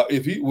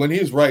 When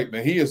he's right,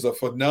 man, he is a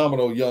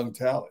phenomenal young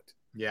talent.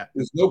 Yeah.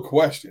 There's no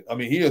question. I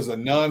mean, he is a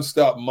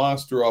nonstop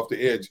monster off the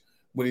edge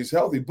when he's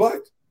healthy.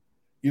 But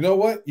you know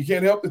what? You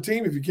can't help the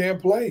team if you can't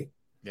play.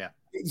 Yeah.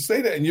 You can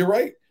say that. And you're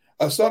right.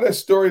 I saw that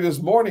story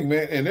this morning,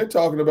 man, and they're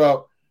talking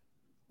about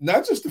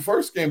not just the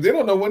first game. They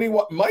don't know when he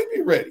might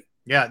be ready.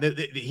 Yeah.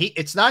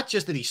 It's not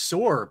just that he's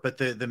sore, but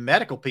the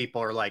medical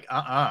people are like,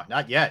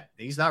 not yet.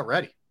 He's not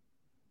ready.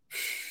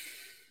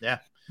 Yeah.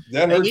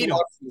 That hurts a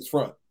lot from his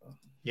front.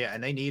 Yeah,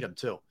 and they need him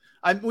too.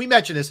 We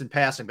mentioned this in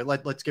passing, but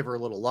let's give her a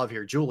little love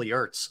here. Julie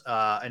Ertz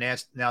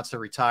announced her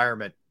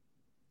retirement.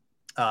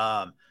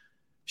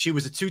 She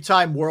was a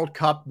two-time World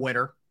Cup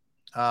winner.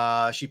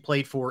 She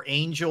played for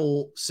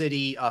Angel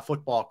City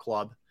Football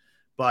Club,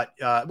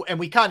 and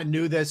we kind of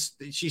knew this.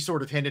 She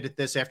sort of hinted at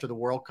this after the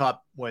World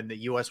Cup when the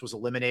U.S. was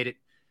eliminated.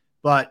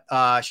 But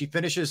she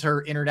finishes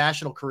her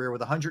international career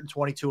with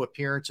 122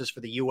 appearances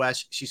for the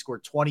U.S. She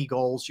scored 20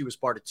 goals. She was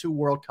part of 2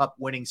 World Cup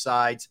winning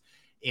sides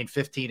in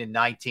 15 and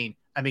 19.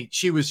 I mean,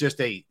 she was just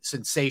a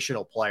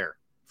sensational player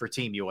for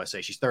Team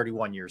USA. She's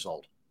 31 years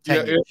old.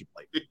 10 years she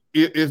played.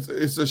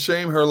 It's a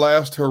shame her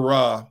last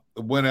hurrah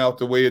went out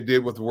the way it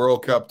did with the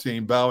World Cup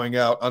team, bowing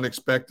out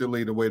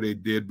unexpectedly the way they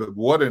did. But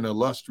what an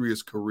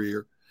illustrious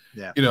career.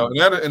 Yeah.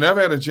 And I've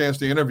had a chance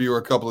to interview her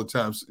a couple of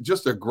times.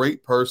 Just a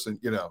great person,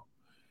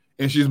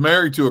 And she's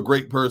married to a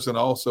great person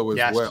also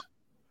as well.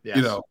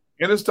 Yes.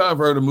 And it's time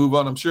for her to move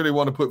on. I'm sure they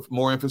want to put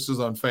more emphasis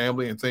on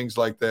family and things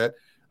like that.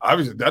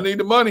 Obviously, doesn't need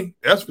the money,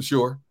 that's for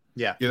sure.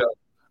 Yeah.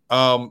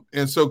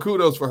 And so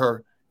kudos for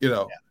her.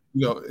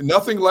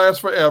 Nothing lasts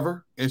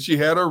forever. And she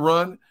had her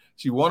run.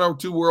 She won her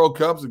 2 World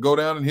Cups and go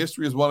down in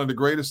history as one of the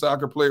greatest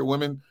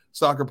women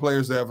soccer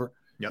players ever.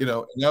 Yep. And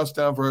now it's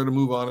time for her to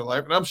move on in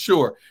life. And I'm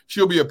sure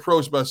she'll be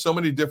approached by so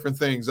many different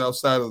things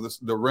outside of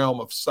the realm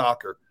of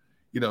soccer.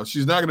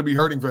 She's not going to be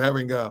hurting for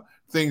having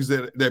things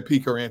that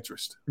pique her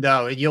interest.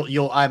 No,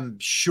 I'm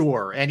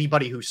sure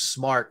anybody who's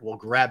smart will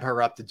grab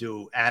her up to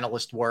do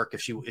analyst work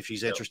if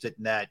she's interested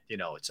in that,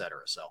 et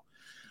cetera. So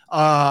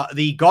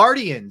the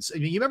Guardians,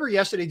 you remember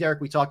yesterday,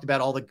 Derrick, we talked about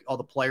all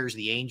the players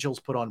the Angels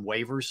put on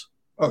waivers.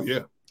 Oh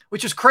yeah.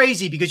 Which is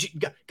crazy because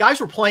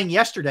guys were playing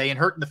yesterday and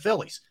hurting the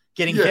Phillies,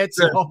 getting hits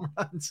and home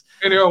runs.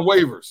 And they're on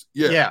waivers.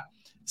 Yeah. Yeah.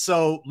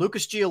 So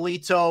Lucas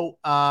Giolito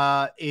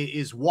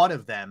is one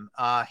of them.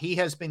 He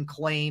has been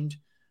claimed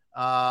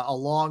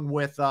along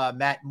with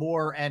Matt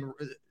Moore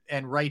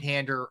and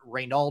right-hander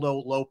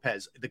Reynaldo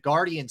Lopez. The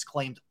Guardians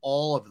claimed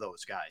all of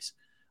those guys.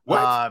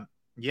 What?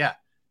 Yeah.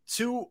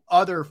 2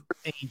 other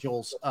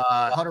Angels,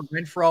 Hunter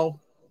Renfroe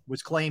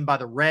was claimed by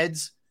the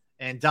Reds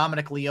and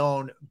Dominic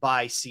Leone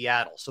by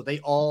Seattle. So they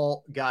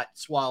all got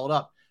swallowed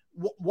up.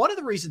 One of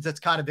the reasons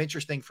that's kind of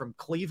interesting from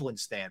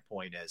Cleveland's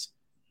standpoint is,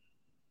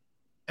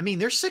 I mean,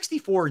 they're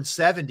 64 and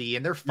 70,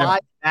 and they're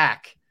 5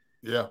 back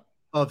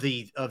of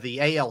the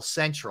AL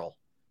Central.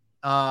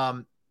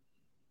 And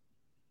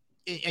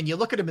you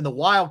look at them in the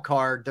wild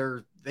card,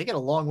 they got a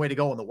long way to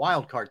go in the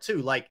wild card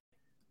too. Like,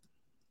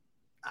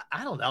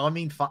 I don't know. I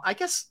mean, I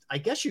guess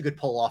you could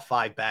pull off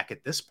 5 back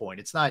at this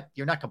point.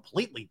 You're not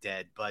completely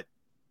dead, but.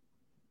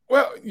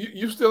 Well,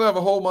 you still have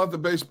a whole month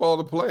of baseball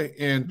to play.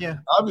 And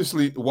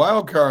obviously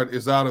wild card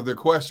is out of the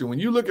question. When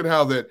you look at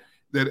how that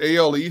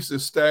AL East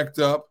is stacked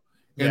up,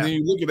 and then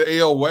you look at the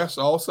AL West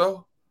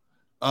also,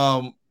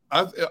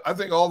 I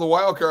think all the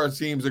wild card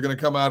teams are going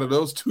to come out of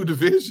those 2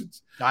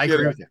 divisions. I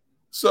agree with you.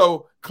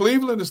 So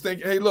Cleveland is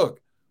thinking, hey, look,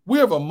 we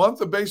have a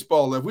month of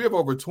baseball left. We have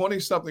over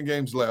 20-something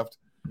games left.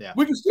 Yeah.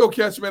 We can still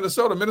catch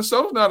Minnesota.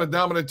 Minnesota's not a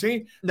dominant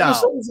team. No.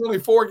 Minnesota's only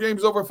 4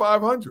 games over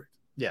 500.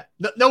 Yeah.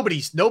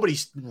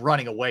 Nobody's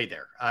running away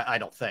there, I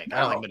don't think. No. I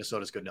don't think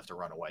Minnesota's good enough to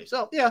run away.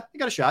 So, yeah, they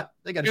got a shot.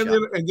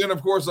 And then,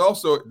 of course,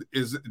 also,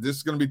 this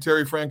is going to be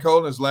Terry Francona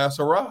in his last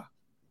hurrah.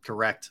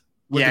 Correct.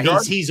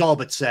 He's all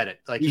but said it.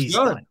 Like he's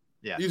done.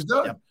 Yeah. He's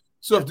done. Yep.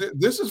 So if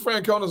this is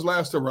Francona's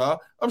last hurrah,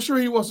 I'm sure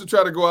he wants to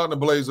try to go out in a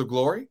blaze of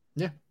glory.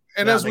 Yeah.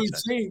 And as we've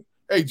seen,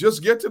 hey,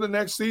 just get to the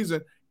next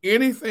season.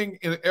 Anything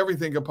and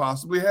everything could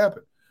possibly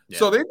happen. Yeah.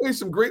 So they made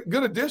some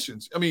good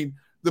additions. I mean,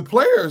 the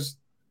players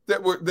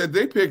that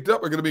they picked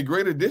up are going to be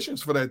great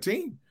additions for that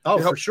team. Oh,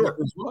 to help for sure.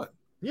 this run.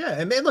 Yeah,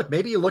 and man, look,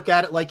 maybe you look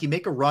at it like you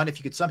make a run. If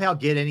you could somehow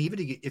get in, even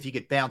if you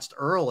get bounced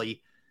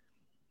early,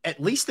 at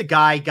least the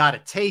guy got a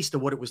taste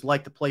of what it was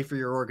like to play for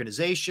your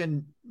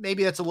organization.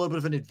 Maybe that's a little bit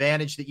of an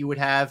advantage that you would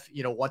have,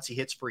 once he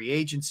hits free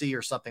agency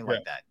or something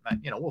like that.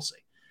 We'll see.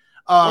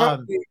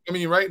 Well, I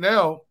mean, right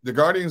now, the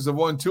Guardians have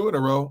won 2 in a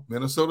row.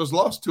 Minnesota's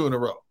lost 2 in a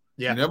row.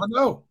 Yeah. You never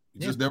know.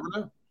 You just never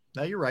know.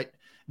 No, you're right.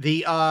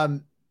 The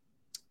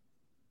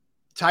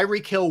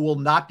Tyreek Hill will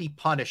not be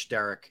punished,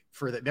 Derrick,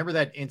 for that. Remember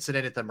that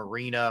incident at the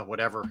marina,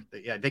 whatever.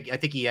 I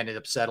think he ended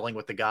up settling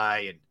with the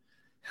guy, and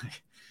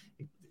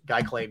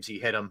guy claims he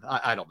hit him.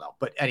 I don't know,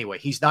 but anyway,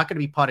 he's not going to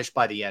be punished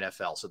by the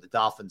NFL. So the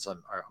Dolphins,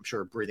 I'm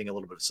sure, are breathing a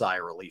little bit of sigh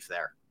of relief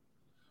there.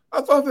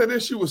 I thought that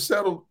issue was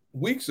settled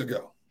weeks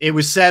ago. It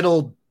was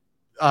settled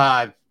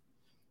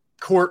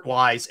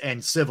court-wise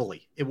and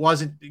civilly. It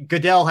wasn't.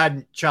 Goodell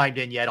hadn't chimed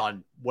in yet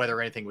on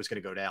whether anything was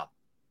going to go down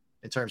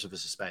in terms of a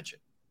suspension.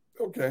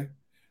 Okay.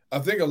 I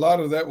think a lot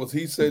of that was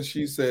he said,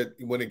 she said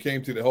when it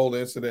came to the whole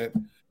incident.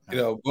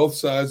 Both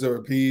sides are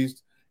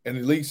appeased, and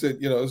the league said,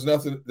 there's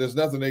nothing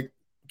they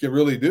can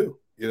really do.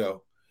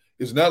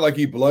 It's not like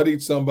he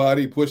bloodied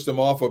somebody, pushed them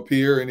off a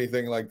pier, or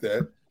anything like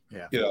that.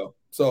 Yeah.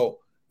 So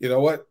you know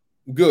what?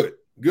 Good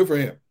for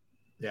him.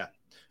 Yeah.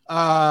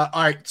 All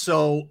right.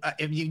 So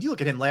if you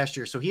look at him last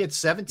year, so he had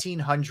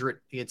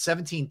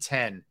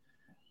 1710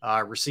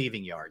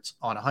 receiving yards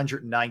on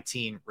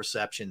 119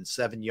 receptions,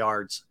 7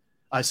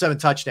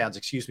 touchdowns,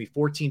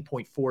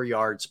 14.4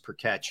 yards per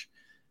catch.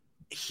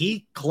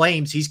 He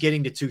claims he's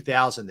getting to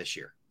 2,000 this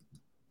year.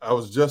 I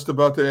was just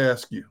about to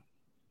ask you.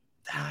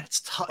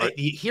 It's tough. Right.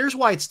 Here's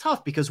why it's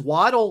tough, because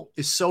Waddle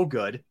is so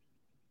good,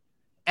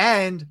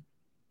 and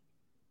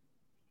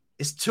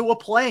is Tua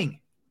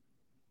playing?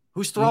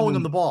 Who's throwing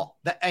him the ball?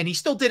 And he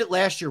still did it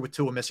last year with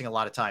Tua missing a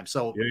lot of time.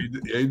 So yeah,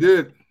 he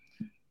did.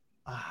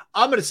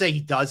 I'm going to say he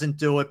doesn't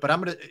do it, but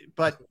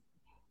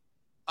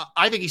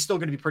I think he's still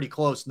going to be pretty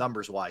close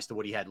numbers wise to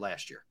what he had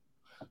last year.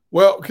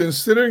 Well,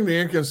 considering the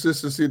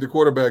inconsistency of the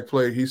quarterback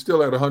play, he's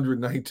still at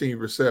 119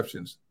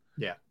 receptions.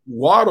 Yeah.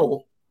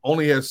 Waddle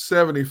only has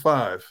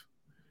 75.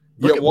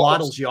 Look at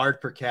Waddle's yard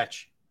per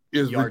catch.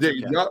 Is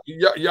ridiculous.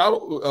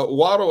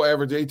 Waddle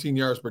averaged 18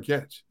 yards per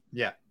catch.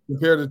 Yeah.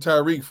 Compared to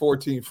Tyreek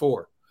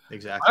 14.4.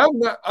 Exactly.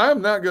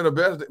 I'm not going to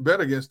bet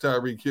against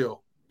Tyreek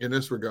Hill in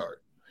this regard.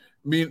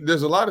 I mean,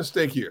 there's a lot at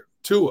stake here.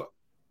 Tua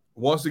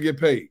wants to get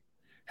paid,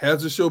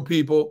 has to show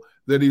people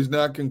that he's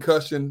not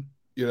concussion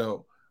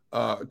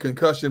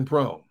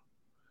prone.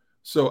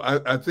 So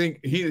I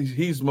think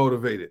he's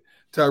motivated.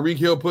 Tyreek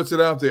Hill puts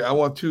it out there. I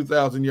want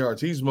 2,000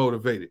 yards. He's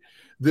motivated.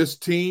 This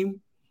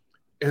team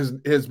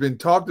has been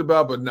talked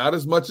about, but not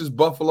as much as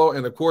Buffalo,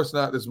 and of course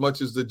not as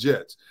much as the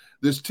Jets.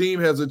 This team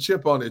has a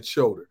chip on its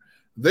shoulder.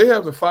 They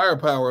have the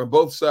firepower on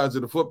both sides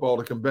of the football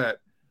to combat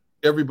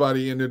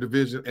everybody in their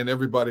division and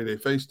everybody they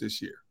face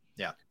this year.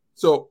 Yeah.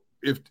 So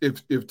if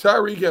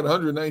Tyreek had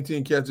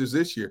 119 catches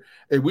this year,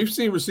 and we've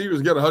seen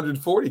receivers get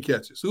 140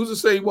 catches, who's to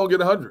say he won't get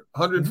 100,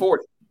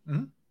 140?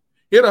 Mm-hmm.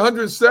 He had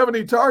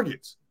 170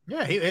 targets.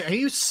 Yeah,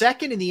 he was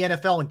second in the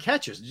NFL in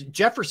catches.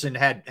 Jefferson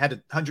had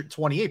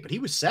 128, but he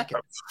was second.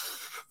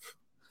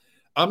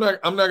 I'm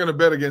not going to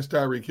bet against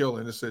Tyreek Hill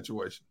in this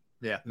situation.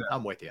 Yeah, no.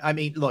 I'm with you. I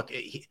mean, look,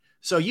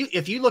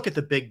 if you look at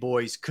the big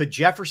boys, could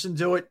Jefferson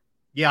do it?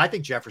 Yeah, I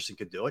think Jefferson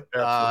could do it.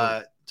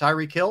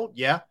 Tyreek Hill,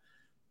 yeah.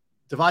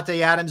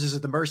 Devontae Adams is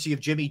at the mercy of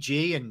Jimmy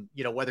G, and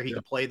whether he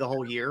can play the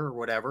whole year or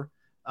whatever.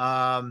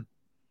 I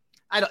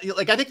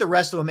think the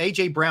rest of them.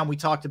 AJ Brown, we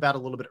talked about a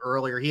little bit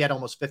earlier. He had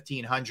almost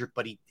 1,500,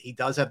 but he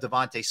does have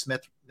Devontae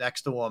Smith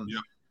next to him.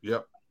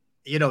 Yep.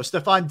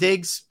 Stephon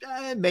Diggs,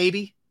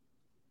 maybe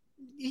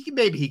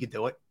he could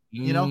do it.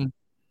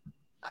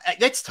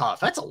 That's tough.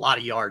 That's a lot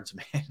of yards,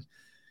 man.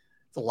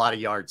 It's a lot of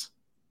yards.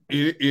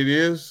 It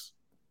is,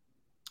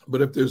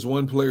 but if there's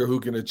one player who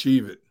can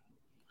achieve it,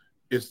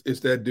 it's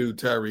that dude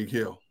Tyreek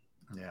Hill.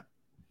 Yeah.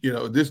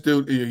 This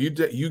dude.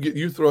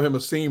 You throw him a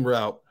seam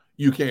route,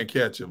 you can't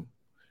catch him.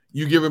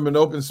 You give him an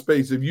open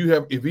space.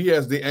 If he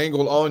has the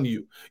angle on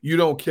you, you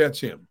don't catch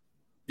him.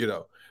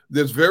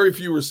 There's very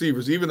few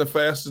receivers, even the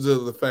fastest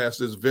of the fast.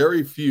 There's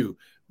very few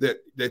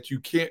that you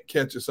can't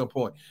catch at some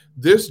point.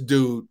 This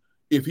dude,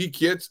 if he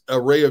gets a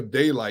ray of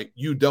daylight,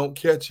 you don't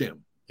catch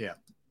him. Yeah.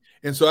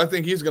 And so I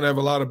think he's going to have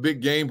a lot of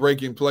big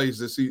game-breaking plays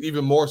this season,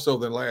 even more so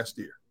than last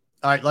year.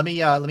 All right, let me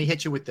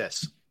hit you with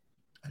this.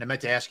 And I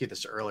meant to ask you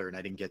this earlier, and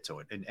I didn't get to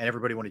it. And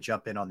everybody want to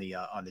jump in on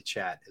the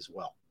chat as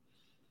well.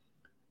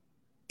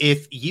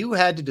 If you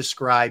had to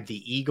describe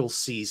the Eagles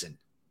season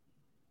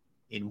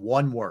in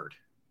one word,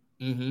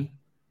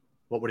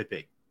 what would it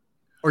be?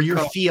 Or your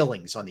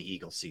feelings on the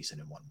Eagles season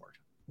in one word?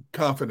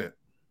 Confident.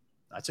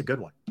 That's a good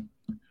one.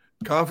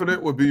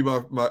 Confident would be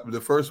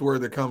the first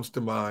word that comes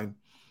to mind.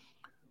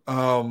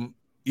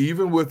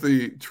 Even with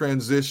the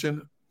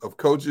transition of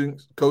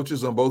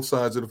coaches on both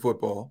sides of the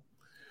football,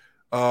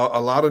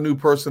 a lot of new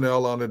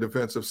personnel on the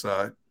defensive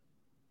side,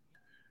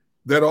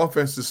 that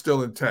offense is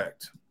still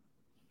intact.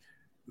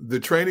 the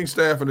training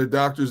staff and the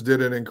doctors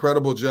did an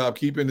incredible job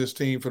keeping this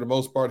team for the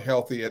most part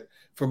healthy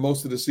for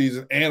most of the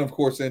season, and of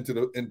course into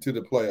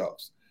the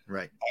playoffs.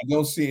 Right. I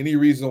don't see any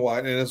reason why.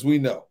 And as we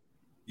know,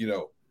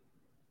 you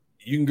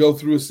can go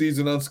through a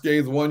season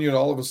unscathed one year, and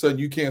all of a sudden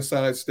you can't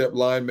sidestep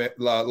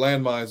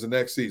landmines the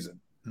next season.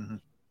 Mm-hmm.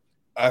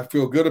 I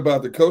feel good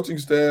about the coaching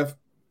staff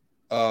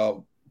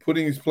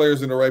putting these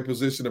players in the right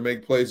position to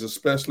make plays,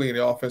 especially in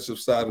the offensive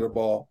side of the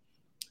ball.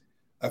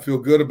 I feel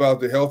good about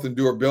the health and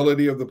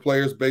durability of the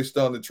players based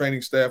on the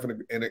training staff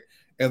and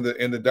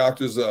the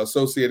doctors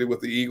associated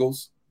with the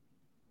Eagles.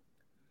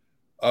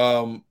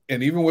 And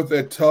even with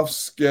that tough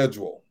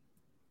schedule,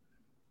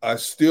 I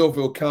still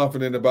feel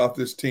confident about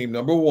this team.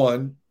 Number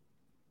one,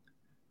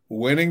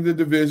 winning the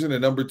division,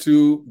 and number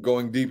two,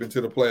 going deep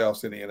into the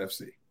playoffs in the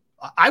NFC.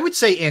 I would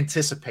say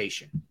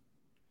anticipation.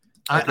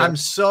 Okay. I'm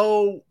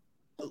so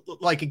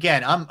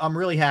again, I'm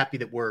really happy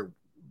that we're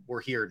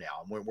here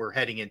now. We're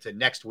heading into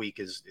next week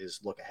is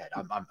look ahead.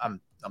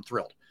 I'm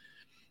thrilled,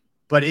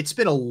 but it's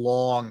been a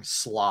long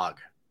slog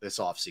this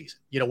offseason.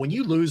 When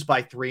you lose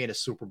by 3 in a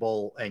Super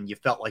Bowl and you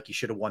felt like you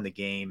should have won the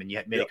game and you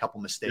had made a couple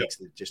mistakes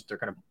that they're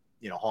going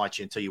to haunt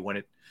you until you win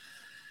it.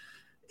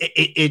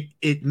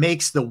 It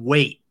makes the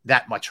wait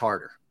that much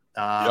harder.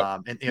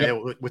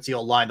 What's the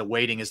old line? The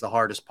waiting is the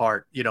hardest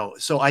part,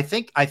 So I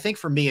think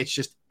for me, it's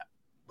just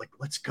like,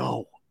 let's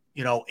go,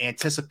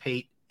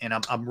 anticipate. And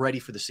I'm ready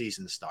for the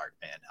season to start,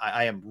 man.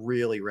 I am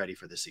really ready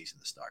for the season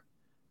to start.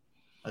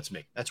 That's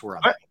me. That's where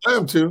I'm at. I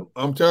am too.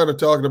 I'm tired of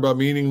talking about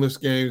meaningless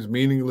games,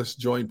 meaningless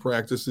joint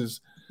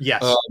practices.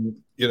 Yes.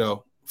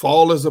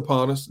 Fall is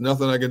upon us.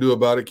 Nothing I can do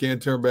about it. Can't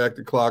turn back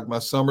the clock. My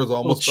summer's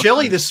almost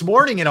chilly this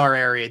morning in our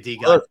area,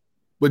 D-Gun.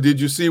 But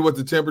did you see what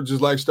the temperature's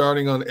like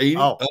starting on 80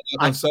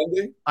 on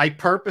Sunday? I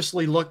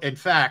purposely looked. In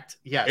fact,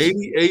 yes.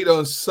 88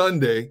 on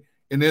Sunday,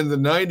 and then the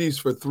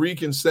 90s for 3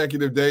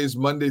 consecutive days,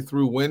 Monday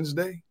through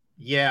Wednesday.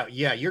 Yeah,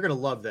 you're going to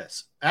love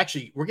this.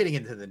 Actually, we're getting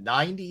into the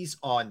 90s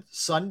on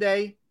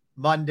Sunday,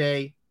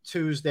 Monday,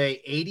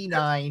 Tuesday,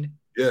 89,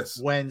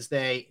 yes,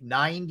 Wednesday,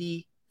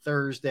 90,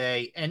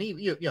 Thursday, and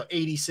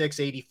 86,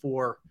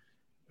 84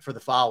 for the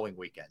following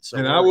weekend. So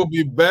I will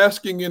be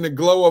basking in the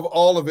glow of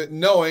all of it,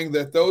 knowing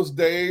that those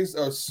days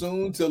are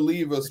soon to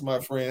leave us, my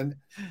friend.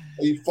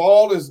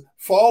 Fall is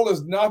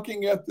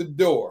knocking at the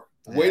door,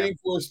 waiting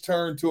for its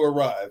turn to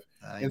arrive.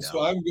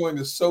 So I'm going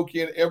to soak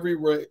in every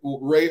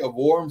ray of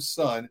warm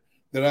sun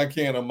that I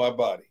can on my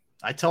body.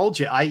 I told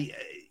you, I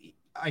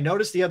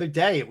noticed the other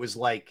day it was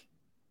like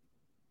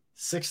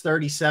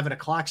 6:30, 7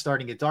 o'clock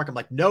starting to get dark. I'm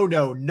like, no.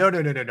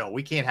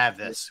 We can't have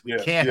this. We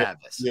can't have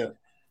this. Yeah.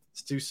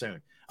 It's too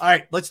soon. All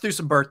right, let's do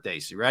some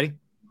birthdays. You ready?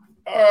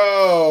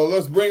 Oh,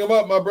 let's bring them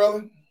up, my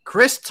brother.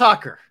 Chris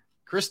Tucker.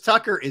 Chris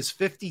Tucker is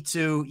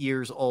 52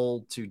 years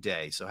old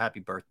today. So happy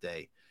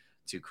birthday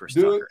to Chris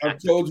Tucker.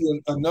 I've told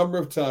you a number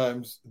of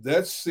times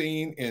that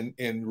scene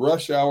in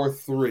Rush Hour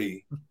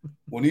 3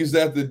 when he's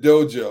at the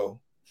dojo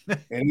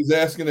and he's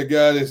asking the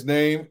guy his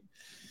name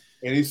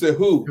and he said,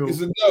 who? He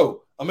said,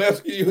 no, I'm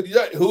asking you,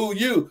 who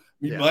you?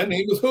 Yeah. My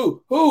name is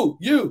who? Who?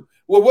 You.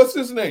 Well, what's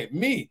his name?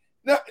 Me.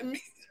 Not me.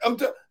 I'm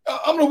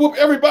going to whoop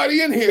everybody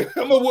in here.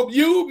 I'm going to whoop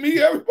you, me,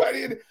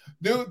 everybody in here.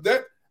 Dude,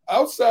 that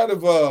outside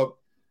of Laurel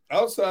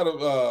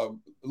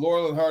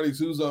and Hardy's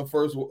Who's on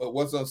First,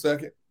 What's on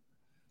Second?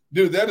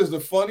 Dude, that is the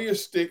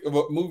funniest stick of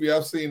a movie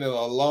I've seen in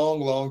a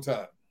long, long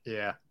time.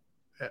 Yeah,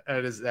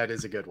 that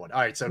is a good one.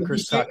 All right, so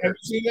Chris Tucker. Have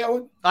you seen that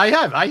one? I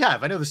have. I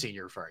know the scene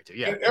you're referring to.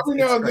 Yeah. And every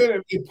now and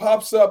then it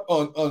pops up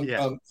on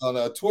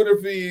Twitter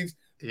feeds,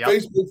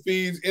 Facebook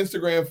feeds,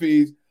 Instagram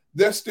feeds.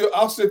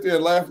 I'll sit there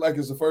and laugh like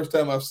it's the first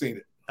time I've seen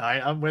it.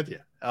 I'm with you.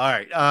 All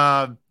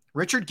right.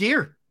 Richard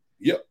Gere.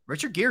 Yep.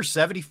 Richard Gere,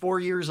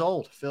 74 years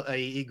old.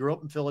 He grew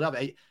up in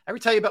Philadelphia. I ever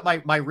tell you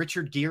about my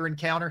Richard Gere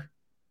encounter?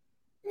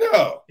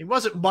 No. It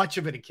wasn't much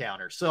of an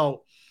encounter.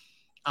 So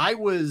I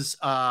was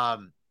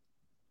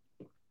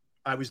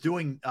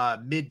doing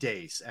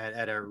middays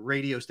at a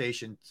radio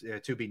station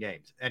to be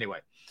named. Anyway,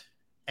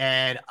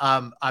 and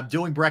I'm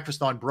doing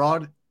Breakfast on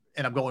Broad,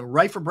 and I'm going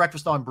right from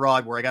Breakfast on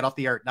Broad where I got off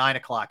the air at 9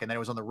 o'clock, and then I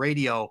was on the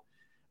radio.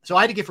 So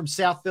I had to get from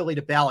South Philly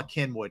to Bala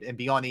Cynwyd and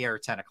be on the air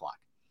at 10 o'clock.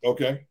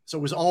 Okay. So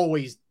it was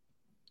always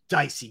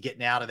dicey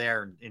getting out of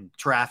there in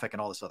traffic and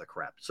all this other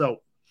crap.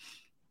 So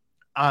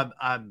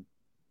I'm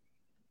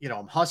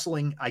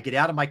hustling. I get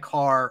out of my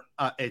car.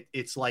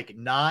 It's like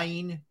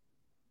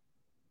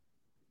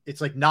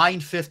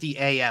 9:50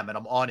 a.m. and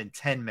I'm on in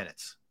 10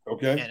 minutes.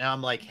 Okay. And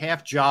I'm like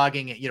half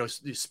jogging,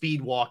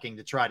 speed walking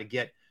to try to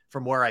get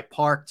from where I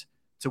parked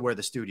to where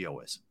the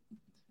studio is.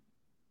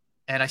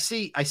 And I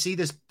see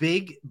this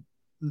big,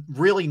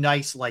 really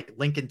nice, like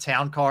Lincoln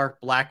Town car,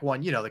 black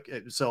one,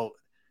 so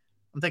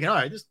I'm thinking, all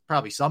right, there's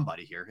probably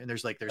somebody here. And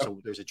there's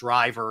a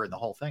driver and the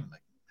whole thing. I'm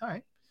like, all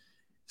right.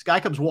 This guy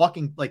comes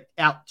walking like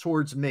out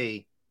towards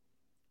me.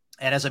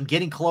 And as I'm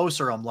getting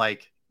closer, I'm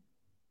like,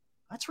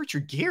 that's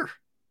Richard Gere.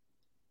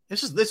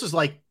 This is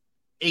like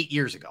 8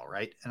 years ago.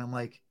 Right. And I'm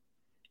like,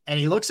 and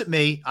he looks at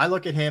me, I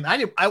look at him.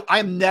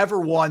 I'm never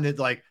one that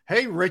like,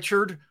 hey,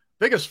 Richard,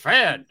 biggest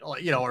fan, or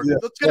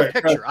let's get a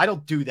picture. Right. I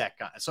don't do that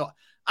kind. So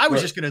I was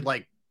Right. just going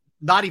to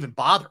not even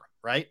bother him.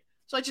 Right.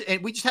 So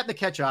we just happened to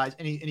catch eyes,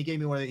 and he gave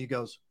me one of the, he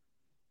goes,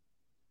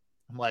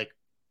 I'm like,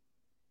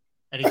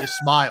 and he just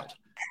smiled,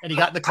 and he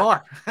got in the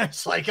car.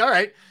 It's like, all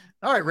right,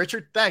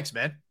 Richard, thanks,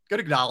 man. Good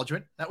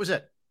acknowledgement. That was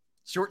it.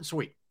 Short and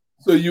sweet.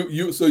 So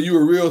you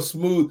were real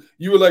smooth.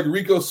 You were like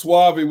Rico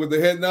Suave with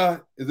the head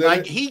nod. Is that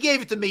it? He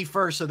gave it to me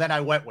first, so then I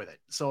went with it.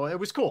 So it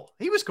was cool.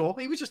 He was cool.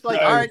 He was just like,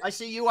 Nice. all right, I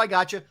see you. I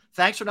got you.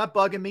 Thanks for not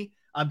bugging me.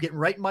 I'm getting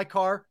right in my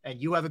car, and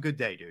you have a good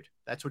day, dude.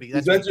 That's what he.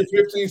 Is That's that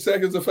your 15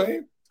 seconds of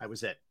fame? That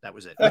was it.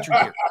 Richard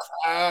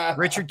Gere.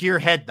 Richard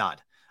Gere head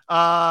nod.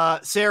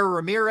 Sarah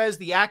Ramirez,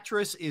 the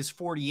actress, is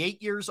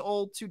 48 years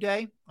old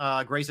today.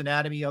 Grey's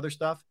Anatomy, other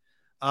stuff.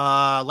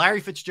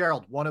 Larry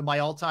Fitzgerald, one of my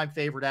all-time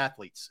favorite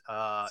athletes.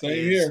 Same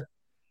here.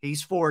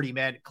 He's 40,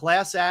 man.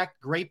 Class act,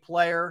 great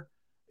player.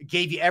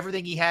 Gave you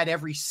everything he had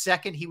every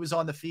second he was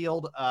on the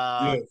field.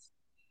 Yes.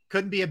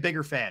 Couldn't be a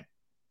bigger fan.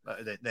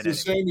 Than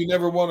It's a shame he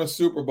never won a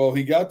Super Bowl.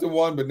 He got the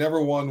one, but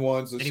never won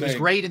one. It's a and shame. he was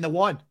great in the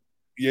one.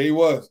 Yeah, he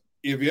was.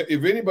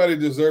 If anybody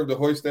deserved to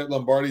hoist that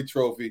Lombardi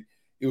trophy,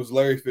 it was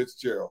Larry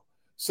Fitzgerald.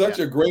 Such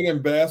a great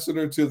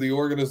ambassador to the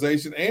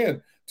organization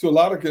and to a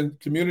lot of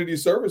community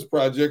service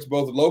projects,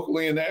 both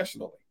locally and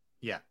nationally.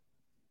 Yeah.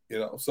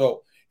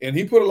 And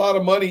he put a lot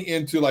of money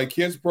into like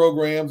kids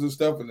programs and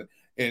stuff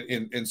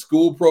and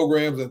school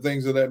programs and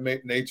things of that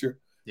nature.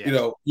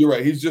 Yeah. You're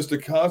right. He's just a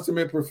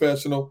consummate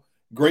professional,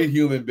 great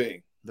human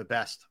being. The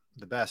best.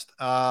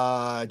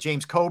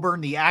 James Coburn,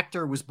 the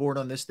actor, was born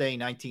on this day,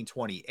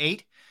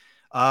 1928.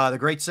 The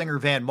great singer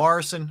Van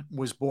Morrison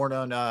was born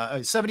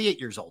on 78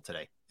 years old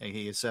today.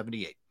 He is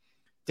 78.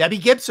 Debbie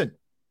Gibson,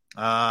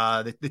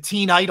 the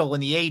teen idol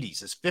in the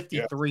 80s, is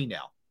 53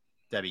 now.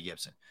 Debbie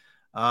Gibson.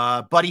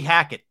 Buddy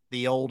Hackett,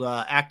 the old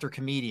actor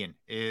comedian,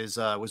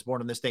 was born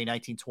on this day,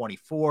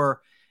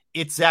 1924.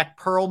 Itzhak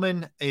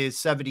Perlman is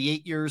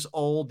 78 years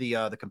old,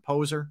 the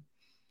composer.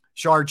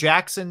 Shar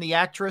Jackson, the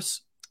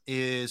actress,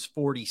 is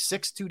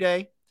 46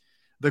 today.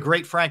 The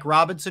great Frank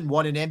Robinson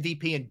won an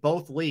MVP in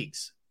both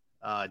leagues.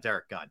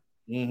 Derrick Gunn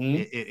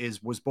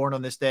was born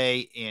on this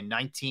day in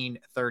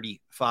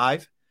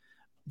 1935.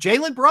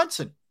 Jalen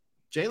Brunson,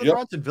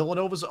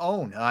 Villanova's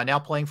own, now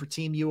playing for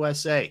Team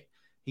USA.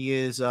 He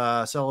is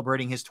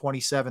celebrating his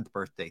 27th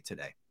birthday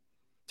today.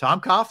 Tom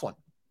Coughlin,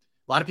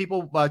 a lot of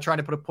people trying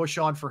to put a push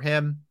on for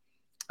him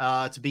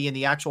to be in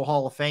the actual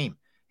Hall of Fame.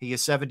 He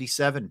is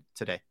 77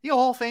 today. The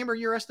Hall of Famer,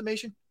 in your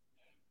estimation?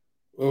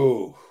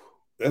 Oh,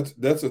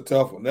 that's a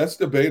tough one. That's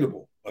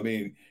debatable. I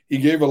mean, he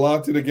gave a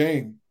lot to the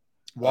game.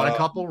 Won a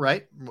couple,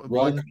 right?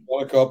 Won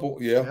a couple,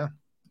 yeah.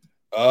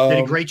 Did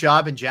a great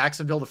job in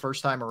Jacksonville the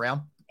first time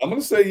around. I'm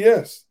going to say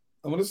yes.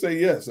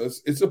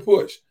 It's a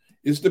push.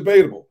 It's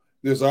debatable.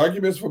 There's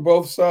arguments for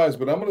both sides,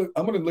 but I'm going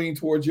to lean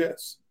towards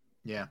yes.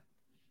 Yeah.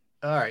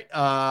 All right.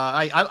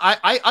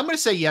 I'm going to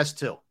say yes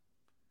too.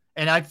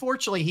 And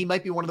unfortunately, he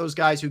might be one of those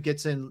guys who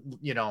gets in,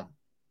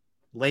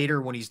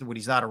 later when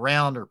he's not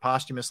around or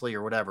posthumously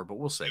or whatever. But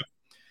we'll see. Yeah.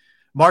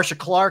 Marcia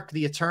Clark,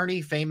 the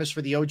attorney famous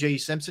for the O.J.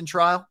 Simpson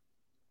trial,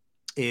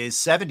 is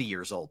 70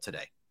 years old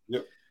today.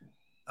 Yep.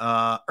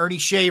 Ernie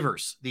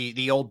Shavers,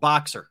 the old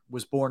boxer,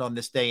 was born on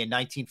this day in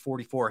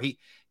 1944.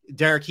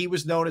 Derrick, he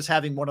was known as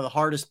having one of the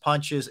hardest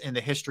punches in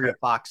the history of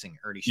boxing.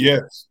 Ernie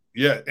Shavers.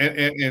 Yes. Yeah.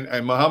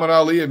 And Muhammad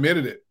Ali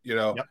admitted it,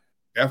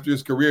 after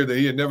his career, that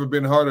he had never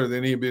been harder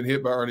than he had been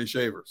hit by Ernie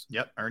Shavers.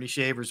 Yep. Ernie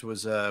Shavers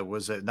was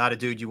not a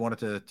dude you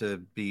wanted to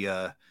be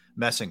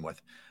messing with.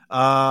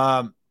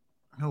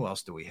 Who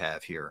else do we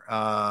have here?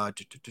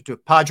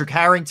 Padraig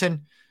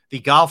Harrington, the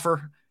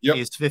golfer,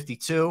 is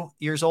 52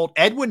 years old.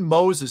 Edwin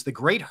Moses, the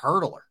great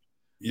hurtler,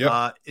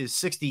 is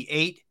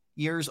 68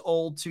 years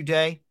old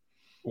today.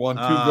 Won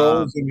 2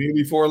 golds in the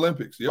 84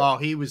 Olympics. Yep. Oh,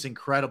 he was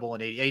incredible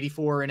in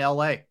 84 in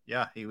LA.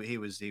 Yeah, he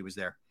was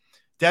there.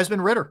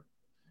 Desmond Ridder,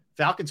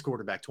 Falcons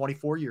quarterback,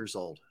 24 years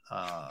old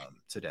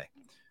today.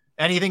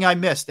 Anything I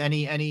missed?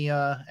 Any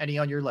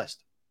on your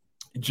list?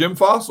 Jim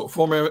Fossil,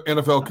 former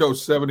NFL coach,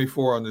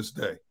 74 on this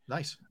day.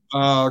 Nice.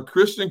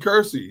 Christian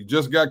Kersey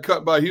just got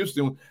cut by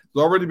Houston.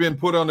 He's already been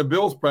put on the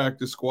Bills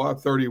practice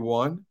squad,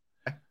 31.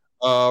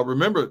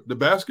 Remember, the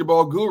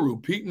basketball guru,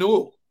 Pete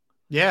Newell,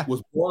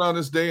 was born on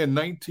this day in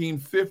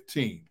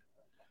 1915.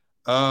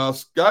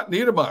 Scott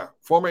Niedermeyer,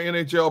 former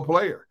NHL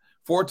player,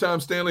 4-time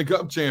Stanley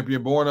Cup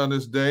champion, born on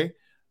this day.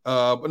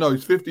 But no,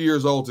 he's 50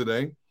 years old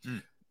today.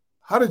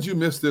 How did you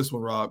miss this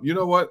one, Rob? You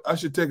know what? I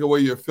should take away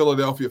your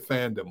Philadelphia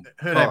fandom.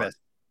 Who did I miss?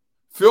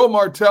 Phil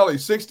Martelli,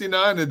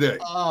 69 today.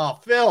 Oh,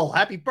 Phil,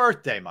 happy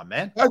birthday, my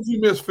man. How'd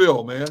you miss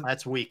Phil, man?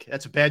 That's weak.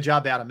 That's a bad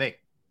job out of me.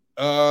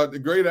 The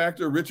great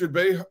actor Richard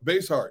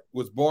Basehart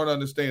was born on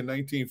this day in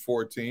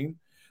 1914.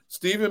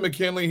 Stephen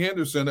McKinley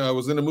Henderson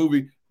was in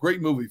a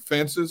great movie,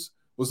 Fences.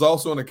 Was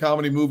also in a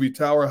comedy movie,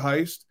 Tower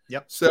Heist.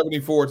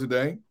 74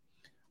 today.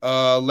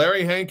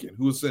 Larry Hankin,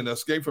 who was in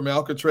Escape from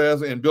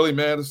Alcatraz, and Billy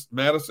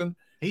Madison.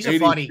 He's a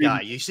funny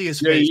guy. You see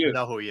his face, you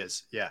know who he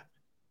is. Yeah.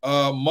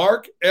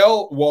 Mark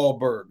L.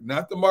 Wahlberg,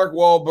 not the Mark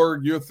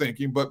Wahlberg you're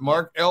thinking, but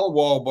Mark L.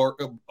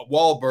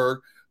 Wahlberg,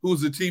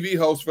 who's the TV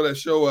host for that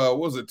show. What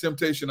was it,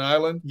 Temptation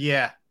Island?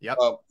 Yeah. Yep.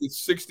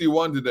 It's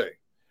 61 today.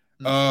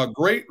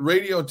 Great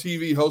radio and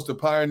TV host, a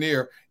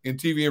pioneer in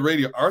TV and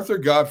radio, Arthur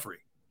Godfrey.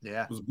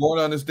 Yeah. Was born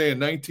on this day in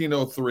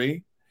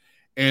 1903.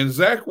 And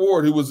Zach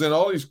Ward, who was in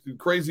all these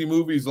crazy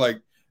movies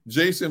like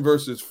Jason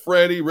versus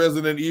Freddy,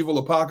 Resident Evil,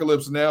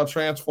 Apocalypse Now,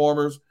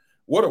 Transformers.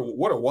 What a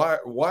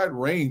wide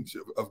range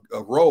of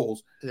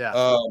roles.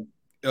 Yeah.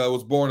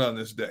 Was born on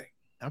this day.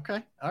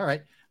 Okay. All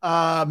right.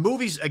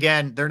 Movies,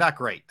 again, they're not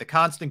great. The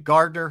Constant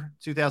Gardener,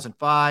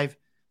 2005.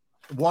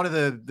 One of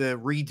the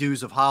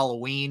redos of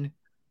Halloween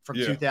from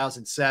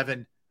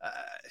 2007.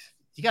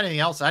 You got anything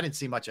else? I didn't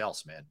see much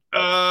else, man.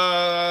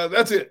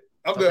 That's it.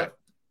 I'm done.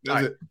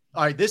 That's it.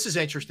 All right. This is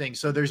interesting.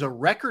 So there's a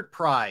record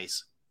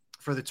prize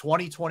for the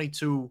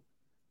 2022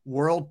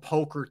 World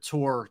Poker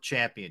Tour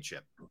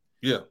Championship.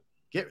 Yeah.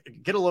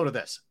 Get a load of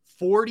this.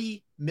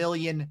 $40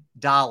 million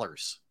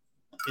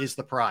is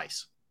the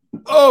prize.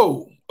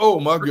 Oh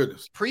my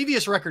goodness.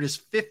 Previous record is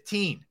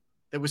 15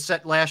 that was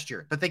set last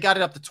year, but they got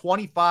it up to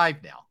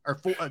 25 now, or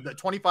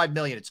 25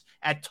 million. It's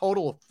at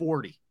total of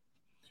 40.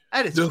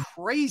 That is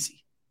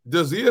crazy.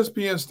 Does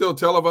ESPN still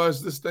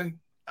televise this thing?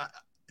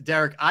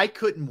 Derrick, I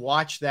couldn't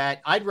watch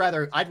that. I'd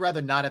rather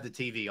not have the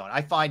TV on.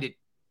 I find it,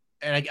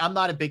 and I'm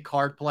not a big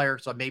card player,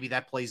 so maybe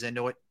that plays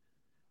into it.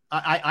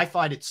 I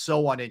find it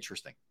so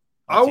uninteresting.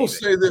 I will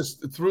say this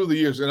through the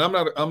years, and I'm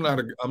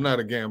not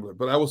a gambler,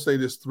 but I will say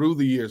this through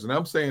the years, and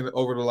I'm saying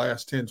over the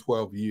last 10,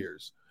 12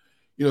 years,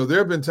 there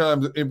have been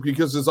times,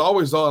 because it's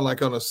always on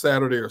like on a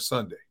Saturday or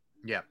Sunday.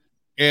 Yeah.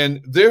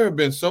 And there have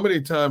been so many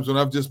times when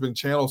I've just been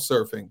channel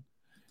surfing,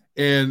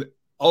 and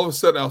all of a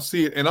sudden I'll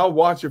see it, and I'll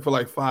watch it for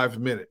like 5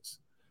 minutes.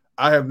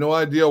 I have no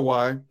idea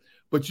why,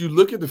 but you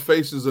look at the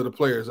faces of the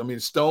players. I mean,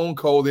 stone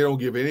cold, they don't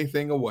give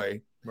anything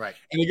away. Right.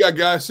 And you got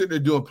guys sitting there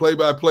doing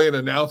play-by-play and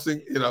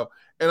announcing, and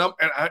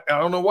I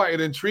don't know why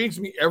it intrigues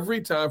me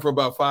every time for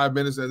about 5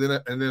 minutes, and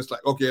then it's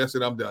like, okay, that's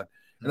it, I'm done,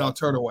 and I'll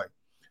turn away.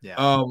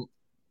 Yeah.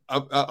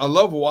 I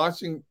love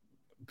watching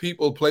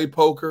people play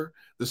poker,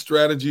 the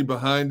strategy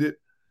behind it.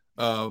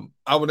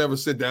 I would never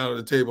sit down at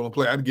a table and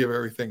play. I'd give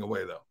everything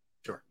away, though.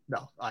 Sure.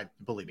 No,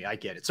 believe me, I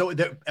get it. So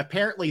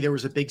apparently there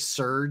was a big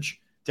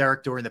surge,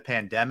 Derrick, during the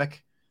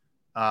pandemic.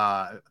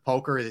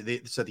 Poker,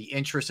 so the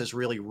interest has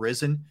really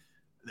risen.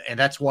 And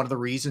that's one of the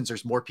reasons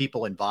there's more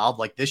people involved.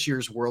 Like this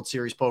year's World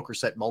Series Poker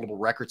set multiple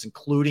records,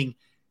 including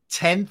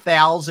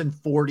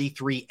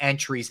 10,043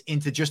 entries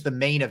into just the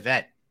main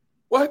event.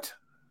 What?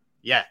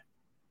 Yeah.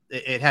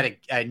 It had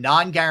a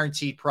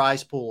non-guaranteed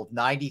prize pool of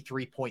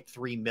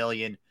 $93.3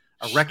 million.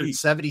 A record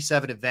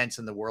 77 events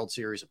in the World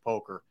Series of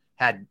Poker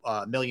had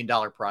 $1 million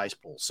prize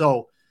pool.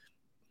 So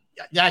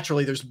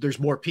naturally there's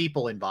more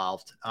people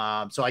involved.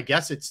 So I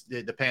guess it's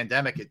the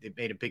pandemic. It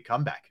made a big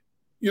comeback.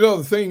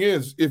 The thing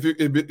is, if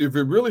it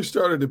really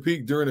started to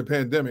peak during the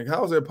pandemic,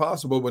 how is that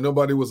possible when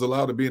nobody was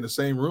allowed to be in the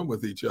same room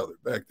with each other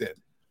back then?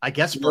 I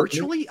guess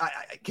virtually.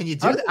 Can you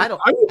do that? How do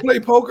you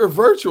play poker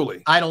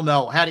virtually? I don't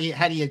know. How do you?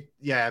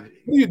 Yeah.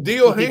 You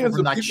deal hands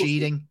from not people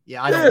cheating.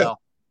 Yeah, I don't know.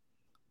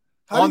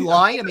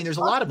 Online. I mean, there's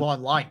a lot of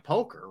online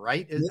poker,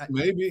 right?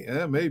 Maybe.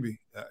 Yeah, maybe.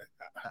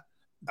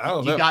 I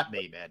don't know. You got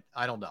me, man.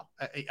 I don't know.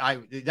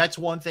 That's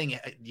one thing.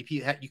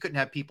 You couldn't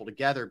have people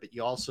together, but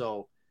you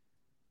also.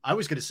 I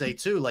was going to say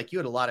too, like you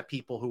had a lot of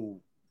people who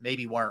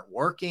maybe weren't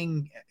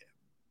working.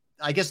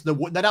 I guess the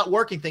not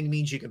working thing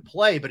means you can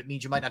play, but it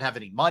means you might not have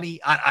any money.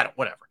 I don't,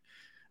 whatever.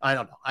 I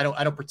don't know.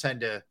 I don't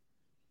pretend to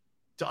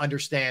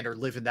understand or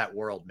live in that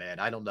world, man.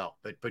 I don't know,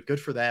 but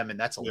good for them. And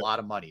that's a lot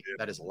of money.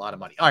 That is a lot of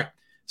money. All right.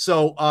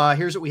 So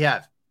here's what we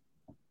have.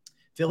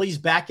 Philly's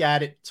back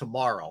at it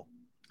tomorrow.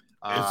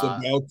 It's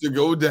about to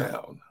go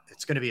down.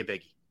 It's going to be a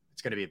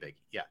biggie.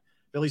 Yeah.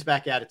 Philly's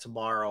back at it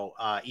tomorrow.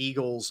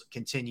 Eagles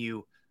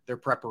continue their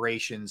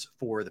preparations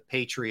for the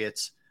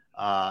Patriots.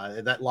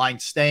 That line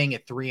staying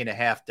at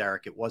 3.5,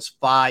 Derrick. It was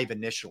 5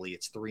 initially.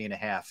 It's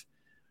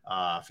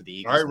 3.5 for the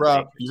Eagles. All right,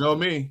 Rob, you know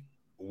me.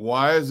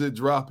 Why is it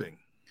dropping?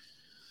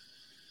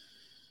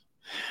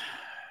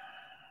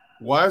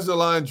 Why is the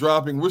line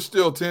dropping? We're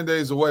still 10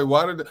 days away.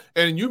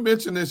 And you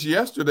mentioned this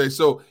yesterday.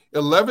 So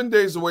 11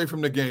 days away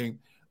from the game,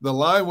 the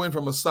line went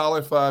from a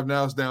solid 5.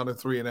 Now it's down to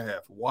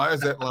 3.5. Why is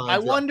that line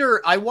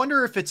dropping? I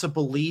wonder if it's a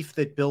belief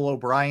that Bill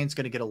O'Brien's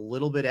going to get a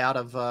little bit out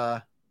of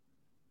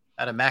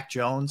Mac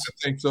Jones. I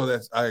think so.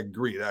 I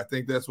agree. I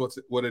think that's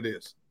what it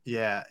is.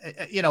 Yeah.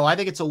 I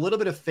think it's a little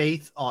bit of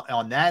faith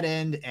on that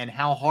end and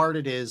how hard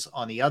it is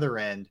on the other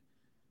end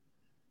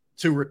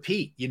to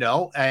repeat,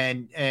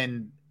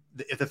 and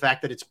if the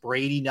fact that it's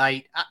Brady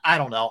night, I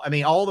don't know. I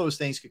mean, all those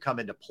things could come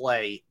into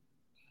play.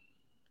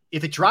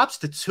 If it drops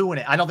to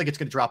 2.5, I don't think it's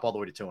going to drop all the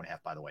way to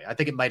 2.5, by the way. I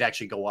think it might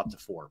actually go up to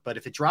 4. But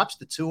if it drops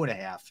to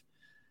 2.5,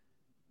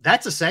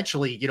 that's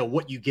essentially,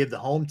 what you give the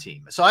home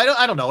team. So I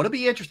don't know. It'll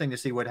be interesting to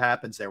see what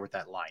happens there with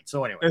that line.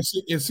 So anyway.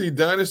 And see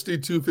Dynasty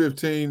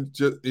 215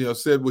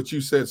 just, said what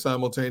you said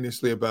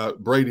simultaneously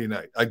about Brady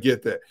night. I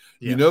get that.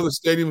 Yeah. The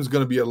stadium is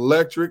going to be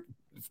electric.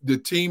 The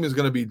team is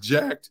going to be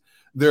jacked.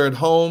 They're at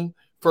home.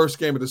 First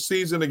game of the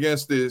season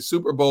against the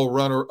Super Bowl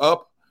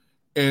runner-up.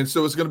 And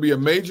so it's going to be a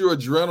major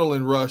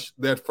adrenaline rush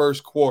that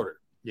first quarter.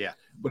 Yeah.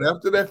 But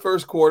after that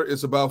first quarter,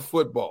 it's about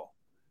football.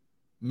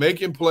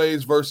 Making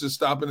plays versus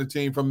stopping the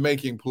team from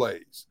making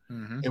plays.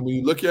 Mm-hmm. And when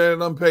you look at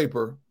it on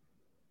paper,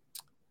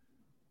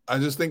 I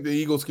just think the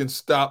Eagles can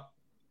stop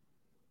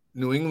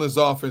New England's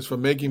offense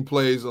from making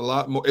plays a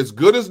lot more. As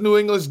good as New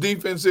England's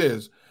defense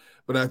is,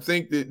 but I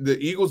think that the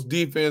Eagles'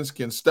 defense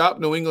can stop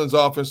New England's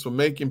offense from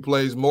making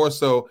plays more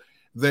so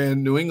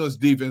than New England's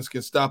defense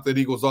can stop that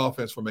Eagles'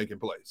 offense from making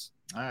plays.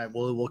 All right,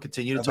 well, we'll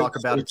continue to talk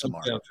about it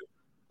tomorrow. Down.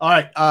 All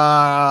right.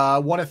 I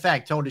want to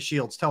thank Tone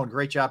DeShields. Tone,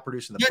 great job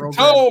producing the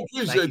program. Tone,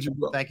 appreciate you,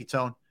 bro. Thank you,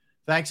 Tone.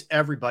 Thanks,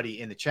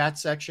 everybody in the chat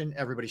section,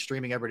 everybody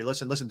streaming, everybody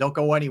listen. Listen, don't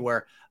go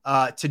anywhere.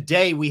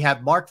 Today, we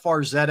have Mark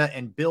Farzetta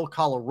and Bill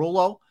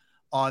Colarulo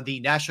on the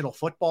National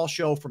Football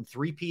Show from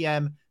 3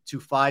 p.m. to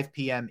 5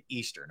 p.m.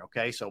 Eastern,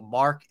 okay? So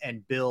Mark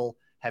and Bill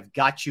have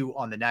got you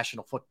on the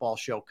National Football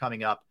Show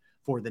coming up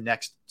for the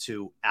next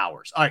 2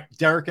 hours. All right,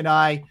 Derrick and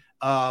I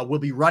will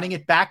be running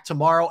it back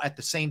tomorrow at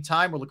the same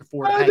time. We're looking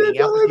forward to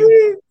hanging out with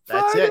you.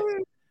 That's it.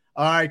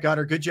 All right,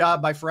 Gunner, good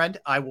job, my friend.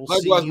 I will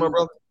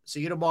see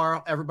you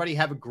tomorrow. Everybody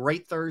have a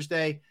great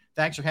Thursday.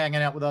 Thanks for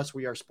hanging out with us.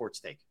 We are Sports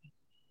Take.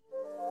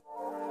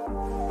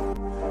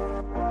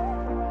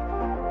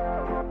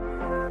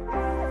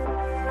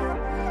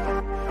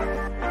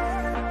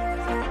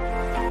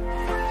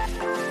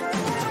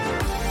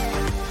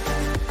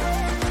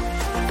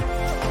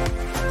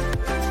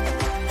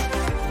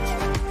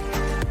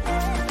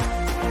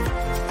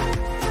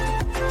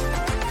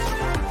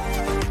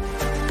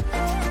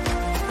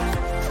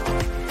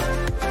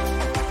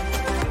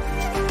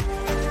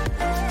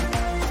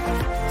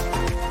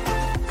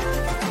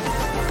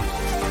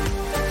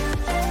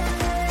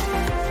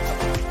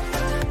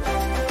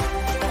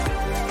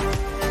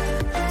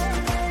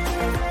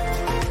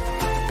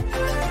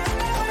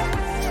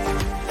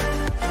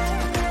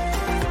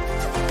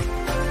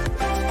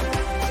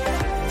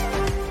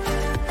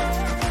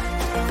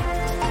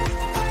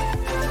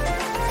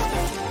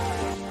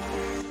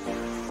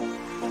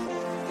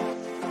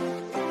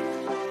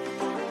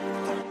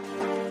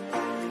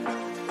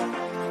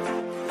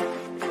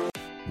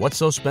 What's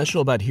so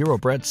special about Hero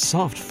Bread's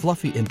soft,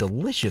 fluffy, and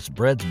delicious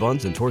breads,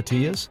 buns, and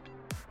tortillas?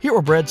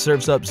 Hero Bread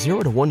serves up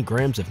 0 to 1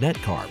 grams of net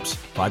carbs,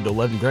 5 to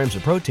 11 grams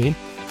of protein,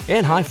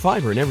 and high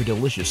fiber in every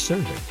delicious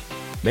serving.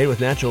 Made with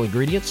natural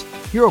ingredients,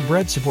 Hero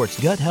Bread supports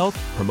gut health,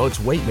 promotes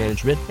weight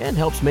management, and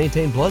helps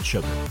maintain blood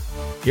sugar.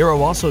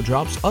 Hero also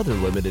drops other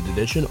limited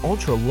edition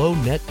ultra-low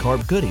net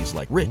carb goodies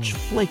like rich,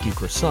 flaky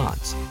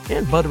croissants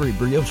and buttery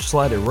brioche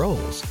slider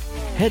rolls.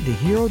 Head to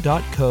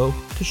hero.co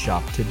to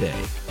shop today.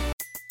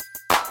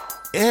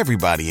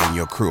 Everybody in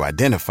your crew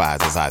identifies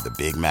as either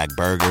Big Mac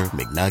Burger,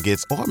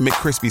 McNuggets, or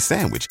McCrispy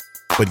Sandwich.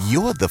 But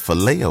you're the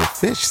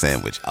Filet-O-Fish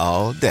Sandwich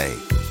all day.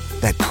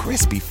 That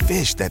crispy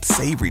fish, that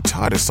savory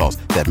tartar sauce,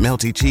 that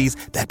melty cheese,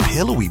 that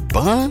pillowy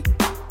bun.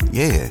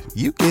 Yeah,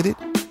 you get it.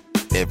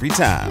 Every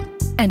time.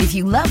 And if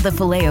you love the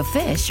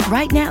Filet-O-Fish,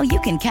 right now you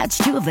can catch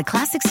 2 of the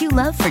classics you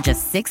love for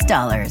just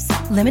 $6.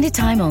 Limited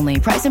time only.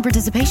 Price and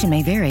participation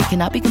may vary.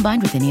 Cannot be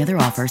combined with any other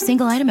offer.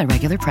 Single item at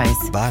regular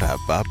price.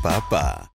 Ba-da-ba-ba-ba.